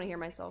don't want to hear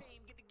myself.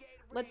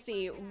 Let's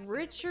see.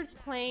 Richard's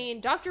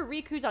playing. Dr.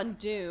 Riku's on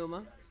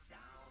Doom.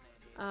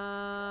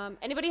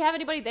 Anybody have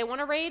anybody they want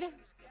to raid?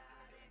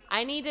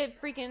 I need to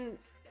freaking...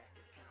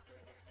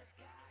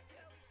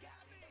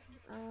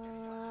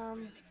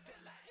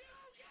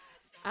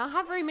 I don't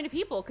have very many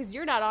people because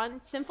you're not on.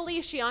 Sinfully,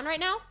 is she on right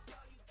now?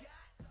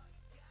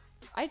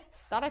 I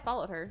thought I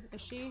followed her.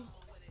 Is she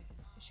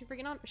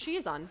freaking on? She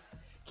is on.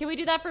 Can we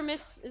do that for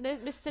Miss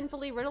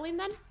Sinfully Riddling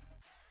then?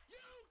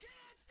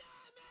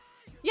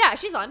 Yeah,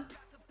 she's on.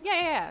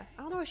 Yeah.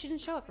 I don't know why she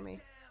didn't show up for me.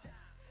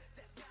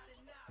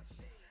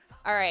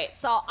 All right,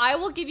 so I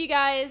will give you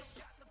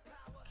guys.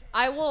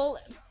 I will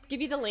give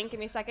you the link. Give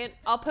me a second.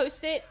 I'll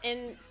post it,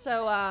 and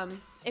so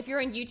if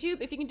you're on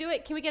YouTube, if you can do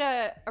it, can we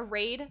get a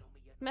raid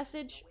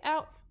message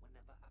out?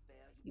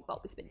 You've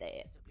always been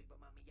dead.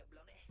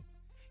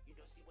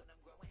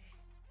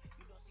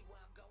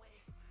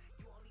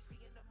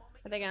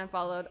 I think I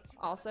unfollowed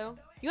also.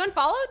 You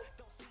unfollowed?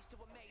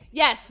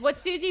 Yes, what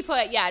Susie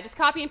put. Yeah, just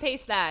copy and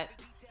paste that.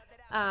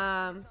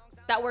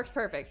 That works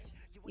perfect.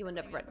 You would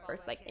never read it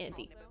first, like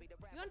Andy.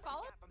 You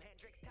unfollowed?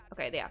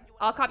 Okay, yeah.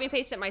 I'll copy and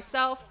paste it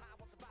myself.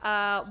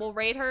 We'll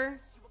raid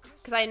her.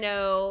 Because I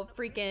know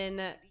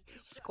freaking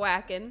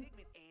Squackin'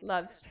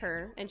 loves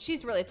her. And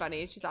she's really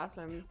funny. She's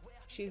awesome.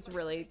 She's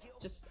really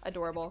just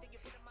adorable.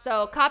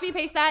 So copy and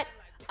paste that.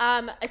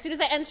 As soon as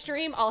I end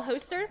stream, I'll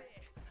host her.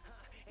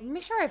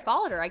 Make sure I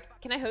followed her.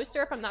 Can I host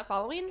her if I'm not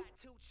following?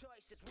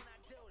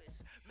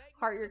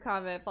 Heart your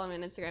comment. Follow me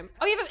on Instagram.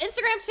 Oh, you have an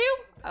Instagram too?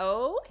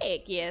 Oh,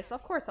 heck yes.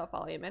 Of course I'll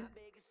follow you, man.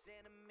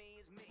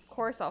 Of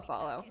course I'll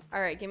follow.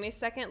 All right, give me a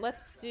second.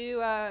 Let's do,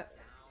 you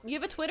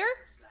have a Twitter?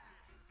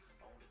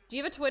 Do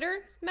you have a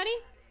Twitter, Meddy?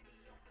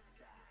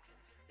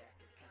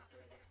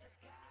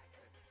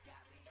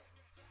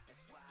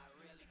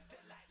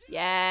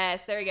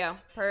 Yes, there we go.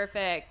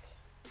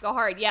 Perfect. Go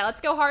hard. Yeah,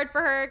 let's go hard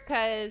for her,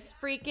 because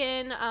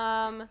freaking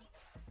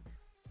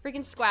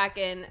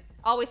Squackin'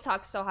 always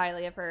talks so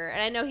highly of her.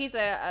 And I know he's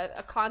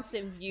a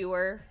constant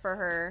viewer for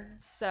her,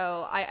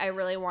 so I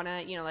really want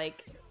to, you know,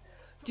 like,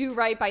 do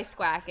right by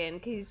Squackin',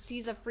 because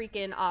he's a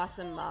freaking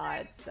awesome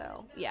mod.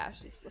 So, yeah,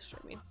 she's still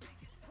streaming.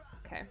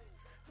 Okay.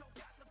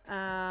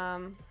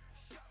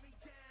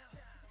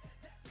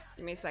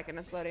 Give me a second,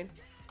 it's loading.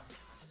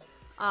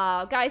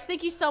 Guys,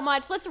 thank you so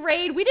much. Let's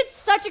raid. We did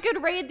such a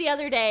good raid the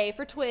other day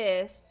for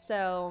Twist,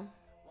 so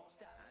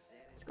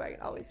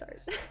Squackin' always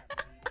hard.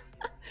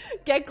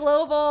 Get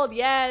global,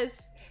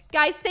 yes.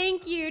 Guys,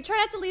 thank you. Try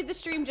not to leave the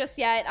stream just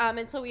yet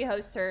until we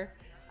host her,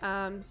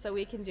 so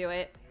we can do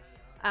it.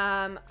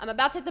 I'm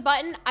about to hit the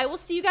button. I will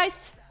see you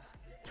guys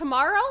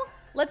tomorrow.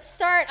 Let's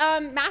start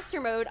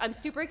master mode. I'm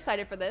super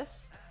excited for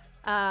this.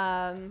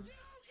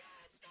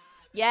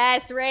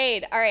 Yes,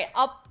 raid. All right,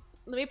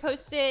 let me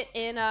post it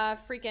in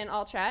freaking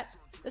all chat.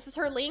 This is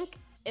her link.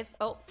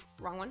 Oh,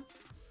 wrong one.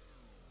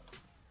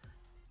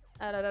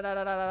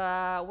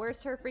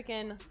 Where's her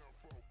freaking?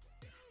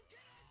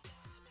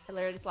 I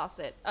literally just lost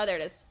it. Oh, there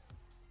it is.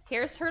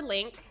 Here's her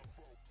link.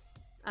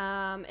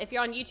 If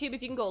you're on YouTube,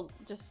 if you can go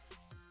just,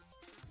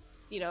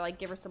 you know, like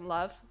give her some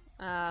love,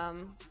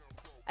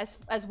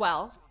 as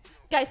well.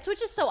 Guys,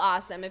 Twitch is so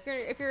awesome.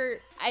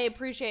 I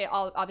appreciate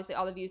obviously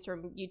all the views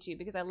from YouTube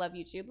because I love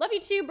YouTube. Love you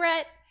too,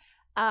 Brett.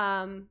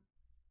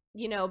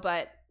 You know,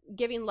 but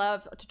giving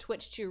love to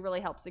Twitch too really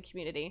helps the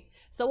community.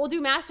 So we'll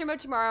do master mode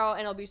tomorrow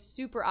and it'll be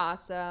super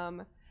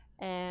awesome.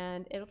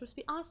 And it'll just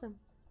be awesome.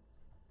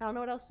 I don't know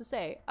what else to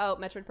say. Oh,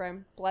 Metroid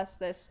Prime, bless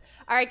this.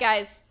 All right,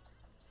 guys.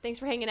 Thanks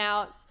for hanging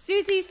out.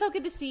 Susie, so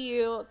good to see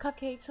you.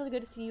 Cupcake, so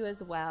good to see you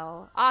as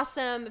well.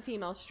 Awesome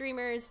female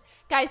streamers.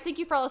 Guys, thank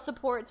you for all the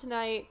support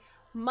tonight.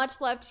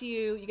 Much love to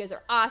you. You guys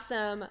are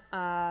awesome.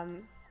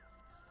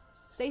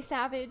 Stay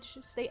savage,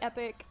 stay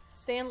epic,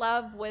 stay in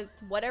love with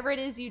whatever it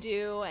is you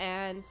do,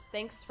 and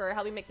thanks for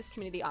helping make this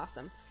community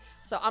awesome.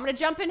 So I'm gonna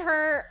jump in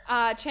her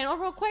channel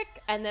real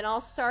quick, and then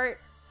I'll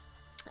start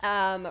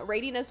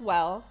raiding as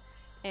well,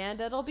 and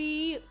it'll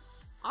be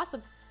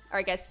awesome. All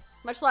right, guys.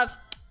 Much love.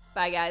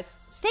 Bye, guys.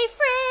 Stay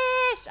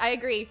fresh. I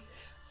agree.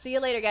 See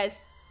you later,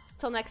 guys.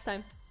 Till next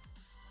time.